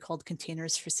happens to be called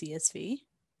containers for CSV,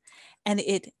 and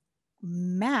it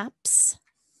maps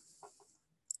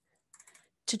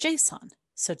to JSON.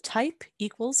 So type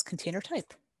equals container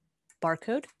type,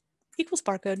 barcode equals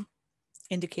barcode,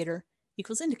 indicator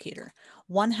equals indicator.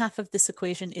 One half of this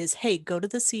equation is, hey, go to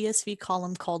the CSV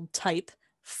column called type,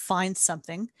 find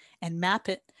something, and map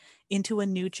it into a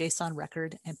new JSON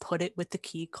record and put it with the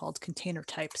key called container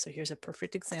type. So here's a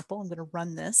perfect example. I'm going to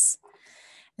run this.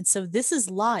 And so this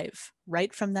is live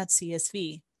right from that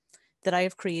CSV that I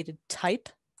have created type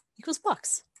equals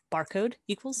box, barcode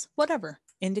equals whatever,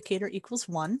 indicator equals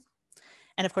 1.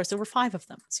 And of course, there were 5 of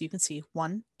them. So you can see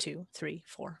 1, 2, 3,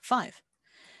 4, 5.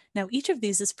 Now, each of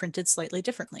these is printed slightly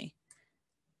differently.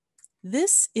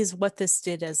 This is what this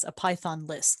did as a Python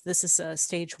list. This is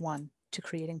stage 1 to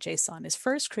creating JSON, is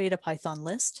first create a Python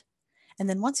list. And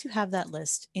then once you have that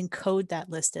list, encode that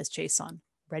list as JSON,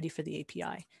 ready for the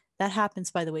API. That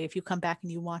happens, by the way, if you come back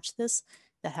and you watch this,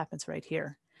 that happens right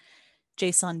here.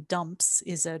 JSON dumps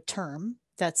is a term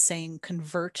that's saying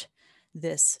convert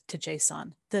this to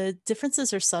JSON. The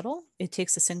differences are subtle. It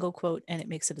takes a single quote and it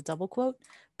makes it a double quote,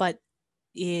 but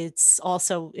it's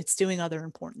doing other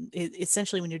important,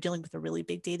 essentially when you're dealing with a really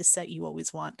big data set, you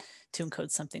always want to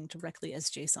encode something directly as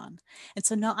JSON. And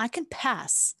so now I can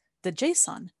pass the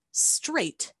JSON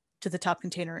straight to the top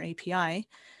container API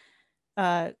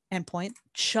endpoint,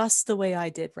 just the way I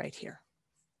did right here,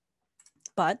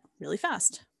 but really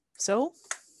fast. So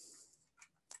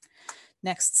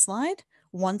next slide,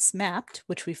 once mapped,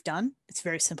 which we've done, it's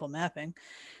very simple mapping,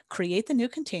 create the new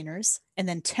containers, and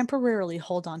then temporarily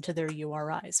hold on to their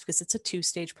URIs because it's a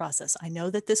 2-stage process. I know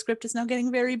that this script is now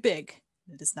getting very big.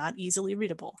 It is not easily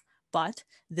readable, but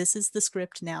this is the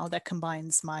script now that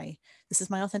combines this is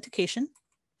my authentication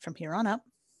from here on up,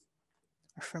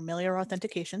 or familiar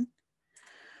authentication.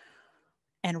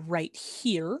 And right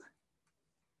here,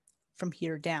 from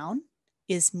here down,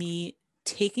 is me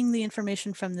taking the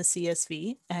information from the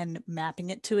CSV and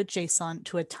mapping it to a JSON,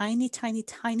 to a tiny, tiny,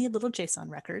 tiny little JSON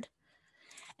record.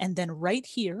 And then right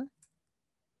here,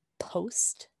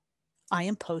 I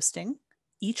am posting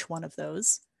each one of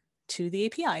those to the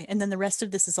API. And then the rest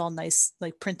of this is all nice,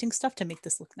 like printing stuff to make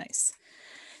this look nice.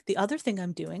 The other thing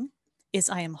I'm doing is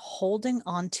I am holding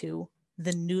onto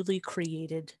the newly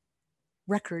created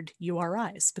record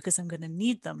URIs because I'm going to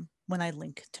need them when I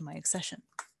link to my accession.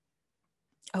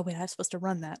 Oh, wait, I was supposed to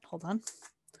run that. Hold on.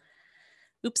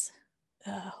 Oops.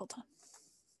 Hold on.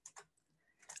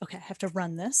 Okay, I have to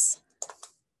run this.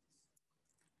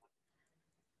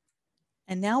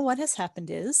 And now what has happened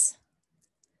is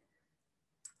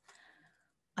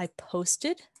I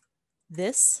posted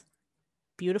this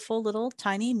beautiful little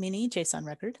tiny mini JSON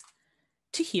record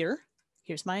to here.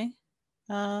 Here's my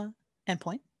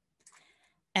endpoint.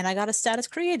 And I got a status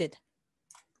created.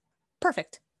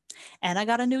 Perfect. And I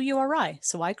got a new URI.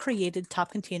 So I created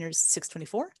top containers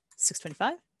 624,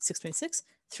 625, 626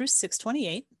 through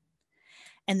 628.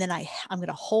 And then I'm going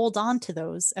to hold on to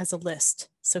those as a list.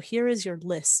 So here is your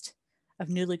list of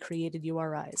newly created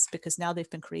URIs because now they've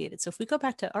been created. So if we go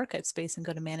back to ArchivesSpace and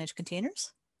go to Manage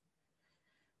Containers,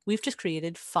 we've just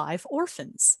created 5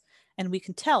 orphans. And we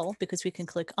can tell because we can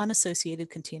click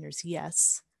Unassociated Containers,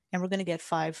 yes. And we're going to get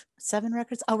 7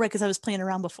 records. Oh, right, because I was playing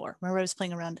around before. Remember I was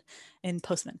playing around in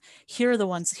Postman. Here are the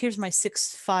ones. Here's my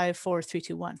 6, 5, 4, 3,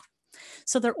 2, 1.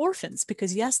 So they're orphans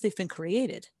because, yes, they've been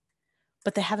created,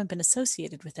 but they haven't been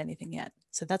associated with anything yet.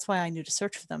 So that's why I knew to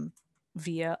search for them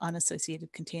via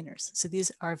unassociated containers. So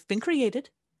these have been created,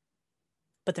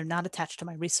 but they're not attached to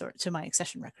my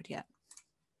accession record yet.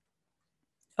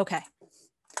 Okay.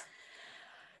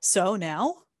 So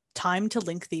now time to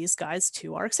link these guys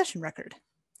to our accession record.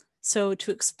 So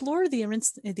to explore the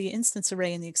instance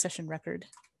array in the accession record,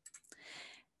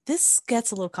 this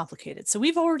gets a little complicated. So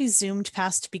we've already zoomed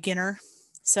past beginner.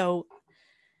 So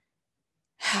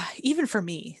even for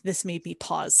me, this made me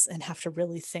pause and have to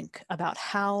really think about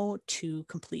how to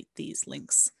complete these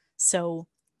links. So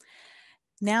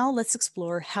now let's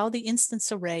explore how the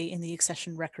instance array in the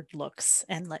accession record looks.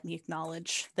 And let me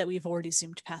acknowledge that we've already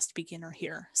zoomed past beginner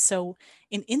here. So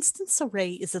an instance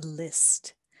array is a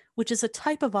list, which is a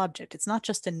type of object. It's not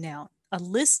just a noun. A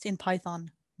list in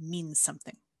Python means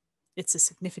something. It's a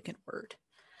significant word.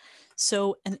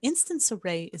 So an instance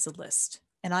array is a list.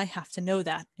 And I have to know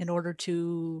that in order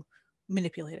to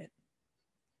manipulate it.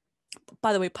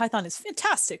 By the way, Python is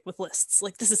fantastic with lists.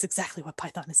 Like this is exactly what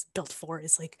Python is built for,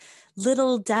 is like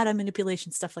little data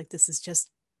manipulation stuff like this is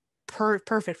just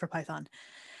perfect for Python.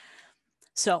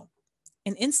 So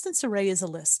an instance array is a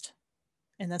list,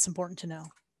 and that's important to know.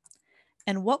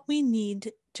 And what we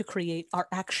need to create are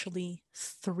actually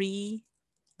 3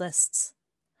 lists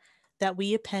that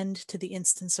we append to the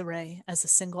instance array as a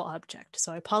single object.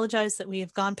 So I apologize that we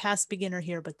have gone past beginner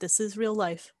here, but this is real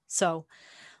life. So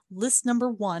list number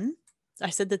 1, I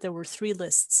said that there were 3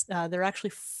 lists. There are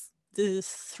actually the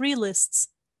 3 lists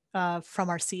from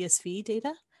our CSV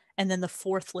data. And then the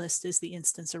 4th list is the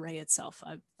instance array itself.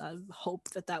 I hope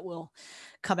that that will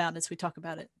come out as we talk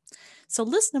about it. So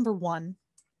list number 1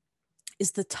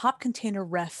 is the top container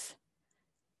ref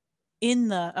in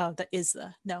the,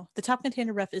 the top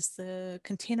container ref is the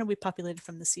container we populated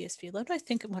from the CSV. What do I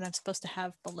think what I'm supposed to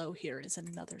have below here is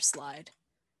another slide.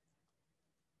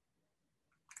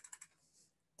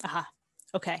 Aha,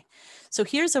 okay. So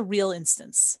here's a real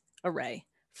instance array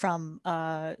from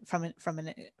an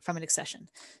accession.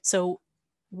 So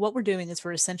what we're doing is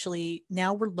we're essentially,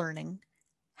 now we're learning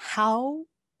now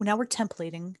we're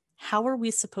templating, how are we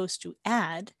supposed to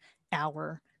add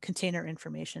our container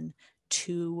information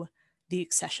to the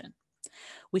accession.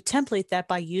 We template that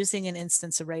by using an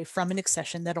instance array from an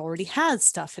accession that already has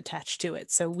stuff attached to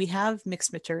it. So we have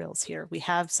mixed materials here. We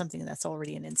have something that's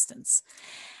already an instance.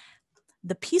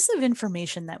 The piece of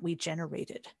information that we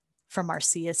generated from our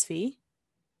CSV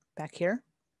back here,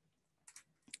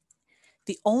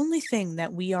 the only thing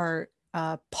that we are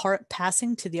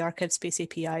passing to the ArchivesSpace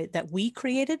API that we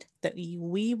created, that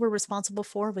we were responsible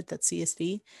for with that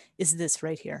CSV, is this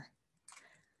right here.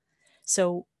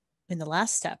 So in the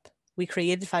last step, we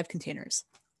created 5 containers,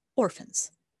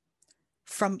 orphans.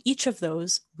 From each of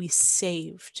those, we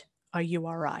saved a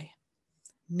URI.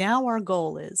 Now our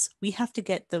goal is we have to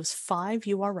get those 5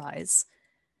 URIs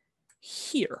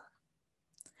here.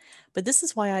 But this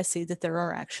is why I say that there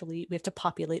are actually, we have to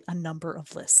populate a number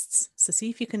of lists. So see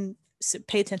if you can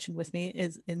pay attention with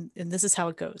me, and this is how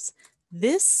it goes.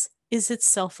 This is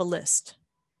itself a list.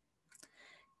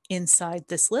 Inside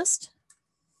this list,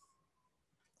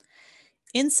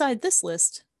 inside this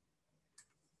list,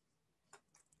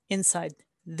 inside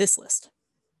this list.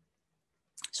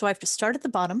 So I have to start at the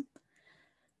bottom,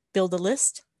 build a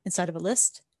list, inside of a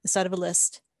list, inside of a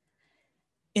list,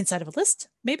 inside of a list,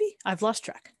 maybe? I've lost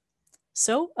track.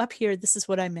 So up here, this is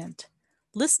what I meant.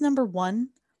 List number 1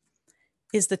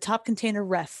 is the top container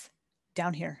ref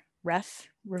down here. Ref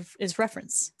is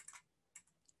reference.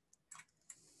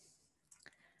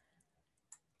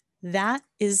 That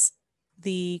is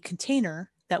the container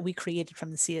that we created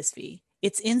from the CSV.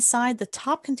 It's inside the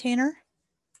top container,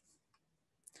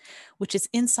 which is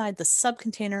inside the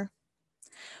subcontainer,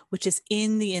 which is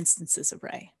in the instances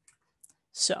array.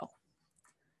 So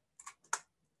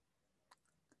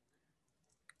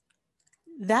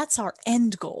that's our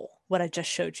end goal, what I just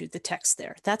showed you, the text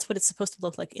there. That's what it's supposed to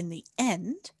look like in the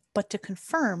end. But to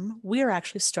confirm, we're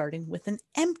actually starting with an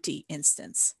empty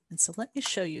instance. And so let me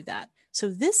show you that. So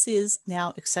this is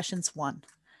now accessions 1.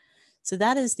 So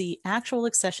that is the actual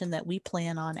accession that we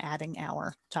plan on adding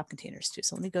our top containers to.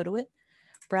 So let me go to it.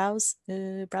 Browse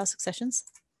accessions.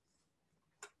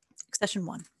 Accession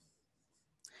 1.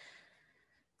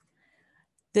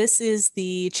 This is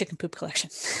the chicken poop collection.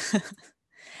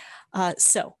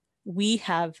 So we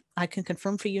have, I can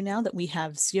confirm for you now that we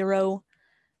have 0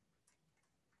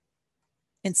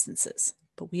 instances,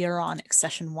 but we are on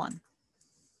accession 1.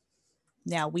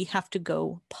 Now we have to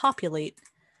go populate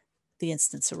the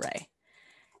instance array.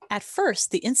 At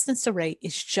first, the instance array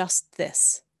is just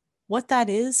this. What that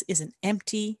is an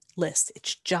empty list.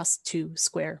 It's just 2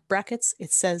 square brackets.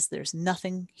 It says there's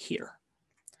nothing here.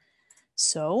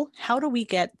 So how do we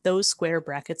get those square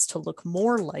brackets to look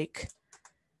more like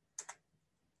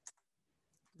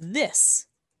this?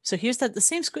 So here's the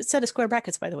same set of square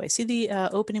brackets, by the way. See the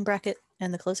opening bracket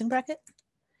and the closing bracket?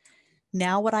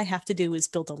 Now what I have to do is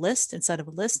build a list inside of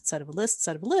a list, inside of a list,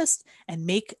 inside of a list, and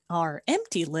make our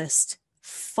empty list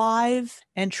 5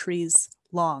 entries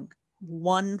long,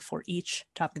 1 for each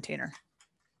top container.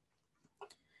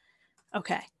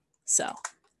 Okay, so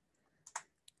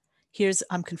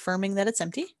I'm confirming that it's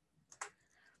empty.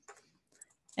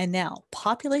 And now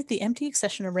populate the empty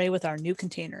accession array with our new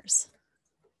containers.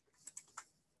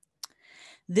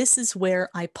 This is where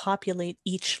I populate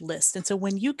each list. And so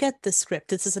when you get the script,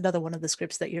 this is another one of the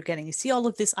scripts that you're getting. You see all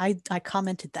of this, I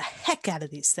commented the heck out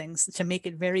of these things to make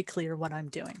it very clear what I'm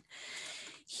doing.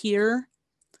 Here,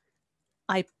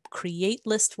 I create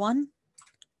list 1,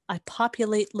 I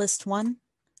populate list 1,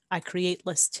 I create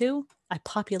list 2, I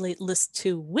populate list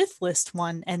 2 with list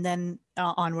 1, and then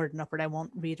onward and upward. I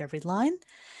won't read every line.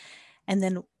 And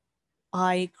then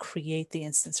I create the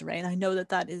instance array. And I know that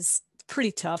that is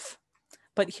pretty tough.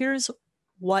 But here's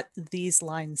what these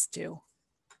lines do.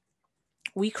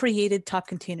 We created top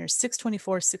containers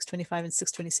 624, 625, and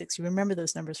 626. You remember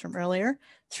those numbers from earlier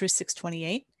through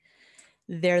 628.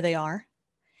 There they are.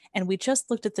 And we just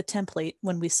looked at the template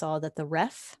when we saw that the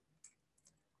ref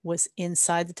was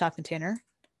inside the top container,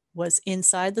 was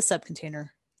inside the subcontainer,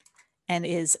 and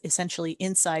is essentially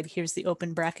inside. Here's the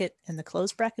open bracket and the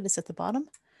closed bracket is at the bottom,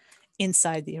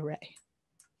 inside the array.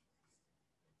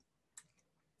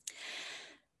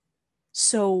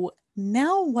 So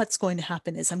now what's going to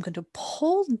happen is I'm going to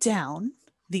pull down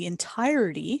the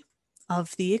entirety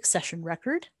of the accession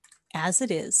record as it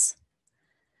is.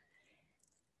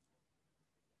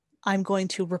 I'm going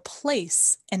to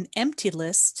replace an empty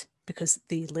list, because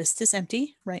the list is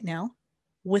empty right now,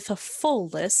 with a full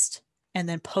list, and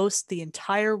then post the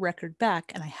entire record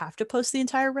back. And I have to post the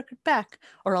entire record back,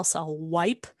 or else I'll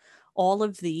wipe all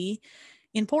of the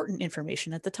important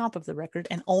information at the top of the record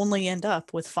and only end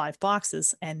up with 5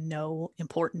 boxes and no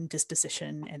important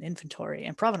disposition and inventory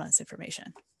and provenance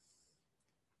information.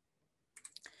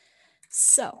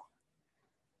 So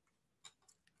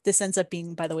this ends up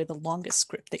being, by the way, the longest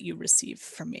script that you receive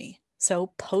from me.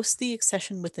 So post the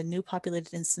accession with the new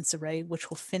populated instance array, which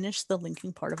will finish the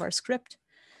linking part of our script.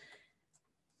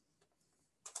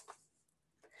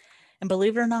 And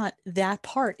believe it or not, that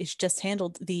part is just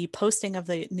handled, the posting of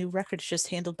the new record is just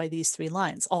handled by these 3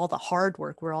 lines. All the hard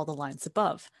work were all the lines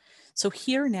above. So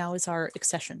here now is our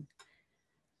accession.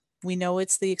 We know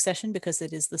it's the accession because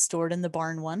it is the stored in the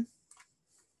barn one.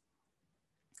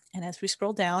 And as we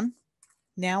scroll down,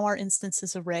 now our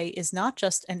instances array is not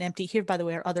just an empty, here by the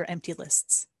way are other empty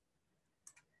lists.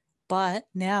 But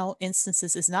now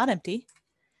instances is not empty.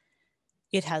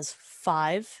 It has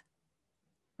 5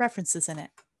 references in it.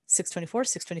 624,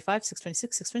 625,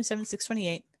 626, 627,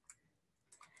 628.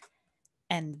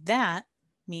 And that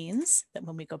means that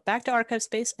when we go back to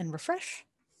ArchivesSpace and refresh,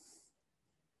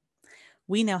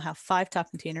 we now have 5 top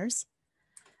containers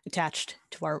attached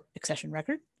to our accession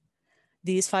record.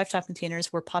 These 5 top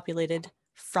containers were populated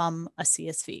from a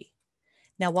CSV.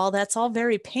 Now, while that's all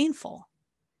very painful,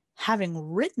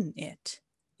 having written it,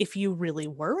 if you really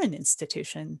were an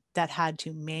institution that had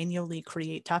to manually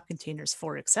create top containers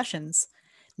for accessions,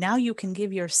 now you can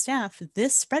give your staff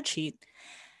this spreadsheet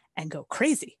and go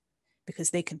crazy,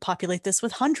 because they can populate this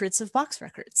with hundreds of box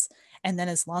records. And then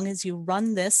as long as you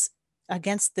run this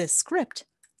against this script,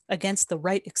 against the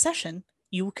right accession,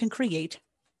 you can create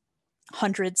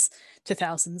hundreds to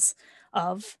thousands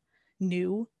of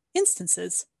new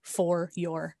instances for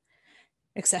your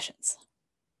accessions.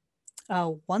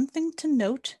 One thing to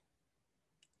note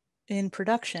in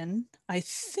production, I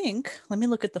think, let me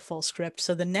look at the full script.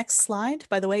 So the next slide,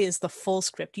 by the way, is the full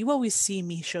script. You always see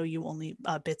me show you only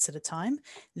bits at a time.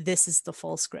 This is the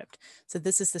full script. So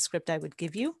this is the script I would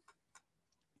give you.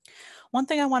 One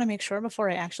thing I want to make sure before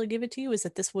I actually give it to you is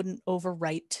that this wouldn't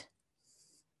overwrite.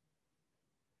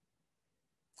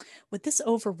 Would this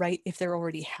overwrite if there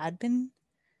already had been?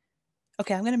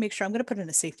 Okay, I'm going to make sure, I'm going to put in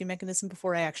a safety mechanism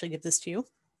before I actually give this to you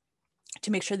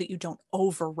to make sure that you don't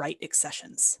overwrite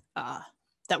accessions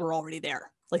that were already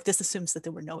there. Like this assumes that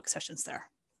there were no accessions there.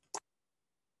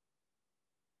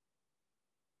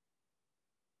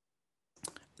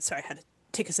 Sorry, I had to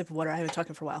take a sip of water. I haven't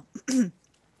talked for a while.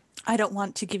 I don't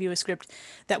want to give you a script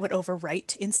that would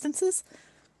overwrite instances.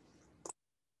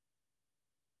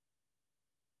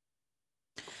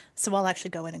 So I'll actually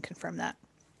go in and confirm that.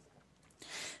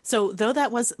 So though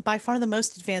that was by far the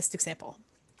most advanced example,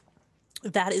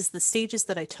 that is the stages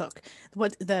that I took.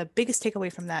 What the biggest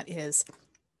takeaway from that is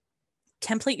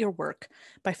template your work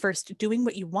by first doing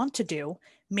what you want to do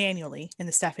manually in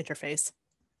the staff interface.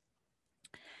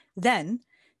 Then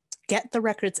get the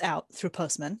records out through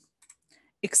Postman.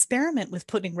 Experiment with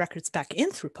putting records back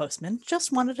in through Postman,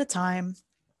 just one at a time.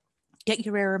 Get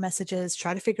your error messages,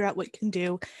 try to figure out what you can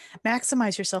do.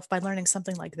 Maximize yourself by learning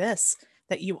something like this,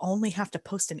 that you only have to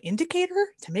post an indicator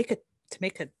to make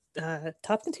a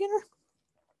top container.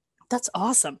 That's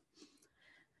awesome.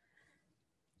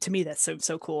 To me, that's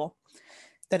so cool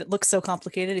that it looks so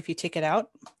complicated if you take it out.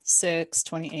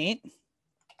 628.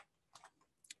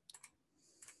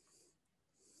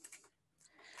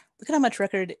 Look at how much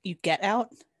record you get out,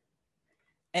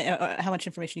 and how much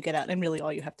information you get out. And really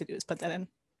all you have to do is put that in.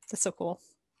 That's so cool.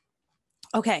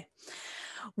 Okay.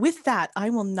 With that,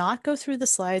 I will not go through the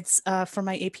slides for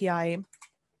my API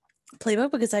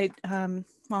playbook because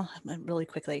well, really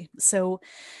quickly. So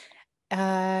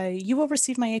you will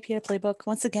receive my API playbook.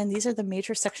 Once again, these are the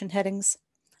major section headings.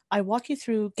 I walk you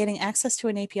through getting access to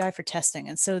an API for testing.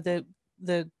 And so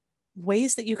the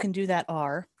ways that you can do that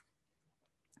are,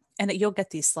 and you'll get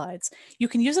these slides, you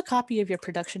can use a copy of your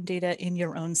production data in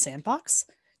your own sandbox.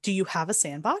 Do you have a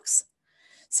sandbox?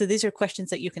 So these are questions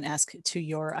that you can ask to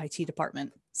your IT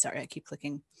department. Sorry, I keep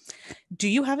clicking. Do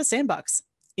you have a sandbox?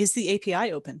 Is the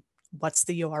API open? What's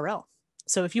the URL?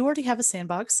 So if you already have a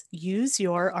sandbox, use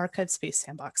your ArchivesSpace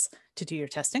sandbox to do your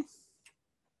testing.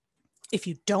 If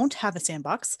you don't have a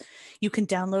sandbox, you can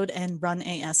download and run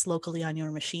AS locally on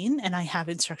your machine, and I have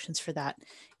instructions for that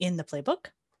in the playbook.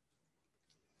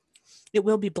 It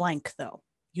will be blank though.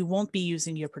 You won't be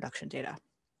using your production data.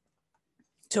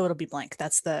 So it'll be blank.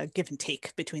 That's the give and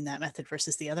take between that method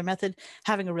versus the other method.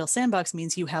 Having a real sandbox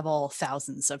means you have all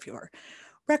thousands of your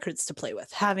records to play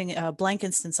with. Having a blank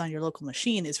instance on your local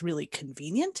machine is really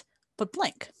convenient, but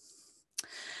blank.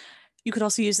 You could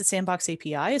also use the Sandbox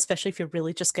API, especially if you're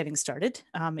really just getting started.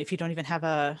 If you don't even have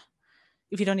a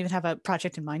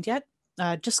project in mind yet,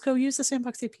 just go use the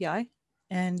Sandbox API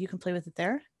and you can play with it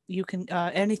there. You can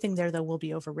anything there though will be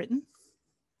overwritten.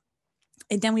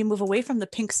 And then we move away from the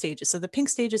pink stages. So the pink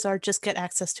stages are just get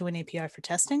access to an API for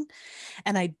testing.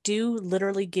 And I do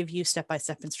literally give you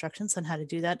step-by-step instructions on how to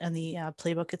do that in the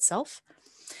playbook itself.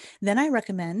 Then I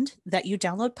recommend that you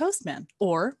download Postman,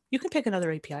 or you can pick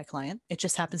another API client. It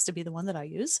just happens to be the one that I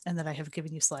use and that I have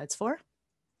given you slides for.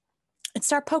 And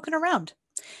start poking around.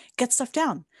 Get stuff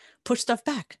down, push stuff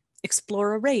back,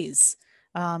 explore arrays.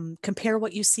 Compare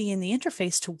what you see in the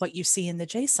interface to what you see in the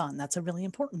JSON. That's a really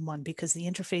important one because the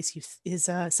interface is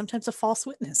sometimes a false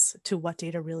witness to what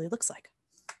data really looks like.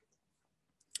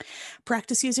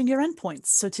 Practice using your endpoints.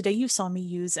 So today you saw me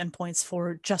use endpoints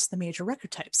for just the major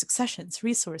record types, accessions,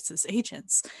 resources,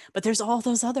 agents, but there's all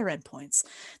those other endpoints.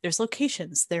 There's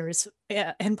locations, there's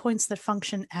endpoints that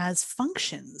function as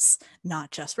functions,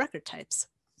 not just record types.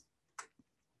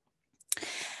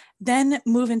 Then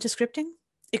move into scripting.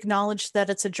 Acknowledge that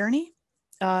it's a journey.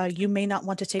 You may not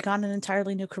want to take on an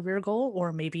entirely new career goal,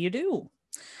 or maybe you do.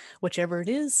 Whichever it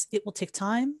is, it will take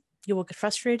time. You will get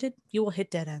frustrated. You will hit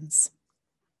dead ends.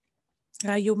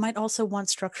 You might also want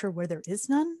structure where there is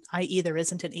none, i.e. there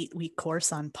isn't an 8-week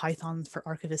course on Python for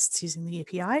archivists using the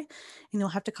API, and you'll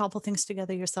have to cobble things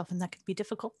together yourself, and that can be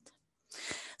difficult.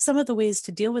 Some of the ways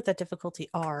to deal with that difficulty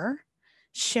are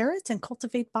share it and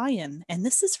cultivate buy-in. And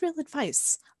this is real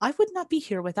advice. I would not be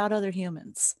here without other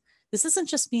humans. This isn't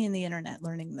just me in the internet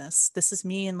learning this. This is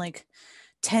me and like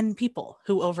 10 people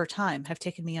who over time have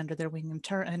taken me under their wing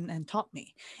and taught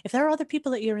me. If there are other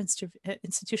people at your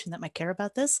institution that might care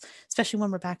about this, especially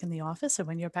when we're back in the office or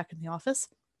when you're back in the office,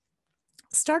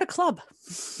 start a club,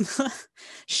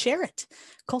 share it,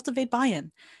 cultivate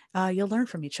buy-in. You'll learn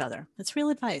from each other. It's real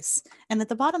advice. And at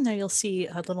the bottom there, you'll see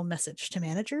a little message to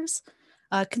managers.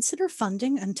 Consider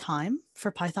funding and time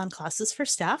for Python classes for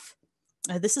staff.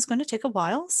 This is going to take a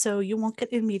while, so you won't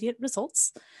get immediate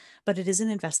results, but it is an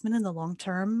investment in the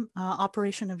long-term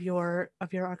operation of your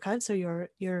archives or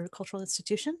your cultural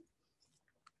institution.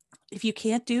 If you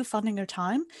can't do funding or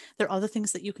time, there are other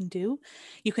things that you can do.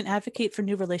 You can advocate for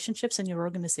new relationships in your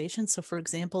organization. So for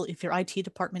example, if your IT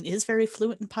department is very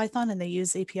fluent in Python and they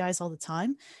use APIs all the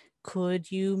time,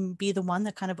 could you be the one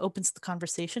that kind of opens the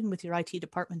conversation with your IT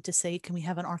department to say, can we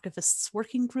have an archivists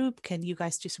working group? Can you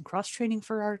guys do some cross training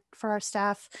for our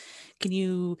staff? Can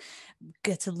you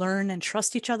get to learn and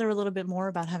trust each other a little bit more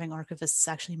about having archivists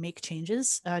actually make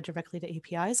changes directly to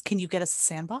APIs? Can you get us a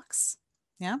sandbox?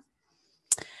 Yeah.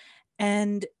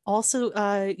 And also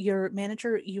your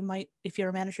manager, if you're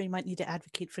a manager, you might need to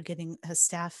advocate for getting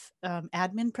staff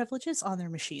admin privileges on their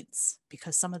machines,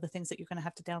 because some of the things that you're going to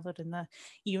have to download in the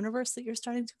universe that you're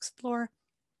starting to explore,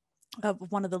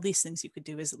 one of the least things you could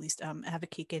do is at least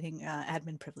advocate getting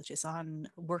admin privileges on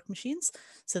work machines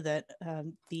so that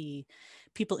the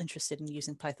people interested in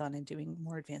using Python and doing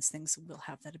more advanced things will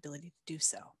have that ability to do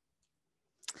so.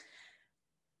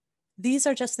 These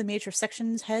are just the major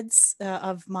sections heads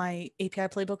of my API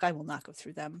playbook. I will not go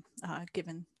through them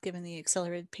given the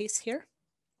accelerated pace here.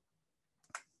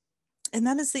 And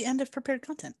that is the end of prepared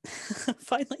content,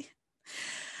 finally.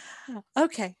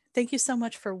 Okay, thank you so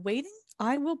much for waiting.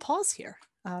 I will pause here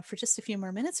for just a few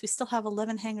more minutes. We still have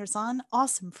 11 hangers on.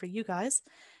 Awesome for you guys.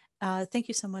 Thank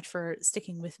you so much for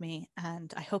sticking with me,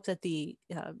 and I hope that the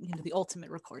ultimate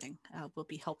recording will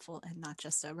be helpful and not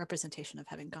just a representation of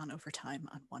having gone over time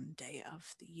on one day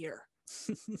of the year.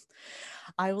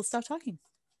 I will stop talking.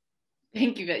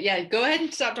 Thank you. Yeah, go ahead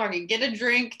and stop talking. Get a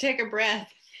drink, take a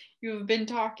breath. You've been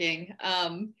talking.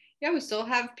 Yeah, we still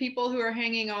have people who are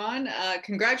hanging on.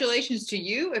 Congratulations to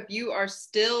you. If you are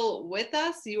still with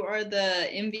us, you are the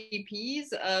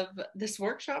MVPs of this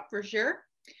workshop for sure.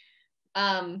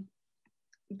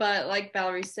 But like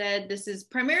Valerie said, this is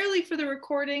primarily for the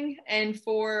recording and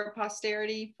for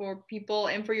posterity, for people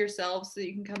and for yourselves, so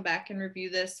you can come back and review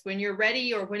this when you're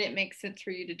ready or when it makes sense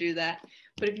for you to do that.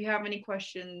 But if you have any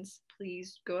questions,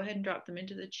 please go ahead and drop them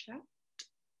into the chat.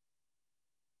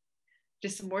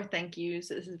 Just some more thank yous.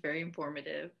 This is very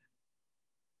informative.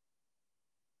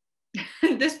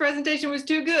 This presentation was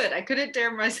too good. I couldn't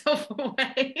tear myself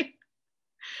away.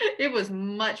 It was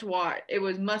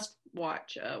must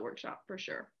watch workshop for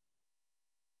sure.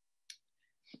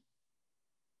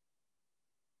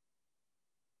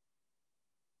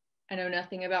 I know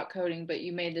nothing about coding, but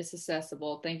you made this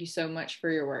accessible. Thank you so much for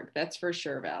your work. That's for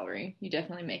sure, Valerie. You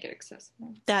definitely make it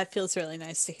accessible. That feels really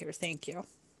nice to hear. Thank you.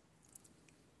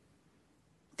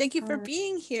 Thank you for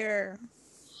being here.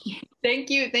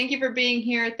 Thank you. Thank you for being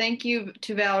here. Thank you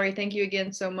to Valerie. Thank you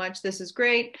again so much. This is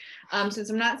great. Since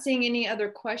I'm not seeing any other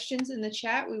questions in the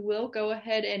chat, we will go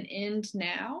ahead and end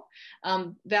now.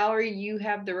 Valerie, you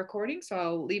have the recording, so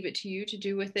I'll leave it to you to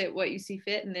do with it what you see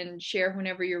fit and then share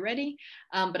whenever you're ready.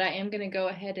 But I am going to go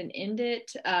ahead and end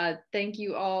it. Thank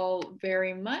you all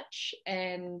very much.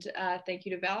 And thank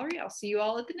you to Valerie. I'll see you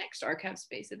all at the next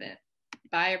ArchivesSpace event.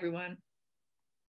 Bye, everyone.